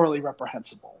is morally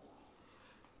reprehensible.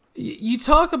 You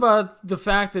talk about the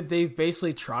fact that they've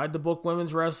basically tried to book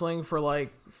women's wrestling for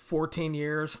like 14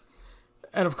 years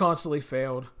and have constantly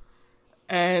failed.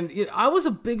 And I was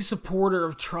a big supporter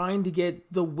of trying to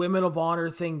get the Women of Honor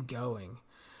thing going.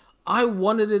 I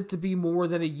wanted it to be more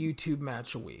than a YouTube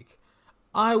match a week.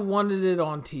 I wanted it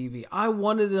on TV. I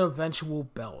wanted an eventual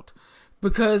belt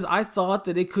because I thought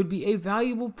that it could be a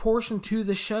valuable portion to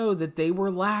the show that they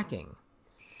were lacking.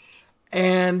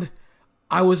 And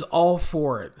I was all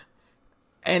for it.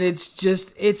 And it's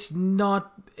just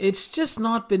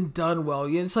not been done well.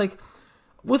 It's like,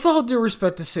 with all due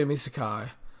respect to Sumi Sakai,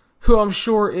 who I'm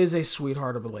sure is a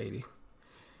sweetheart of a lady.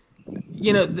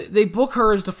 They book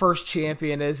her as the first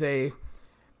champion as it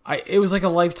was like a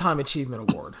Lifetime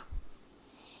Achievement Award.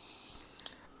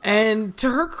 And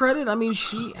to her credit, I mean,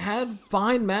 she had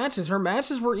fine matches. Her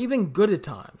matches were even good at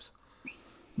times.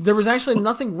 There was actually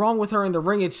nothing wrong with her in the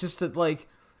ring. It's just that, like,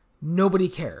 nobody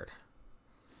cared.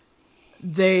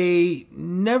 They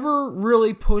never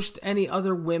really pushed any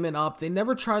other women up. They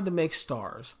never tried to make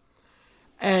stars.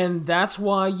 And that's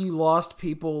why you lost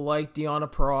people like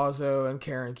Deonna Purrazzo and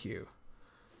Karen Q,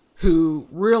 who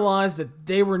realized that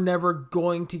they were never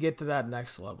going to get to that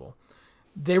next level.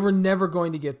 They were never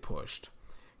going to get pushed.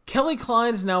 Kelly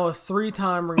Klein's now a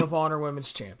 3-time Ring of Honor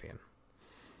Women's Champion.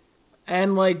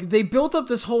 And, like, they built up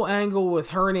this whole angle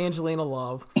with her and Angelina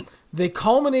Love. They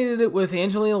culminated it with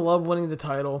Angelina Love winning the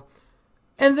title.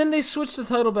 And then they switched the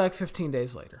title back 15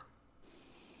 days later.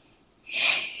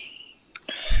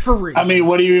 For reasons. I mean,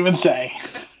 what do you even say?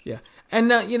 Yeah. And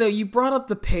now, you brought up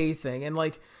the pay thing. And,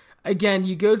 like, again,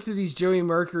 you go to these Joey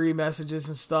Mercury messages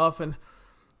and stuff. And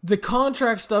the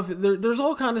contract stuff, there's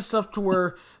all kind of stuff to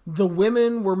where the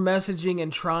women were messaging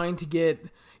and trying to get,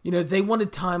 they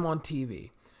wanted time on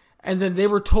TV. And then they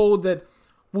were told that,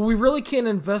 well, we really can't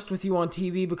invest with you on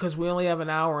TV because we only have an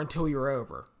hour until you're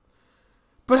over.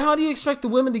 But how do you expect the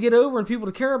women to get over and people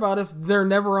to care about if they're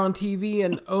never on TV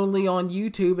and only on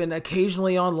YouTube and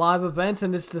occasionally on live events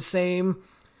and it's the same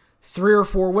 3 or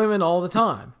 4 women all the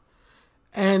time?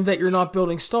 And that you're not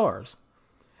building stars.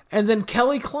 And then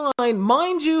Kelly Klein,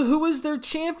 mind you, who is their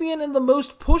champion and the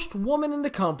most pushed woman in the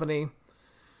company,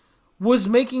 was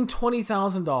making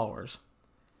 $20,000.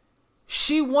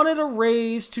 She wanted a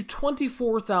raise to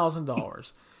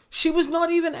 $24,000. She was not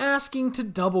even asking to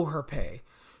double her pay.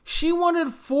 She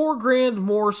wanted $4,000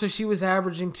 more, so she was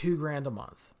averaging $2,000 a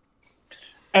month.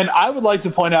 And I would like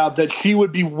to point out that she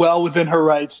would be well within her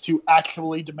rights to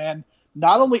actually demand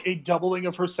not only a doubling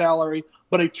of her salary,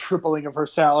 but a tripling of her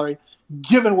salary,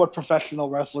 given what professional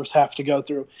wrestlers have to go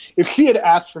through. If she had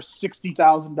asked for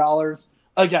 $60,000,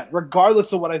 again,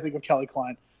 regardless of what I think of Kelly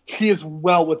Klein, she is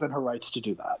well within her rights to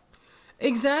do that.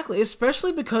 Exactly,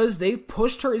 especially because they've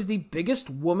pushed her as the biggest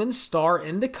woman star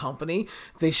in the company.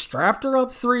 They strapped her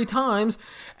up 3 times,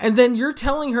 and then you're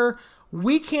telling her,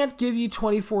 we can't give you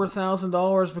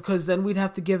 $24,000 because then we'd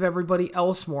have to give everybody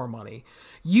else more money.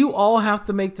 You all have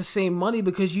to make the same money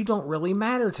because you don't really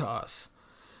matter to us.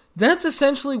 That's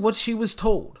essentially what she was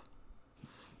told.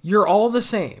 You're all the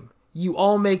same. You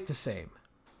all make the same.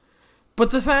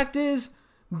 But the fact is,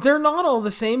 they're not all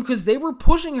the same because they were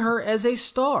pushing her as a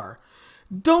star.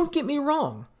 Don't get me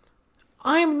wrong.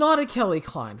 I am not a Kelly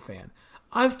Klein fan.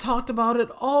 I've talked about it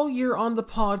all year on the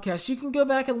podcast. You can go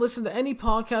back and listen to any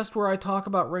podcast where I talk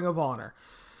about Ring of Honor.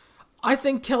 I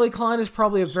think Kelly Klein is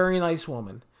probably a very nice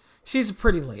woman. She's a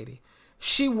pretty lady.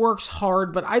 She works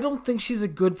hard, but I don't think she's a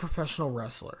good professional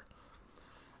wrestler.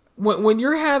 When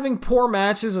you're having poor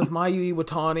matches with Mayu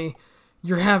Iwatani,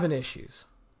 you're having issues.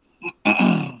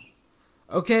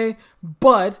 Okay?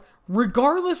 But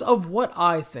regardless of what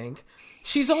I think,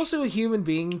 she's also a human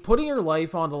being putting her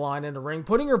life on the line in the ring,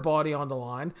 putting her body on the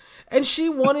line, and she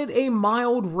wanted a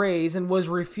mild raise and was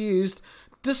refused,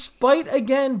 despite,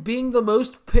 again, being the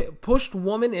most pushed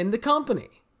woman in the company.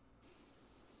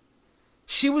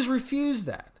 She was refused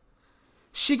that.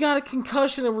 She got a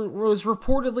concussion and was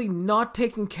reportedly not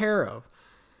taken care of.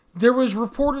 There was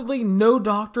reportedly no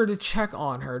doctor to check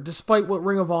on her, despite what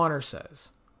Ring of Honor says.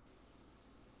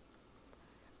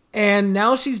 And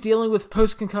now she's dealing with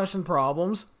post-concussion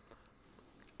problems.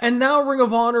 And now Ring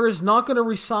of Honor is not going to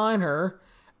re-sign her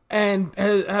and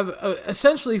have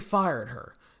essentially fired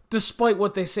her, despite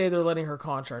what they say they're letting her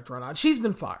contract run out. She's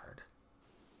been fired.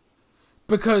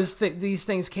 Because these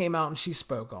things came out and she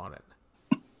spoke on it.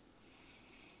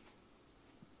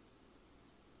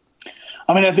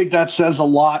 I mean, I think that says a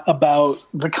lot about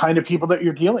the kind of people that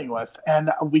you're dealing with. And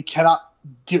we cannot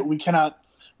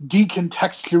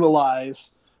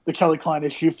decontextualize the Kelly Klein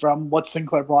issue from what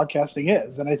Sinclair Broadcasting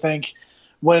is. And I think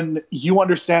when you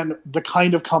understand the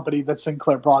kind of company that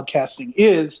Sinclair Broadcasting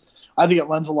is, I think it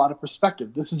lends a lot of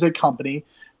perspective. This is a company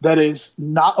that is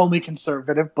not only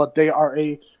conservative, but they are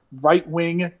a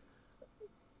right-wing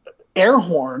air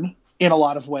horn in a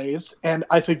lot of ways. And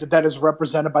I think that is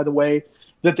represented by the way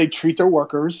that they treat their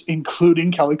workers,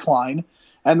 including Kelly Klein,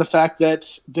 and the fact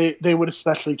that they would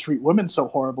especially treat women so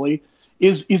horribly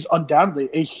is undoubtedly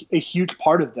a huge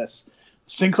part of this.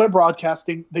 Sinclair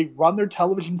Broadcasting, they run their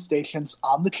television stations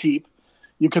on the cheap.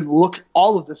 You can look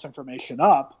all of this information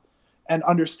up and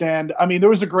understand. I mean, there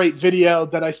was a great video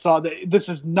that I saw that this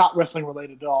is not wrestling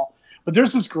related at all, but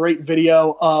there's this great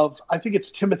video of, I think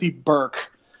it's Timothy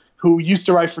Burke, who used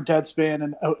to write for Deadspin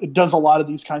and does a lot of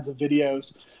these kinds of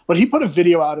videos. But he put a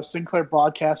video out of Sinclair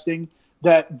Broadcasting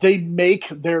that they make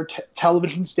their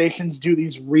television stations do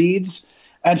these reads,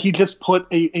 and he just put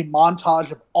a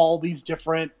montage of all these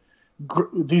different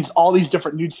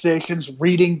news stations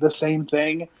reading the same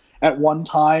thing at one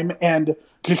time, and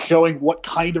just showing what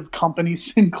kind of company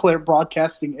Sinclair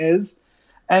Broadcasting is.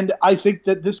 And I think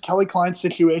that this Kelly Klein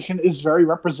situation is very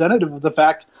representative of the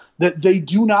fact that they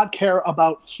do not care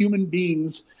about human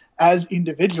beings as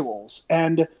individuals.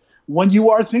 And when you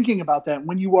are thinking about that,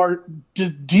 when you are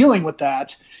dealing with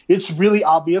that, it's really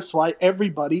obvious why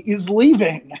everybody is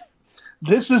leaving.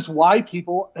 This is why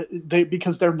people,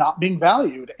 because they're not being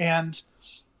valued. And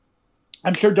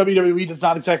I'm sure WWE does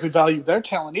not exactly value their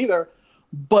talent either,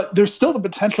 but there's still the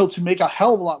potential to make a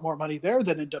hell of a lot more money there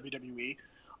than in WWE.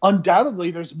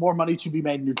 Undoubtedly, there's more money to be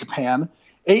made in New Japan.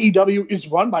 AEW is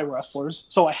run by wrestlers,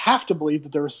 so I have to believe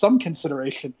that there is some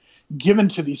consideration given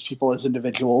to these people as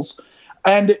individuals.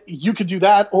 And you could do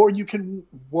that, or you can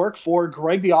work for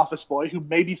Greg the Office Boy, who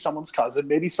may be someone's cousin,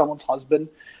 maybe someone's husband,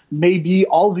 maybe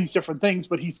all of these different things,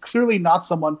 but he's clearly not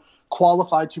someone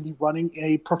qualified to be running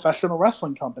a professional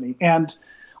wrestling company. And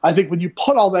I think when you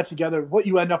put all that together, what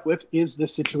you end up with is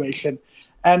this situation.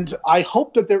 And I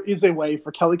hope that there is a way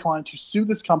for Kelly Klein to sue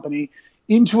this company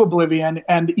into oblivion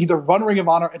and either run Ring of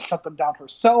Honor and shut them down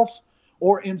herself,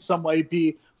 or in some way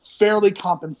be fairly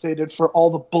compensated for all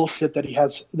the bullshit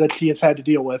that she has had to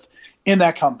deal with in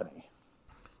that company.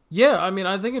 Yeah, I mean,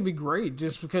 I think it'd be great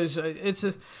just because it's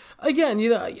just, again,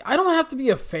 I don't have to be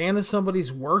a fan of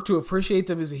somebody's work to appreciate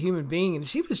them as a human being, and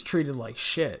she was treated like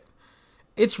shit.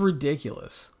 It's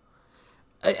ridiculous.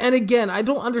 And again, I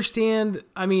don't understand.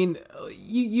 I mean,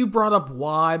 you brought up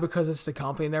why, because it's the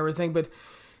company and everything, but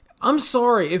I'm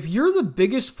sorry, if you're the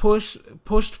biggest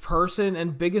pushed person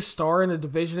and biggest star in a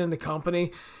division in the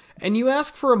company, and you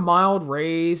ask for a mild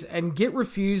raise and get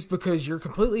refused because you're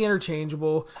completely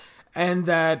interchangeable and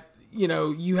that,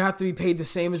 you have to be paid the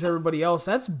same as everybody else,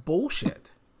 that's bullshit.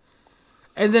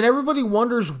 And then everybody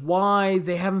wonders why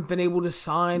they haven't been able to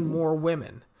sign more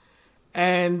women.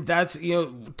 And that's,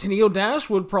 Tenille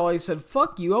Dashwood probably said,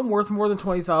 fuck you, I'm worth more than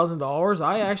 $20,000.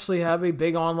 I actually have a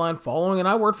big online following and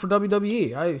I work for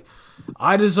WWE.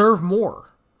 I deserve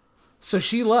more. So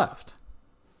she left.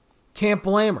 Can't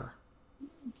blame her.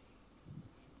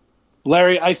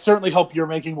 Larry, I certainly hope you're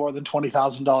making more than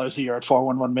 $20,000 a year at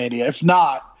 411 Mania. If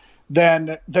not,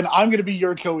 then I'm going to be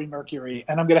your Joey Mercury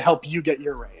and I'm going to help you get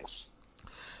your raise.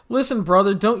 Listen,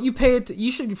 brother, don't you pay it?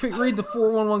 You should read the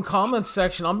 411 comments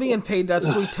section. I'm being paid that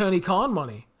sweet Tony Khan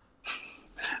money.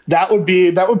 That would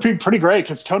be pretty great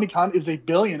because Tony Khan is a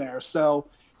billionaire, so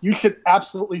you should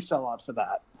absolutely sell out for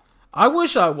that. I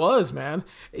wish I was, man.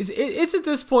 It's at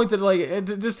this point that, like,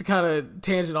 just to kind of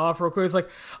tangent off real quick, it's like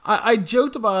I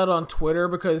joked about it on Twitter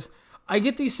because I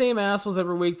get these same assholes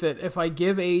every week that if I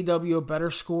give AEW a better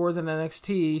score than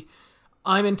NXT,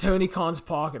 I'm in Tony Khan's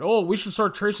pocket. Oh, we should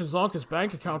start tracing Zonka's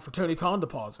bank account for Tony Khan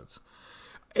deposits.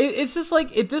 It's just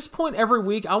like, at this point every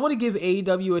week, I want to give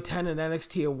AEW a 10 and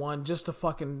NXT a 1 just to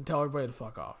fucking tell everybody to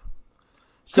fuck off.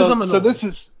 There's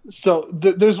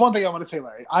one thing I want to say,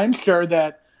 Larry. I'm sure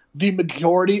that the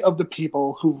majority of the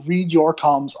people who read your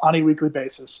columns on a weekly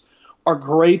basis are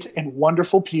great and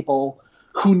wonderful people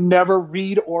who never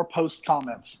read or post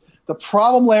comments. The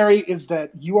problem, Larry, is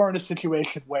that you are in a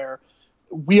situation where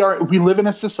we live in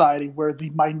a society where the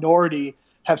minority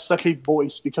have such a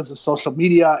voice because of social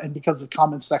media and because of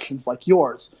comment sections like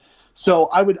yours. So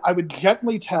I would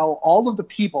gently tell all of the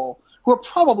people who are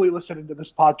probably listening to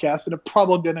this podcast and have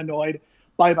probably been annoyed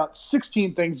by about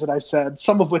 16 things that I've said,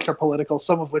 some of which are political,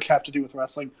 some of which have to do with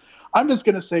wrestling. I'm just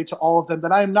going to say to all of them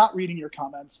that I am not reading your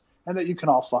comments and that you can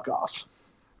all fuck off.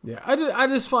 Yeah, I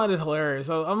just find it hilarious.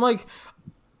 I'm like,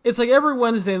 it's like every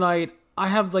Wednesday night I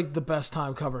have like the best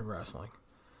time covering wrestling.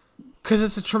 Because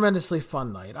it's a tremendously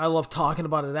fun night. I love talking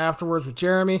about it afterwards with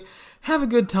Jeremy. Have a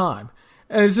good time.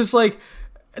 And it's just like,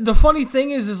 the funny thing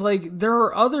is like, there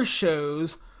are other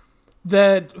shows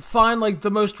that find like the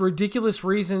most ridiculous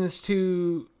reasons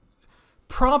to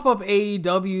prop up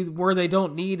AEW where they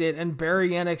don't need it and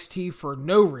bury NXT for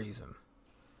no reason.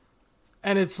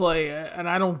 And it's like, and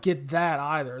I don't get that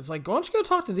either. It's like, why don't you go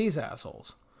talk to these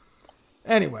assholes?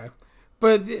 Anyway,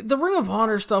 but the Ring of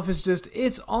Honor stuff is just,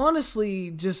 it's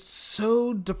honestly just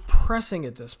so depressing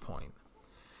at this point.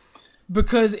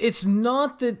 Because it's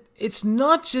not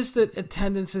just that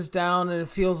attendance is down and it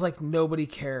feels like nobody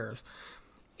cares.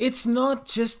 It's not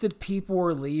just that people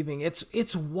are leaving.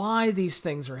 It's why these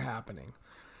things are happening.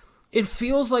 It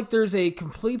feels like there's a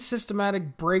complete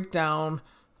systematic breakdown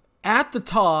at the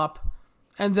top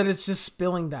and that it's just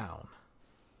spilling down.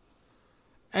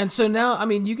 And so now, I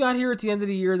mean, you got here at the end of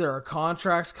the year, there are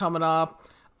contracts coming up.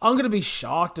 I'm going to be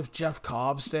shocked if Jeff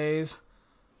Cobb stays.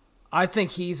 I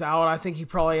think he's out. I think he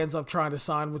probably ends up trying to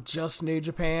sign with just New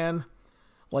Japan,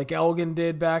 like Elgin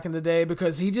did back in the day,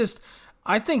 because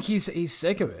I think he's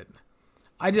sick of it.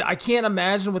 I can't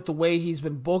imagine with the way he's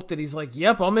been booked that he's like,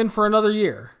 yep, I'm in for another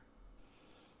year.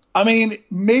 I mean,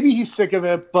 maybe he's sick of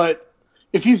it, but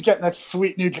if he's getting that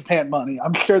sweet New Japan money,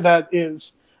 I'm sure that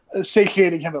is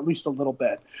satiating him at least a little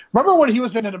bit. Remember when he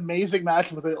was in an amazing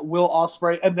match with Will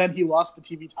Ospreay and then he lost the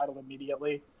TV title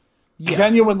immediately? Yeah.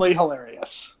 Genuinely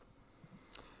hilarious.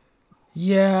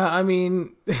 Yeah, I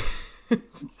mean,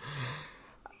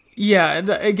 yeah, and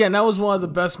again, that was one of the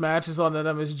best matches on that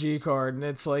MSG card, and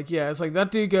it's like that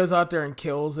dude goes out there and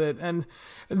kills it, and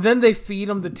then they feed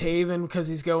him the Taven because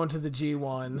he's going to the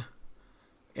G1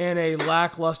 in a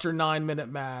lackluster 9-minute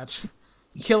match,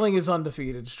 killing his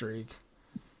undefeated streak.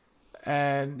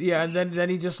 And yeah, and then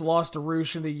he just lost to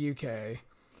Roosh in the UK.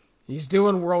 He's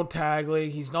doing World Tag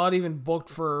League. He's not even booked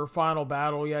for Final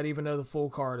Battle yet, even though the full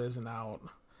card isn't out.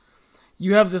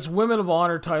 You have this Women of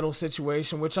Honor title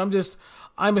situation, which I'm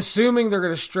assuming they're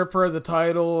going to strip her of the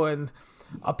title, and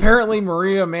apparently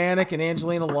Maria Manic and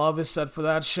Angelina Love is set for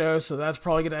that show, so that's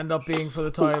probably going to end up being for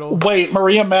the title. Wait,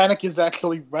 Maria Manic is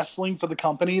actually wrestling for the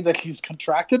company that she's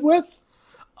contracted with?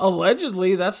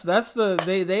 Allegedly,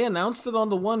 they announced it on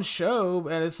the one show,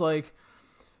 and it's like,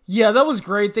 yeah, that was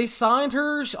great. They signed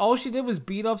her. All she did was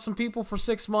beat up some people for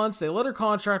 6 months. They let her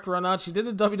contract run out. She did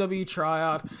a WWE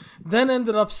tryout, then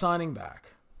ended up signing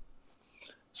back.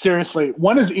 Seriously,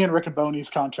 when is Ian Riccoboni's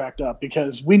contract up?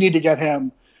 Because we need to get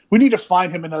him. We need to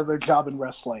find him another job in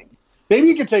wrestling. Maybe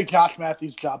he could take Josh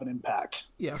Matthews' job in Impact.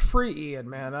 Yeah, free Ian,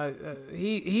 man.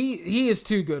 He is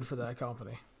too good for that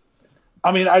company.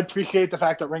 I mean, I appreciate the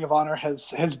fact that Ring of Honor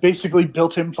has basically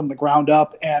built him from the ground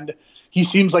up, and he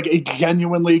seems like a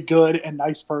genuinely good and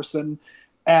nice person.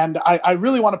 And I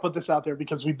really want to put this out there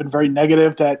because we've been very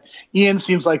negative that Ian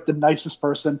seems like the nicest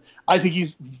person. I think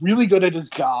he's really good at his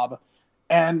job,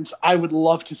 and I would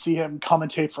love to see him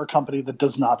commentate for a company that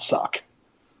does not suck.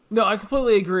 No, I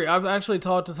completely agree. I've actually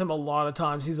talked with him a lot of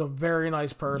times. He's a very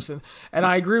nice person, and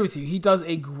I agree with you. He does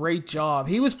a great job.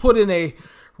 He was put in a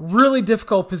really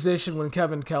difficult position when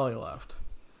Kevin Kelly left.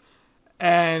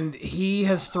 And he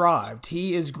has thrived.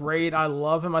 He is great. I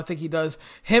love him. I think he does.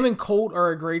 Him and Colt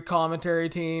are a great commentary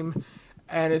team.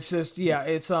 And it's just, yeah,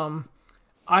 it's,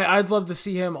 I'd love to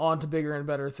see him on to bigger and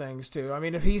better things too. I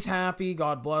mean, if he's happy,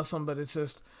 God bless him, but it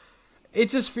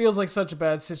just feels like such a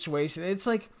bad situation. It's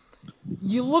like,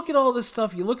 you look at all this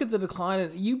stuff, you look at the decline,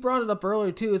 and you brought it up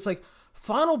earlier too. It's like,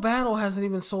 Final Battle hasn't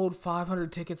even sold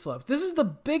 500 tickets left. This is the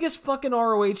biggest fucking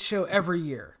ROH show every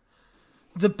year.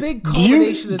 The big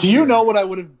culmination. Do you know what I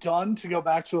would have done to go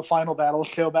back to a Final Battle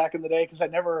show back in the day? Because I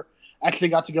never actually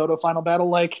got to go to a Final Battle.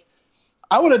 Like,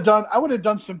 I would have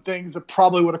done some things that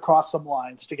probably would have crossed some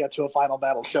lines to get to a Final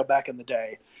Battle show back in the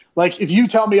day. Like, if you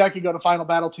tell me I could go to Final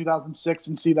Battle 2006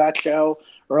 and see that show,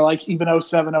 or like even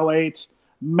 07, 08,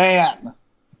 man.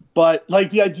 But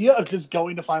like the idea of just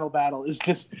going to Final Battle is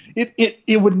just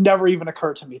it would never even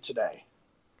occur to me today.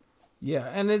 Yeah,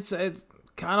 and it's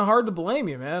kind of hard to blame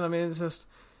you, man. I mean, it's just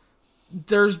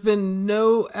there's been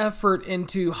no effort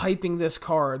into hyping this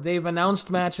card. They've announced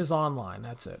matches online.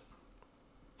 That's it.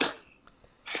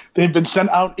 They've been sent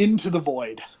out into the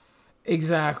void.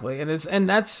 Exactly, and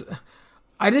that's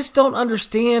I just don't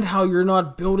understand how you're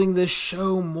not building this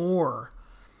show more.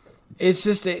 It's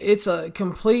just it's a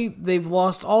complete. They've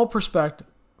lost all perspective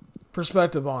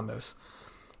on this.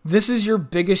 This is your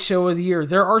biggest show of the year.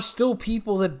 There are still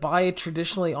people that buy it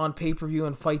traditionally on pay-per-view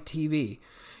and Fight TV.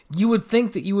 You would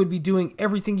think that you would be doing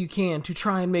everything you can to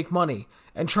try and make money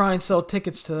and try and sell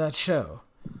tickets to that show.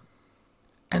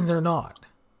 And they're not.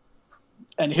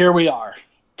 And here we are.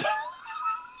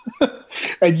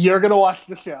 And you're going to watch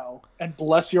the show, and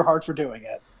bless your heart for doing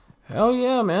it. Hell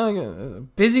yeah, man.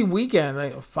 Busy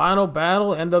weekend. Final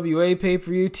Battle, NWA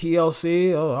pay-per-view,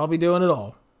 TLC. Oh, I'll be doing it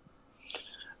all.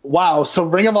 Wow. So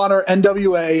Ring of Honor,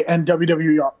 NWA, and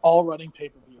WWE are all running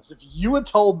pay-per-view. pay-per-views. If you had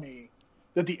told me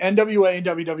that the NWA and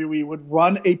WWE would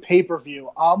run a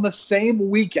pay-per-view on the same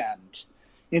weekend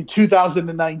in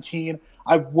 2019,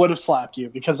 I would have slapped you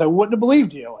because I wouldn't have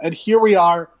believed you. And here we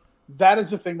are. That is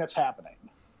the thing that's happening.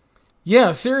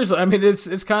 Yeah, seriously. I mean,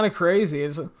 it's kind of crazy.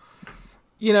 It's, and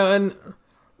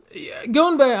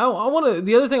going back,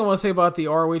 the other thing I want to say about the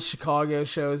ROH Chicago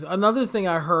shows, another thing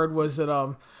I heard was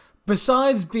that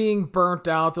besides being burnt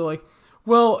out, they're like,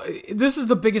 well, this is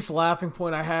the biggest laughing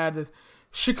point I had, that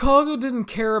Chicago didn't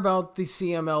care about the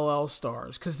CMLL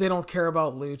stars because they don't care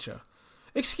about Lucha.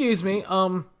 Excuse me,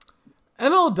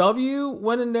 MLW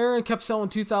went in there and kept selling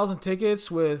 2,000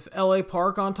 tickets with LA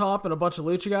Park on top and a bunch of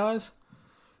Lucha guys.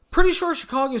 Pretty sure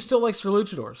Chicago still likes their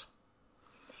luchadors.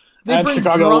 They and bring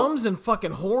Chicago, drums and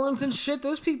fucking horns and shit.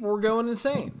 Those people were going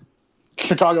insane.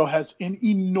 Chicago has an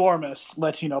enormous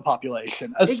Latino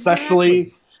population,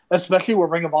 especially where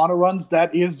Ring of Honor runs.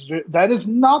 That is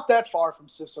not that far from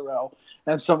Cicero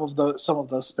and some of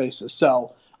those spaces.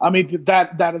 So I mean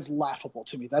that is laughable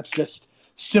to me. That's just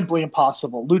simply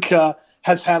impossible. Lucha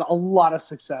has had a lot of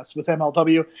success with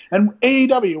MLW and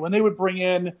AEW when they would bring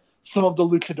in some of the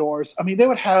luchadors. I mean, they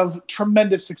would have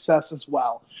tremendous success as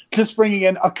well. Just bringing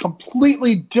in a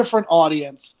completely different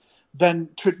audience than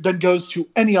goes to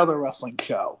any other wrestling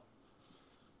show.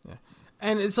 Yeah.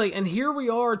 And it's like, and here we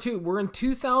are too. We're in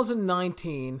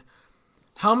 2019.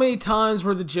 How many times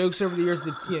were the jokes over the years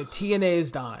that TNA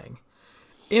is dying?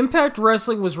 Impact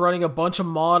Wrestling was running a bunch of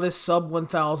modest sub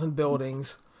 1,000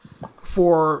 buildings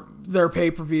for their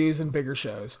pay-per-views and bigger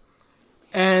shows.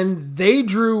 And they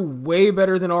drew way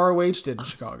better than ROH did in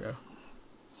Chicago.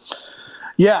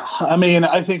 Yeah, I mean,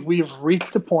 I think we've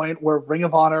reached a point where Ring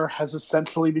of Honor has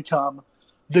essentially become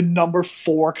the number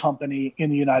 4 company in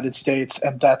the United States,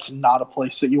 and that's not a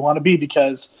place that you want to be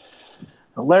because,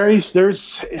 Larry,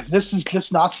 this is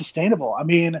just not sustainable. I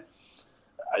mean,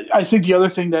 I think the other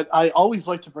thing that I always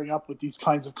like to bring up with these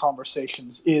kinds of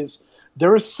conversations is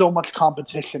there is so much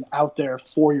competition out there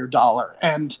for your dollar,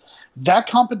 and that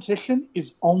competition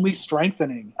is only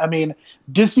strengthening. I mean,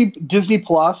 Disney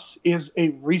Plus is a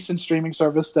recent streaming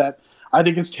service that I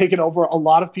think has taken over a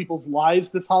lot of people's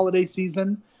lives this holiday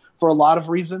season for a lot of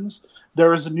reasons.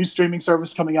 There is a new streaming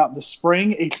service coming out in the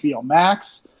spring, HBO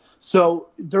Max. So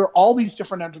there are all these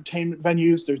different entertainment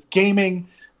venues. There's gaming,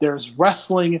 there's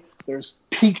wrestling, there's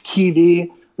Peak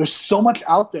TV. There's so much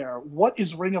out there. What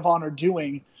is Ring of Honor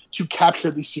doing to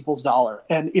capture these people's dollar?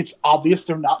 And it's obvious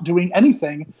they're not doing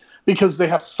anything because they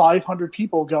have 500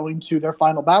 people going to their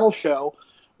Final Battle show,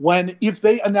 when if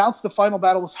they announced the Final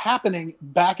Battle was happening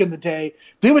back in the day,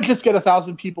 they would just get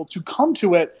 1,000 people to come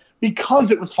to it because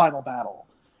it was Final Battle.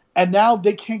 And now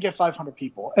they can't get 500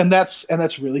 people. And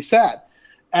that's really sad.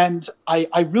 And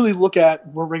I really look at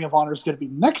where Ring of Honor is going to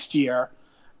be next year.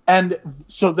 And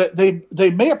so that they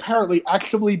may apparently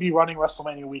actually be running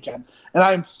WrestleMania weekend. And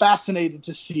I am fascinated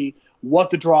to see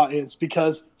what the draw is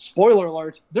because, spoiler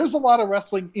alert, there's a lot of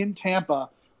wrestling in Tampa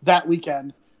that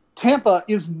weekend. Tampa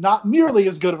is not nearly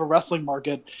as good of a wrestling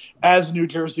market as New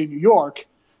Jersey, New York.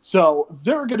 So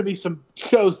there are going to be some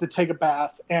shows that take a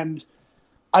bath. And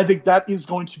I think that is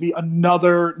going to be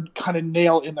another kind of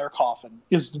nail in their coffin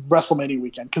is WrestleMania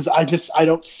weekend because I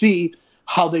don't see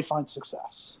how they find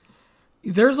success.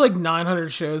 There's like 900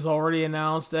 shows already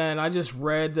announced, and I just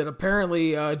read that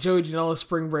apparently Joey Janela's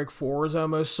Spring Break 4 is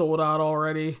almost sold out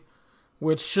already,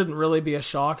 which shouldn't really be a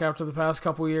shock after the past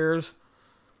couple years,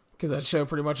 because that show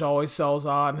pretty much always sells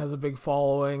out and has a big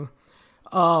following.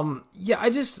 I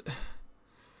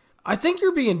think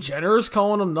you're being generous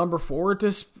calling them number 4 at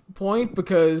this point,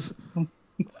 because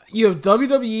you have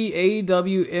WWE,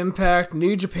 AEW, Impact,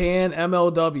 New Japan,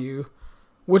 MLW,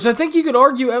 which I think you could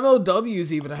argue MLW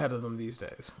is even ahead of them these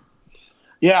days.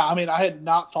 Yeah, I mean, I had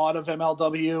not thought of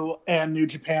MLW and New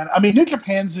Japan. I mean, New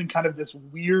Japan's in kind of this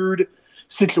weird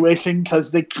situation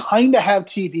because they kind of have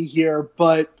TV here,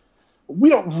 but we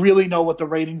don't really know what the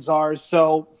ratings are.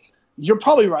 So you're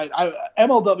probably right.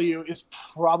 MLW is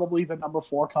probably the number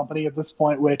 4 company at this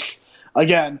point, which,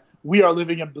 again, we are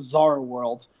living in a bizarre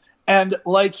world. And,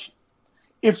 like,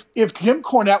 if Jim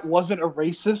Cornette wasn't a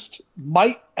racist,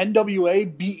 might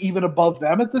NWA be even above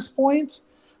them at this point?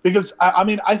 Because, I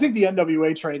mean, I think the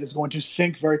NWA trade is going to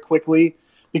sink very quickly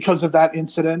because of that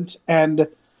incident.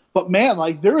 But, man,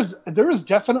 like, there is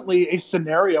definitely a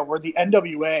scenario where the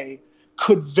NWA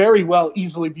could very well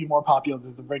easily be more popular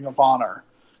than the Ring of Honor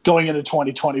going into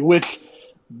 2020, which,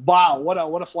 wow, what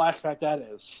a flashback that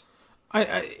is.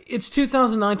 It's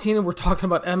 2019 and we're talking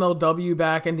about MLW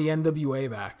back and the NWA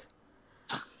back.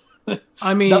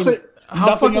 I mean,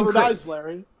 nothing ever dies,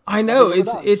 Larry. I know,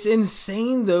 it's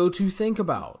insane though to think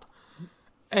about.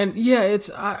 And yeah,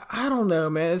 I don't know,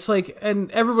 man. It's like,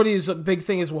 and everybody's big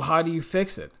thing is, well, how do you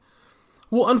fix it?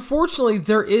 Well, unfortunately,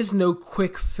 there is no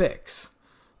quick fix.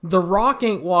 The Rock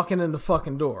ain't walking in the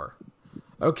fucking door.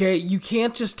 Okay? You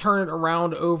can't just turn it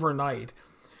around overnight.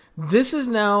 This is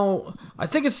now, I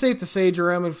think it's safe to say,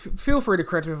 Jerome, and feel free to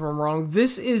correct me if I'm wrong,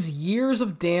 this is years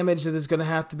of damage that is going to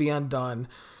have to be undone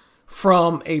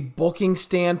from a booking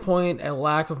standpoint, a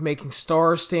lack of making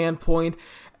stars standpoint,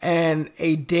 and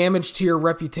a damage to your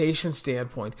reputation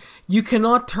standpoint. You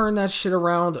cannot turn that shit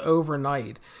around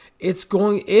overnight.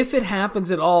 If it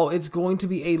happens at all, it's going to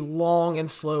be a long and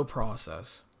slow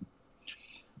process.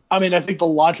 I mean, I think the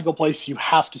logical place you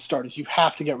have to start is you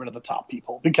have to get rid of the top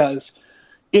people, because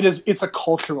it's a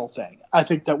cultural thing. I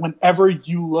think that whenever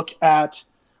you look at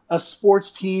a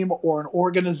sports team or an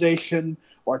organization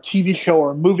or a TV show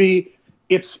or a movie,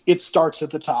 it starts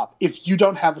at the top. If you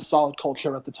don't have a solid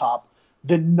culture at the top,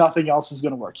 then nothing else is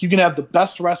going to work. You can have the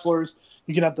best wrestlers,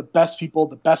 you can have the best people,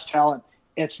 the best talent.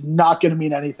 It's not going to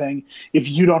mean anything if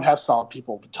you don't have solid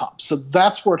people at the top. So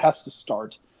that's where it has to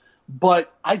start.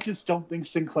 But I just don't think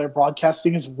Sinclair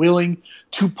Broadcasting is willing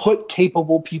to put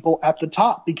capable people at the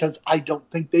top, because I don't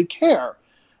think they care.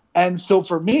 And so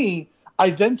for me,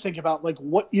 I then think about, like,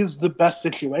 what is the best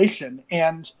situation?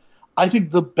 And I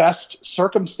think the best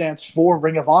circumstance for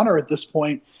Ring of Honor at this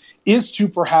point is to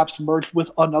perhaps merge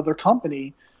with another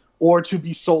company, or to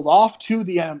be sold off to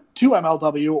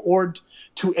MLW or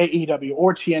to AEW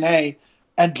or TNA,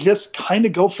 and just kind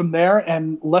of go from there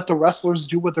and let the wrestlers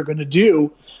do what they're going to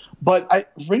do.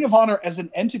 But Ring of Honor as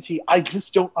an entity, I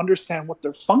just don't understand what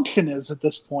their function is at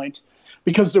this point,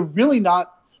 because they're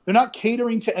not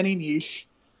catering to any niche.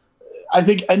 I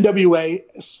think NWA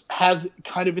has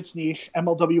kind of its niche.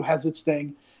 MLW has its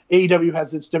thing. AEW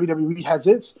has its. WWE has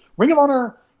its. Ring of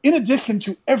Honor, in addition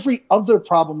to every other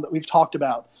problem that we've talked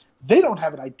about, they don't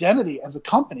have an identity as a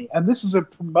company. And this is a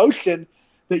promotion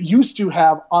that used to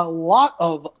have a lot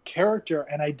of character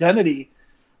and identity.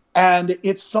 And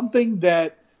it's something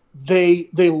that they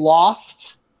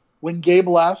lost when Gabe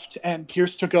left and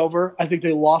Pierce took over. I think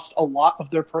they lost a lot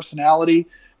of their personality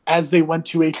as they went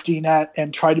to HDNet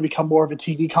and tried to become more of a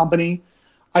TV company.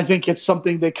 I think it's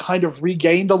something they kind of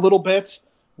regained a little bit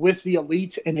with the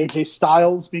Elite and AJ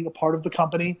Styles being a part of the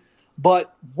company.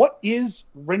 But what is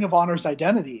Ring of Honor's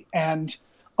identity? And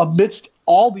amidst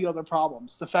all the other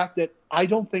problems, the fact that I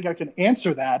don't think I can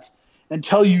answer that and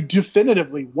tell you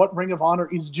definitively what Ring of Honor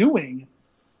is doing,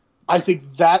 I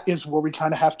think that is where we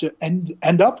kind of have to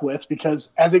end up with,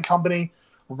 because as a company,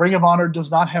 Ring of Honor does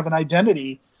not have an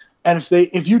identity. And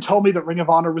if you told me that Ring of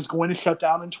Honor was going to shut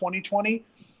down in 2020,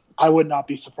 I would not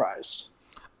be surprised.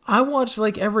 I watch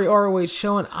like every ROH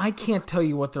show, and I can't tell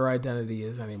you what their identity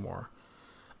is anymore.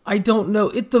 I don't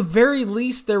know. At the very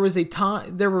least, there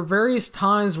were various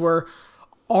times where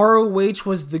ROH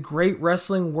was the great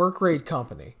wrestling work rate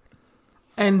company,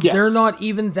 and yes, they're not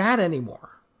even that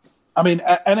anymore. I mean,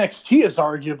 NXT is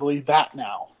arguably that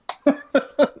now.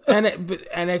 But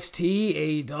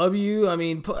NXT, AEW,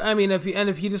 I mean,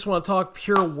 if you just want to talk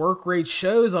pure work rate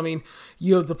shows, I mean,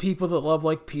 you have the people that love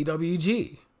like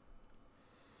PWG.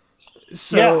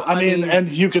 So, yeah, I mean,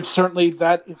 and you could certainly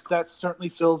that certainly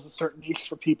fills a certain niche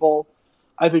for people.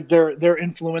 I think their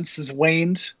influence has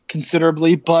waned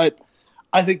considerably, but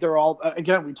I think they're all,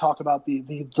 again, we talk about the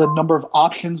number of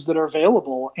options that are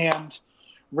available, and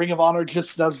Ring of Honor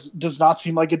just does not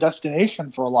seem like a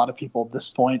destination for a lot of people at this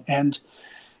point. And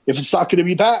if it's not going to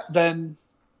be that, then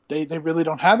they really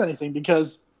don't have anything,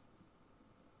 because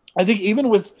I think even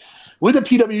with a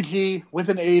PWG, with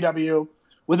an AEW,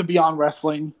 with a Beyond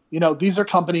Wrestling, these are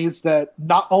companies that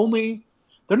not only,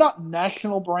 they're not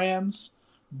national brands,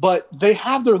 but they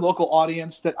have their local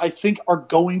audience that I think are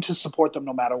going to support them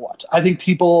no matter what. I think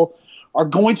people are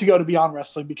going to go to Beyond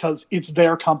Wrestling because it's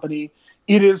their company.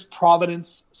 It is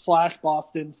Providence /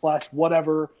 Boston /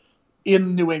 whatever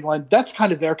in New England. That's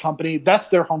kind of their company. That's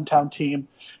their hometown team.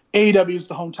 AEW is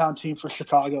the hometown team for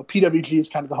Chicago. PWG is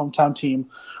kind of the hometown team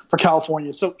for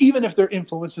California. So even if their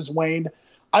influence has waned,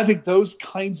 I think those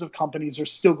kinds of companies are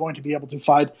still going to be able to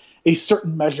find a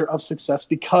certain measure of success,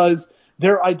 because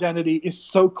their identity is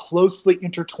so closely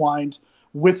intertwined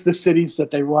with the cities that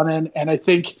they run in. And I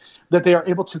think that they are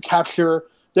able to capture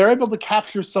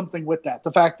something with that.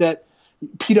 The fact that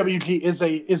PWG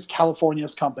is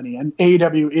California's company and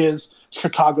AEW is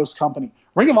Chicago's company.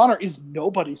 Ring of Honor is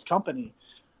nobody's company,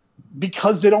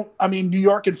 because New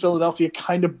York and Philadelphia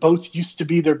kind of both used to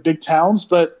be their big towns,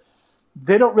 but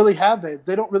they don't really have that.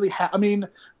 They don't really have,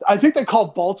 I think they call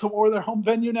Baltimore their home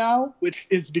venue now, which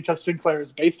is because Sinclair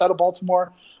is based out of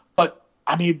Baltimore. But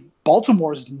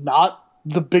Baltimore is not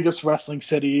the biggest wrestling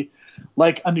city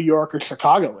like a New York or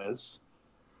Chicago is.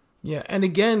 Yeah, and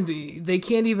again, they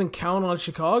can't even count on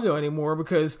Chicago anymore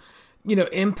because,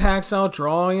 Impact's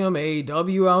outdrawing them,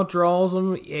 AEW outdraws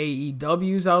them,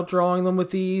 AEW's outdrawing them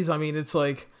with these. I mean, it's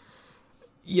like,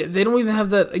 yeah, they don't even have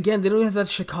that, again, they don't even have that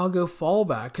Chicago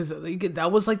fallback because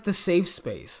that was like the safe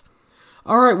space.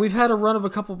 All right, we've had a run of a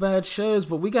couple bad shows,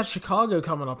 but we got Chicago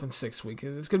coming up in 6 weeks.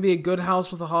 It's going to be a good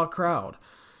house with a hot crowd.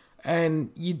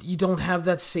 And you don't have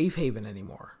that safe haven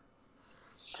anymore.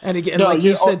 And again, no, like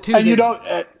you said too, and you don't.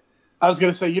 I was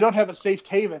going to say you don't have a safe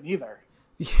haven either.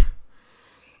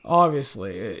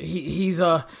 Obviously,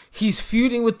 he's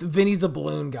feuding with Vinny the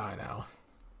Balloon guy now.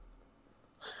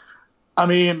 I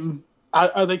mean,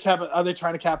 are they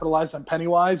trying to capitalize on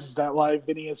Pennywise? Is that why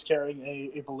Vinny is carrying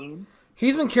a balloon?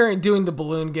 He's been doing the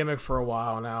balloon gimmick for a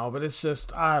while now, but it's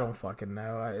just I don't fucking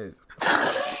know.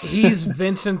 He's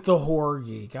Vincent the Horror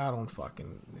Geek. I don't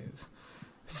fucking.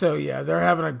 So yeah, they're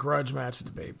having a grudge match at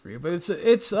the pay-per-view, but it's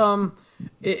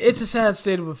a sad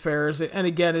state of affairs. And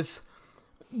again,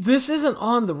 this isn't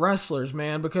on the wrestlers,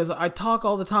 man, because I talk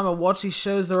all the time. I watch these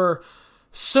shows. There are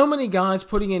so many guys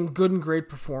putting in good and great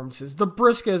performances. The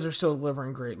Briscoes are still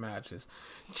delivering great matches.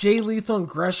 Jay Lethal and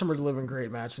Gresham are delivering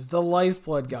great matches. The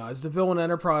Lifeblood guys, the Villain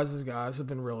Enterprises guys have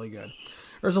been really good.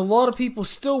 There's a lot of people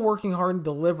still working hard and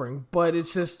delivering, but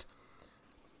it's just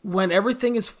when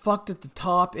everything is fucked at the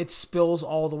top, it spills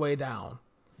all the way down.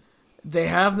 They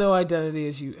have no identity,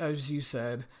 as you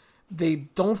said. They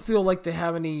don't feel like they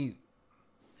have any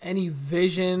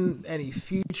vision, any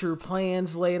future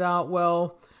plans laid out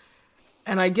well.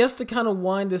 And I guess to kind of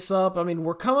wind this up, I mean,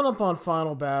 we're coming up on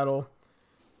Final Battle.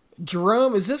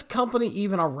 Jerome, is this company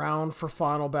even around for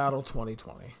Final Battle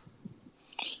 2020?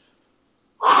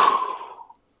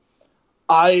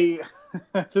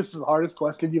 This is the hardest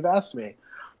question you've asked me.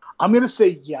 I'm going to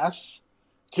say yes,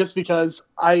 just because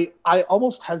I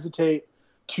almost hesitate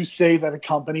to say that a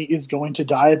company is going to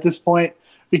die at this point.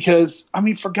 Because, I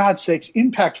mean, for God's sakes,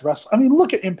 Impact Wrestling. I mean,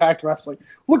 look at Impact Wrestling.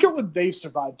 Look at what they've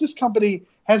survived. This company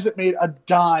hasn't made a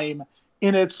dime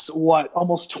in its,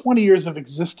 almost 20 years of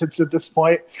existence at this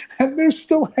point, and they're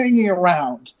still hanging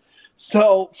around.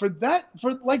 So for that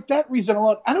reason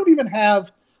alone, I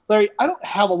don't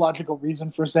have a logical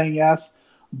reason for saying yes,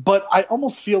 but I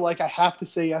almost feel like I have to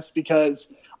say yes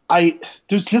because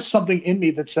there's just something in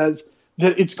me that says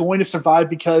that it's going to survive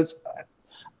because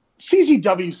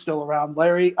CZW is still around,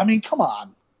 Larry. I mean, come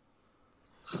on.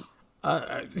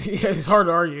 Yeah, it's hard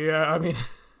to argue. Yeah, I mean,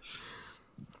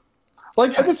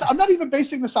 I'm not even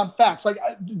basing this on facts.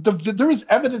 There is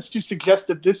evidence to suggest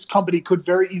that this company could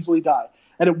very easily die,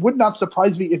 and it would not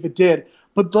surprise me if it did.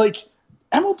 But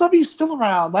MLW is still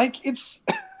around.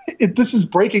 This is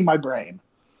breaking my brain.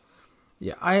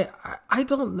 Yeah, I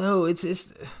don't know.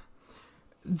 It's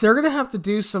they're gonna have to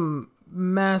do some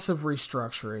massive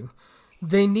restructuring.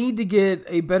 They need to get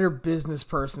a better business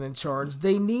person in charge.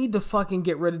 They need to fucking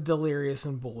get rid of Delirious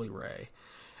and Bully Ray.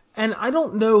 And I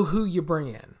don't know who you bring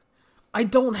in. I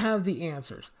don't have the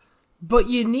answers. But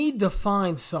you need to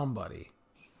find somebody.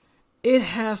 It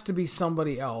has to be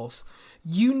somebody else.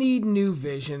 You need new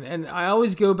vision. And I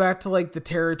always go back to the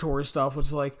territory stuff, which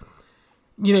is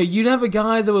you'd have a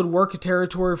guy that would work a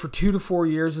territory for 2 to 4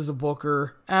 years as a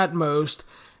booker at most,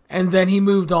 and then he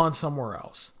moved on somewhere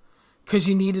else. Because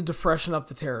you needed to freshen up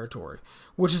the territory,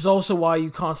 which is also why you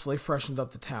constantly freshened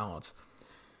up the talents.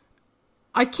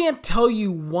 I can't tell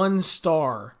you one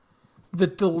star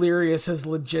that Delirious has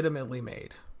legitimately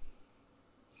made.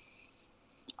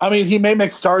 I mean, he may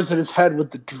make stars in his head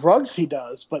with the drugs he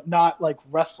does, but not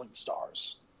wrestling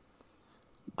stars.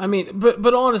 I mean,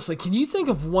 but honestly, can you think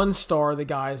of one star the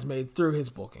guy has made through his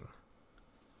booking?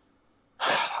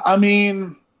 I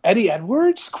mean, Eddie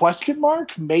Edwards? ?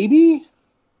 Maybe?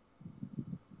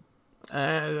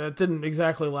 That didn't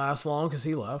exactly last long because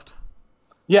he left.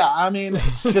 Yeah, I mean,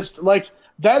 it's just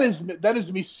that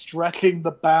is me stretching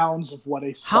the bounds of what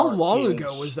a star How long is. ago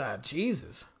was that?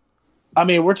 Jesus. I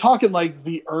mean, we're talking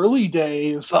the early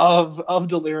days of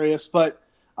Delirious, but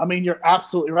I mean, you're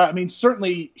absolutely right. I mean,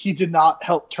 certainly he did not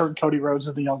help turn Cody Rhodes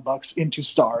and the Young Bucks into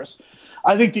stars.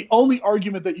 I think the only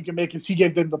argument that you can make is he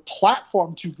gave them the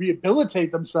platform to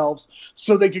rehabilitate themselves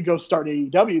so they could go start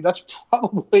AEW. That's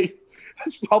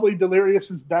probably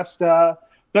Delirious's best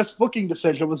booking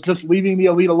decision, was just leaving the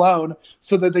Elite alone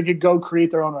so that they could go create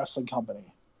their own wrestling company.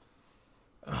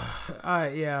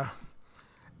 Yeah.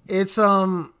 It's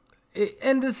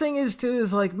and the thing is too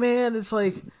is man, it's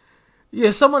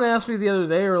yeah. Someone asked me the other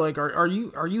day, or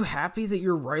are you happy that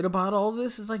you're right about all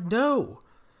this? It's no,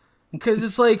 because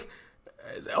it's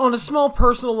on a small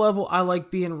personal level, I like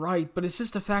being right, but it's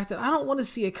just the fact that I don't want to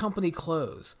see a company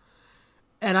close.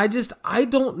 And I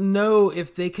don't know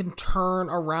if they can turn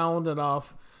around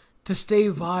enough to stay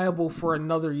viable for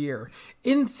another year.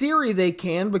 In theory, they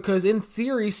can, because in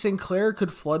theory, Sinclair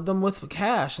could flood them with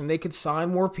cash and they could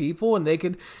sign more people and they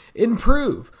could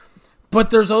improve. But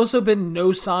there's also been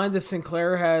no sign that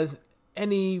Sinclair has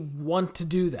any want to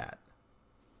do that.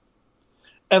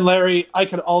 And Larry, I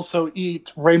could also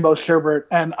eat rainbow sherbet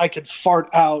and I could fart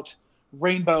out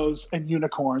rainbows and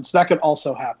unicorns. That could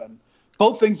also happen.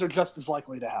 Both things are just as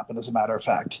likely to happen, as a matter of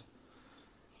fact.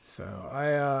 So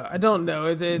I don't know.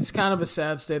 It's kind of a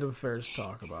sad state of affairs to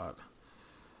talk about.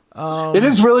 It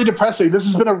is really depressing. This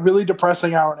has been a really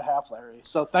depressing hour and a half, Larry.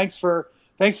 So thanks for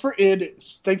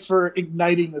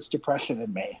igniting this depression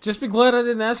in me. Just be glad I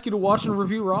didn't ask you to watch and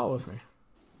review Raw with me.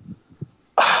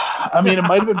 I mean, it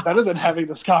might have been better than having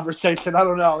this conversation. I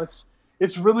don't know.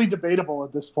 It's really debatable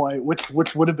at this point, which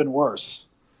would have been worse.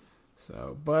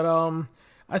 So, but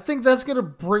I think that's going to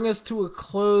bring us to a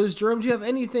close. Jerome, do you have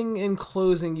anything in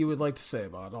closing you would like to say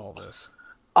about all this?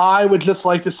 I would just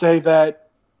like to say that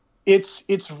it's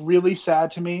really sad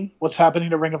to me what's happening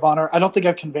to Ring of Honor. I don't think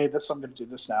I've conveyed this, so I'm going to do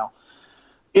this now.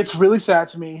 It's really sad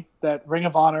to me that Ring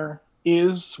of Honor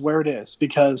is where it is,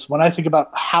 because when I think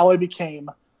about how I became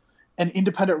an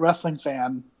independent wrestling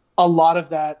fan, a lot of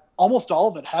that, almost all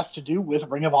of it, has to do with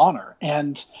Ring of Honor.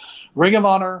 And Ring of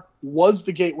Honor was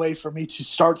the gateway for me to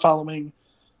start following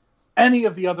any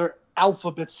of the other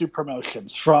alphabet soup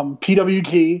promotions, from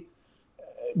PWG,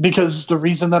 because the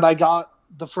reason that I got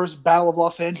the first Battle of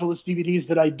Los Angeles DVDs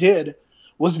that I did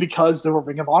was because there were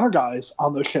Ring of Honor guys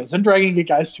on those shows, and Dragon Gate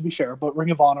guys, to be fair, but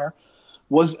Ring of Honor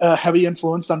was a heavy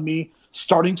influence on me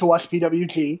starting to watch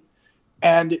PWG,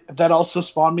 and that also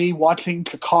spawned me watching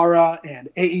Chikara and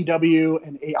AEW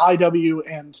and AIW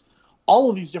and all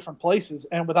of these different places,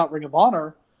 and without Ring of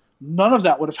Honor, none of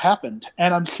that would have happened.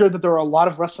 And I'm sure that there are a lot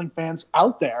of wrestling fans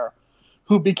out there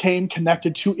who became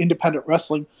connected to independent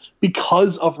wrestling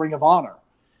because of Ring of Honor.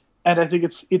 And I think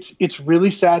it's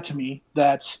really sad to me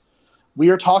that we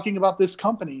are talking about this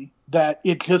company that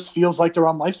it just feels like they're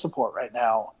on life support right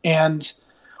now. And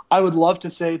I would love to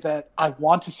say that I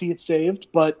want to see it saved,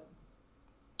 but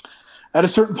at a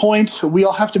certain point, we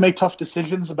all have to make tough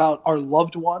decisions about our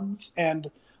loved ones and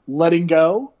letting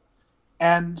go.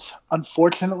 And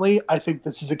unfortunately, I think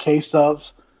this is a case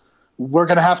of we're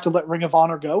going to have to let Ring of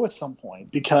Honor go at some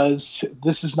point, because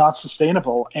this is not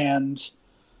sustainable, and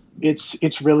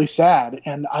it's really sad.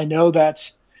 And I know that,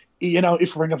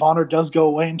 if Ring of Honor does go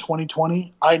away in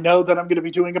 2020, I know that I'm going to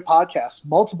be doing a podcast,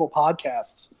 multiple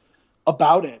podcasts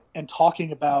about it, and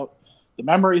talking about the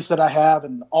memories that I have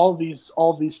and all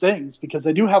these things, because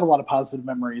I do have a lot of positive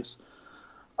memories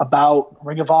about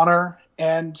Ring of Honor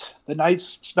and the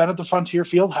nights spent at the Frontier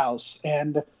Fieldhouse,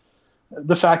 and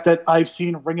the fact that I've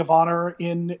seen Ring of Honor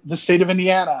in the state of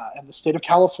Indiana and the state of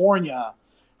California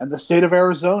and the state of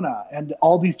Arizona and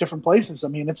all these different places. I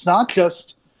mean, it's not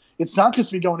just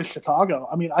me going to Chicago.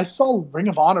 I mean, I saw Ring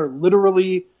of Honor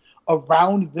literally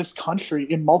around this country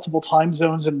in multiple time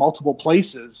zones and multiple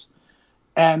places.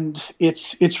 And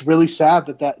it's really sad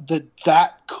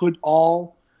that could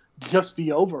all just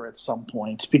be over at some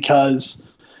point, because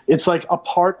it's like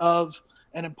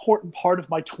an important part of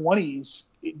my 20s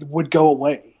would go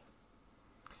away.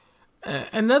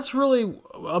 And that's really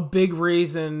a big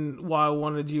reason why I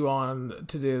wanted you on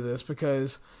to do this,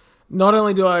 because not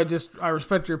only do I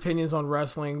respect your opinions on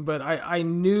wrestling, but I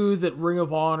knew that Ring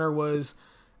of Honor was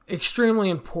extremely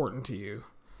important to you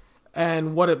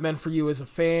and what it meant for you as a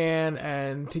fan,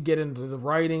 and to get into the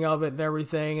writing of it and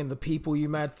everything and the people you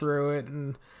met through it.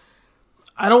 And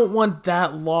I don't want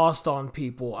that lost on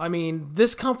people. I mean,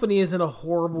 this company is in a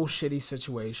horrible, shitty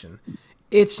situation.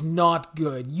 It's not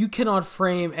good. You cannot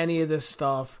frame any of this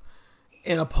stuff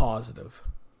in a positive.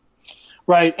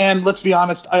 Right, and let's be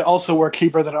honest, I also work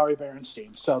cheaper than Ari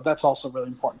Berenstein, so that's also really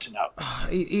important to note.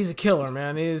 He's a killer,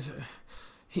 man.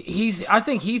 I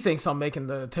think he thinks I'm making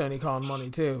the Tony Khan money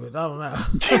too, but I don't know.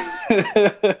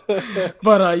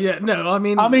 But yeah, no, I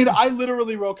mean, I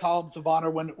literally wrote columns of honor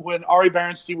when Ari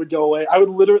Berenstein would go away. I would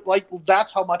literally,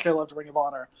 that's how much I loved Ring of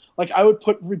Honor. I would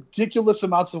put ridiculous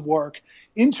amounts of work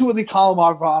into the column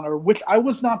of honor, which I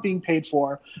was not being paid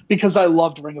for, because I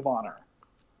loved Ring of Honor.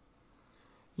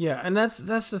 Yeah, and that's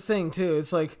the thing too.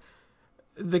 It's like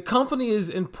the company is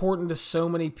important to so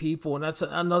many people, and that's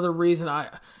another reason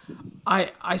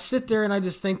I sit there and I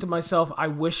just think to myself, I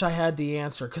wish I had the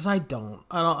answer, because I don't.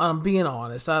 I'm being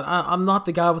honest. I'm not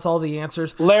the guy with all the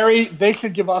answers. Larry, they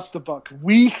should give us the book.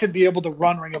 We should be able to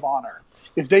run Ring of Honor.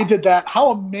 If they did that, how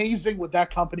amazing would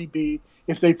that company be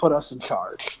if they put us in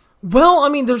charge? Well, I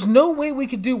mean, there's no way we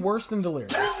could do worse than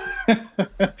Delirious.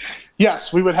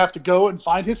 Yes, we would have to go and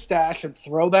find his stash and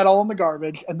throw that all in the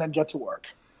garbage and then get to work.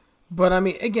 But I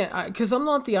mean, again, because I'm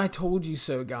not the I told you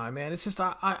so guy, man. It's just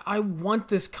I want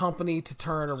this company to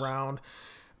turn around.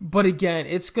 But again,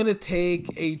 it's going to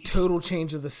take a total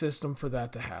change of the system for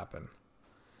that to happen.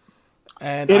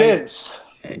 And it is.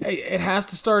 It has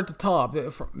to start at the top.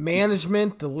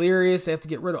 Management, Delirious, they have to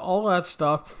get rid of all that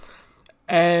stuff.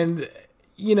 And,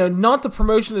 you know, not the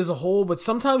promotion as a whole, but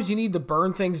sometimes you need to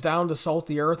burn things down to salt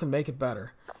the earth and make it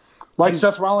better. Like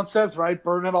Seth Rollins says, right?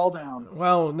 Burn it all down.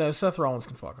 Well, no, Seth Rollins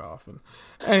can fuck off.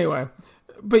 Anyway,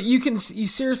 but you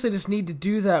seriously just need to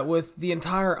do that with the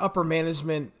entire upper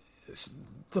management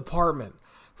department.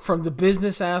 From the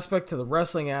business aspect to the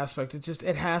wrestling aspect,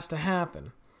 it has to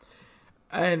happen.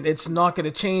 And it's not going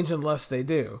to change unless they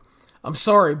do. I'm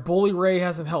sorry, Bully Ray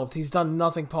hasn't helped. He's done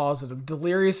nothing positive.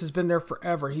 Delirious has been there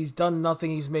forever. He's done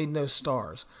nothing. He's made no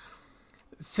stars.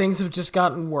 Things have just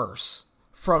gotten worse.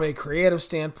 From a creative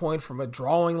standpoint, from a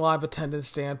drawing live attendance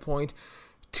standpoint,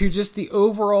 to just the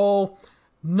overall,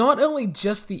 not only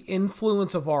just the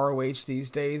influence of ROH these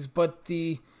days, but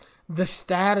the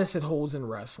status it holds in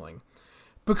wrestling.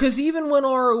 Because even when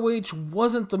ROH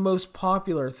wasn't the most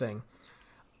popular thing,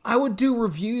 I would do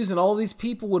reviews and all these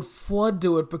people would flood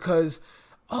to it because,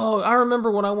 oh, I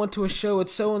remember when I went to a show at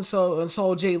so-and-so and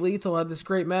saw Jay Lethal had this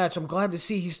great match. I'm glad to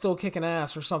see he's still kicking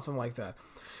ass or something like that.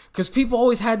 Because people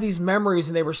always had these memories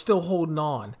and they were still holding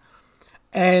on.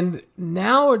 And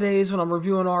nowadays when I'm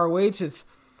reviewing ROH,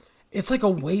 it's like a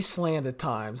wasteland at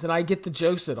times. And I get the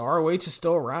jokes that ROH is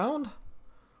still around.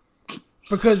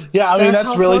 Because yeah, I mean,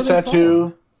 that's really sad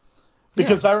too.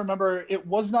 Because I remember it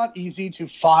was not easy to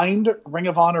find Ring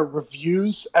of Honor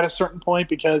reviews at a certain point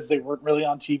because they weren't really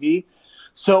on TV.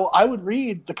 So I would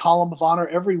read the Column of Honor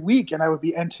every week and I would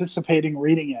be anticipating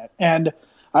reading it. And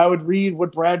I would read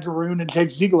what Brad Garoon and Jake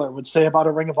Ziegler would say about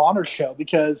a Ring of Honor show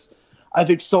because I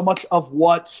think so much of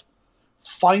what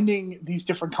finding these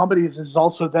different companies is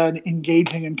also then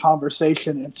engaging in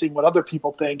conversation and seeing what other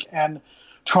people think and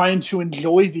trying to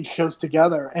enjoy these shows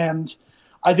together. And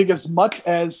I think as much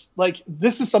as, like,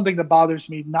 this is something that bothers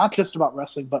me, not just about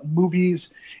wrestling, but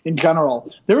movies in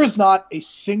general. There is not a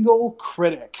single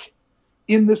critic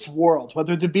in this world,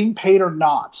 whether they're being paid or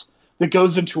not, that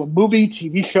goes into a movie,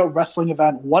 TV show, wrestling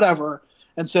event, whatever,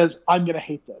 and says, I'm going to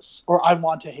hate this, or I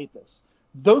want to hate this.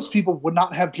 Those people would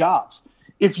not have jobs.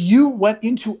 If you went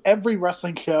into every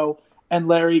wrestling show and,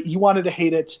 Larry, you wanted to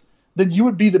hate it, then you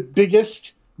would be the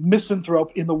biggest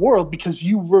misanthrope in the world because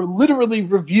you were literally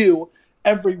review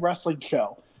every wrestling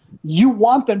show. You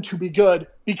want them to be good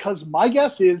because my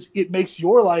guess is it makes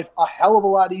your life a hell of a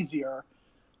lot easier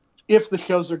if the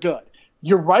shows are good.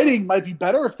 Your writing might be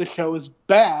better if the show is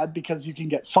bad because you can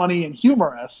get funny and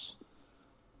humorous.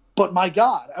 But my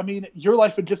God, I mean, your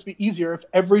life would just be easier if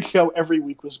every show every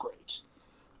week was great.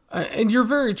 And you're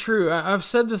very true. I've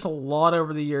said this a lot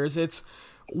over the years. It's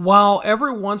while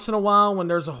every once in a while when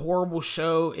there's a horrible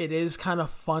show, it is kind of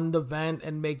fun to vent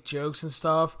and make jokes and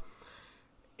stuff.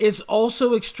 It's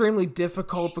also extremely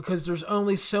difficult because there's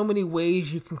only so many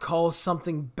ways you can call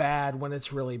something bad when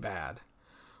it's really bad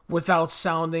without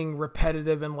sounding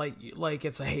repetitive and like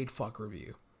it's a hate fuck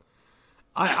review.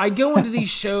 I go into these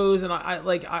shows and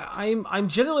I'm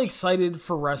generally excited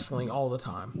for wrestling all the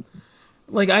time.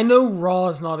 Like, I know Raw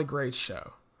is not a great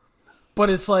show, but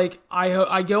it's like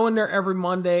I go in there every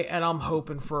Monday and I'm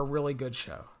hoping for a really good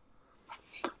show.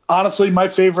 Honestly, my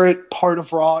favorite part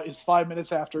of Raw is 5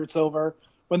 minutes after it's over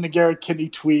when the Garrett Kidney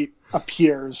tweet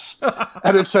appears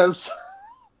and it says,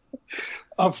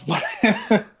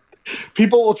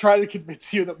 people will try to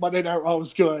convince you that Monday Night Raw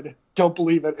was good. Don't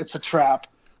believe it. It's a trap.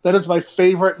 That is my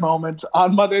favorite moment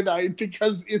on Monday night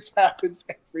because it happens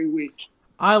every week.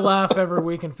 I laugh every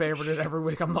week and favorite it every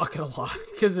week. I'm not going to lie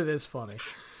because it is funny.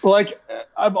 Like,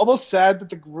 I'm almost sad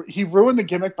that he ruined the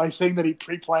gimmick by saying that he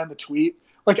pre-planned the tweet.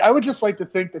 Like, I would just like to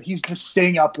think that he's just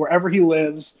staying up wherever he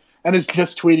lives and is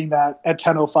just tweeting that at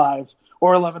 10:05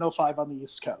 or 11:05 on the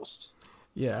East Coast.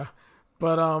 Yeah.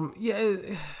 But, I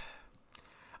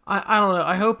don't know.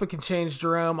 I hope it can change,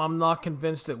 Jerome. I'm not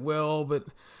convinced it will, but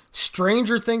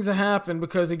stranger things have happened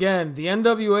because, again, the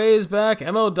NWA is back,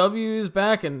 MLW is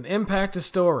back, and Impact is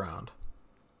still around.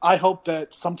 I hope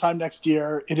that sometime next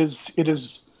year it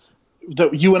is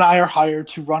that you and I are hired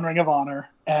to run Ring of Honor,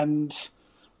 and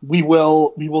we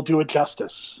will do it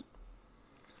justice.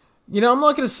 You know, I'm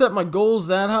not going to set my goals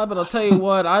that high, but I'll tell you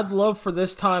what, I'd love for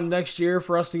this time next year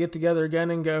for us to get together again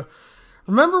and go,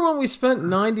 remember when we spent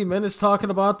 90 minutes talking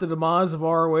about the demise of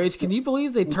ROH? Can you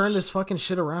believe they turned this fucking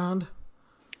shit around?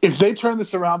 If they turn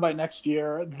this around by next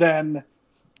year, then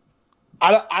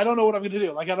I don't know what I'm going to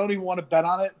do. Like, I don't even want to bet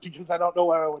on it because I don't know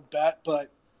where I would bet, but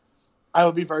I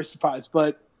would be very surprised.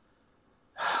 But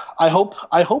I hope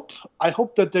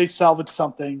that they salvage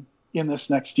something in this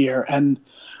next year, and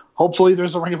hopefully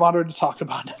there's a Ring of Honor to talk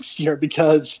about next year,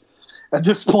 because at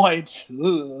this point,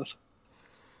 ugh.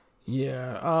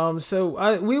 Yeah.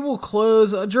 We will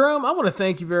close. Jerome, I want to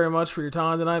thank you very much for your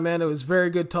time tonight, man. It was very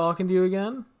good talking to you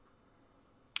again.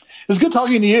 It was good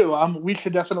talking to you. We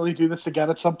should definitely do this again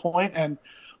at some point, and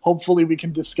hopefully we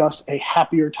can discuss a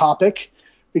happier topic,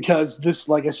 because this,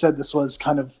 like I said, this was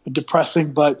kind of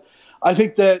depressing, but I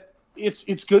think that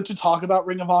it's good to talk about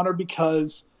Ring of Honor,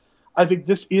 because I think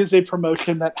this is a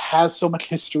promotion that has so much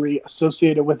history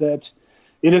associated with it.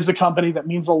 It is a company that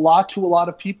means a lot to a lot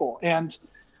of people, and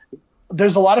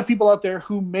there's a lot of people out there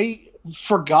who may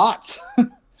forgot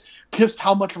just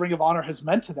how much Ring of Honor has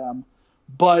meant to them.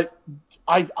 But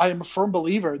I am a firm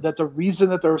believer that the reason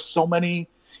that there are so many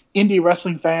indie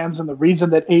wrestling fans, and the reason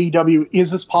that AEW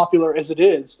is as popular as it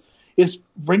is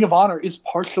Ring of Honor is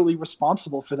partially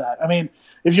responsible for that. I mean,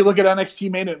 if you look at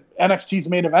NXT's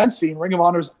main event scene, Ring of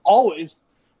Honor is always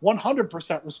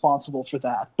 100% responsible for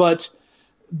that. But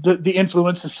the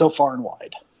influence is so far and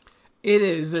wide. It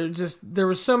is. There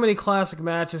were so many classic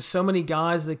matches, so many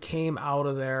guys that came out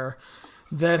of there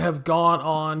that have gone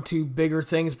on to bigger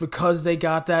things because they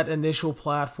got that initial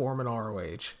platform in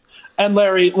ROH. And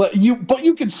Larry,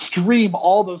 you can stream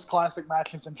all those classic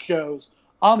matches and shows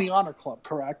on the Honor Club,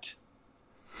 correct?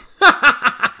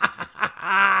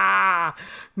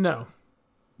 No.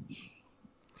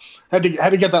 Had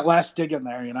to get that last dig in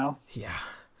there, you know? Yeah.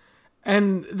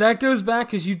 And that goes back,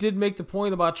 because you did make the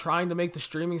point about trying to make the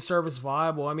streaming service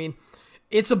viable. I mean,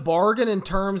 it's a bargain in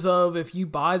terms of, if you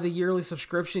buy the yearly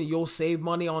subscription, you'll save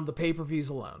money on the pay-per-views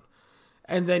alone.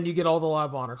 And then you get all the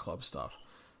Live Honor Club stuff.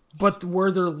 But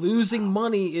where they're losing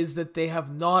money is that they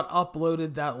have not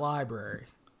uploaded that library.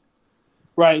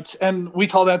 Right. And we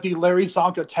call that the Larry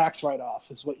Csonka tax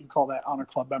write-off, is what you call that Honor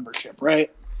Club membership, right?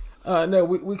 No,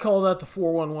 we call that the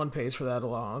 411 pays for that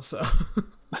allowance. So.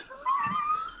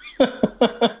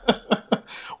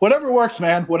 Whatever works,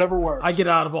 man. Whatever works. I get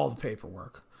out of all the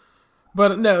paperwork.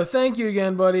 But no, thank you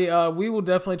again, buddy. We will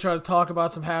definitely try to talk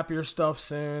about some happier stuff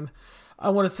soon. I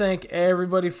want to thank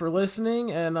everybody for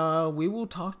listening, and we will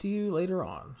talk to you later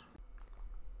on.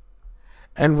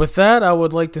 And with that, I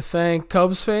would like to thank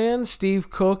Cubsfan, Steve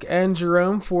Cook, and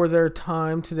Jerome for their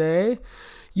time today.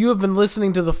 You have been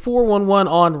listening to the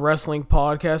 411 on Wrestling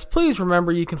podcast. Please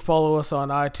remember you can follow us on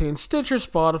iTunes, Stitcher,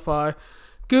 Spotify,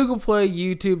 Google Play,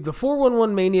 YouTube, the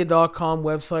 411mania.com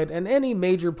website, and any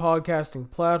major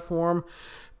podcasting platform.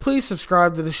 Please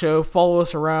subscribe to the show, follow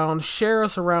us around, share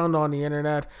us around on the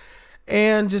internet,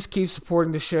 and just keep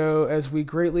supporting the show, as we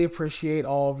greatly appreciate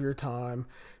all of your time.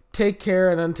 Take care,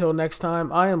 and until next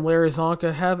time, I am Larry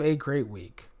Csonka. Have a great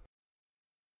week.